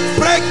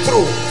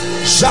 Breakthrough.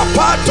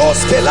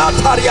 Shapatos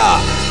kelataria.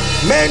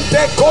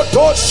 Mente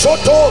kotos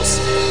shotos.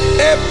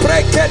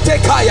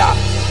 Epreketekaya.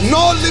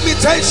 No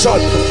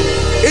limitation.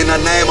 In the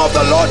name of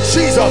the Lord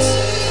Jesus.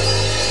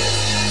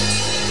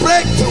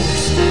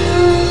 Breakthroughs.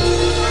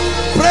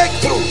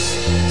 Breakthroughs.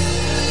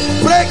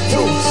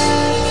 Breakthroughs.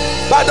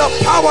 By the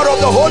power of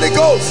the Holy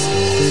Ghost.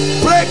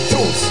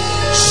 Breakthroughs.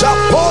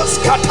 Shapos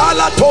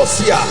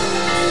katalatosia.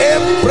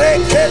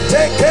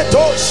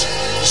 Ebreketeketosh.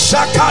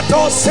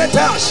 Shakatos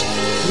setash.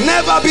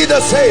 Never be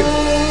the same.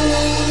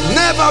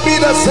 Never be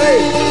the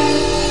same.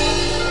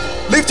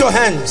 Lift your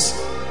hands.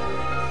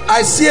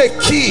 I see a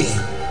key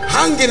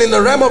hanging in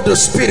the realm of the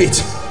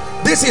spirit.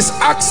 This is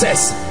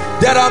access.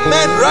 There are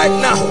men right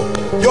now,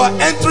 you are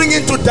entering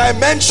into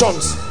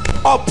dimensions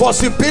of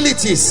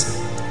possibilities.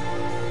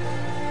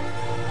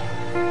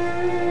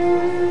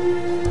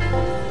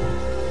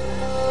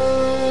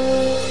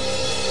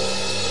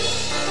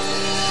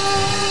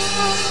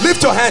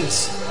 Lift your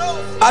hands.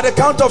 At the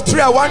count of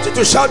 3, I want you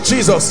to shout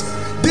Jesus.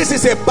 This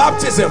is a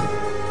baptism.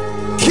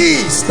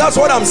 Keys, that's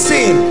what I'm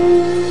seeing.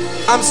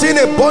 I'm seeing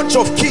a bunch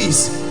of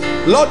keys.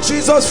 Lord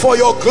Jesus, for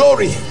your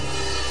glory,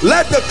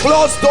 let the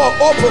closed door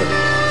open.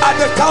 At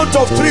the count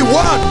of 3, 1, 2, 3.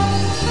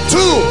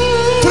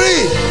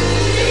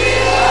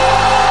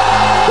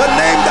 The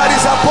name that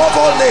is above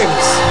all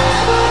names.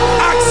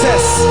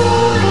 Access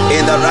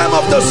in the realm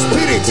of the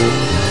spirit.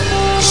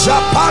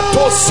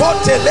 Japato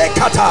sote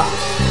lekata.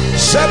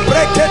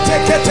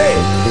 Jebreketekete.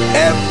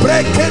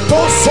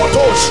 Embreketo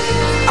sotosh.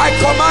 I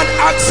command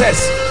access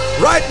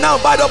right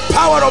now by the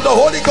power of the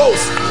Holy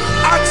Ghost.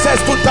 Access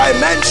to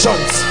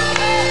dimensions.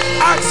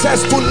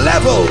 Access to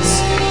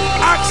levels.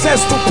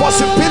 Access to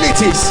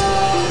possibilities.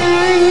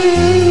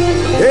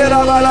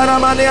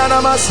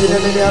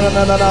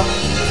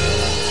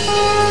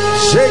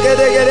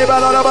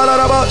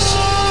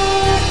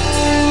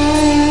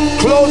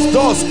 Closed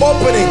doors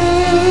opening.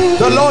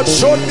 The Lord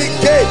showed me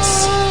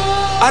gates,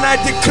 and I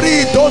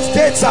decree those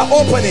gates are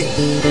opening.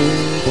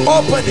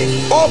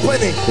 Opening,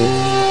 opening,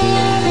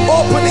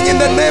 opening in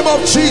the name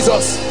of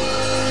Jesus.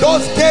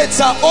 Those gates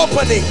are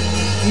opening.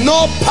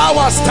 No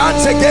power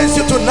stands against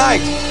you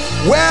tonight.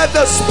 Where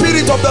the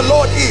Spirit of the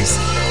Lord is,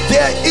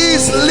 there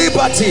is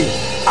liberty.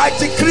 I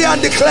decree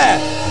and declare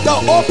the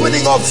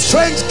opening of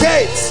strange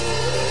gates.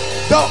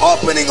 The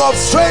opening of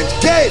strange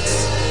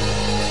gates.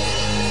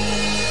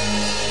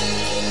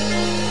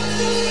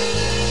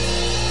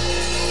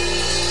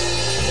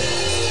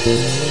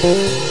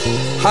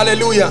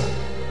 Hallelujah.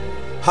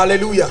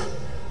 Hallelujah.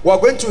 We're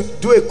going to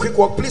do a quick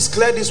walk. Please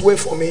clear this way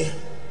for me.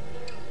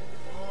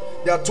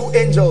 There are 2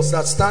 angels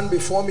that stand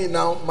before me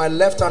now, my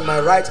left and my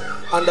right,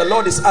 and the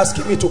Lord is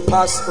asking me to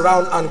pass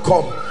round and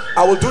come.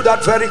 I will do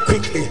that very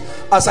quickly.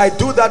 As I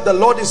do that, the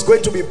Lord is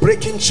going to be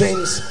breaking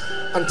chains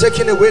and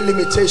taking away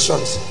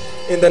limitations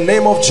in the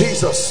name of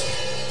Jesus.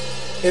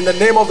 In the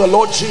name of the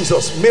Lord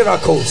Jesus.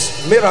 Miracles,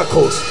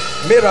 miracles,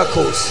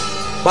 miracles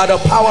by the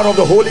power of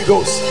the Holy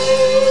Ghost.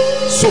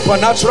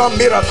 Supernatural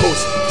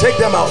miracles, take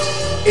them out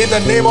in the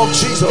name of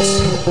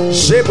Jesus.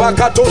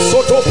 Jebakato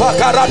soto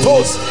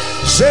pakaratos.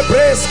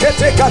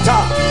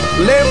 Jebreskete-kata.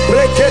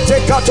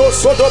 Lembrekete-kato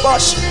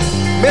sodobash.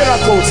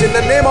 Miracles in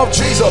the name of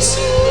Jesus.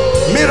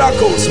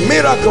 Miracles,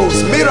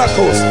 miracles,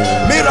 miracles,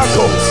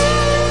 miracles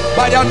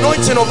by the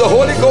anointing of the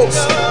Holy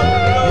Ghost.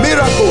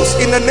 Miracles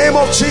in the name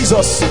of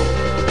Jesus.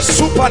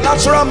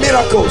 Supernatural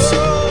miracles.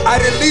 I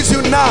release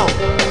you now.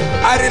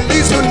 I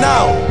release you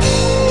now.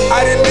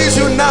 I release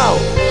you now.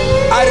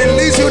 I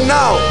release you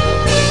now.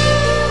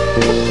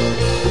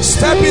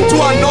 Step into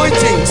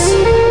anointings.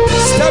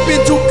 Step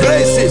into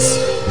graces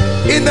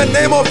in the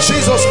name of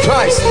Jesus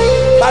Christ.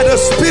 By the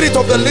Spirit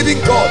of the living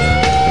God.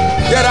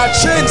 There are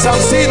chains I'm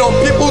seeing on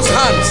people's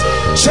hands.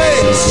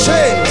 Chains,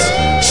 chains,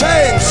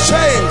 chains,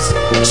 chains.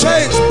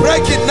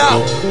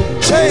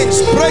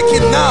 Chains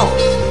breaking now.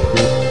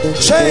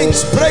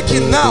 Chains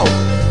breaking now.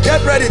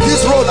 Get ready.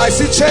 This road, I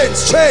see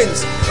chains,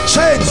 chains,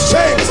 chains,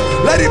 chains.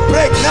 Let it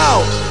break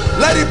now.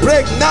 Let it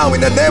break now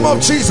in the name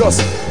of Jesus.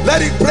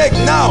 Let it break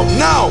now,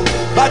 now,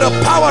 by the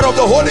power of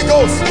the Holy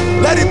Ghost.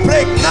 Let it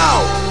break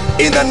now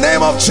in the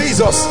name of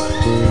Jesus.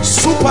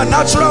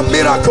 Supernatural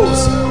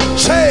miracles.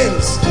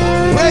 Chains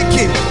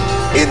breaking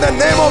in the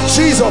name of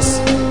Jesus.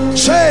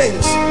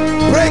 Chains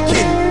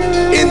breaking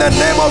in the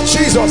name of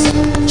Jesus.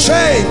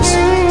 Chains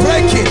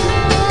breaking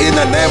in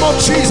the name of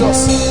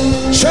Jesus.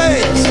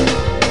 Chains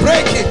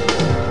breaking.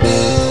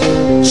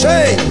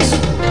 Chains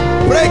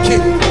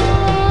breaking.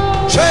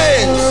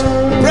 Chains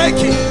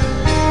breaking.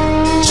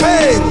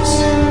 Chains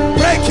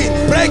breaking.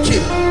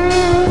 Breaking.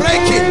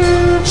 Breaking.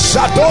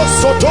 Shadow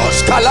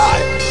sotosh kalai.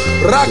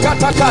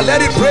 Rakataka.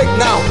 Let it break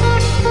now.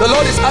 The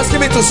Lord is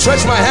asking me to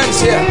stretch my hands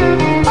here.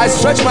 I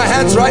stretch my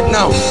hands right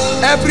now.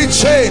 Every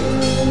chain,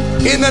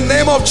 in the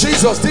name of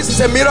Jesus. This is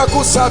a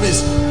miracle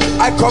service.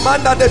 I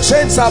command that the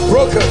chains are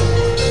broken.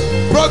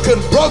 Broken,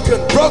 broken,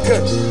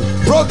 broken.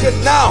 Broken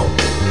now.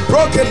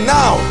 Broken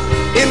now.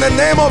 In the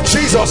name of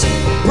Jesus.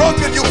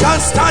 Broken. You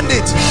can't stand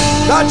it.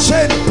 That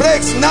chain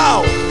breaks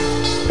now.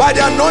 By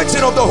the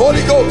anointing of the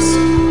Holy Ghost.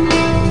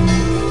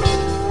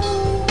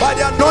 By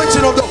the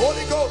anointing of the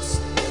Holy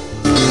Ghost.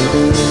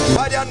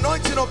 By the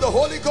anointing of the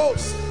Holy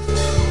Ghost.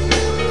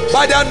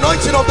 By the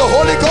anointing of the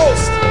Holy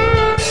Ghost.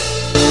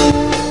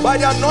 By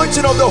the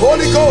anointing of the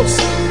Holy Ghost.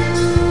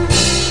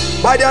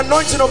 By the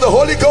anointing of the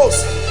Holy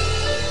Ghost.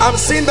 I'm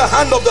seeing the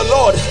hand of the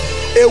Lord.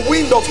 A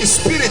wind of his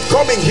spirit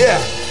coming here.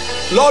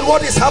 Lord,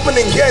 what is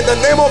happening here in the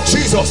name of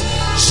Jesus?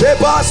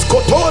 Shebas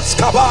kotos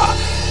kaba.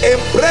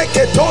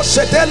 Embreketo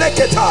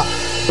shedeleketa.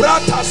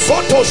 Brata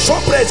soto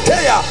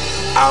shopreskeya.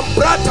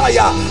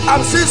 Ambrataya.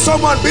 I'm seeing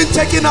someone being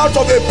taken out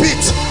of a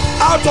pit.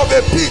 Out of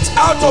a pit.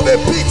 Out of a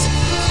pit.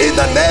 In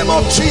the name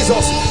of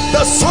Jesus,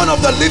 the Son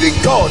of the living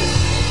God.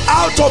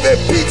 Out of a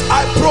pit,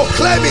 I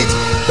proclaim it.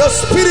 The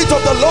Spirit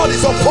of the Lord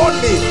is upon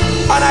me,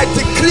 and I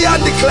decree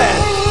and declare,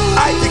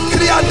 I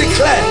decree and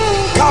declare,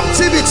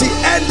 captivity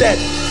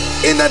ended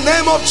in the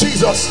name of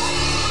Jesus.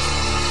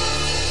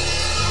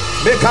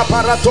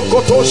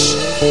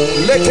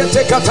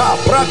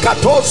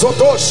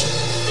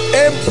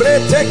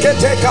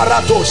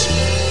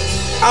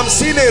 I'm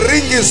seeing a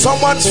ring in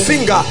someone's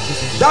finger.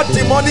 That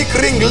demonic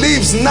ring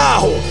leaves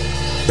now.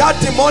 That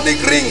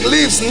demonic ring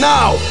leaves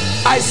now.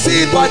 I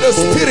see it by the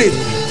Spirit.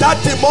 That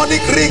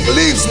demonic ring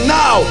leaves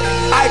now.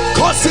 I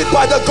curse it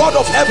by the God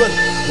of heaven.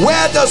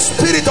 Where the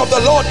Spirit of the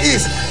Lord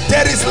is,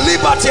 there is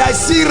liberty. I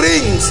see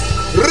rings.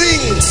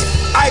 Rings.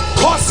 I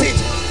curse it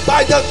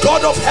by the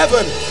God of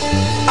heaven.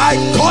 I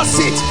curse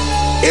it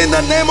in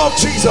the name of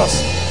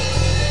Jesus.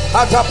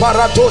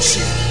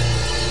 Ataparatoshi.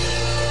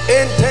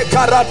 Ente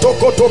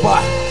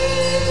karatokotoba.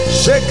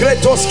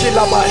 Shekretoski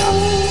labaya.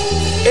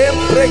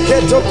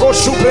 Embreketo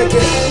koshubreke.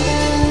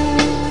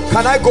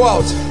 Can I go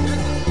out?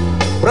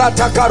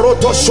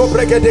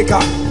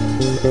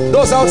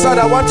 Those outside,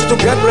 I want you to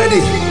get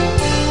ready.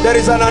 There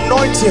is an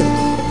anointing.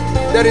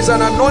 There is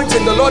an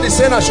anointing. The Lord is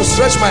saying I should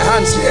stretch my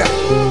hands here.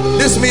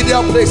 This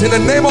media place, in the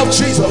name of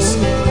Jesus.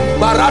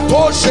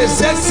 Barato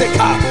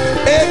shezeseka.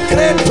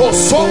 Ekreto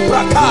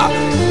sobraka.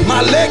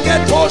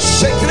 Malegeto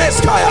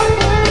shekreskaya.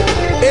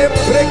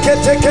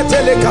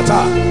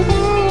 Ebreketeketelekata.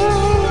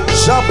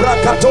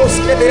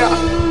 Shabrakatoskelea.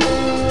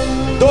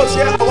 Those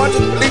here, I want you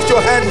to lift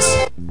your hands.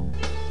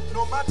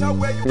 No matter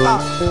where you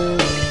are,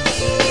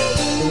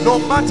 no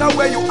matter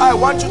where you are, I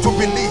want you to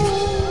believe.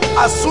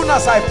 As soon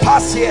as I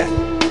pass here,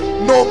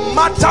 no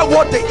matter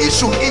what the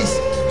issue is,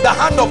 the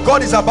hand of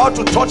God is about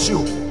to touch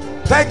you.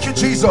 Thank you,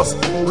 Jesus.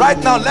 Right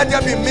now, let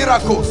there be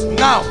miracles.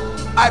 Now,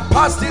 I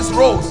pass these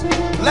roads.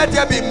 Let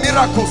there be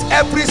miracles.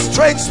 Every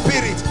strange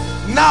spirit,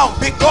 now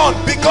be gone,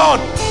 be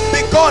gone,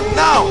 be gone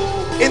now.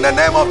 In the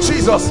name of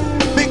Jesus,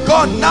 be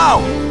gone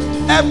now.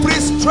 Every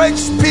strange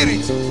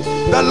spirit,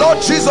 the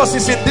Lord Jesus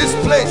is in this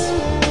place.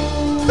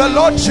 The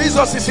Lord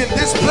Jesus is in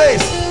this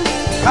place.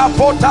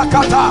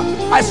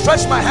 I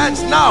stretch my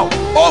hands now.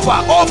 Over,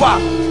 over,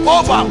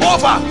 over,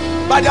 over.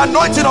 By the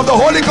anointing of the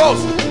Holy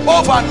Ghost.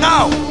 Over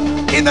now.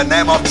 In the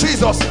name of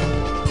Jesus.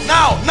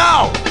 Now,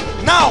 now,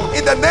 now.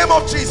 In the name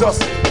of Jesus.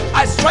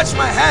 I stretch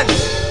my hands.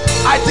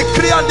 I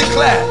decree and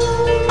declare.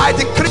 I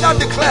decree and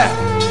declare.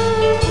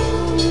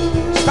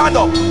 Stand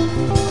up.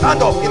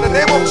 Stand up. In the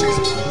name of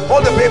Jesus.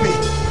 Hold the baby.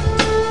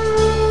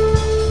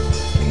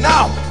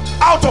 Now,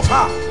 out of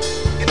her.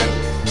 In the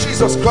name of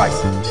Jesus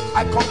Christ.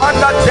 I command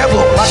that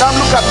devil. Madam,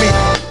 look at me.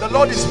 The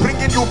Lord is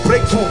bringing you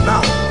breakthrough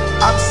now.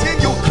 I'm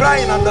seeing you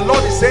crying, and the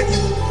Lord is saying,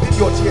 in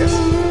your tears.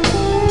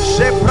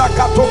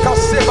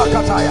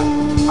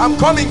 I'm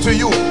coming to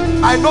you.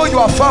 I know you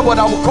are far, but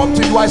I will come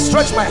to you. I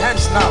stretch my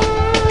hands now.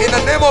 In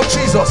the name of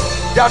Jesus.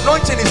 The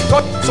anointing is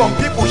touching some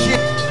people here.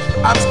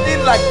 I'm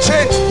seeing like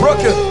chains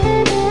broken.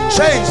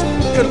 Chains.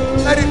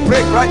 Let it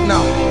break right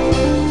now.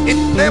 In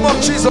the name of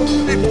Jesus.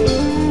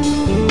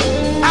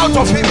 Out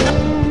of him.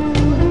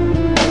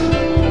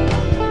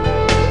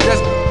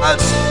 There's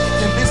else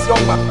in this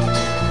young man.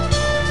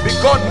 Be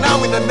gone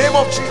now in the name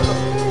of Jesus.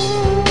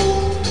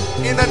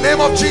 In the name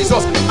of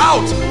Jesus.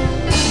 Out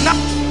now,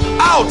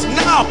 out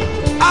now,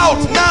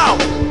 out now,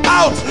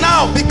 out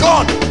now. Be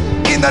gone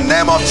in the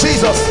name of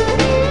Jesus.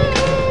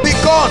 Be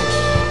gone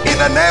in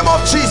the name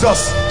of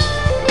Jesus.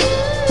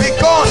 Be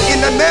gone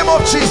in the name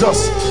of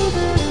Jesus.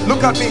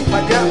 Look at me,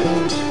 my dear.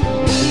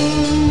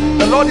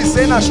 The Lord is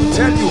saying I should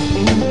tell you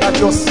that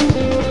your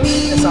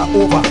sins are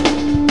over.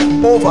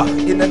 Over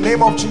in the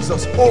name of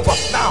Jesus. Over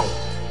now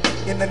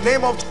in the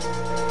name of Jesus.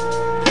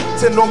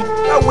 Say, no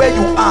matter where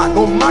you are,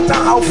 no matter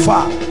how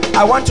far,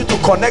 I want you to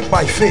connect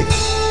by faith.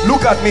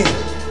 Look at me.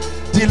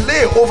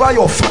 Delay over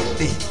your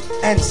family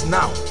ends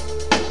now.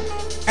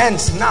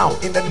 Ends now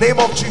in the name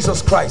of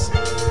Jesus Christ.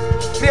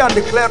 Decree and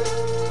declare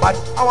by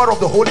the power of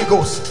the Holy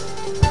Ghost.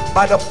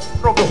 By the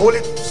power of the Holy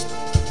Ghost.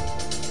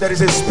 There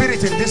is a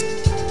spirit in this.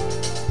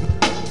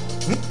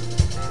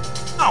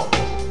 Now.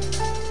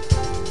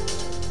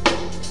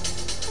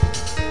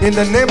 In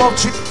the name of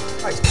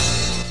Jesus Christ.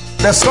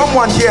 There's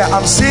someone here.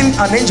 I'm seeing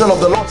an angel of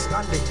the Lord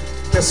standing.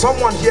 There's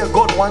someone here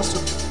God wants to.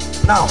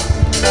 Now,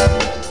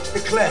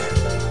 declare.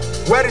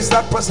 Where is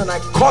that person? I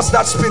curse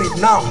that spirit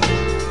now.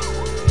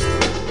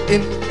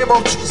 In the name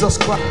of Jesus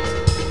Christ.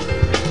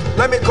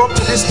 Let me come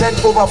to this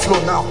tent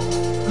overflow now.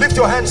 Lift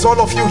your hands, all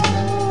of you.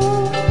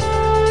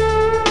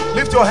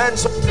 Lift your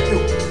hands, all of you.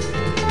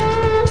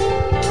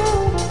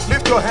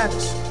 Lift your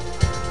hands.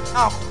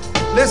 Now,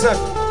 listen.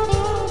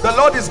 The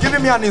Lord is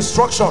giving me an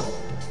instruction.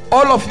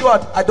 All of you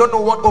are, I don't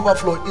know what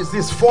overflow is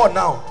this. 4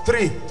 now,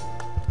 3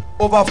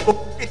 overflow.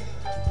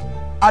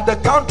 At the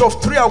count of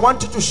 3, I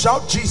want you to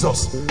shout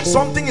Jesus.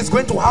 Something is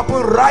going to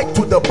happen right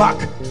to the back.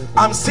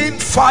 I'm seeing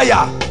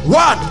fire.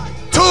 1,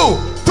 2,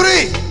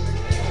 3.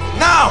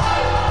 Now,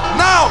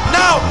 now,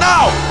 now,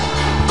 now.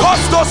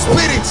 Curse those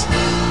spirits.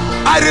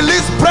 I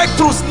release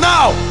breakthroughs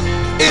now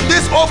in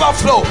this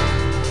overflow.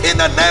 In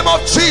the name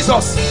of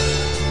Jesus.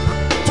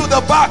 To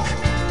the back.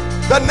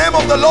 The name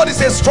of the Lord is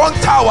a strong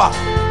tower.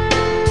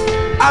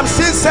 I'm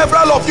seeing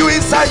several of you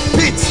inside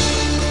pits.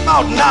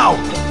 Out now.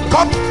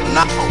 Come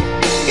now.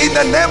 In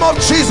the name of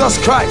Jesus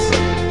Christ.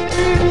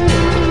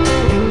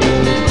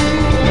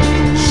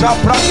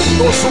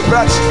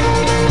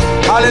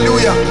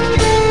 Hallelujah.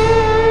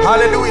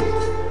 Hallelujah.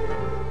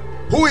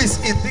 Who is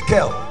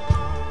Ezekiel?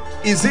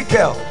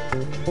 Ezekiel.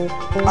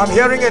 I'm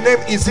hearing a name,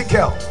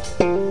 Ezekiel.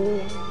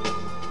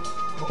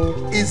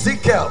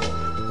 Ezekiel.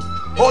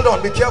 Hold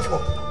on, be careful.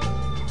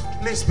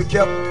 Please be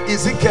careful.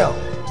 Ezekiel.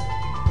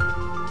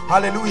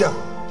 Hallelujah.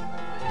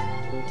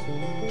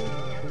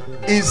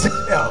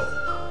 Ezekiel.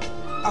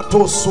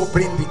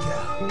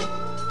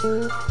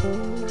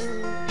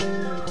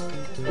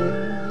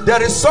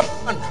 There is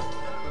someone,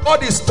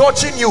 God is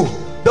touching you.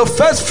 The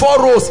first 4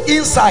 rows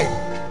inside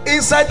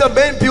the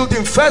main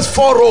building, first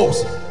 4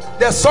 rows.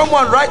 There's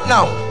someone right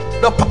now.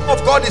 The power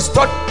of God is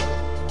touching.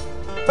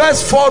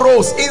 First 4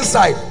 rows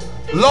inside.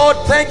 Lord,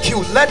 thank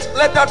you. Let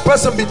that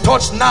person be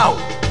touched now.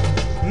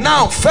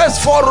 Now,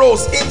 first 4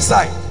 rows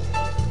inside.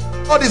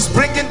 God is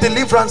bringing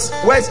deliverance.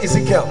 Where is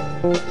Ezekiel?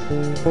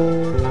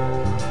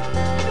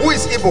 Who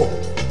is Igbo?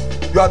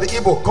 You are the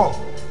Igbo. Come.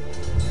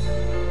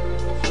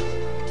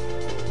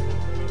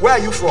 Where are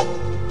you from?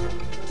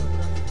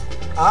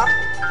 Huh?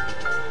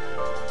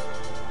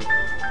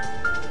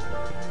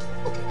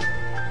 Okay.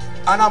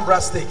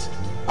 Anambra State.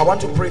 I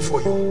want to pray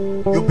for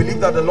you. You believe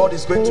that the Lord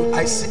is going to.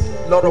 I see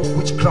a lot of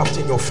witchcraft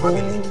in your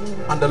family,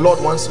 and the Lord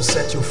wants to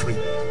set you free.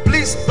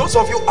 Please, those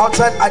of you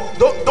outside,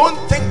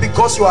 don't think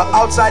because you are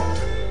outside,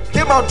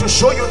 came out to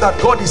show you that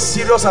God is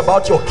serious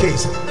about your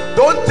case.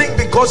 Don't think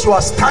because you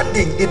are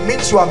standing it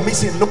means you are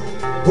missing. No,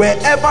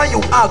 wherever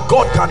you are,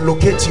 God can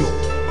locate you.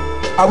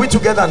 Are we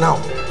together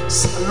now?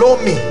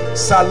 Salome.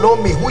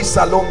 Salome. Who is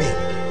Salome?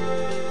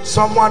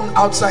 Someone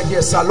outside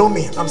here.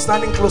 Salome. I'm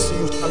standing close to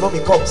you. Salome,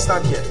 come,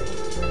 stand here.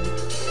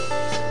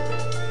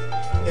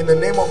 In the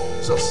name of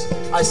Jesus,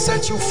 I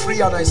set you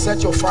free and I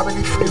set your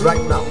family free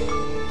right now.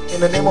 In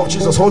the name of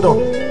Jesus. Hold on.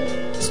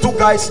 It's 2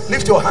 guys.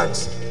 Lift your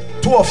hands.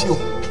 2 of you.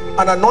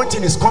 An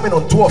anointing is coming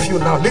on 2 of you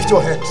now. Lift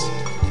your hands.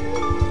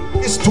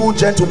 These 2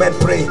 gentlemen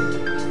praying.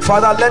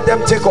 Father, let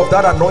them take of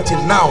that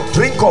anointing now.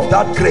 Drink of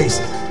that grace.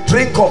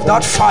 Drink of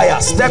that fire.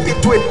 Step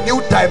into a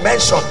new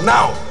dimension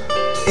now.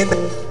 In the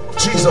name of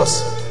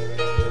Jesus.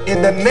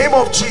 In the name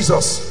of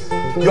Jesus.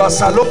 You are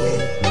Salome.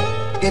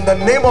 In the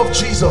name of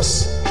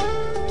Jesus.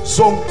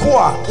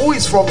 Zonkua. Who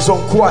is from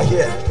Zonkua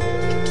here?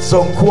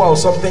 Zonkua or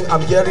something.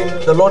 I'm hearing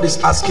the Lord is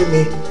asking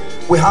me.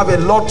 We have a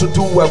lot to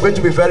do. We're going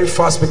to be very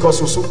fast because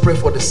we'll soon pray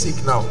for the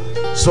sick now.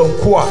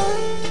 Zonkua.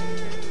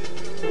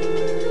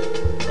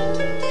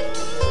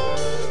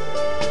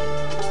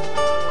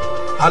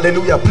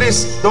 Hallelujah.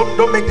 Please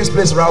don't make this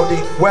place rowdy.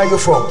 Where are you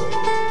from?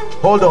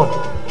 Hold on.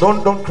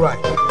 Don't cry.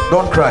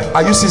 Don't cry.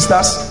 Are you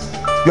sisters?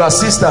 You are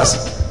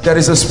sisters. There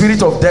is a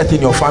spirit of death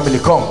in your family.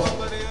 Come.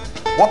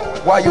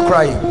 Why are you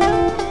crying?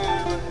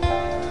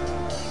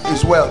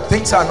 It's well.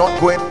 Things are not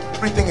going.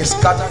 Everything is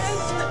scattered.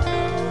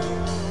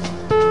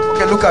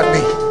 Okay, look at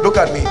me. Look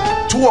at me.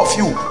 2 of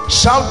you.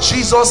 Shout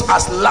Jesus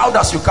as loud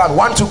as you can.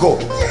 1 to go.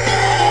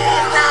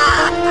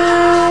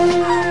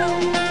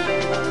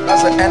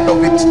 end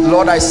of it,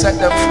 Lord, I set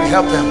them free.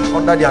 Help them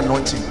under the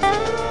anointing.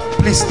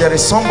 Please, there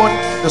is somebody,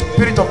 the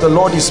Spirit of the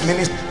Lord is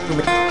ministering to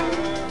me.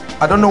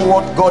 I don't know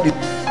what God is,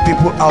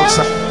 people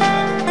outside.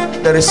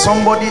 There is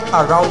somebody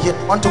around here.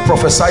 I want to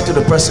prophesy to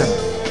the person.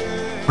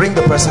 Bring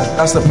the person.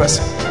 That's the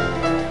person.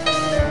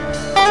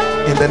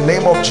 In the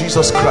name of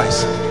Jesus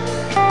Christ,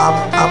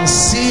 I'm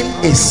seeing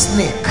a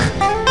snake.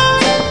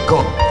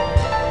 God,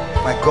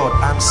 my God,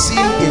 I'm seeing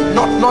a,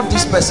 not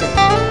this person,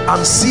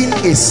 I'm seeing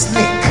a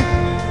snake,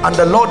 and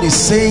the Lord is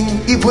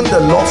saying, even the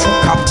lawful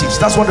captives.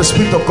 That's what the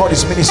Spirit of God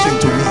is ministering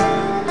to me.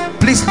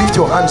 Please lift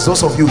your hands,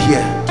 those of you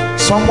here.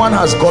 Someone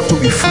has got to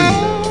be free.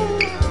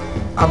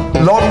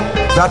 Lord,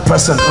 that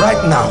person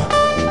right now,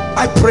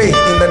 I pray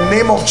in the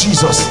name of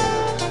Jesus,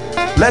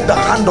 let the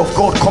hand of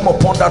God come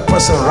upon that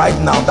person right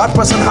now. That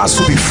person has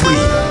to be free,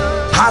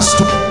 has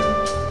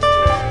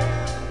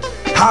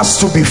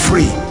to be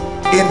free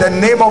in the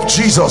name of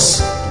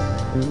Jesus.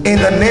 In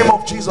the name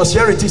of Jesus.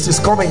 Here it is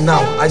coming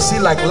now. I see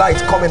like light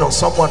coming on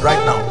someone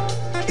right now.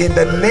 In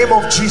the name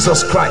of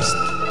Jesus Christ.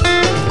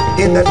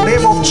 In the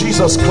name of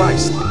Jesus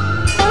Christ.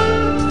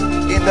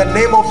 In the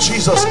name of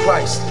Jesus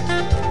Christ.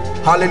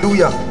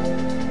 Hallelujah.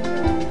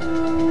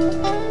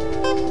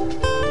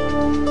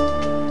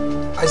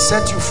 I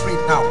set you free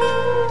now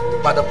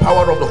by the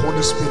power of the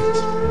Holy Spirit.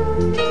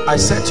 I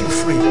set you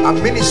free.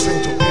 I'm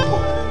ministering to people.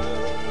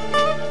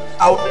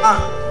 Kauna.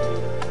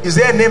 Is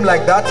there a name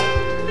like that?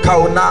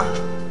 Kauna.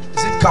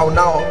 Is it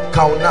Kauna or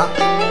Kauna?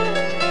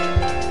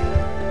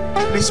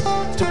 Please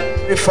to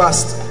very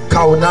fast.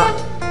 Kauna.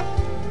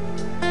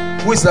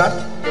 Who is that?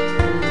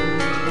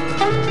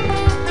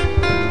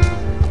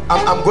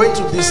 I'm going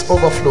to this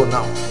overflow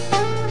now.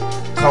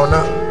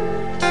 Kauna.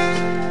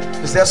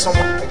 Is there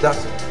someone like that?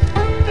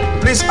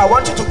 Please, I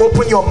want you to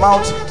open your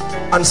mouth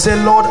and say,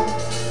 Lord,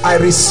 I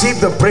receive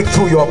the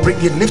breakthrough you are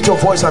bringing. Lift your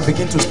voice and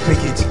begin to speak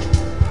it.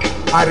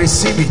 I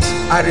receive it.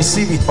 I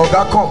receive it.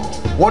 Oga, come.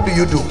 What do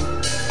you do?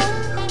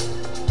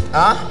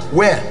 Huh?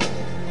 Where?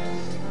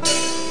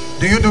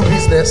 Do you do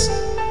business?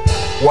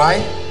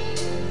 Why?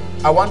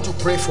 I want to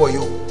pray for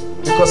you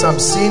because I'm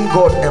seeing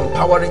God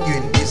empowering you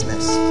in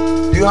business.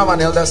 Do you have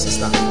an elder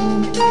sister?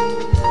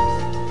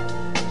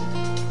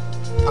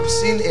 I'm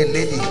seeing a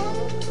lady.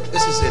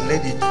 This is a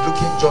lady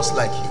looking just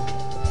like you.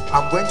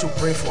 I'm going to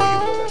pray for you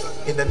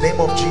in the name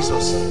of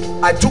Jesus.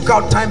 I took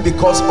out time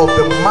because of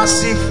the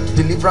massive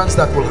deliverance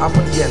that will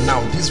happen here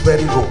now, this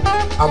very row.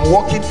 I'm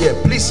walking here.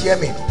 Please hear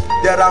me.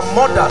 There are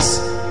mothers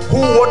who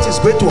what is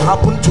going to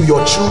happen to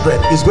your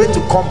children is going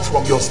to come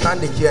from your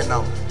standing here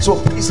now. So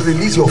please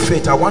release your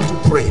faith. I want to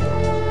pray.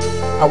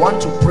 I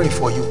want to pray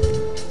for you.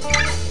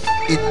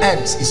 It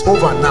ends. It's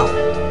over now.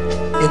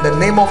 In the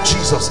name of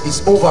Jesus,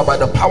 it's over by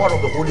the power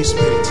of the Holy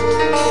Spirit.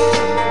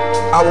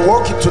 I'll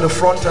walk it to the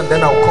front and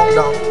then I'll come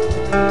down.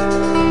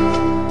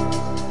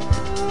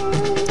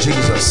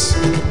 Jesus.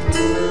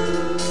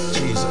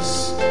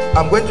 Jesus.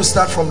 I'm going to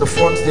start from the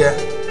front there.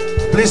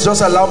 Please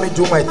just allow me to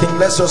do my thing.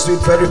 Let's just do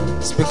it very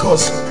fast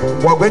because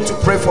we're going to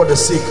pray for the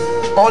sick.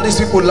 All these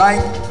people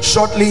lying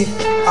shortly,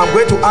 I'm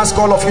going to ask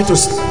all of you to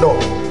stand up.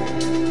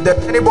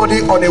 That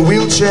anybody on a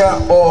wheelchair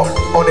or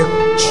on a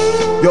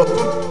your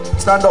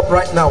stand up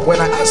right now. When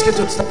I ask you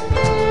to stand,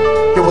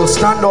 you will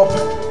stand up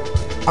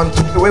and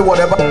take away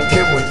whatever you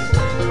came with.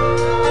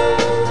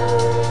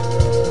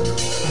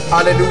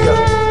 Hallelujah.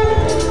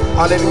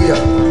 Hallelujah.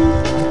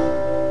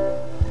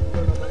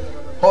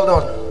 Hold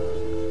on.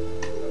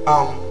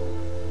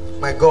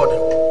 My God,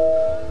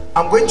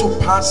 I'm going to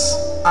pass,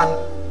 and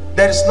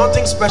there is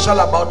nothing special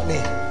about me.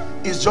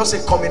 It's just a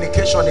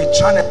communication, a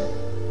channel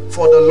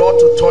for the Lord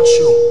to touch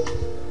you.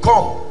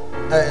 Come,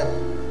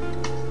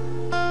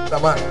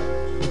 Selman.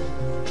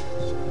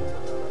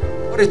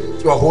 What is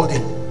it you are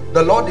holding?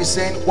 The Lord is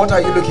saying, what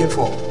are you looking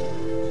for?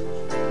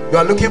 You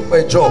are looking for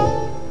a job,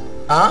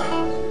 huh?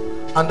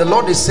 And the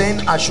Lord is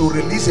saying, I should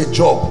release a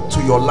job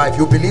to your life.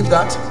 You believe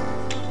that?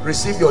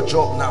 Receive your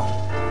job now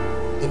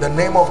in the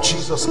name of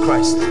Jesus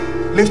Christ.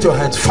 Lift your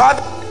hands.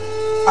 Father,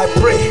 I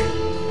pray,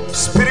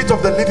 Spirit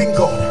of the living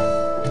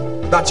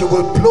God, that you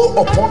will blow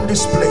upon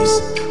this place.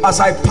 As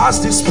I pass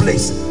this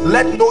place,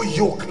 let no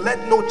yoke,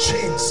 let no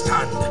chain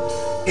stand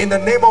in the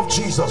name of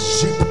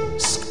Jesus.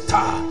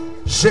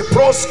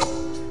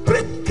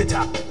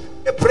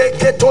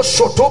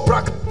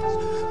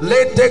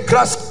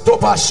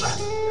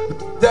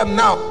 Them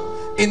now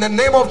in the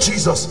name of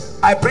Jesus.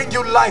 I bring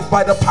you life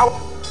by the power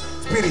of the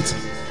Spirit,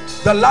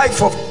 the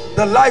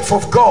life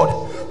of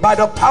God by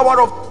the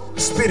power of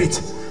the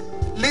Spirit.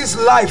 Live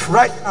life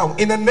right now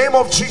in the name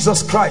of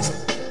Jesus Christ.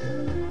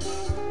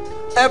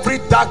 Every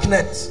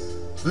darkness,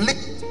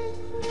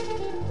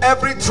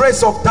 every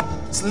trace of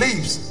darkness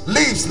leaves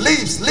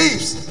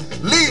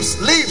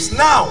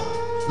now,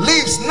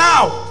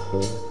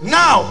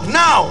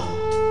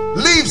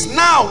 leaves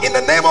now in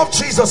the name of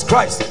Jesus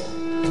Christ.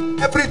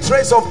 Every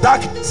trace of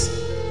darkness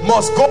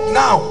must go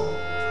now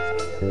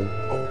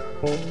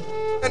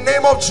in the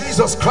name of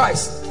Jesus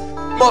Christ.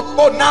 Must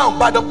go now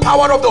by the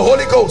power of the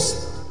Holy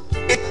Ghost.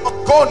 It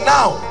must go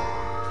now.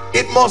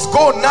 It must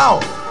go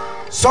now.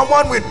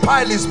 Someone with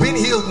pile is being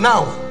healed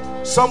now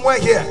Somewhere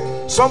here,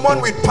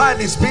 someone with pile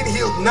is being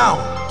healed now.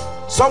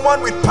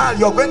 Someone with pile,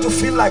 you're going to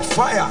feel like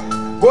fire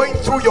going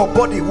through your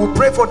body. We'll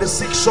pray for the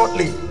sick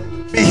shortly.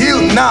 Be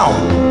healed now.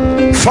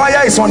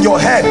 Fire is on your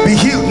head. Be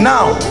healed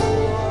now.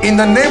 In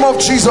the name of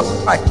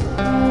Jesus Christ.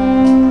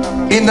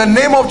 In the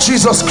name of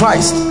Jesus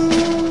Christ.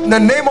 In the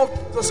name of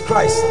Jesus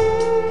Christ.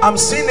 I'm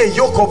seeing a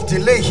yoke of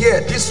delay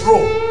here. This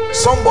row.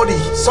 Somebody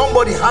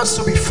has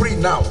to be free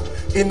now.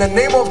 In the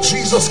name of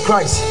Jesus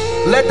Christ.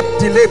 Let that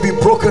delay be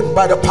broken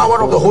by the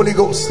power of the Holy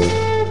Ghost.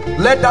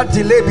 Let that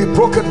delay be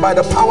broken by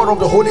the power of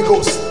the Holy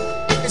Ghost.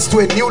 It's to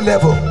a new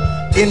level.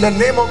 In the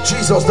name of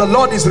Jesus, the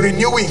Lord is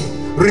renewing.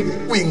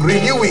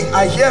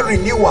 I hear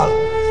renewal.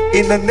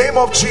 In the name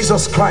of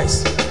Jesus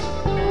Christ.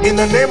 In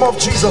the name of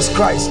Jesus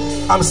Christ.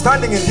 I'm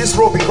standing in this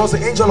row because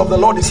the angel of the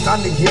Lord is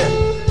standing here.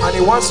 And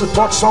he wants to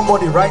touch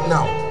somebody right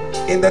now.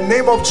 In the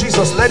name of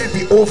Jesus, let it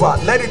be over.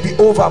 Let it be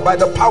over by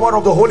the power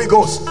of the Holy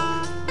Ghost.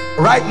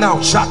 Right now,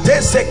 please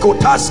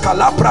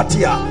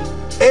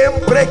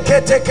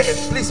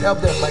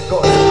help them, my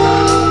God.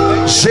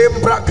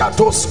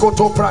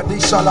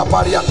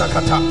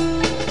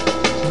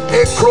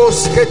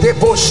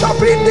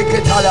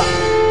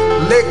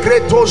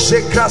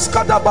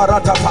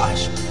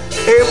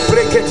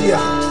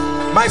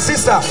 My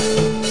sister,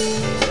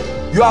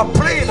 you are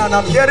praying and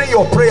I'm hearing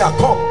your prayer.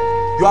 Come,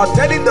 you are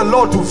telling the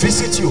Lord to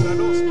visit you.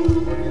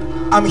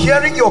 I'm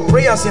hearing your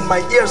prayers in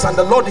my ears, and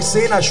the Lord is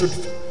saying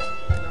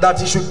that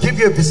he should give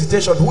you a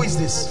visitation. Who is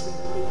this?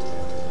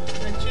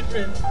 My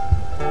children.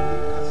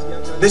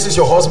 This is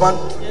your husband?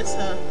 Yes,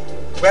 sir.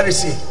 Where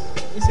is he?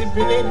 He's in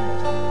Berlin.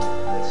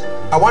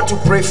 I want to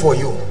pray for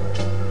you.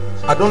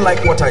 I don't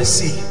like what I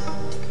see.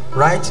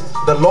 Right?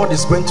 The Lord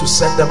is going to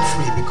set them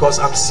free, because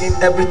I'm seeing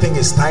everything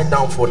is tied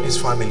down for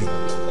this family.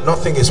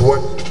 Nothing is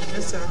working.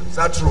 Yes, sir. Is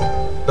that true?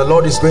 The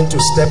Lord is going to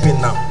step in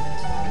now.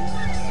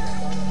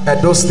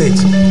 Edo State.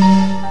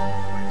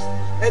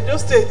 Edo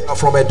State. I'm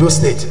from Edo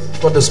State.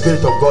 What the Spirit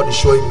of God is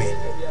showing me.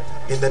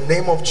 In the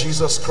name of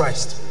Jesus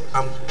Christ,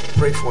 I'm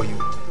praying for you.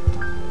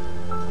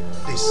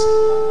 Please,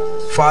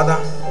 Father,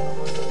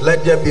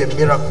 let there be a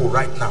miracle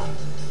right now.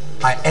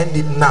 I end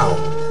it now.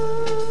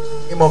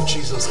 In the name of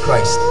Jesus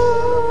Christ.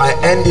 I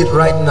end it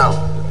right now.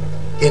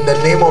 In the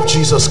name of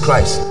Jesus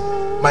Christ.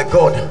 My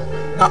God.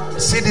 Now,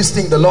 see this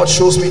thing the Lord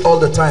shows me all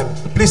the time.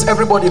 Please,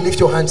 everybody lift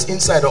your hands,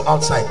 inside or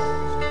outside.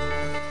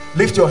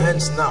 Lift your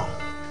hands now.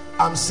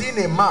 I'm seeing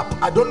a map.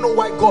 I don't know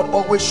why God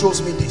always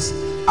shows me this.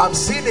 I'm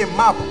seeing a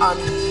map, and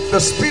the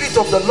Spirit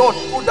of the Lord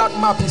through that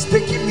map is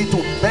taking me to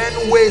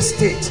Benue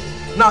State.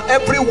 Now,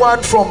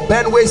 everyone from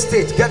Benue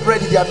State, get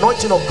ready. The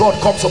anointing of God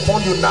comes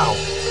upon you now.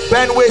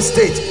 Benue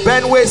State,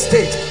 Benue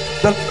State.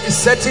 The Lord is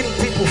setting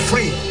people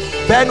free.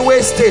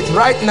 Benue State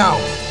right now.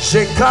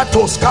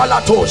 Shekratos,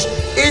 Kalatos,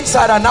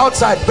 inside and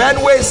outside.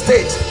 Benue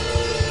State,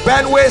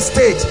 Benue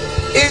State,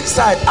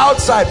 inside,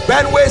 outside.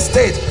 Benue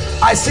State.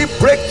 I see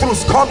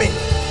breakthroughs coming.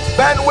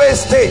 Benue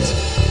State,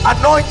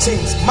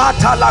 anointings.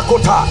 Mata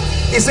Lakota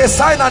is a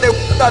sign and a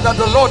wonder that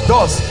the Lord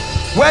does,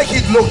 where he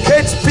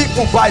locates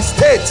people by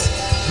states.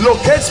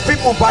 Locates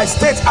people by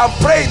states. I'm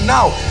praying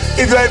now.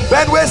 If you're in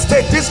Benue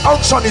State, this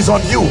unction is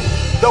on you.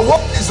 The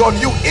work is on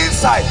you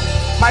inside.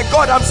 My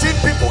God, I'm seeing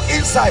people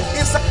inside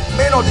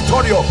main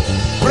auditorium.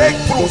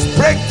 Breakthroughs,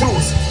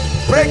 breakthroughs,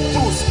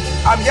 breakthroughs.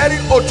 I'm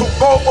hearing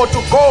Otuko,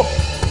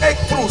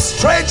 breakthroughs,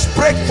 strange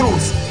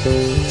breakthroughs,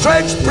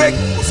 strange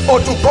breakthroughs.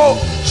 Otuko,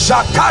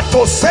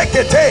 Shakato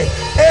Sekete,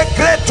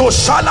 Egreto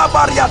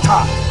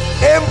Shalabariata,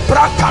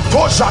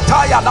 Embrakato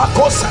Shataya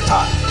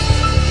Lakosata.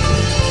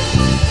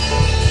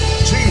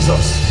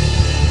 Jesus.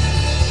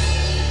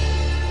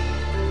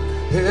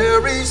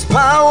 There is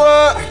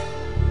power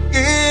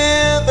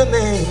in the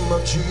name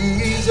of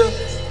Jesus.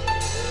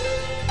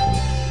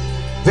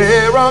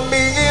 There are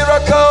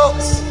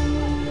miracles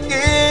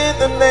in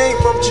the name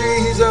of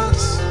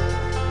Jesus.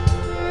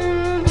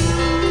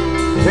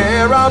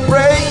 There are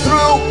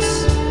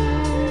breakthroughs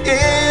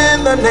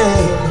in the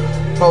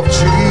name of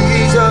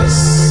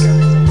Jesus.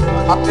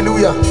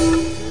 Hallelujah.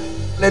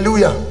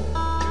 Hallelujah.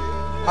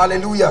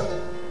 Hallelujah.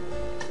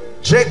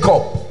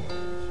 Jacob,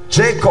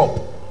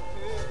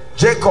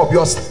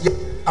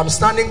 I'm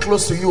standing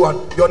close to you,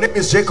 and your name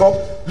is Jacob.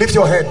 Lift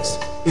your hands.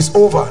 It's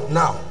over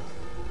now,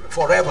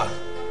 forever,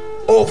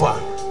 over.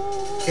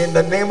 In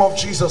the name of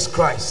Jesus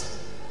Christ.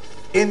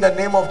 In the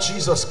name of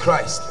Jesus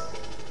Christ.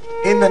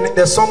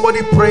 There's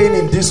somebody praying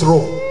in this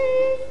room.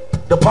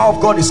 The power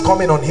of God is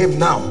coming on him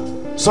now.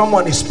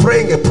 Someone is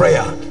praying a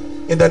prayer.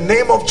 In the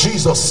name of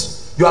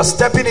Jesus, you are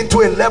stepping into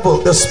a level.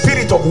 The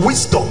spirit of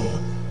wisdom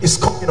is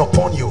coming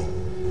upon you.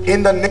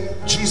 In the name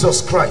of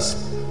Jesus Christ.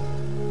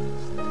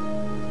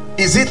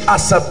 Is it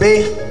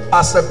Asabe?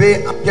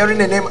 Asabe, I'm hearing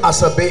the name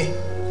Asabe.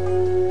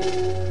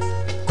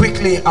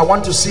 Quickly, I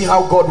want to see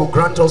how God will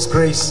grant us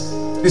grace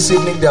this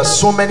evening. There are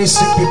so many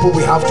sick people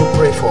we have to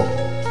pray for.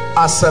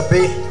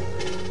 Asabe,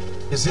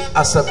 is it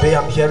Asabe?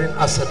 I'm hearing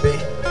Asabe.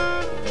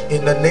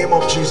 In the name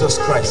of Jesus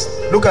Christ.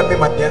 Look at me,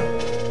 my dear.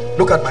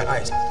 Look at my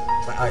eyes.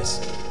 My eyes.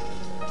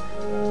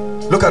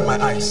 Look at my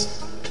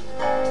eyes.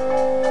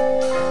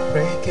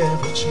 Break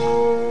every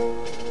chain.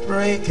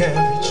 break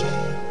every chain.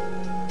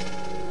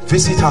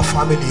 Visit her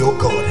family, oh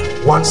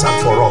God, once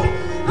and for all.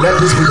 Let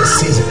this be the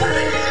season.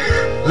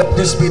 Let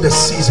this be the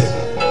season.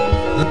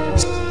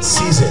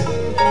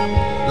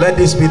 Let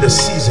this be the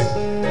season.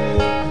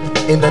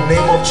 In the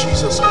name of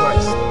Jesus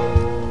Christ.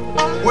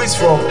 Who is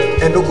from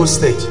Enugu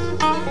State?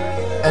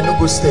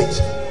 Enugu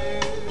State.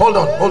 Hold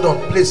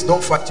on, please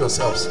don't fight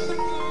yourselves.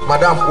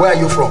 Madam, where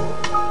are you from?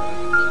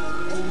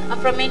 I'm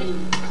from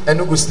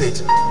Enugu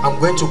State. I'm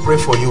going to pray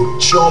for you.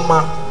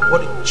 Chioma.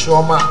 What?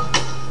 Chioma.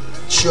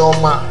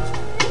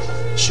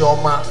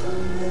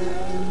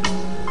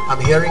 I'm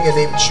hearing a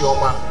name,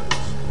 Chioma.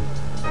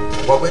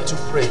 We're going to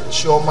pray.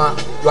 Chioma,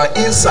 you are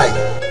inside.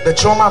 The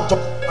Chioma I'm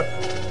talking about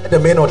at the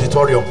main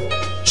auditorium.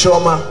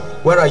 Chioma,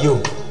 where are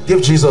you?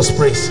 Give Jesus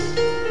praise.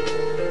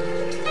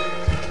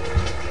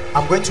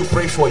 I'm going to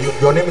pray for you.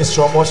 Your name is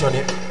Chioma. What's your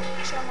name?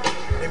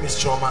 Chioma. Your name is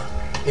Chioma.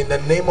 In the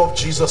name of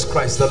Jesus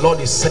Christ, the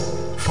Lord is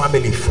setting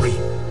family free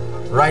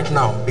right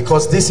now,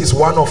 because this is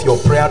one of your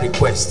prayer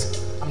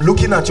requests. I'm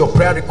looking at your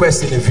prayer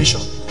request in a vision.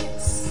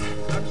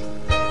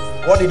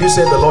 What did you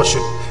say the Lord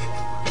should?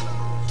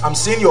 I'm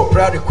seeing your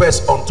prayer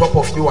request on top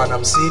of you, and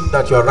I'm seeing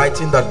that you're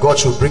writing that God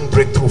should bring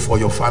breakthrough for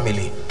your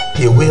family.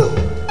 He will.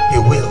 He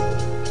will.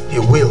 He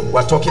will.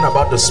 We're talking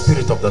about the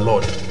Spirit of the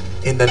Lord.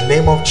 In the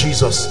name of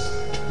Jesus,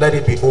 let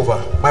it be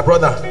over. My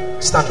brother,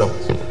 stand up.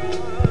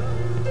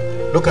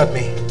 Look at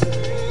me.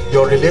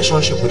 Your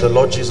relationship with the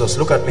Lord Jesus.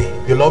 Look at me.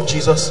 You love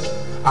Jesus?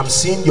 I'm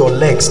seeing your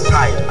legs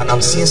tied, and I'm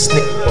seeing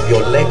snake of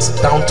your legs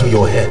down to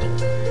your head.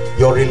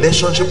 Your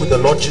relationship with the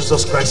Lord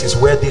Jesus Christ is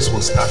where this will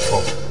start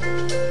from.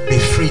 Be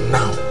free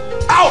now.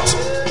 Out!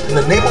 In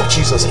the name of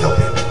Jesus, help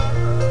him.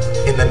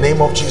 In the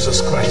name of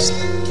Jesus Christ.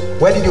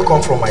 Where did you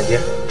come from, my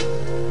dear?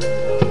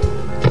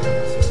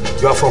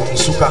 You are from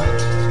Isuka.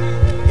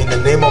 In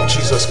the name of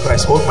Jesus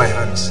Christ, hold my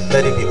hands.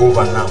 Let it be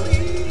over now.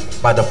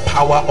 By the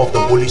power of the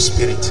Holy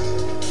Spirit,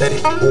 let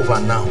it be over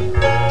now.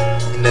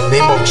 In the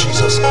name of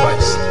Jesus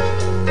Christ.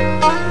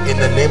 In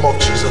the name of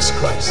Jesus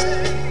Christ.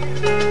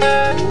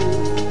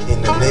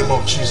 In the name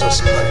of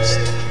Jesus Christ.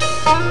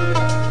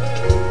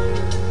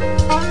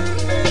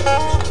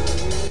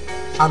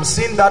 I'm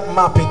seeing that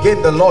map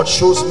again. The Lord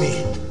shows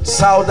me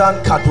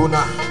Southern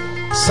Kaduna.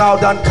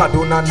 Southern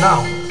Kaduna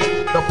now.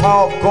 The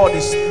power of God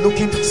is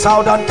looking.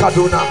 Southern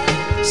Kaduna.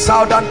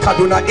 Southern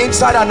Kaduna,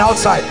 inside and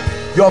outside.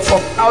 You're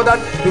from Southern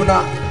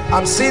Kaduna.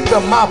 I'm seeing the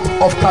map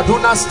of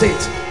Kaduna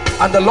State,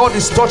 and the Lord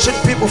is touching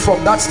people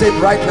from that state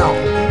right now.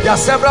 There are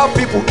several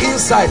people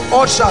inside,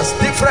 ushers,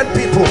 different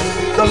people.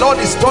 The Lord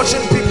is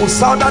touching people.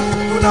 Southern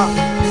Kaduna,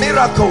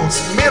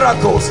 miracles,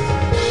 miracles.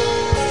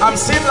 I'm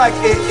seeing like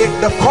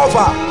the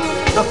cover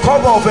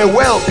of a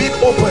well being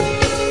opened.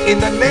 In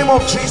the name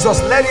of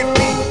Jesus, let it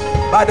be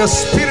by the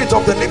Spirit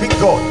of the living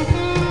God.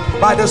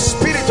 By the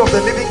Spirit of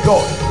the living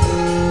God.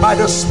 By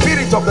the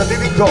Spirit of the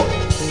living God.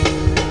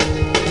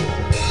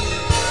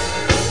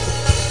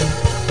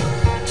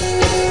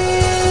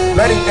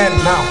 Let it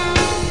end now.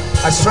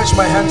 I stretch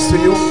my hands to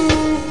you.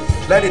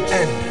 Let it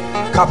end.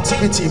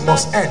 Captivity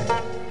must end.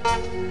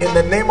 In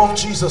the name of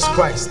Jesus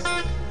Christ.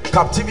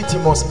 Captivity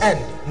must end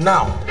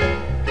now.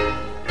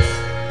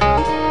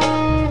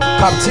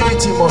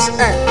 Captivity must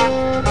end.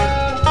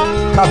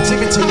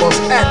 Captivity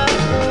must end.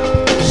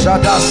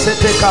 Shada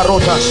sete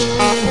karotash.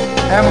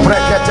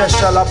 Embrekete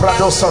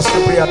shalabradosa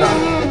subriada.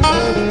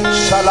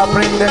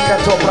 Shalabrinde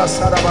ketobra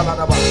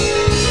sarabanaba.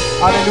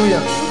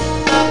 Hallelujah.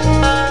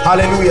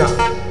 Hallelujah.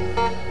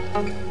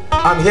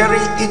 I'm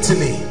hearing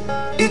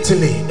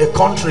Italy, a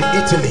country,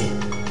 Italy.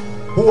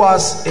 Who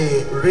has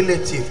a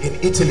relative in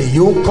Italy?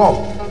 You come.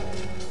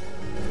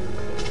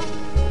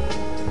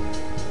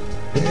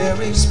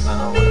 There is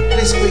power.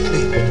 Please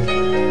quickly.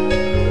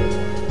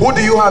 Who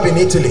do you have in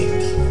Italy?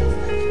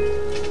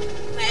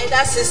 My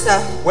elder sister.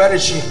 Where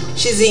is she?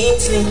 She's in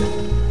Italy.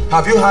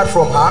 Have you heard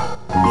from her?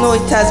 No,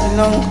 it has been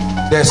long.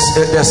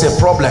 There's a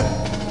problem.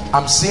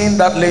 I'm seeing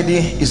that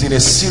lady is in a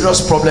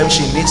serious problem.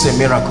 She needs a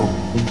miracle.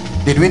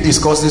 Did we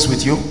discuss this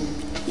with you?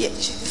 Yeah,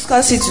 she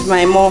discussed it with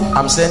my mom.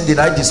 I'm saying, did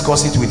I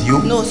discuss it with you?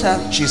 No, sir.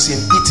 She's in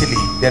Italy.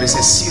 There is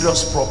a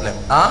serious problem.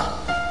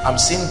 I'm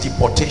seeing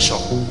deportation.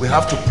 We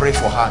have to pray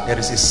for her. There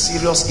is a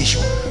serious issue.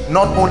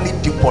 Not only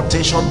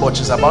deportation, but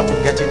she's about to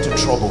get into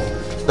trouble.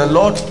 The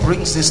Lord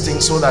brings this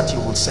thing so that He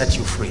will set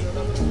you free.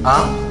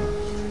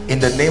 In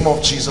the name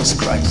of Jesus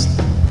Christ.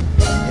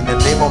 In the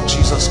name of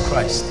Jesus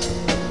Christ.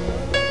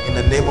 In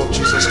the name of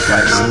Jesus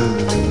Christ.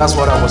 That's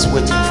what I was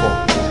waiting for.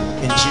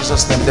 In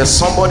Jesus' name. There's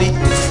somebody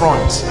in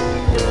front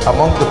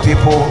among the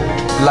people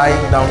lying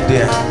down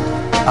there.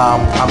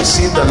 I'm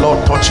seeing the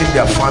Lord touching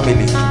their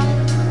family.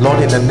 Lord,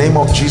 in the name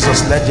of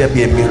Jesus, let there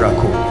be a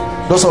miracle.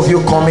 Those of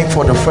you coming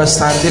for the first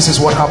time, this is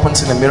what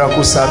happens in the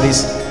miracle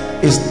service.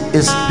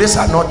 These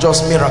are not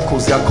just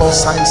miracles, they are called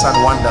signs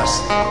and wonders.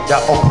 They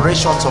are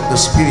operations of the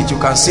Spirit. You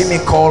can see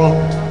me call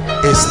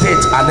a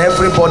state, and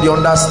everybody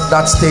under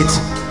that state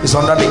is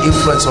under the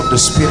influence of the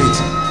Spirit.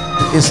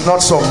 It's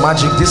not some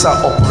magic. These are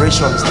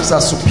operations. These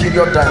are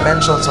superior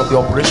dimensions of the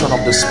operation of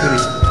the Spirit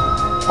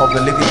of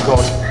the living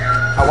God.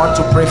 I want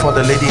to pray for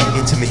the lady in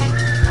Italy.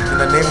 In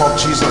the name of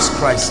Jesus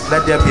Christ,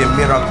 let there be a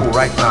miracle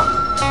right now.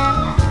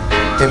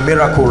 A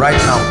miracle right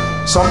now.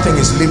 Something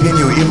is leaving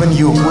you, even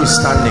you who is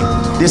standing.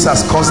 This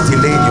has caused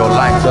delay in your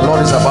life. The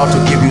Lord is about to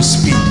give you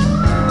speed.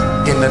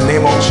 In the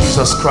name of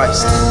Jesus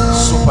Christ,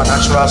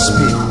 supernatural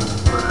speed.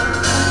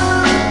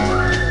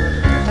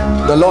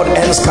 The Lord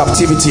ends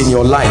captivity in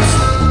your life.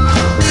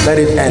 Let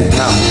it end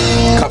now.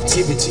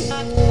 Captivity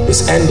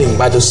is ending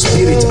by the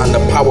Spirit and the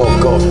power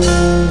of God.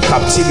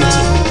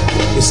 Captivity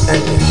is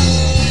ending.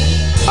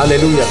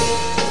 Hallelujah.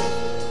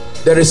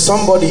 There is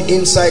somebody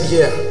inside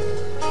here.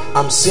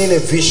 I'm seeing a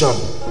vision.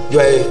 You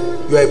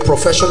are a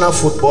professional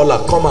footballer.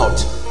 Come out.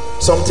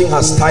 Something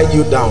has tied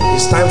you down.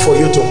 It's time for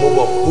you to move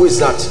up. Who is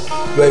that?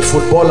 You are a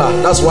footballer.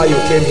 That's why you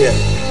came here.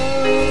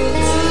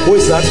 Who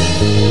is that?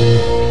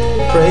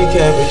 Break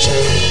every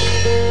chain.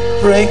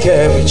 Break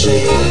every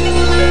chain.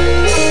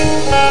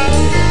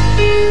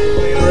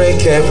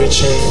 Break every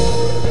chain.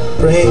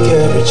 Break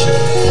every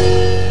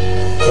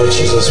chain. Lord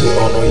Jesus, we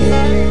honor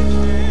you.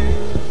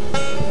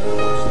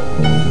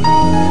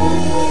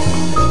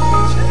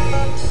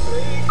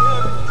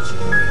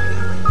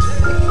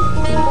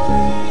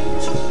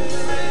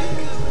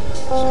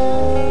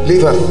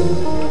 Leave her.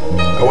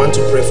 I want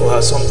to pray for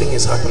her. Something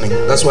is happening.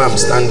 That's why I'm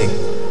standing.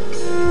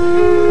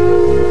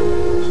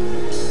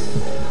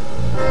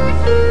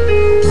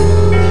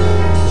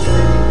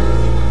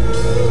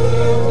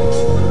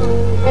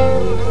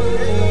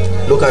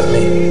 Look at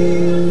me.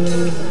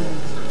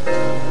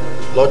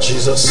 Lord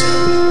Jesus,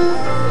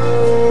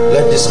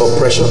 let this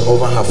oppression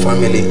over her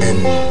family end.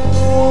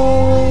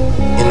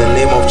 In the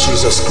name of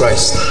Jesus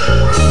Christ.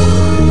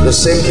 The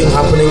same thing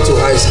happening to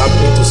her is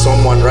happening to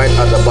someone right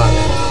at the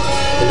back.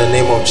 In the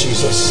name of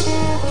Jesus.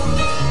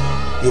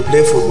 You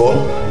play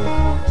football?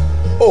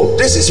 Oh,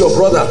 this is your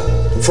brother.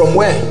 From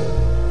where?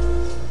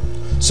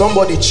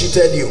 Somebody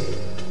cheated you.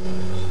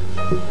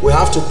 We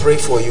have to pray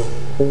for you.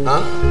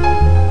 Huh?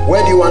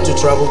 Where do you want to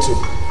travel to?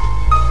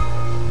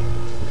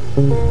 I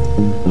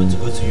want to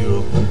go to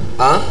Europe.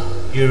 Huh?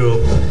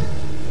 Europe.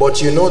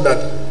 But you know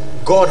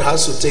that God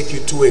has to take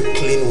you to a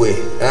clean way.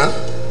 Huh?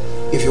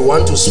 If you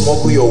want to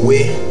smuggle your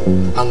way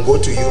and go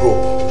to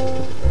Europe,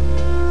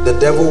 the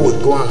devil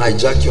would go and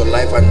hijack your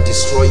life and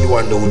destroy you,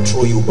 and they will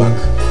throw you back.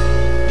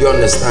 Do you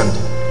understand?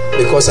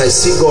 Because I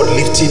see God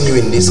lifting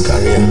you in this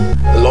career.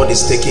 The Lord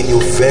is taking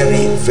you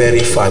very,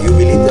 very far. You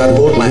believe that?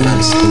 Hold my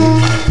hands.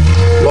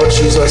 Lord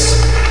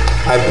Jesus,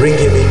 I bring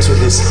him into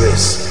this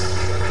grace.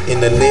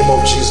 In the name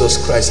of Jesus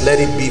Christ, let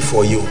it be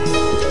for you.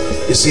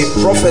 You see,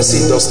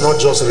 prophecy does not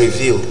just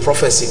reveal,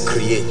 prophecy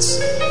creates.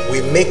 We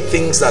make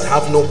things that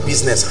have no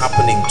business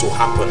happening to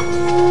happen.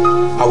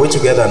 Are we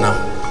together now?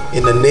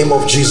 In the name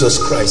of Jesus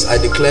Christ, I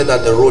declare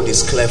that the road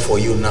is clear for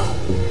you now.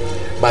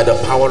 By the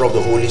power of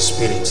the Holy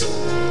Spirit.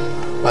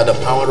 By the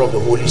power of the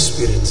Holy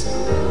Spirit.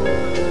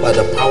 By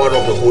the power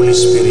of the Holy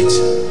Spirit.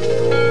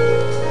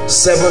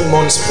 7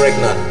 months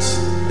pregnant.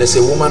 There's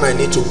a woman I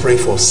need to pray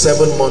for.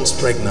 7 months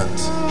pregnant.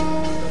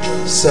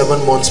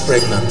 7 months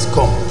pregnant.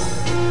 Come.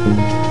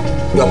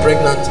 You are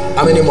pregnant.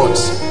 How many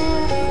months?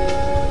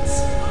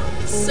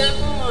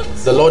 7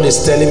 months. The Lord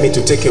is telling me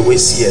to take away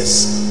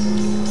CS.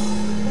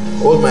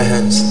 Hold my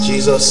hands.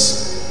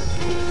 Jesus,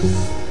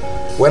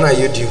 when are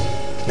you due?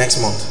 Next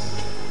month?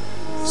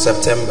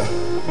 September.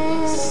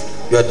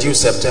 You are due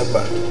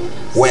September.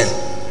 When?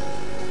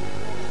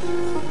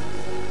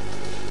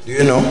 Do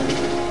you know?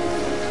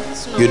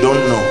 You don't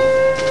know.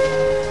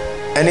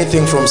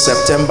 Anything from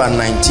September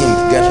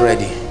 19th, get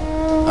ready.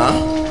 Huh?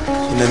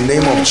 In the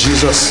name of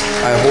Jesus,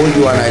 I hold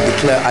you and I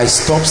declare I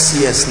stop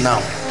CS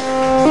now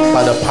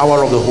by the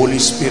power of the Holy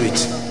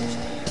Spirit.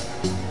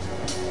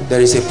 There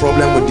is a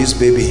problem with this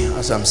baby,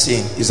 as I'm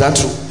seeing. Is that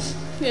true?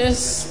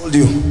 Yes. I told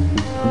you.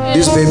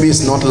 This baby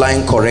is not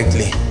lying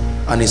correctly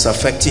and it's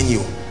affecting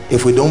you.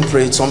 If we don't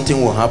pray,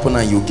 something will happen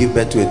and you give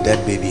birth to a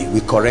dead baby.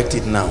 We correct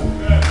it now.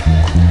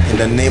 In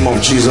the name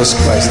of Jesus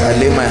Christ, I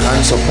lay my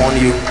hands upon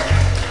you.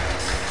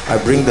 I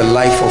bring the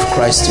life of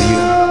Christ to you.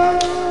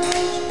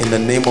 In the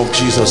name of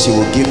Jesus, you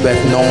will give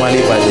birth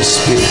normally by the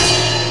Spirit.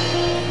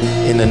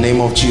 In the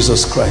name of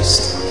Jesus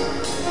Christ.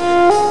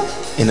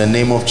 In the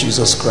name of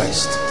Jesus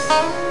Christ.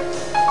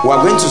 We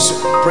are going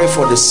to pray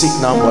for the sick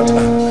now, but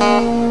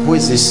who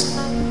is this?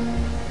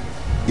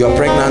 You are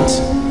pregnant?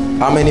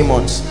 How many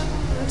months?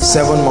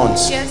 7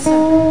 months. Yes, sir.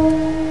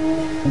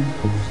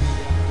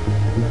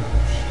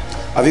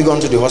 Have you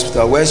gone to the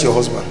hospital? Where's your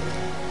husband?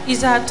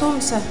 He's at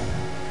home, sir.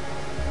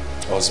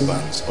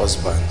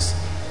 Husbands.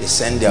 They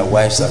send their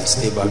wives and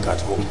stay back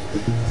at home.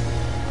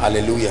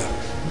 Hallelujah.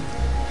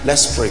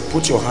 Let's pray.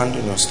 Put your hand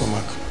on your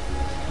stomach.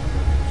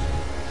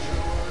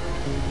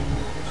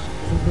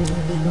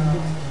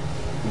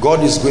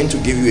 God is going to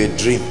give you a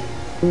dream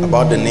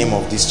about the name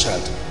of this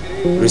child.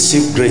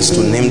 Receive grace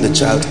to name the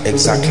child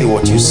exactly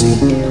what you see.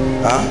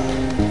 Huh?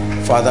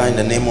 Father, in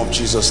the name of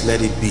Jesus,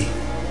 let it be.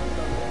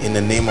 In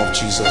the name of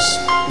Jesus,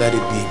 let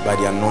it be by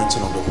the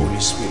anointing of the Holy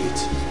Spirit.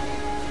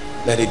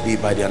 Let it be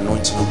by the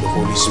anointing of the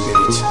Holy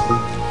Spirit.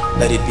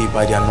 Let it be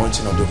by the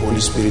anointing of the Holy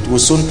Spirit. We'll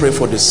soon pray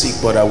for the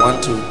sick, but I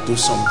want to do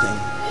something.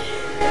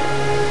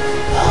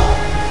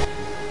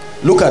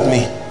 Look at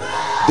me.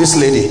 This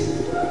lady.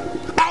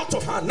 Out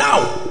of her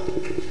now.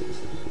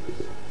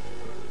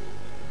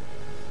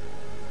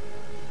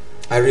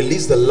 I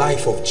release the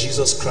life of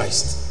Jesus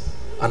Christ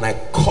and I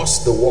curse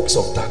the works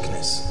of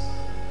darkness.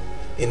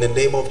 In the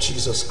name of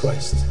Jesus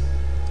Christ.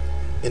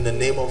 In the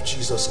name of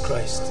Jesus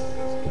Christ.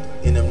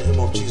 In the name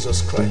of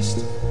Jesus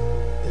Christ.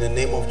 In the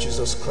name of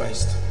Jesus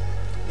Christ.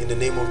 In the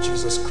name of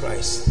Jesus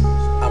Christ.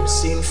 I'm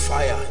seeing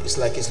fire. It's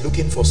like it's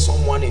looking for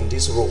someone in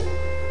this row.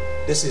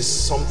 This is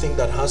something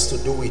that has to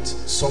do with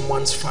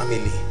someone's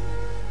family.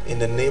 In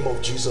the name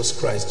of Jesus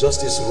Christ.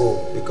 Just this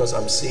row, because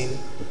I'm seeing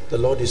the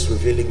Lord is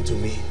revealing to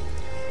me.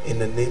 In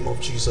the name of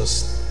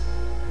Jesus.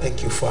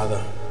 Thank you,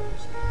 Father.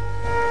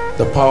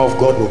 The power of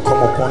God will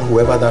come upon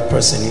whoever that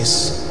person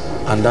is,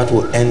 and that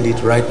will end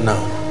it right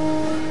now.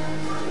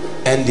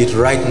 End it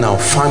right now.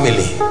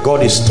 Family.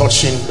 God is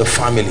touching the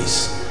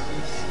families.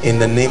 In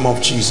the name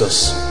of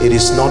Jesus. It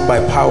is not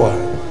by power,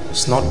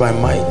 it's not by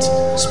might,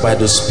 it's by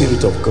the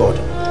Spirit of God.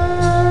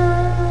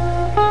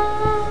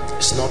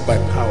 It's not by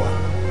power.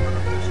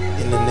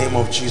 In the name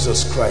of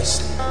Jesus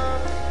Christ.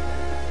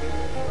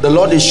 The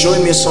Lord is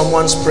showing me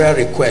someone's prayer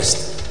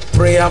request.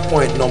 Prayer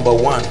point number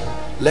 1.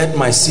 Let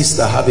my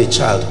sister have a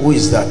child. Who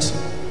is that?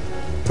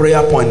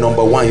 Prayer point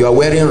number 1. You are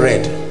wearing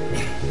red.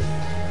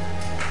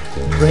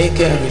 Break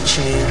every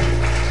chain.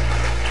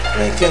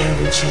 Break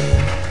every chain.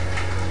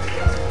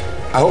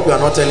 I hope you are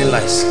not telling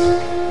lies.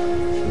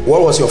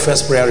 What was your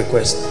first prayer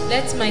request?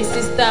 Let my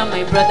sister and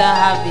my brother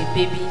have a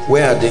baby.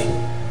 Where are they?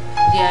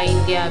 They are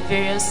in their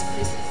various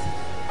places.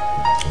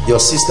 Your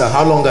sister,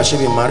 how long has she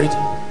been married?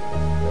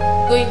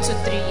 Going to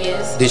 3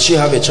 years. Did she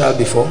have a child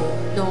before?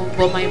 No,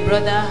 but my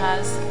brother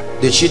has.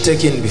 Did she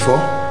take in before?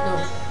 No.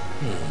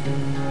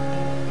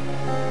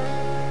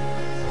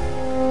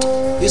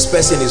 This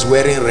person is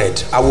wearing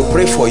red. I will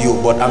pray for you,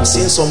 but I'm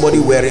seeing somebody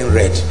wearing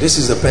red. This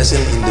is the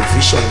person in the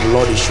vision the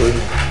Lord is showing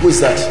me. Who is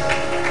that?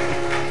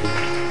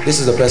 This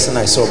is the person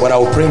I saw, but I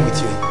will pray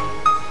with you.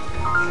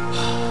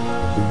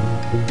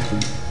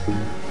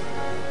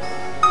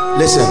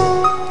 Listen,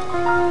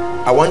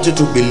 I want you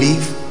to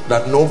believe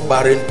that no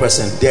barren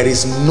person, there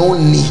is no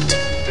need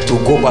to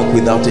go back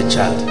without a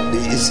child.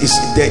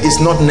 It's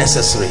not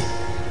necessary.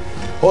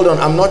 Hold on,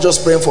 I'm not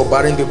just praying for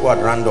barren people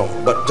at random,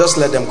 but just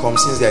let them come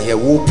since they're here.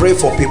 We'll pray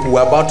for people.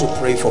 We're about to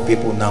pray for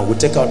people now. We'll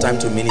take our time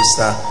to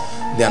minister.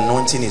 The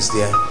anointing is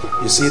there.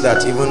 You see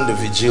that even the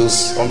vigils,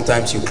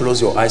 sometimes you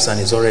close your eyes and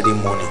it's already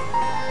morning.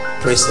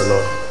 Praise the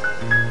Lord.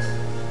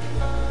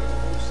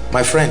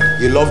 My friend,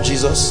 you love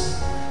Jesus?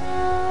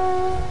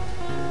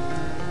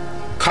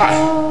 Kai,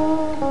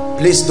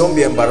 please don't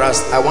be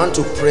embarrassed. I want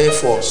to pray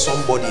for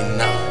somebody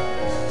now.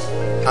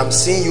 I'm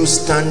seeing you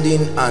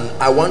standing and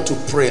I want to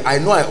pray. I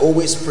know I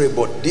always pray,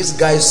 but this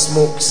guy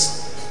smokes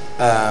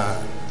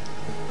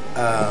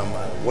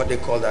what they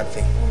call that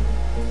thing.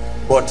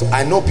 But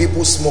I know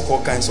people smoke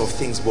all kinds of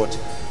things, but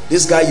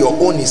this guy, your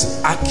own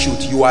is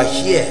acute. You are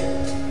here,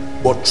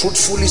 but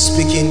truthfully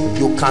speaking,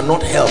 you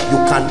cannot help. You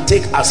can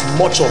take as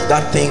much of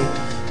that thing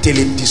till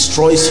it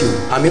destroys you.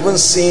 I'm even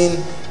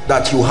seeing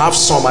that you have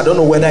some. I don't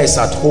know whether it's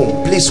at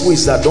home. Please, who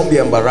is that? Don't be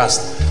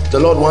embarrassed. The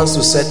Lord wants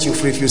to set you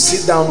free. If you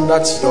sit down,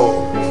 that's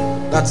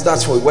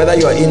for you. Whether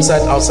you are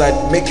inside,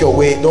 outside, make your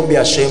way. Don't be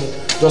ashamed.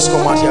 Just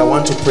come out here. I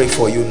want to pray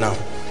for you now.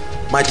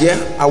 My dear,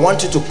 I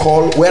want you to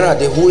call. Where are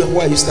they? Who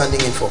are you standing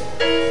in for?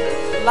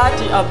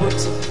 Ladi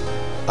Abuti.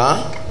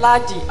 Huh?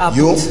 Ladi Abuti.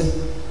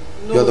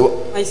 You? No,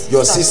 You're my sister.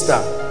 your sister.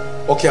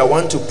 Okay, I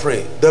want to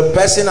pray. The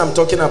person I'm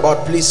talking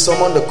about, please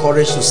summon the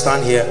courage to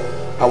stand here.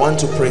 I want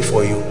to pray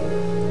for you.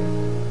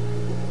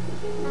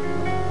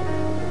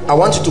 I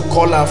want you to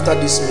call her after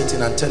this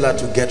meeting and tell her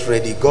to get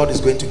ready. God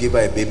is going to give her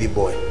a baby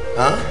boy.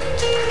 Huh?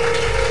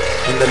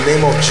 In the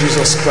name of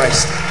Jesus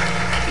Christ.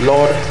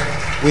 Lord,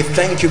 we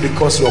thank you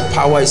because your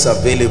power is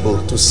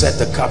available to set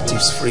the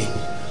captives free.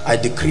 I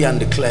decree and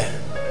declare,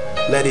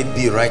 let it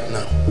be right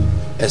now.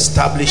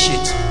 Establish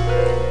it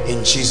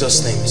in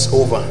Jesus' name. It's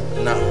over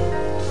now.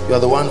 You're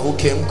the one who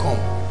came. Come.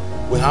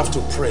 We have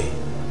to pray.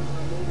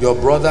 Your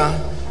brother,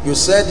 you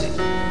said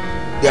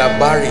they are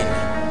barren.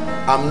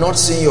 I'm not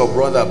seeing your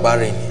brother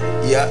barren.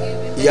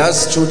 He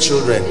has 2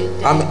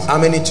 children. How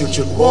many 2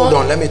 children? Hold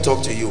on, let me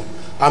talk to you.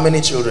 How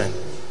many children?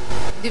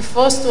 The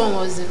first one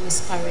was a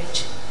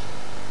miscarriage.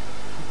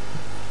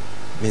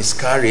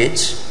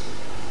 Miscarriage?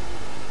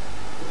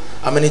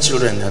 How many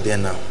children are there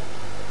now?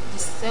 The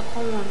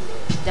second one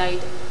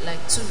died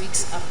like 2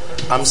 weeks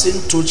after. I'm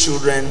seeing 2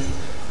 children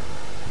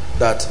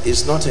that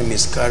is not a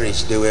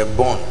miscarriage. They were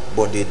born,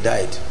 but they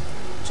died.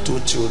 2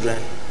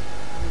 children.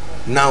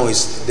 Now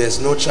there's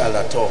no child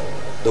at all.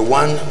 The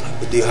one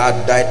they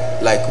had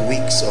died like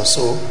weeks or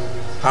so.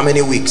 How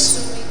many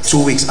weeks?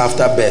 2 weeks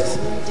after birth.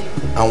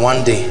 And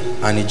 1 day,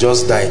 and he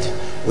just died.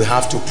 We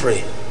have to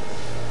pray.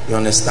 You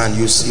understand?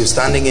 You're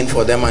standing in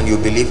for them and you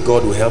believe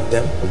God will help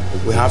them.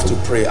 We have to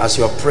pray. As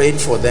you're praying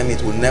for them,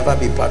 it will never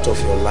be part of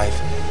your life.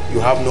 You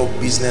have no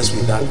business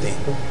with that thing.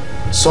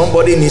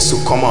 Somebody needs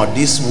to come out.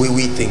 This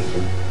wee thing.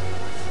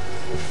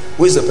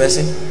 Who is the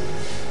person?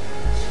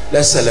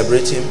 Let's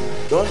celebrate him.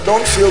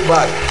 Don't feel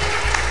bad.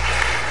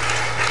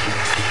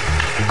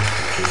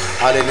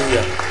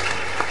 Hallelujah.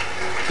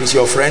 He's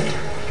your friend.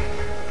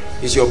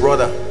 He's your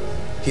brother.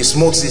 He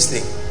smokes this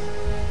thing.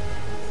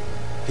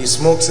 He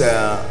smokes Do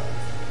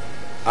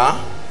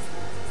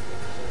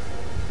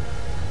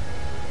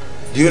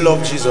you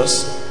love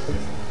Jesus?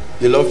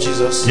 You love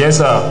Jesus? Yes,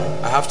 sir.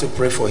 I have to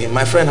pray for him.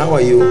 My friend, how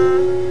are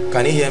you?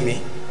 Can you hear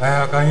me?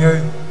 I can hear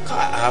you.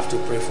 I have to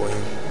pray for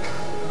him.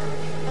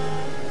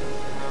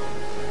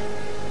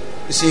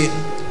 You see,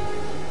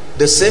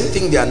 the same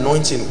thing, the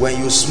anointing,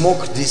 when you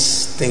smoke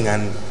this thing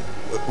and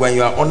when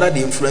you are under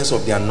the influence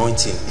of the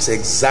anointing, it's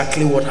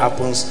exactly what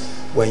happens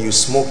when you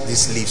smoke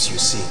these leaves you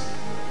see.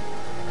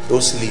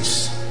 Those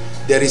leaves.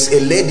 There is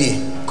a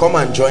lady, come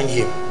and join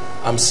him.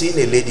 I'm seeing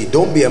a lady.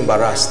 Don't be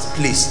embarrassed,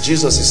 please.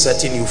 Jesus is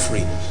setting you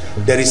free.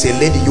 There is a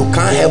lady, you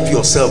can't help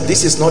yourself.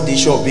 This is not the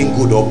issue of being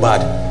good or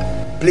bad.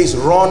 Please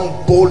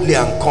run boldly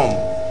and come.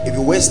 If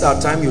you waste our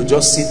time, you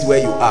just sit where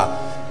you are.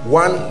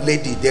 One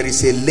lady, there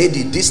is a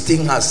lady, this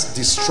thing has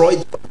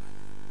destroyed.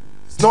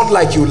 It's not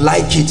like you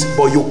like it,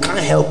 but you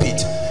can't help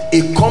it.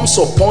 It comes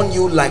upon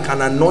you like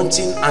an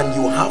anointing and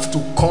you have to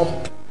come.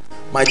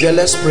 My dear,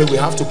 let's pray. We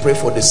have to pray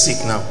for the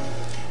sick now.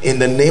 In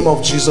the name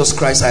of Jesus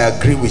Christ, I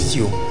agree with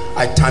you.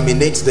 I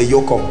terminate the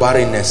yoke of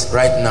barrenness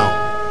right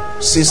now.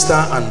 Sister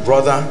and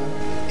brother,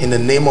 in the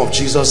name of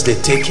Jesus, they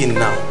take in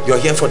now. You're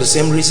here for the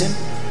same reason?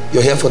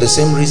 You're here for the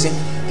same reason?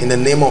 In the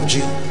name of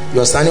Jesus.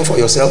 You're standing for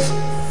yourself?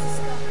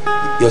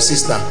 Your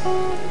sister.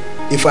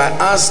 If I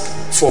ask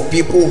for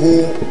people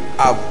who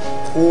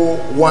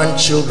want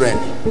children,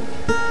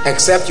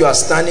 except you are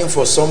standing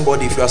for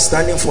somebody, if you are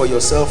standing for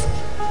yourself,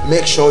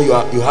 make sure you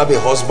have a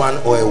husband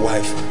or a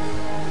wife.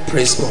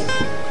 Praise God.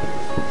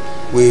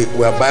 We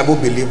are Bible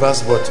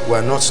believers, but we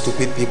are not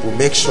stupid people.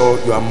 Make sure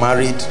you are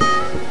married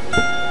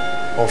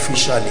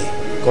officially,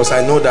 because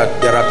I know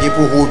that there are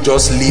people who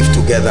just live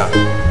together.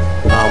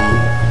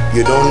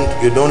 You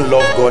don't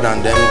love God,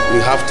 and then we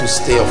have to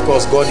stay. Of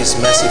course, God is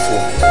merciful.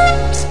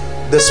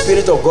 The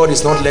Spirit of God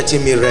is not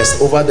letting me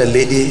rest over the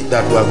lady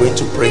that we are going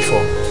to pray for.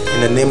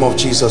 In the name of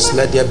Jesus,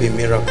 let there be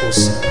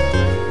miracles.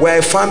 We're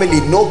a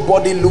family.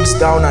 Nobody looks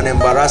down and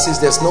embarrasses.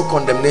 There's no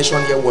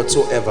condemnation here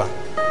whatsoever.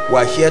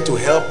 We're here to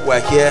help.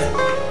 We're here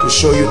to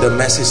show you the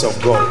mercies of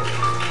God.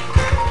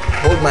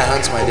 Hold my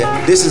hands, my dear.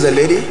 This is a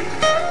lady?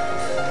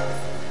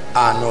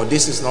 No,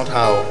 this is not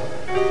how.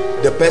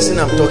 The person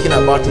I'm talking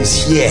about is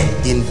here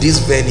in this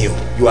venue.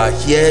 You are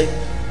here.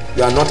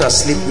 You are not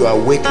asleep. You are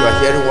awake. You are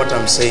hearing what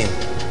I'm saying.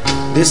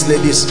 This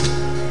lady's,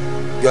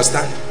 you are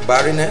standing.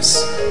 Barrenness.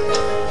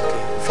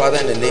 Okay. Father,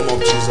 in the name of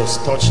Jesus,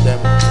 touch them.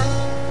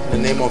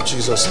 In the name of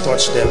Jesus,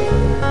 touch them.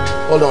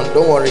 Hold on,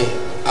 don't worry.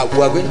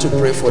 We are going to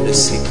pray for the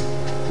sick.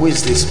 Who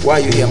is this? Why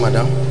are you here,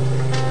 madam?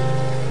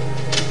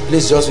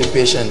 Please just be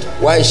patient.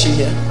 Why is she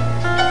here?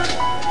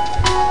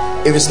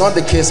 If it's not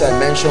the case I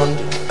mentioned,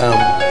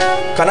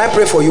 can I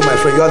pray for you, my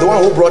friend? You are the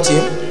one who brought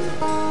him.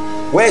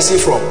 Where is he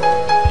from?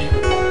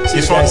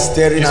 He's from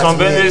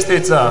Benue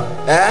State, sir.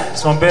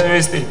 He's from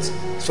Benue State.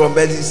 He's from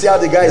Benue. You see how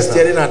the guy is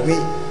staring at me?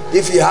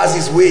 If he has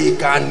his way, he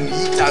can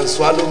eat and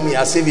swallow me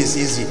as if it's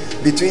easy.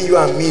 Between you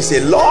and me, it's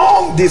a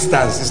long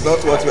distance. It's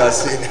not what we are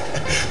saying.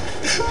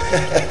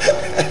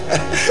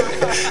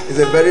 It's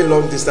a very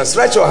long distance.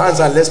 Stretch your hands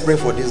and let's pray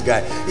for this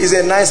guy. He's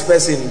a nice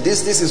person.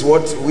 This is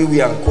what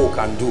we and co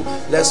can do.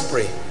 Let's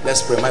pray.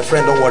 Let's pray. My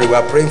friend, don't worry. We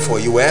are praying for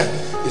you.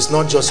 It's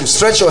not just you.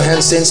 Stretch your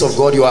hands, saints of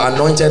God. You are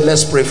anointed.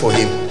 Let's pray for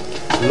him.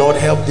 Lord,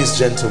 help this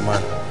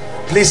gentleman.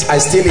 Please, I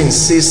still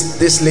insist,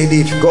 this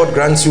lady, if God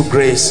grants you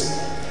grace,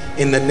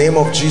 in the name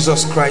of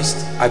Jesus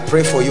Christ, I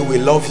pray for you. We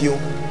love you.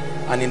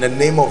 And in the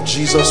name of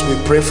Jesus, we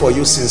pray for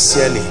you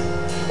sincerely.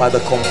 By the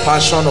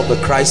compassion of the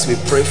Christ, we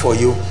pray for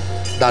you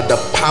that the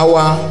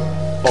power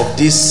of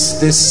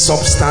this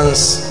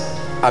substance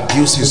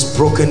abuse is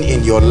broken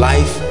in your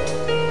life.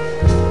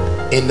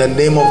 In the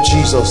name of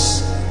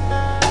Jesus.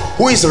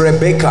 Who is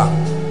Rebecca?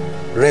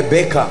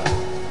 Rebecca.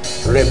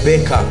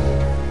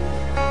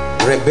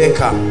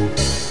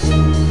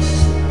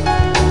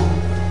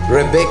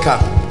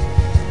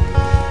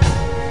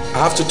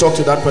 I have to talk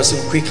to that person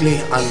quickly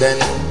and then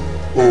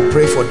we'll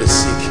pray for the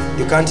sick.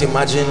 You can't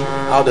imagine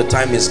how the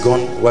time is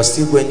gone. We're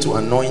still going to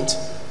anoint.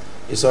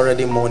 It's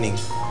already morning.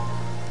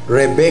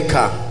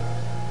 Rebecca.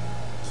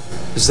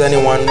 Is there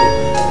anyone?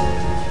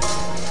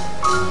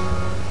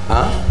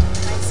 Huh?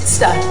 My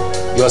sister.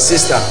 Your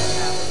sister.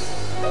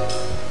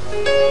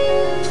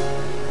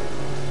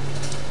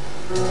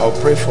 I'll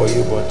pray for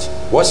you, but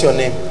what's your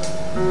name?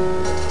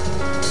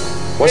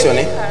 What's your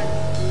name?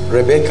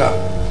 Rebecca.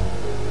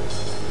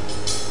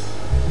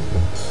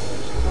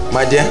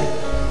 My dear,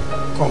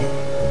 come.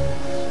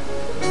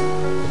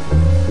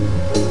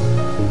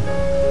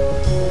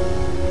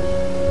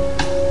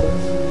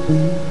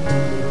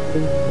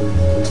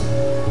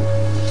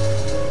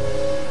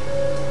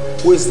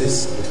 Who is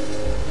this?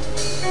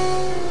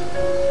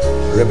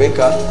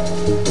 Rebecca,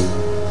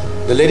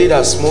 the lady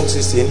that smokes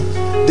this thing.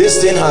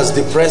 This thing has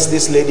depressed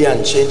this lady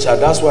and changed her.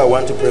 That's why I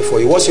want to pray for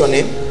you. What's your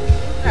name?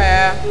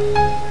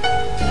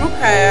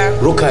 Rukaya.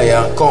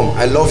 Rukaya, come.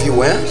 I love you.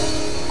 Where?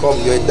 Come,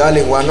 you're a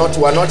darling. We're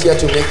not here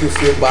to make you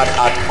feel bad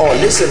at all.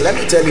 Listen, let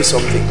me tell you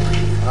something.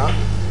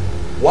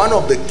 One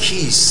of the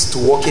keys to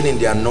walking in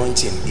the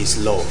anointing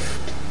is love.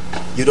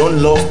 You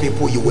don't love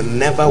people, you will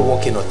never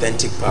walk in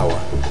authentic power.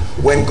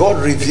 When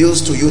God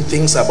reveals to you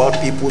things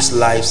about people's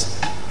lives,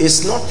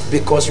 it's not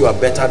because you are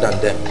better than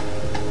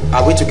them.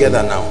 Are we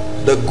together now?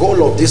 The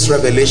goal of this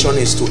revelation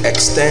is to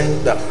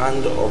extend the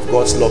hand of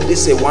God's love.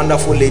 This is a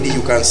wonderful lady.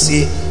 You can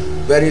see,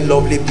 very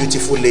lovely,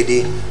 beautiful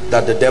lady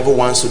that the devil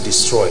wants to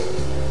destroy.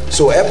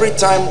 So every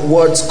time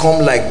words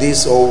come like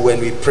this, or when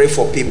we pray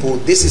for people,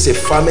 this is a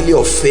family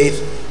of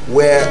faith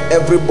where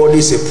everybody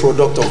is a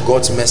product of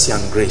God's mercy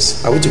and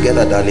grace. Are we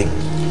together, darling?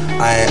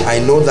 I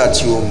know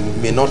that you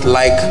may not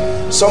like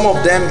some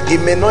of them.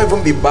 It may not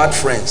even be bad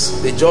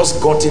friends. They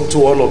just got into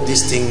all of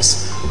these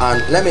things.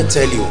 And let me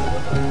tell you,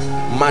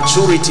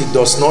 maturity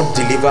does not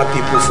deliver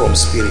people from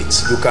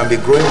spirits. You can be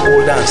growing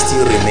older and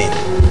still remain.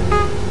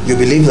 You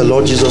believe the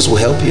Lord Jesus will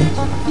help you?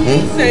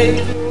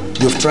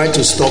 You've tried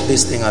to stop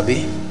this thing,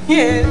 Abi?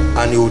 Yes.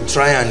 And you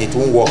try and it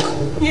won't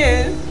work?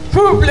 Yes.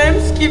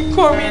 Problems keep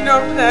coming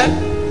up that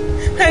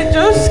I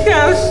just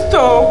can't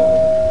stop.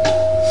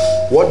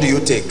 What do you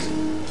take?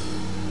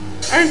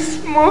 I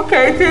smoke,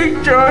 I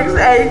take drugs,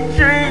 I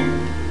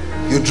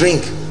drink. You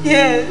drink?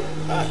 Yes.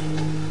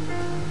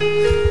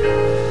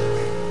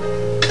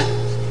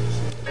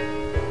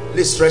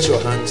 Please stretch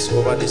your hands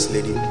over this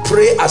lady.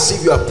 Pray as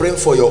if you are praying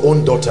for your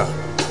own daughter.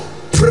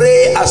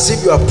 Pray as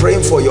if you are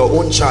praying for your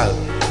own child.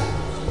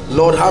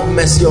 Lord, have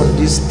mercy on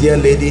this dear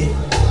lady.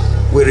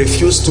 We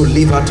refuse to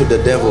leave her to the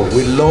devil.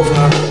 We love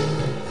her.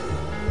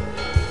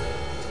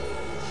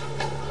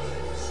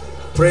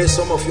 Pray.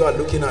 Some of you are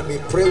looking at me.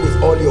 Pray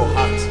with all your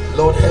heart.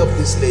 Lord, help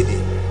this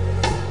lady.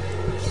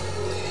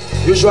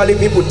 Usually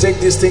people take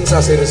these things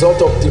as a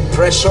result of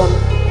depression,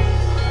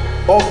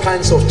 all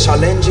kinds of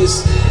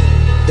challenges,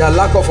 their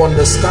lack of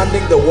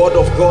understanding the word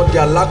of God,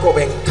 their lack of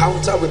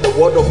encounter with the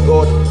word of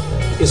God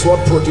is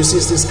what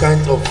produces this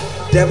kind of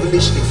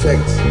devilish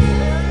effect.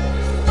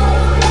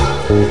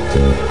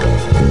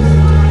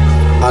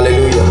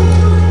 Hallelujah.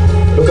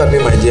 Look at me,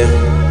 my dear.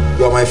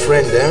 You are my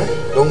friend,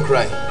 eh? Don't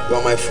cry. You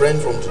are my friend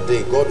from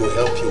today. God will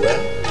help you, eh?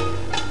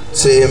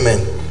 Say amen.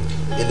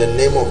 In the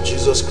name of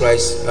Jesus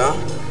Christ,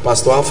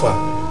 Pastor Alpha,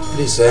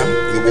 please,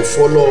 you will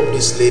follow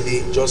this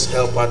lady. Just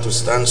help her to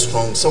stand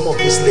strong. Some of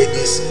these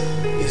ladies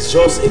is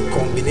just a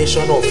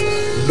combination of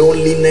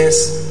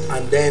loneliness,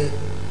 and then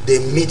they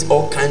meet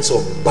all kinds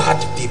of bad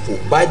people.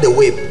 By the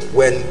way,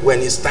 when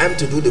it's time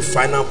to do the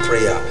final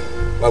prayer,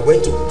 we're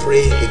going to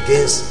pray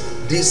against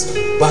these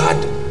bad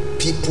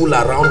people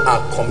around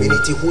our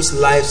community whose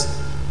lives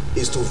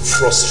is to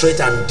frustrate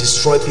and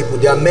destroy people.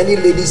 There are many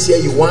ladies here,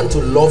 you want to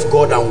love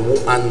God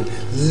and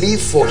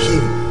live for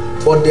him,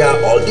 but there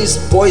are all these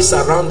boys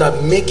around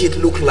that make it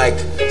look like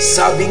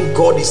serving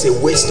God is a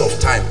waste of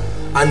time,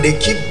 and they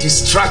keep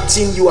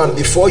distracting you, and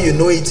before you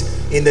know it,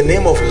 in the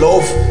name of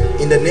love,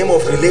 in the name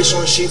of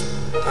relationship,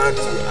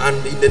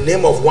 and in the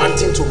name of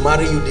wanting to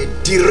marry you, they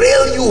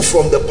derail you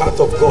from the path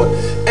of God.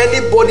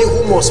 Anybody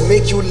who must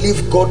make you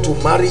leave God to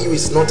marry you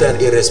is not an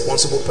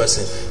irresponsible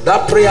person.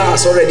 That prayer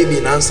has already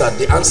been answered.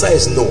 The answer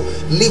is no.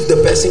 Leave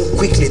the person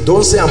quickly.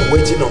 Don't say I'm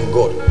waiting on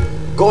God.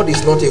 God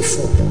is not a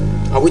fool.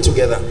 Are we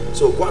together?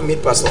 So go and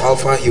meet Pastor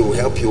Alpha. He will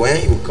help you.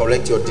 He will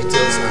collect your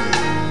details,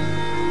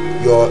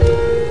 and your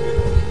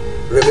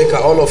Rebecca,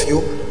 all of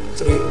you,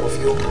 3 of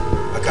you.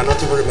 I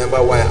cannot even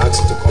remember why I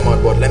asked you to come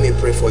out, but let me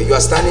pray for you. You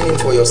are standing in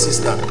for your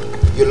sister.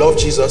 You love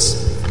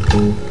Jesus?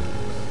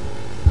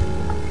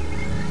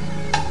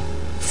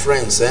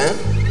 Friends,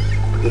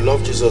 you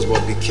love Jesus,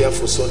 but be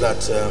careful so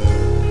that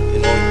you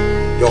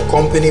know, your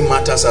company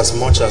matters as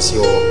much as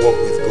your walk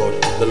with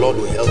God. The Lord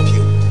will help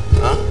you.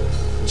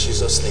 In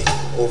Jesus' name.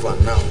 Over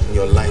now in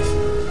your life.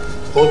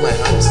 Hold my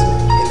hands.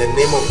 In the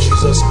name of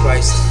Jesus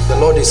Christ, the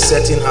Lord is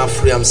setting her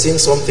free. I'm seeing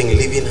something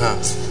leaving her.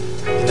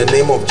 In the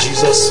name of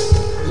Jesus,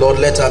 Lord,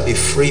 let her be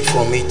free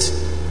from it.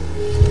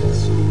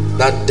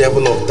 That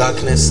devil of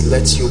darkness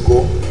lets you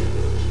go.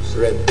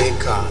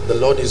 Rebecca, the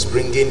Lord is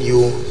bringing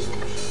you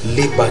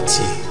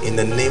liberty in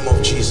the name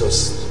of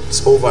Jesus.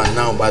 It's over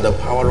now by the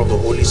power of the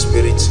Holy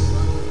Spirit.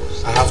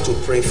 I have to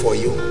pray for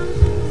you.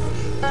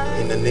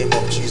 In the name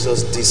of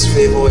Jesus,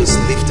 disfavor is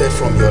lifted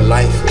from your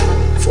life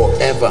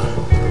forever.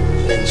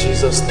 In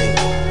Jesus' name.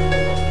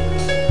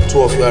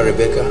 2 of you are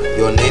Rebecca.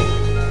 Your name?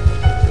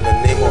 In the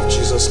name of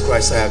Jesus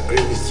Christ, I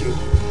agree with you.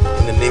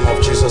 In the name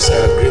of Jesus, I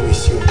agree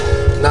with you.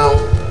 Now,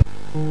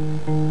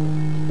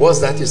 what's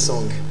that your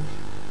song?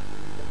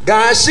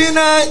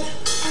 Gashina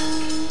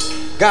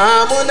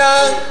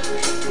Gamuna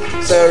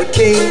Sir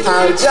King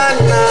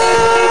Aljana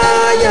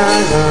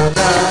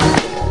Yanana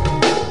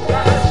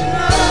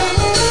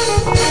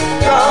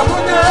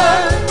Gamuna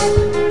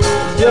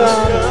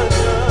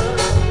Yanana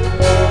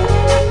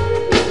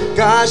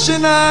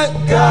Gashina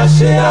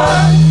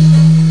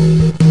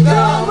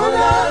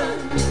Gamuna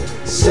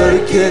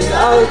Sirkin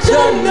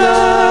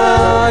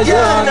Al-Jannah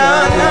Ya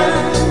Nana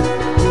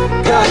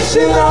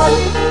Gashilan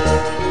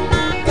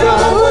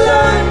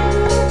Gamulan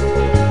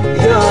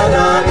Ya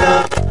Nana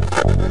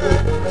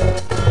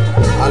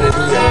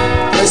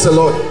Praise the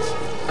Lord.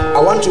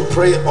 I want to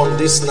pray on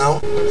this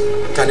now.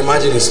 You can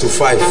imagine it's to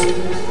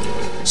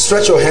 5.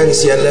 Stretch your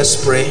hands here. Let's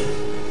pray.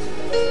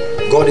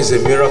 God is a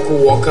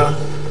miracle worker.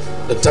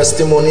 The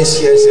testimonies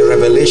here is a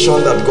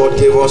revelation that God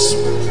gave us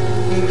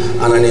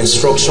and an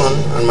instruction.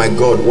 And my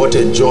God, what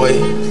a joy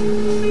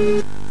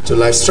to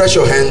life. Stretch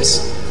your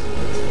hands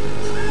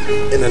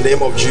in the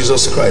name of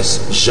Jesus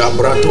Christ.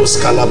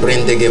 Jabratos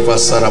kalabrende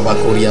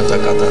gevasarabakuria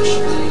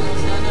takatash.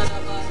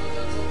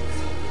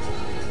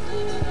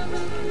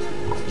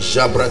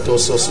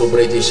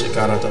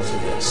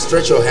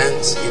 Stretch your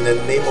hands in the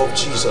name of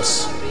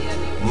Jesus.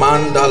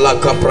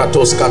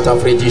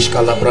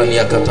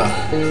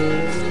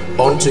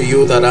 Unto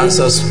you that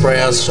answers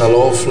prayers shall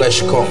all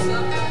flesh come.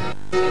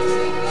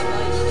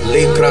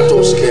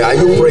 Are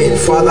you praying?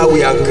 Father,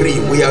 we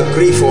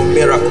agree for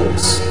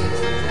miracles.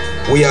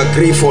 We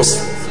agree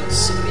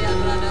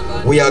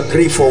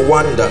for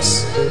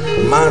wonders.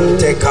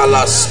 Mante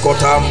kalas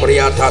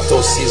kotambria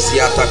tato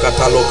siziata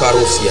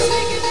katalokarusia.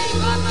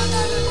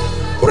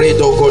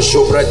 Bredo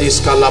gojobradis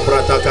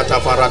kalabrata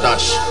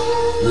katafaradash.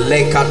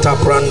 Lekata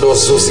prando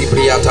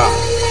zuzibriata.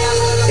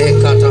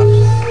 Ekata.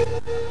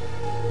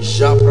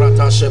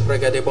 Jabrata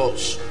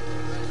shepregedebosh.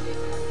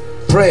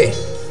 Pray.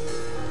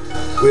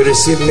 We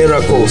receive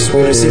miracles.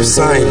 We receive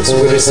signs.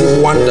 We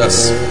receive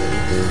wonders.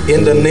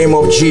 In the name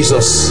of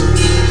Jesus.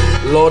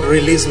 Lord,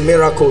 release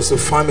miracles to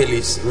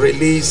families.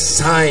 Release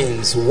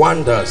signs,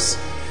 wonders.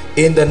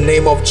 In the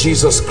name of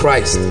Jesus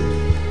Christ.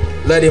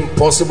 Let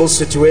impossible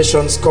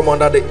situations come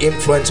under the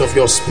influence of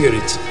your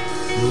spirit.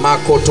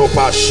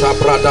 Makotopa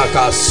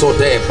Shabradaka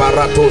Sode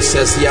Barato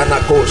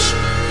Sesiana Kosh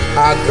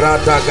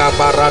Agradaga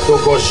Barato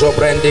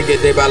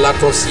Gojobrendige de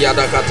Balatos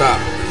Yadakata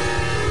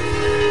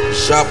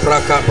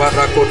Shapraka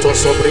Barakoto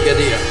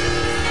Sobrigadia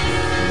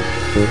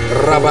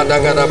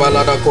Rabadaga da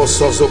Balada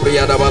Koso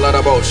Sobriada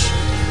Balada Bosh.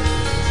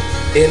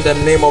 In the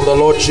name of the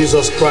Lord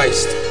Jesus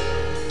Christ.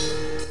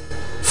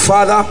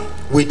 Father,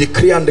 we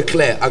decree and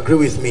declare, agree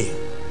with me.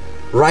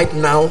 Right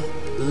now,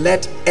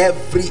 let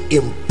every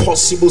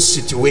impossible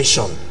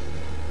situation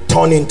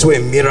turn into a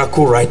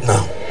miracle right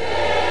now.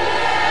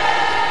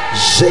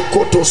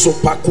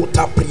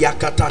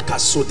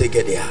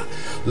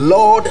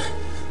 Lord,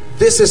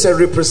 this is a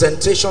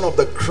representation of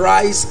the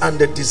cries and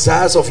the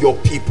desires of your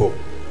people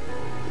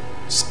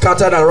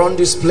scattered around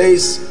this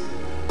place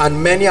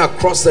and many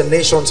across the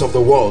nations of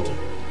the world.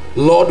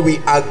 Lord,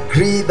 we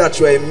agree that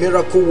you are a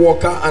miracle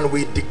worker, and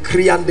we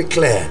decree and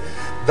declare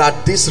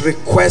that these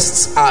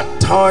requests are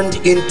turned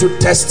into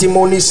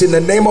testimonies in the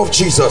name of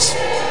Jesus.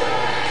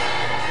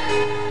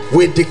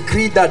 We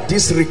decree that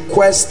these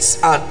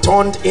requests are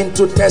turned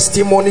into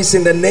testimonies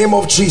in the name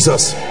of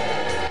Jesus.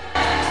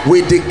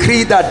 We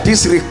decree that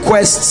these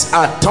requests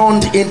are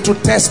turned into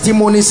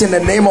testimonies in the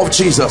name of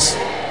Jesus.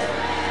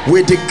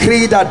 We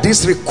decree that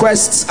these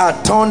requests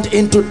are turned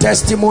into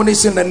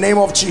testimonies in the name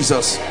of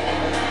Jesus.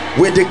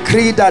 We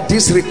decree that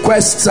these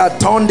requests are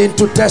turned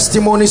into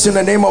testimonies in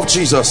the name of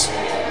Jesus.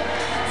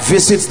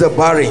 Visit the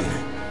barren,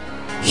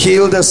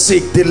 heal the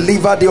sick,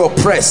 deliver the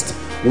oppressed,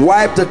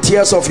 wipe the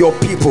tears of your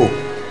people.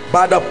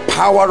 By the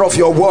power of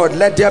your word,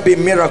 let there be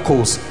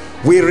miracles.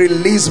 We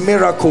release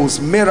miracles,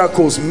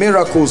 miracles,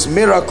 miracles,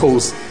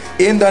 miracles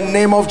in the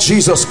name of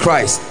Jesus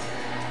Christ.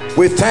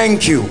 We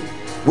thank you.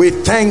 We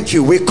thank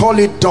you. We call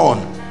it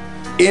done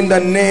in the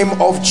name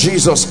of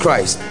Jesus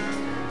Christ.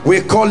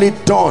 We call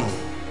it done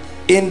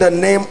in the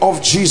name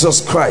of Jesus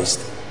Christ.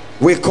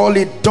 We call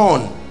it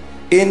done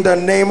in the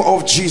name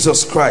of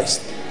Jesus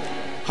Christ.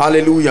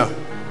 Hallelujah.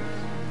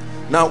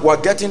 Now we're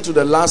getting to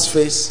the last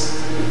phase.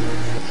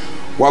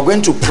 We're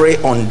going to pray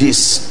on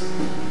this.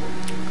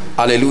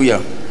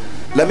 Hallelujah.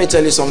 Let me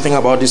tell you something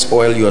about this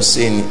oil you are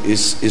seeing.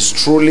 Is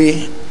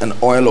truly an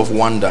oil of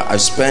wonder. I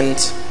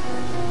spent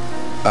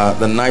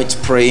the night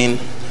praying.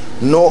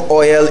 No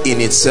oil in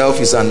itself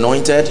is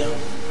anointed.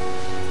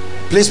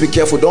 Please be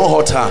careful. Don't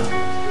hurt her.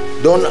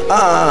 Don't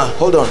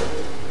hold on.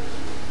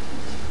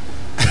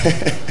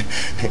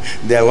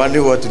 They are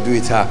wondering what to do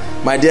with her.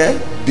 My dear,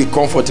 be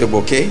comfortable,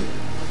 okay?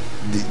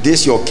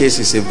 This your case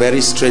is a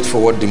very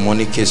straightforward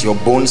demonic case. Your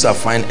bones are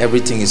fine,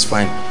 everything is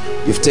fine.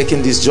 You've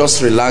taken this,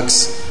 just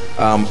relax.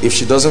 If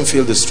she doesn't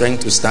feel the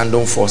strength to stand,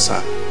 don't force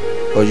her,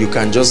 or you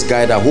can just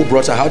guide her. Who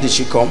brought her? How did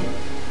she come?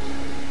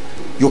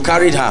 You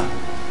carried her.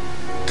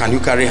 Can you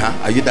carry her?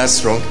 Are you that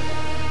strong?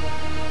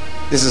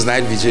 This is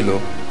night vigil.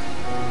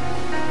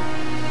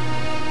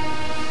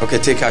 Okay,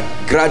 take her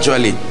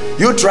gradually.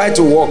 You try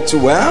to walk too,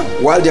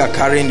 while they are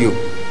carrying you.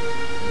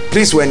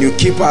 Please, when you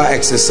keep her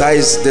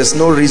exercise, there's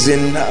no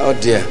reason, oh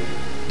dear,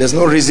 there's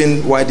no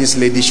reason why this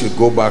lady should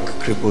go back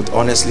crippled,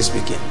 honestly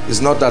speaking.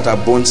 It's not that her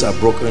bones are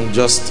broken,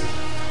 just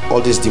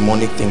all these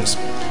demonic things.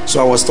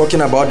 So I was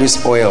talking about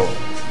this oil.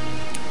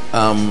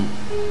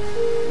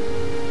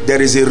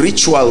 There is a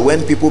ritual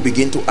when people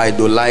begin to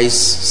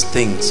idolize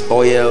things: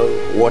 oil,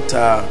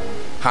 water,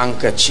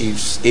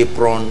 handkerchiefs,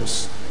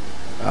 aprons,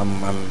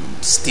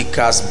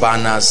 stickers,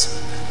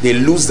 banners. They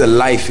lose the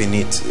life in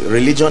it.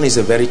 Religion is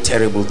a very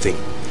terrible thing.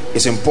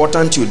 It's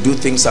important you do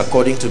things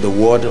according to the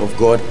word of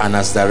God and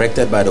as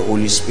directed by the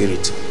Holy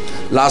Spirit.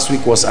 Last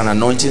week was an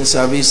anointing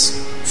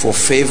service for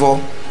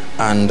favor,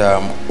 and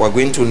we're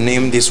going to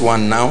name this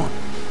one now,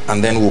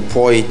 and then we'll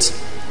pour it,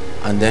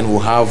 and then we'll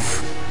have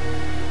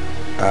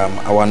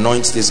our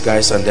anoint these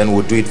guys, and then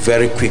we'll do it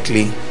very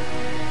quickly.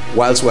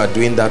 Whilst we're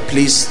doing that,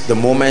 please, the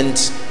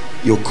moment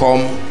you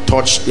come,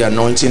 touch the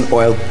anointing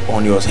oil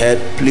on your head,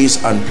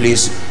 please, and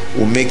please,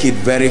 we'll make it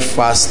very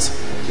fast.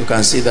 You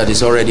can see that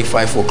it's already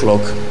 5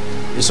 o'clock.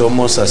 It's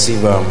almost as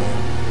if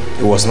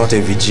it was not a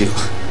vigil.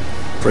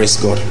 Praise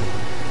God.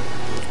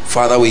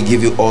 Father, we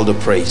give you all the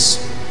praise.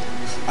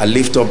 I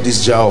lift up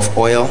this jar of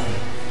oil,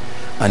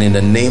 and in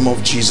the name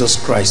of Jesus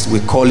Christ, we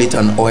call it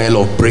an oil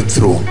of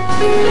breakthrough.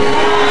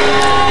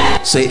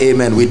 Say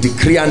amen. We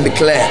decree and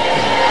declare,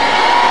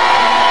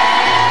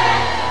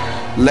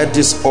 let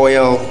this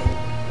oil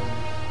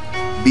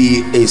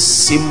be a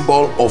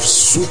symbol of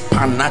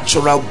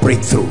supernatural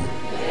breakthrough.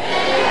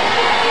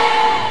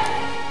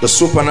 The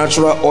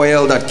supernatural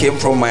oil that came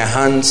from my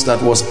hands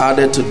that was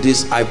added to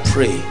this, I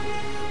pray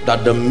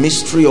that the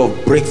mystery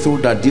of breakthrough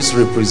that this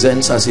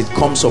represents, as it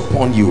comes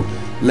upon you,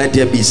 let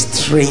there be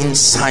strange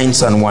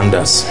signs and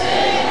wonders.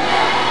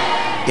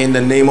 In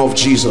the name of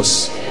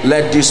Jesus,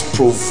 let this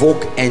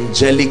provoke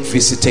angelic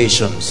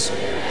visitations.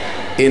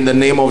 In the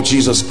name of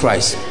Jesus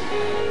Christ.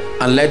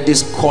 And let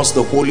this cause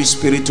the Holy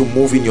Spirit to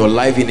move in your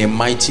life in a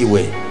mighty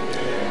way.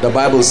 The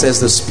Bible says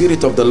the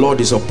Spirit of the Lord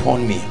is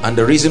upon me, and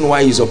the reason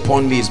why he's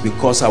upon me is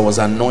because I was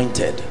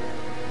anointed.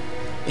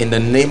 In the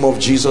name of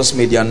Jesus,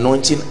 may the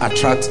anointing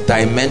attract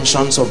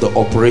dimensions of the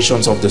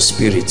operations of the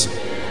Spirit.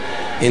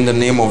 In the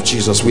name of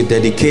Jesus, we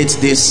dedicate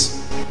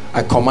this.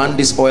 I command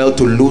this oil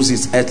to lose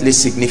its earthly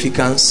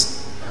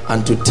significance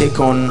and to take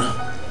on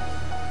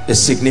the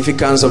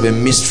significance of a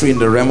mystery in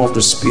the realm of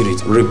the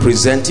Spirit,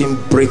 representing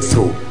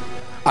breakthrough.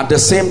 At the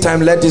same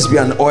time, let this be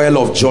an oil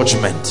of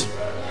judgment.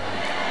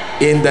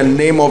 In the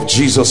name of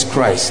Jesus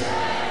Christ,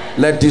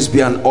 let this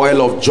be an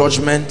oil of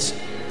judgment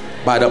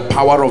by the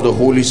power of the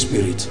Holy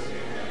Spirit.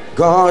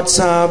 God's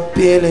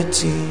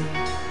ability,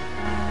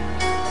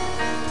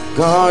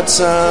 God's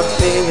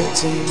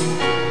ability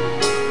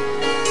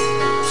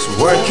is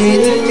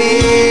working in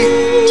me.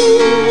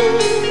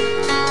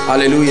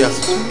 Hallelujah.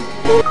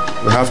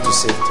 We have to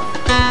save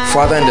time.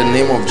 Father, in the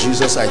name of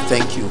Jesus, I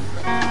thank you.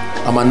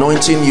 I'm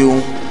anointing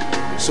you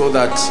so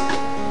that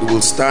you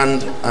will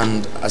stand,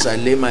 and as I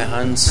lay my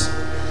hands,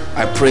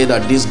 I pray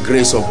that this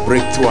grace of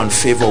breakthrough and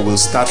favor will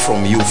start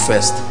from you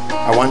first.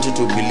 I want you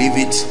to believe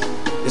it.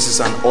 This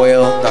is an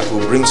oil that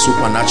will bring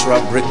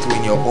supernatural breakthrough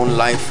in your own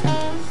life.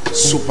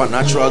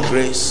 Supernatural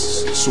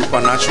grace,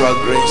 supernatural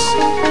grace,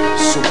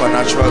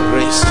 supernatural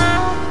grace.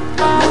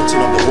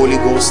 Anointing of the Holy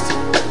Ghost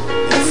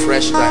in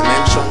fresh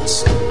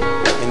dimensions.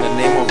 In the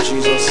name of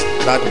Jesus,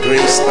 that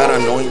grace, that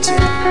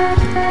anointing,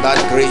 that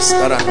grace,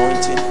 that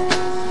anointing,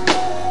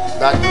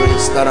 that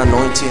grace, that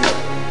anointing,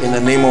 in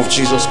the name of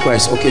Jesus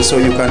Christ. Okay, so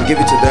you can give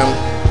it to them.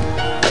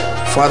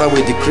 Father,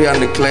 we decree and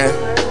declare,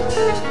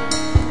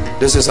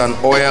 this is an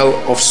oil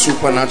of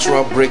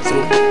supernatural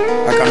breakthrough.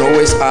 I can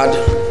always add,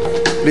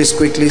 please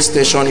quickly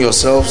station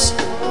yourselves.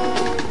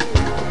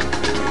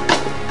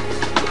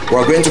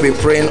 We're going to be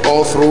praying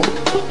all through.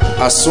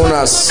 As soon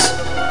as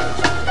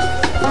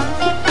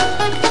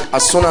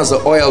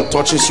the oil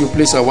touches you,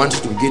 please, I want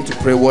you to begin to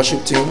pray.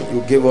 Worship team,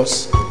 you give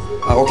us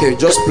okay,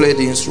 just play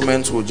the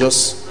instruments. We'll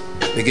just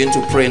begin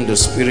to pray in the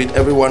Spirit.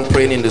 Everyone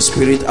praying in the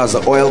Spirit. As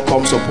the oil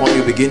comes upon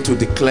you, begin to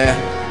declare,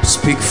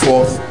 speak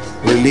forth,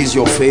 release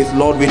your faith.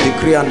 Lord, we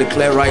decree and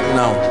declare right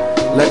now,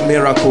 let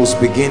miracles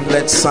begin,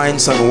 let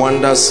signs and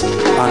wonders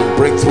and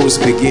breakthroughs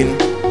begin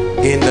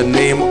in the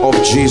name of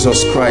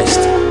Jesus Christ.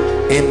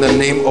 In the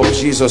name of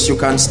Jesus. You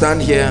can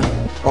stand here.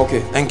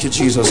 Okay, thank you,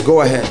 Jesus.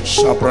 Go ahead.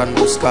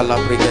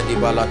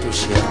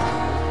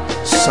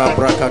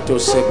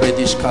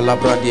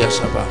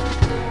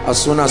 As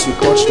soon as you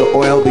touch the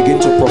oil, begin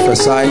to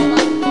prophesy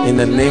in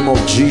the name of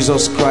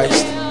Jesus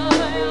Christ.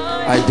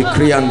 I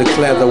decree and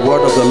declare the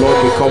word of the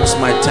Lord becomes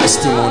my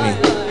testimony.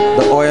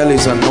 The oil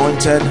is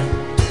anointed.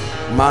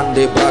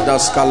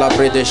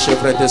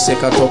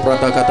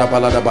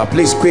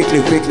 Please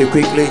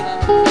quickly.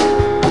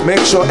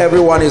 Make sure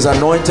everyone is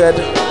anointed.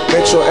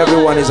 Make sure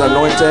everyone is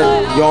anointed.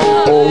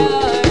 Young, old.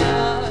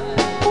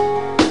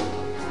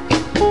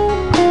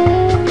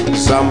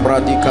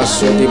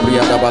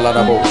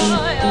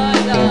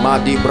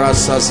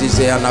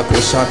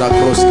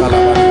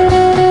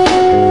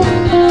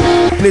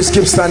 Please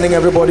keep standing,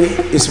 everybody.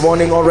 It's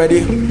morning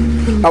already.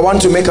 I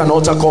want to make an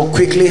altar call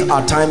quickly.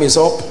 Our time is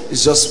up.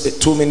 It's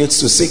just 2 minutes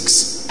to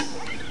 6.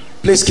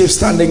 Please keep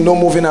standing. No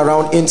moving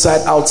around,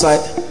 inside,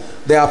 outside.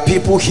 There are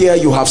people here.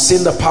 You have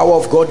seen the power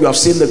of God. You have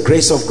seen the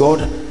grace of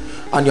God.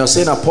 And you're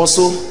saying,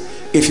 Apostle,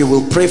 if you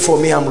will pray for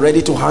me, I'm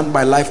ready to hand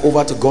my life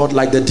over to God,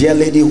 like the dear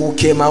lady who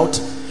came out.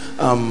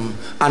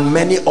 And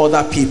many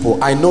other people.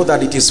 I know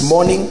that it is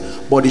morning,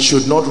 but it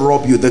should not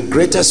rob you. The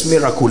greatest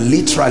miracle,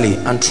 literally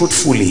and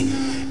truthfully,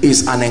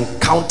 is an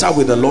encounter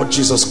with the Lord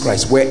Jesus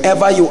Christ.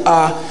 Wherever you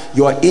are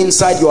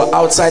inside, you are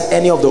outside,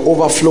 any of the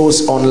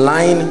overflows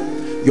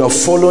online, you are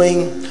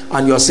following.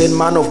 and you're saying,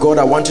 man of God,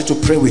 I want you to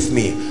pray with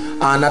me.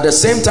 And at the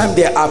same time,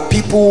 there are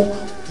people,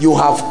 you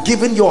have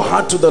given your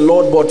heart to the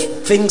Lord, but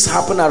things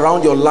happen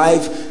around your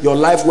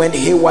life went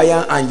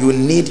haywire, and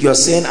you're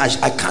saying,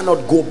 I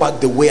cannot go back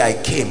the way I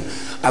came.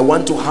 I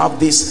want to have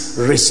this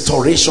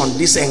restoration,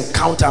 this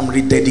encounter. I'm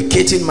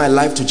rededicating my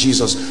life to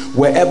Jesus.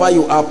 Wherever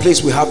you are,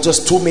 please, we have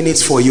just 2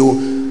 minutes for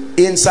you.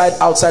 Inside,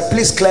 outside,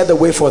 please clear the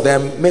way for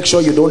them. Make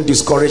sure you don't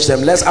discourage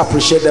them. Let's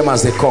appreciate them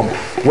as they come.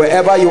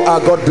 Wherever you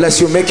are, God bless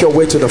you. Make your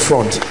way to the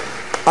front.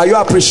 Are you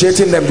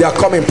appreciating them? They are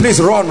coming.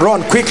 Please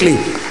run quickly.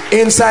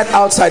 Inside,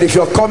 outside. If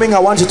you're coming, I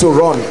want you to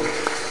run.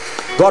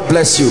 God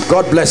bless you.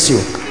 God bless you.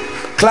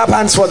 Clap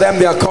hands for them.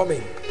 They are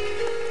coming.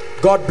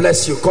 God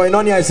bless you.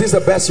 Koinonia, is this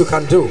the best you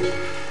can do?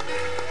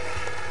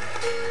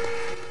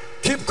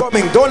 Keep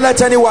coming. Don't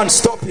let anyone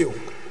stop you.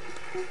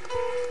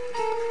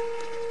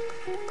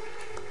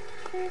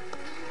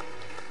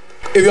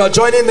 If you are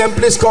joining them,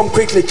 please come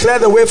quickly. Clear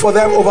the way for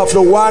them.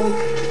 Overflow 1,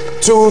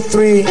 2,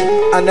 3,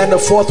 and then the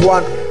 4th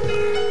one.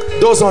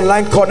 Those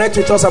online, connect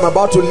with us. I'm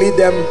about to lead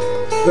them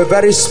with a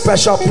very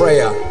special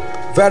prayer.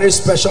 Very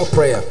special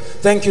prayer.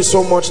 Thank you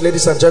so much,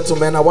 ladies and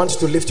gentlemen. I want you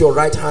to lift your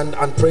right hand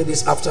and pray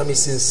this after me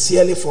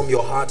sincerely from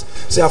your heart.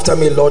 Say after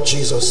me, Lord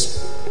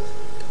Jesus,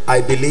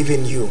 I believe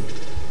in you,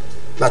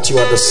 that you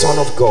are the Son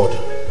of God.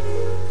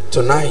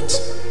 Tonight,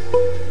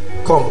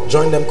 come,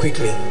 join them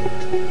quickly.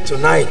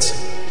 Tonight,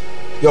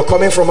 you're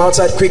coming from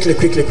outside. Quickly,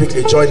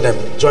 join them.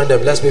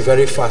 Let's be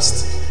very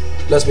fast.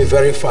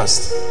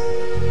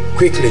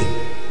 Quickly.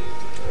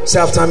 Say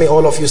after me,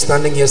 all of you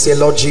standing here, say,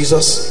 Lord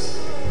Jesus,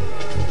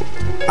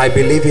 I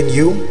believe in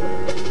you,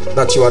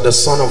 that you are the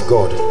Son of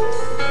God.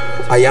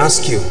 I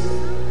ask you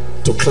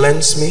to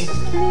cleanse me,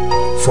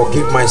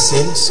 forgive my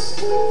sins.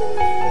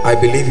 I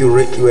believe you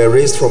were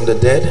raised from the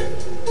dead,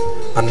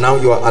 and now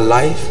you are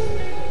alive.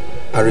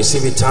 I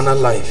receive eternal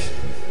life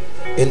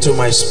into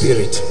my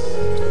spirit,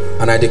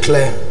 and I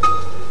declare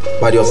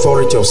by the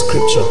authority of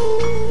Scripture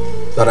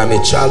that I'm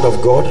a child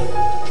of God.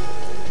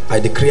 I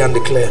decree and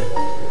declare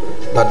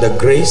that the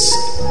grace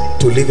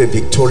to live a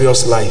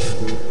victorious life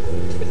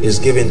is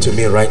given to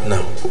me right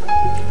now.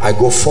 I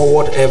go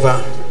forward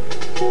ever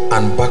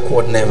and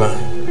backward never,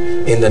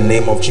 in the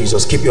name of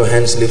Jesus. Keep your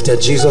hands lifted.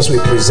 Jesus, we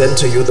present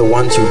to you the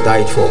ones you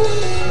died for,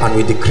 and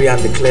we decree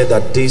and declare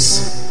that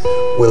this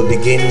will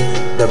begin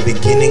the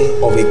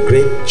beginning of a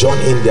great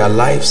journey in their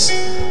lives.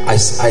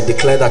 I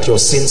declare that your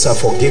sins are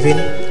forgiven.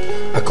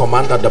 I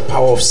command that the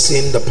power of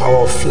sin, the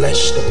power of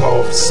flesh, the power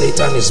of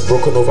Satan is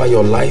broken over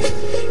your life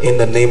in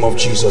the name of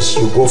Jesus.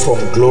 You go from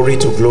glory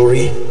to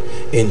glory.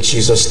 In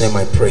Jesus' name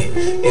I pray.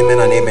 Amen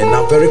and amen.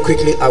 Now very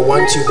quickly, I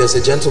want you, there's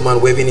a gentleman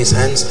waving his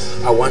hands.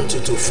 I want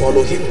you to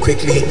follow him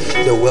quickly.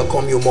 They'll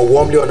welcome you more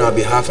warmly on our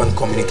behalf and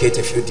communicate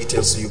a few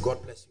details to you.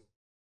 God bless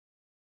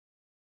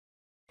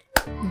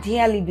you.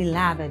 Dearly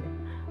beloved,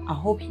 I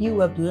hope you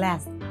were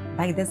blessed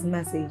by this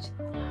message.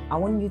 I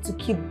want you to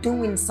keep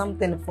doing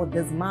something for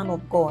this man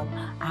of God,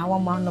 our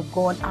man of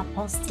God,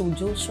 Apostle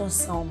Joshua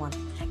Selman.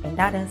 And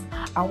that is,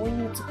 I want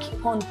you to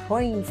keep on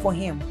praying for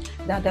him,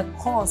 that the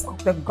cause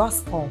of the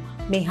gospel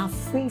may have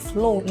free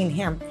flow in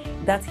him,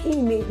 that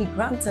he may be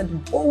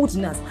granted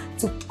boldness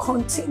to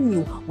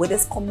continue with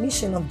this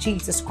commission of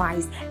Jesus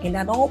Christ, and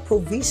that all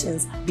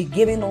provisions be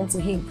given unto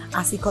him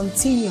as he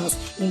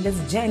continues in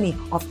this journey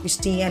of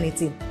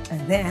Christianity.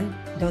 And then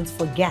don't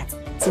forget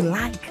to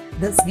like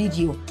this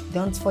video.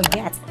 Don't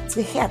forget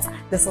to hit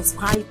the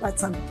subscribe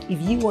button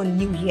if you are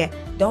new here.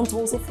 Don't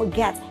also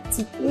forget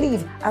to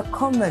leave a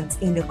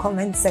comment in the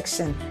comment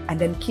section, and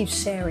then keep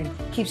sharing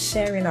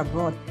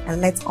abroad,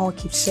 and let's all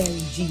keep sharing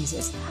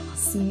Jesus. I'll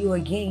see you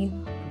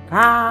again.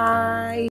 Bye.